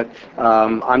yet, but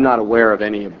I'm not aware of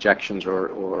any objections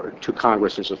or to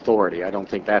Congress's authority. I don't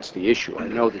think that's the issue. I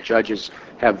know the judges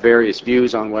have various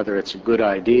views on whether it's a good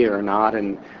idea or not,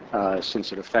 and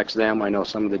since it affects them, I know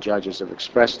some of the judges have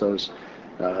expressed those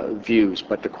views.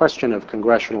 But the question of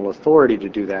congressional authority to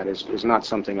do that is not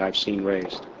something I've seen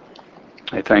raised.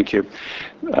 Thank you.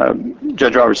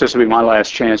 Judge Roberts, this will be my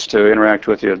last chance to interact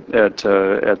with you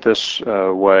at this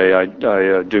way. I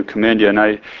do commend you. And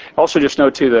I also just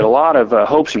note, too, that a lot of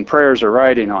hopes and prayers are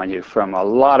riding on you from a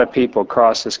lot of people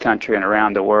across this country and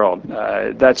around the world.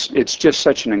 It's just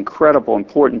such an incredible,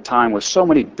 important time with so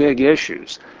many big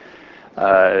issues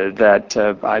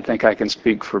that I think I can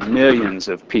speak for millions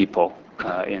of people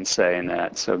in saying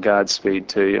that. So Godspeed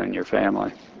to you and your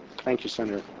family. Thank you,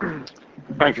 Senator.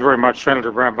 Thank you very much,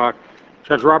 Senator Brambach.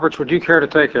 Judge Roberts, would you care to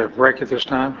take a break at this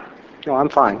time? No, I'm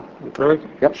fine. Really?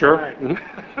 Yep. Sure? Mhm.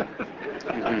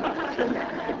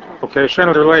 Okay,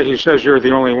 Senator Leahy says you're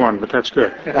the only one, but that's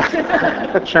good.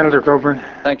 Senator Coburn.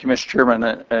 Thank you, Mr.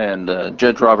 Chairman, and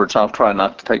Judge Roberts, I'll try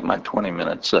not to take my 20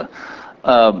 minutes.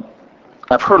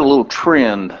 I've heard a little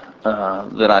trend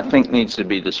that I think needs to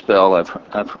be dispelled.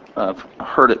 I've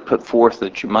heard it put forth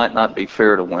that you might not be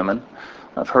fair to women.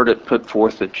 I've heard it put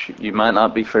forth that you might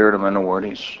not be fair to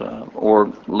minorities or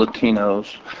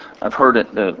Latinos. I've heard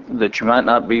it that you might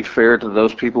not be fair to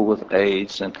those people with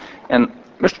AIDS. And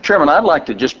Mr. Chairman, I'd like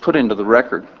to just put into the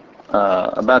record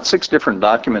about 6 different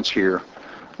documents here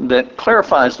that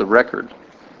clarifies the record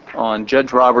on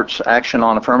Judge Roberts' action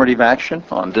on affirmative action,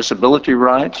 on disability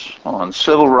rights, on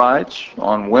civil rights,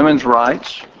 on women's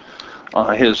rights,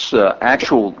 his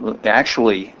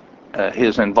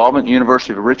his involvement in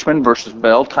University of Richmond versus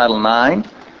Bell, Title IX,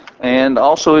 and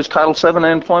also his Title VII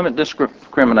employment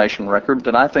discrimination record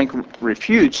that I think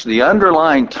refutes the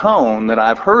underlying tone that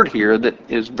I've heard here that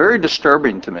is very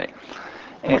disturbing to me.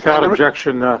 Without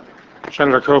objection,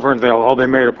 Senator Coburn, they'll all be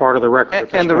made a part of the record.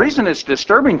 And the reason it's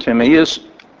disturbing to me is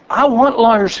I want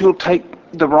lawyers who'll take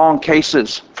the wrong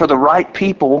cases for the right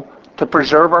people to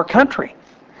preserve our country.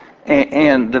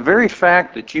 And the very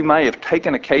fact that you may have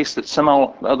taken a case that some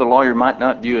other lawyer might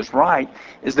not view as right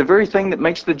is the very thing that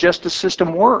makes the justice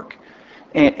system work.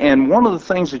 And one of the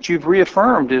things that you've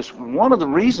reaffirmed is one of the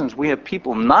reasons we have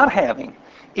people not having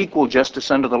equal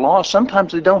justice under the law.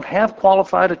 Sometimes they don't have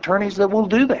qualified attorneys that will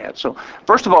do that. So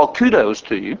first of all, kudos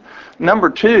to you. Number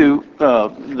two,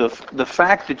 the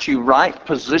fact that you write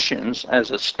positions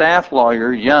as a staff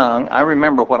lawyer young. I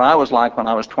remember what I was like when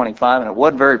I was 25, and it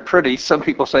wasn't very pretty. Some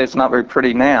people say it's not very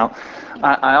pretty now.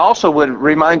 I also would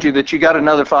remind you that you got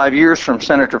another 5 years from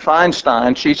Senator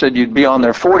Feinstein. She said you'd be on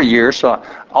there 40 years, so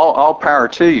all power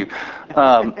to you.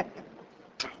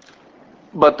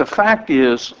 But the fact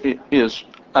is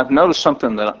I've noticed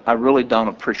something that I really don't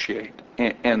appreciate,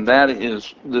 and that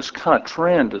is this kind of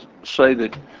trend to say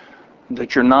that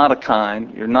you're not a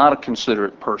kind, you're not a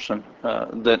considerate person,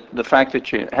 that the fact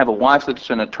that you have a wife that's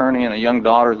an attorney and a young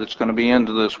daughter that's going to be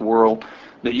into this world,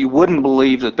 that you wouldn't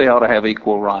believe that they ought to have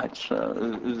equal rights,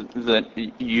 that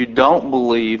you don't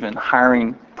believe in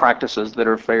hiring practices that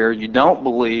are fair, you don't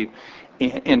believe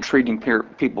in treating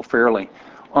people fairly,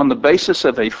 on the basis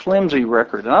of a flimsy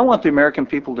record. And I want the American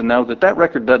people to know that that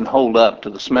record doesn't hold up to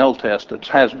the smell test that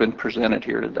has been presented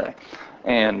here today.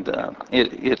 And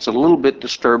it's a little bit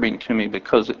disturbing to me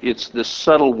because it's this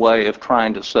subtle way of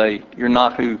trying to say you're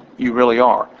not who you really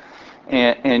are.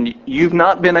 And you've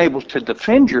not been able to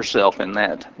defend yourself in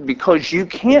that because you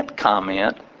can't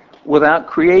comment without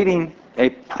creating a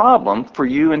problem for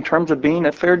you in terms of being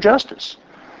a fair justice.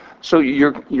 So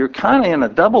you're kind of in a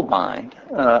double bind,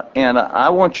 and I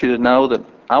want you to know that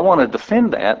I want to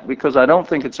defend that because I don't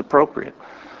think it's appropriate.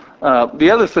 The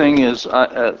other thing is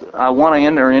I want to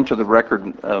enter into the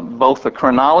record both the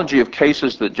chronology of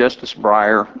cases that Justice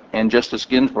Breyer and Justice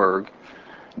Ginsburg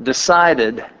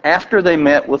decided after they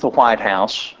met with the White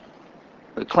House,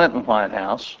 the Clinton White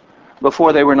House,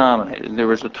 before they were nominated. There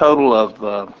was a total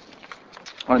of,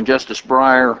 on Justice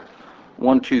Breyer,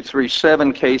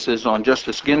 7 cases, on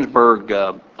Justice Ginsburg,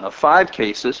 5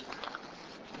 cases.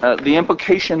 The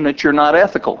implication that you're not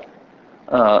ethical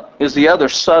is the other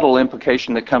subtle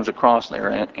implication that comes across there,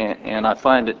 and I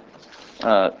find it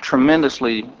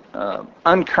tremendously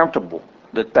uncomfortable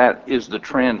that that is the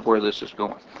trend where this is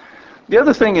going. The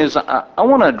other thing is I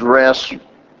want to address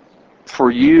for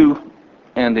you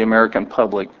and the American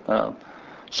public,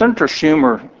 Senator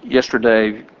Schumer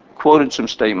yesterday quoted some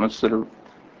statements that are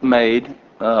made,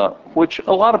 which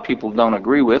a lot of people don't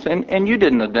agree with, and you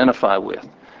didn't identify with.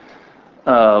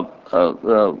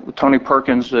 Tony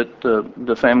Perkins at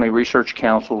the Family Research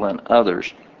Council and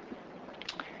others.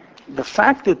 The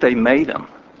fact that they made them,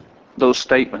 those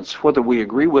statements, whether we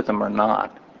agree with them or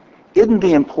not, isn't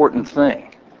the important thing.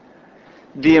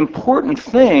 The important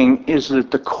thing is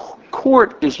that the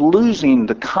court is losing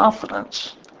the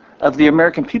confidence of the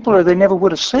American people, or they never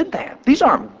would have said that. These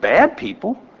aren't bad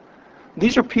people.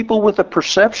 These are people with a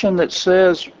perception that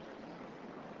says,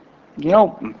 you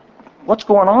know, what's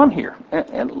going on here?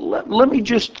 And let me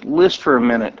just list for a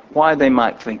minute why they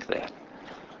might think that.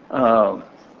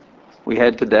 We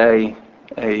had today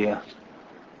a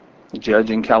judge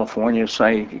in California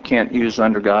say you can't use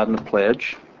under God and the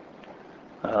pledge.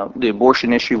 The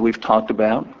abortion issue we've talked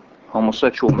about.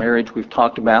 Homosexual marriage we've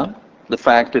talked about. The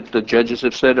fact that the judges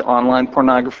have said online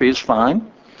pornography is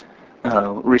fine,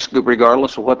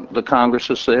 regardless of what the Congress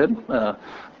has said.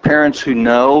 parents who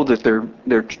know that their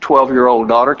 12-year-old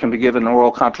daughter can be given an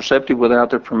oral contraceptive without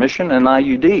their permission, an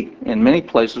IUD in many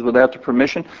places without their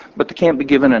permission, but they can't be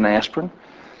given an aspirin.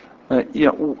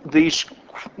 These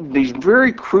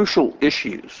very crucial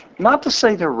issues, not to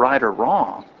say they're right or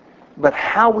wrong, but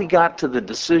how we got to the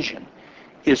decision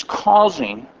is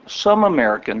causing some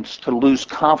Americans to lose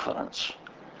confidence.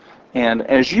 And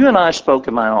as you and I spoke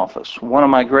in my office, one of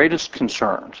my greatest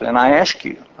concerns, and I ask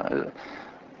you,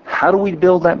 how do we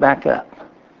build that back up?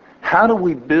 How do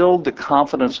we build the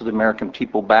confidence of the American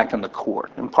people back in the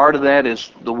court? And part of that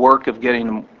is the work of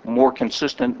getting more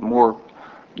consistent, more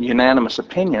unanimous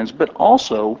opinions, but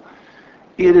also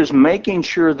it is making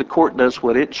sure the court does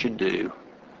what it should do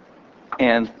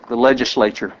and the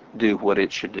legislature do what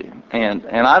it should do. And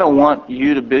I don't want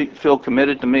you to feel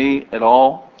committed to me at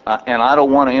all, and I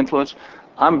don't want to influence.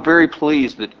 I'm very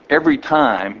pleased that every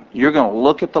time you're going to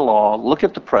look at the law, look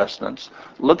at the precedents,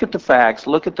 look at the facts,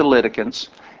 look at the litigants,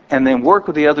 and then work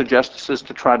with the other justices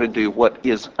to try to do what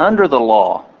is under the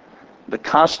law, the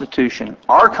Constitution,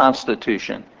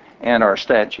 and our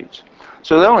statutes.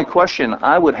 So the only question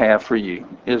I would have for you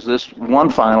is this one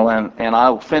final, and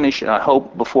I'll finish, I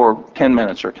hope, before 10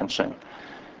 minutes are consumed.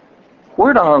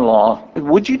 Where did our law,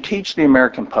 would you teach the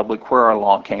American public where our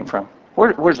law came from?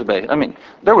 Where's the base? I mean,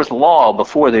 there was law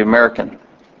before the American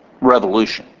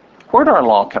Revolution. Where did our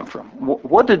law come from?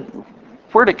 Where did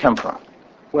it come from?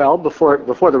 Well, before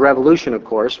the Revolution, of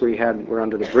course, we're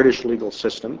under the British legal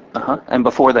system. And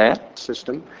before that?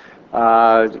 System.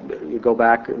 You go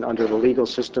back under the legal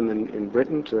system in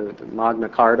Britain to the Magna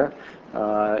Carta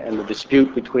and the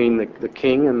dispute between the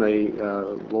king and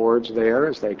the lords there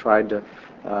as they tried to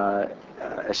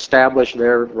establish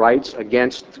their rights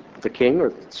against the king, or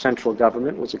the central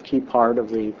government, was a key part of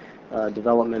the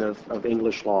development of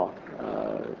English law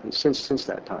since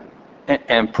that time.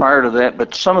 And prior to that,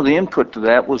 but some of the input to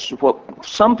that was what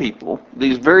some people,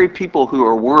 these very people who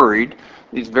are worried,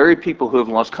 these very people who have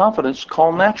lost confidence,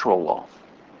 call natural law.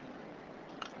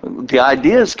 The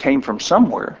ideas came from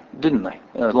somewhere, didn't they?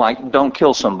 Like, don't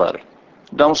kill somebody,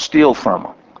 don't steal from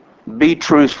them, be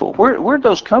truthful. Where'd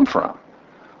those come from?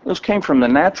 Those came from the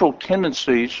natural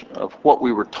tendencies of what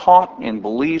we were taught in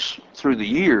beliefs through the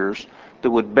years that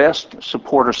would best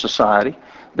support our society.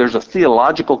 There's a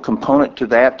theological component to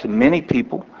that to many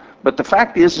people, but the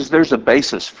fact is there's a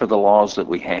basis for the laws that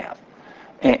we have.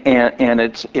 And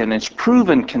it's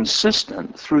proven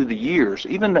consistent through the years,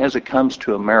 even as it comes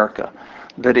to America,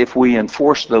 that if we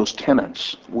enforce those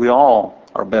tenets, we all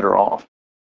are better off.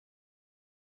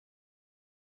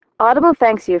 Audible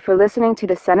thanks you for listening to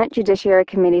the Senate Judiciary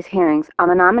Committee's hearings on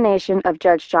the nomination of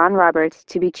Judge John Roberts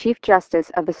to be Chief Justice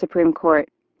of the Supreme Court.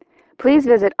 Please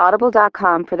visit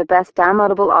audible.com for the best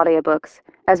downloadable audiobooks,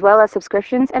 as well as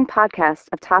subscriptions and podcasts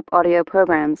of top audio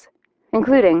programs,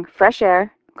 including Fresh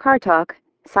Air, Car Talk,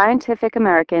 Scientific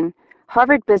American,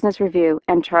 Harvard Business Review,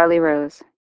 and Charlie Rose.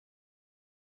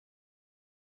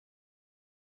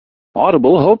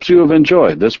 Audible hopes you have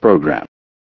enjoyed this program.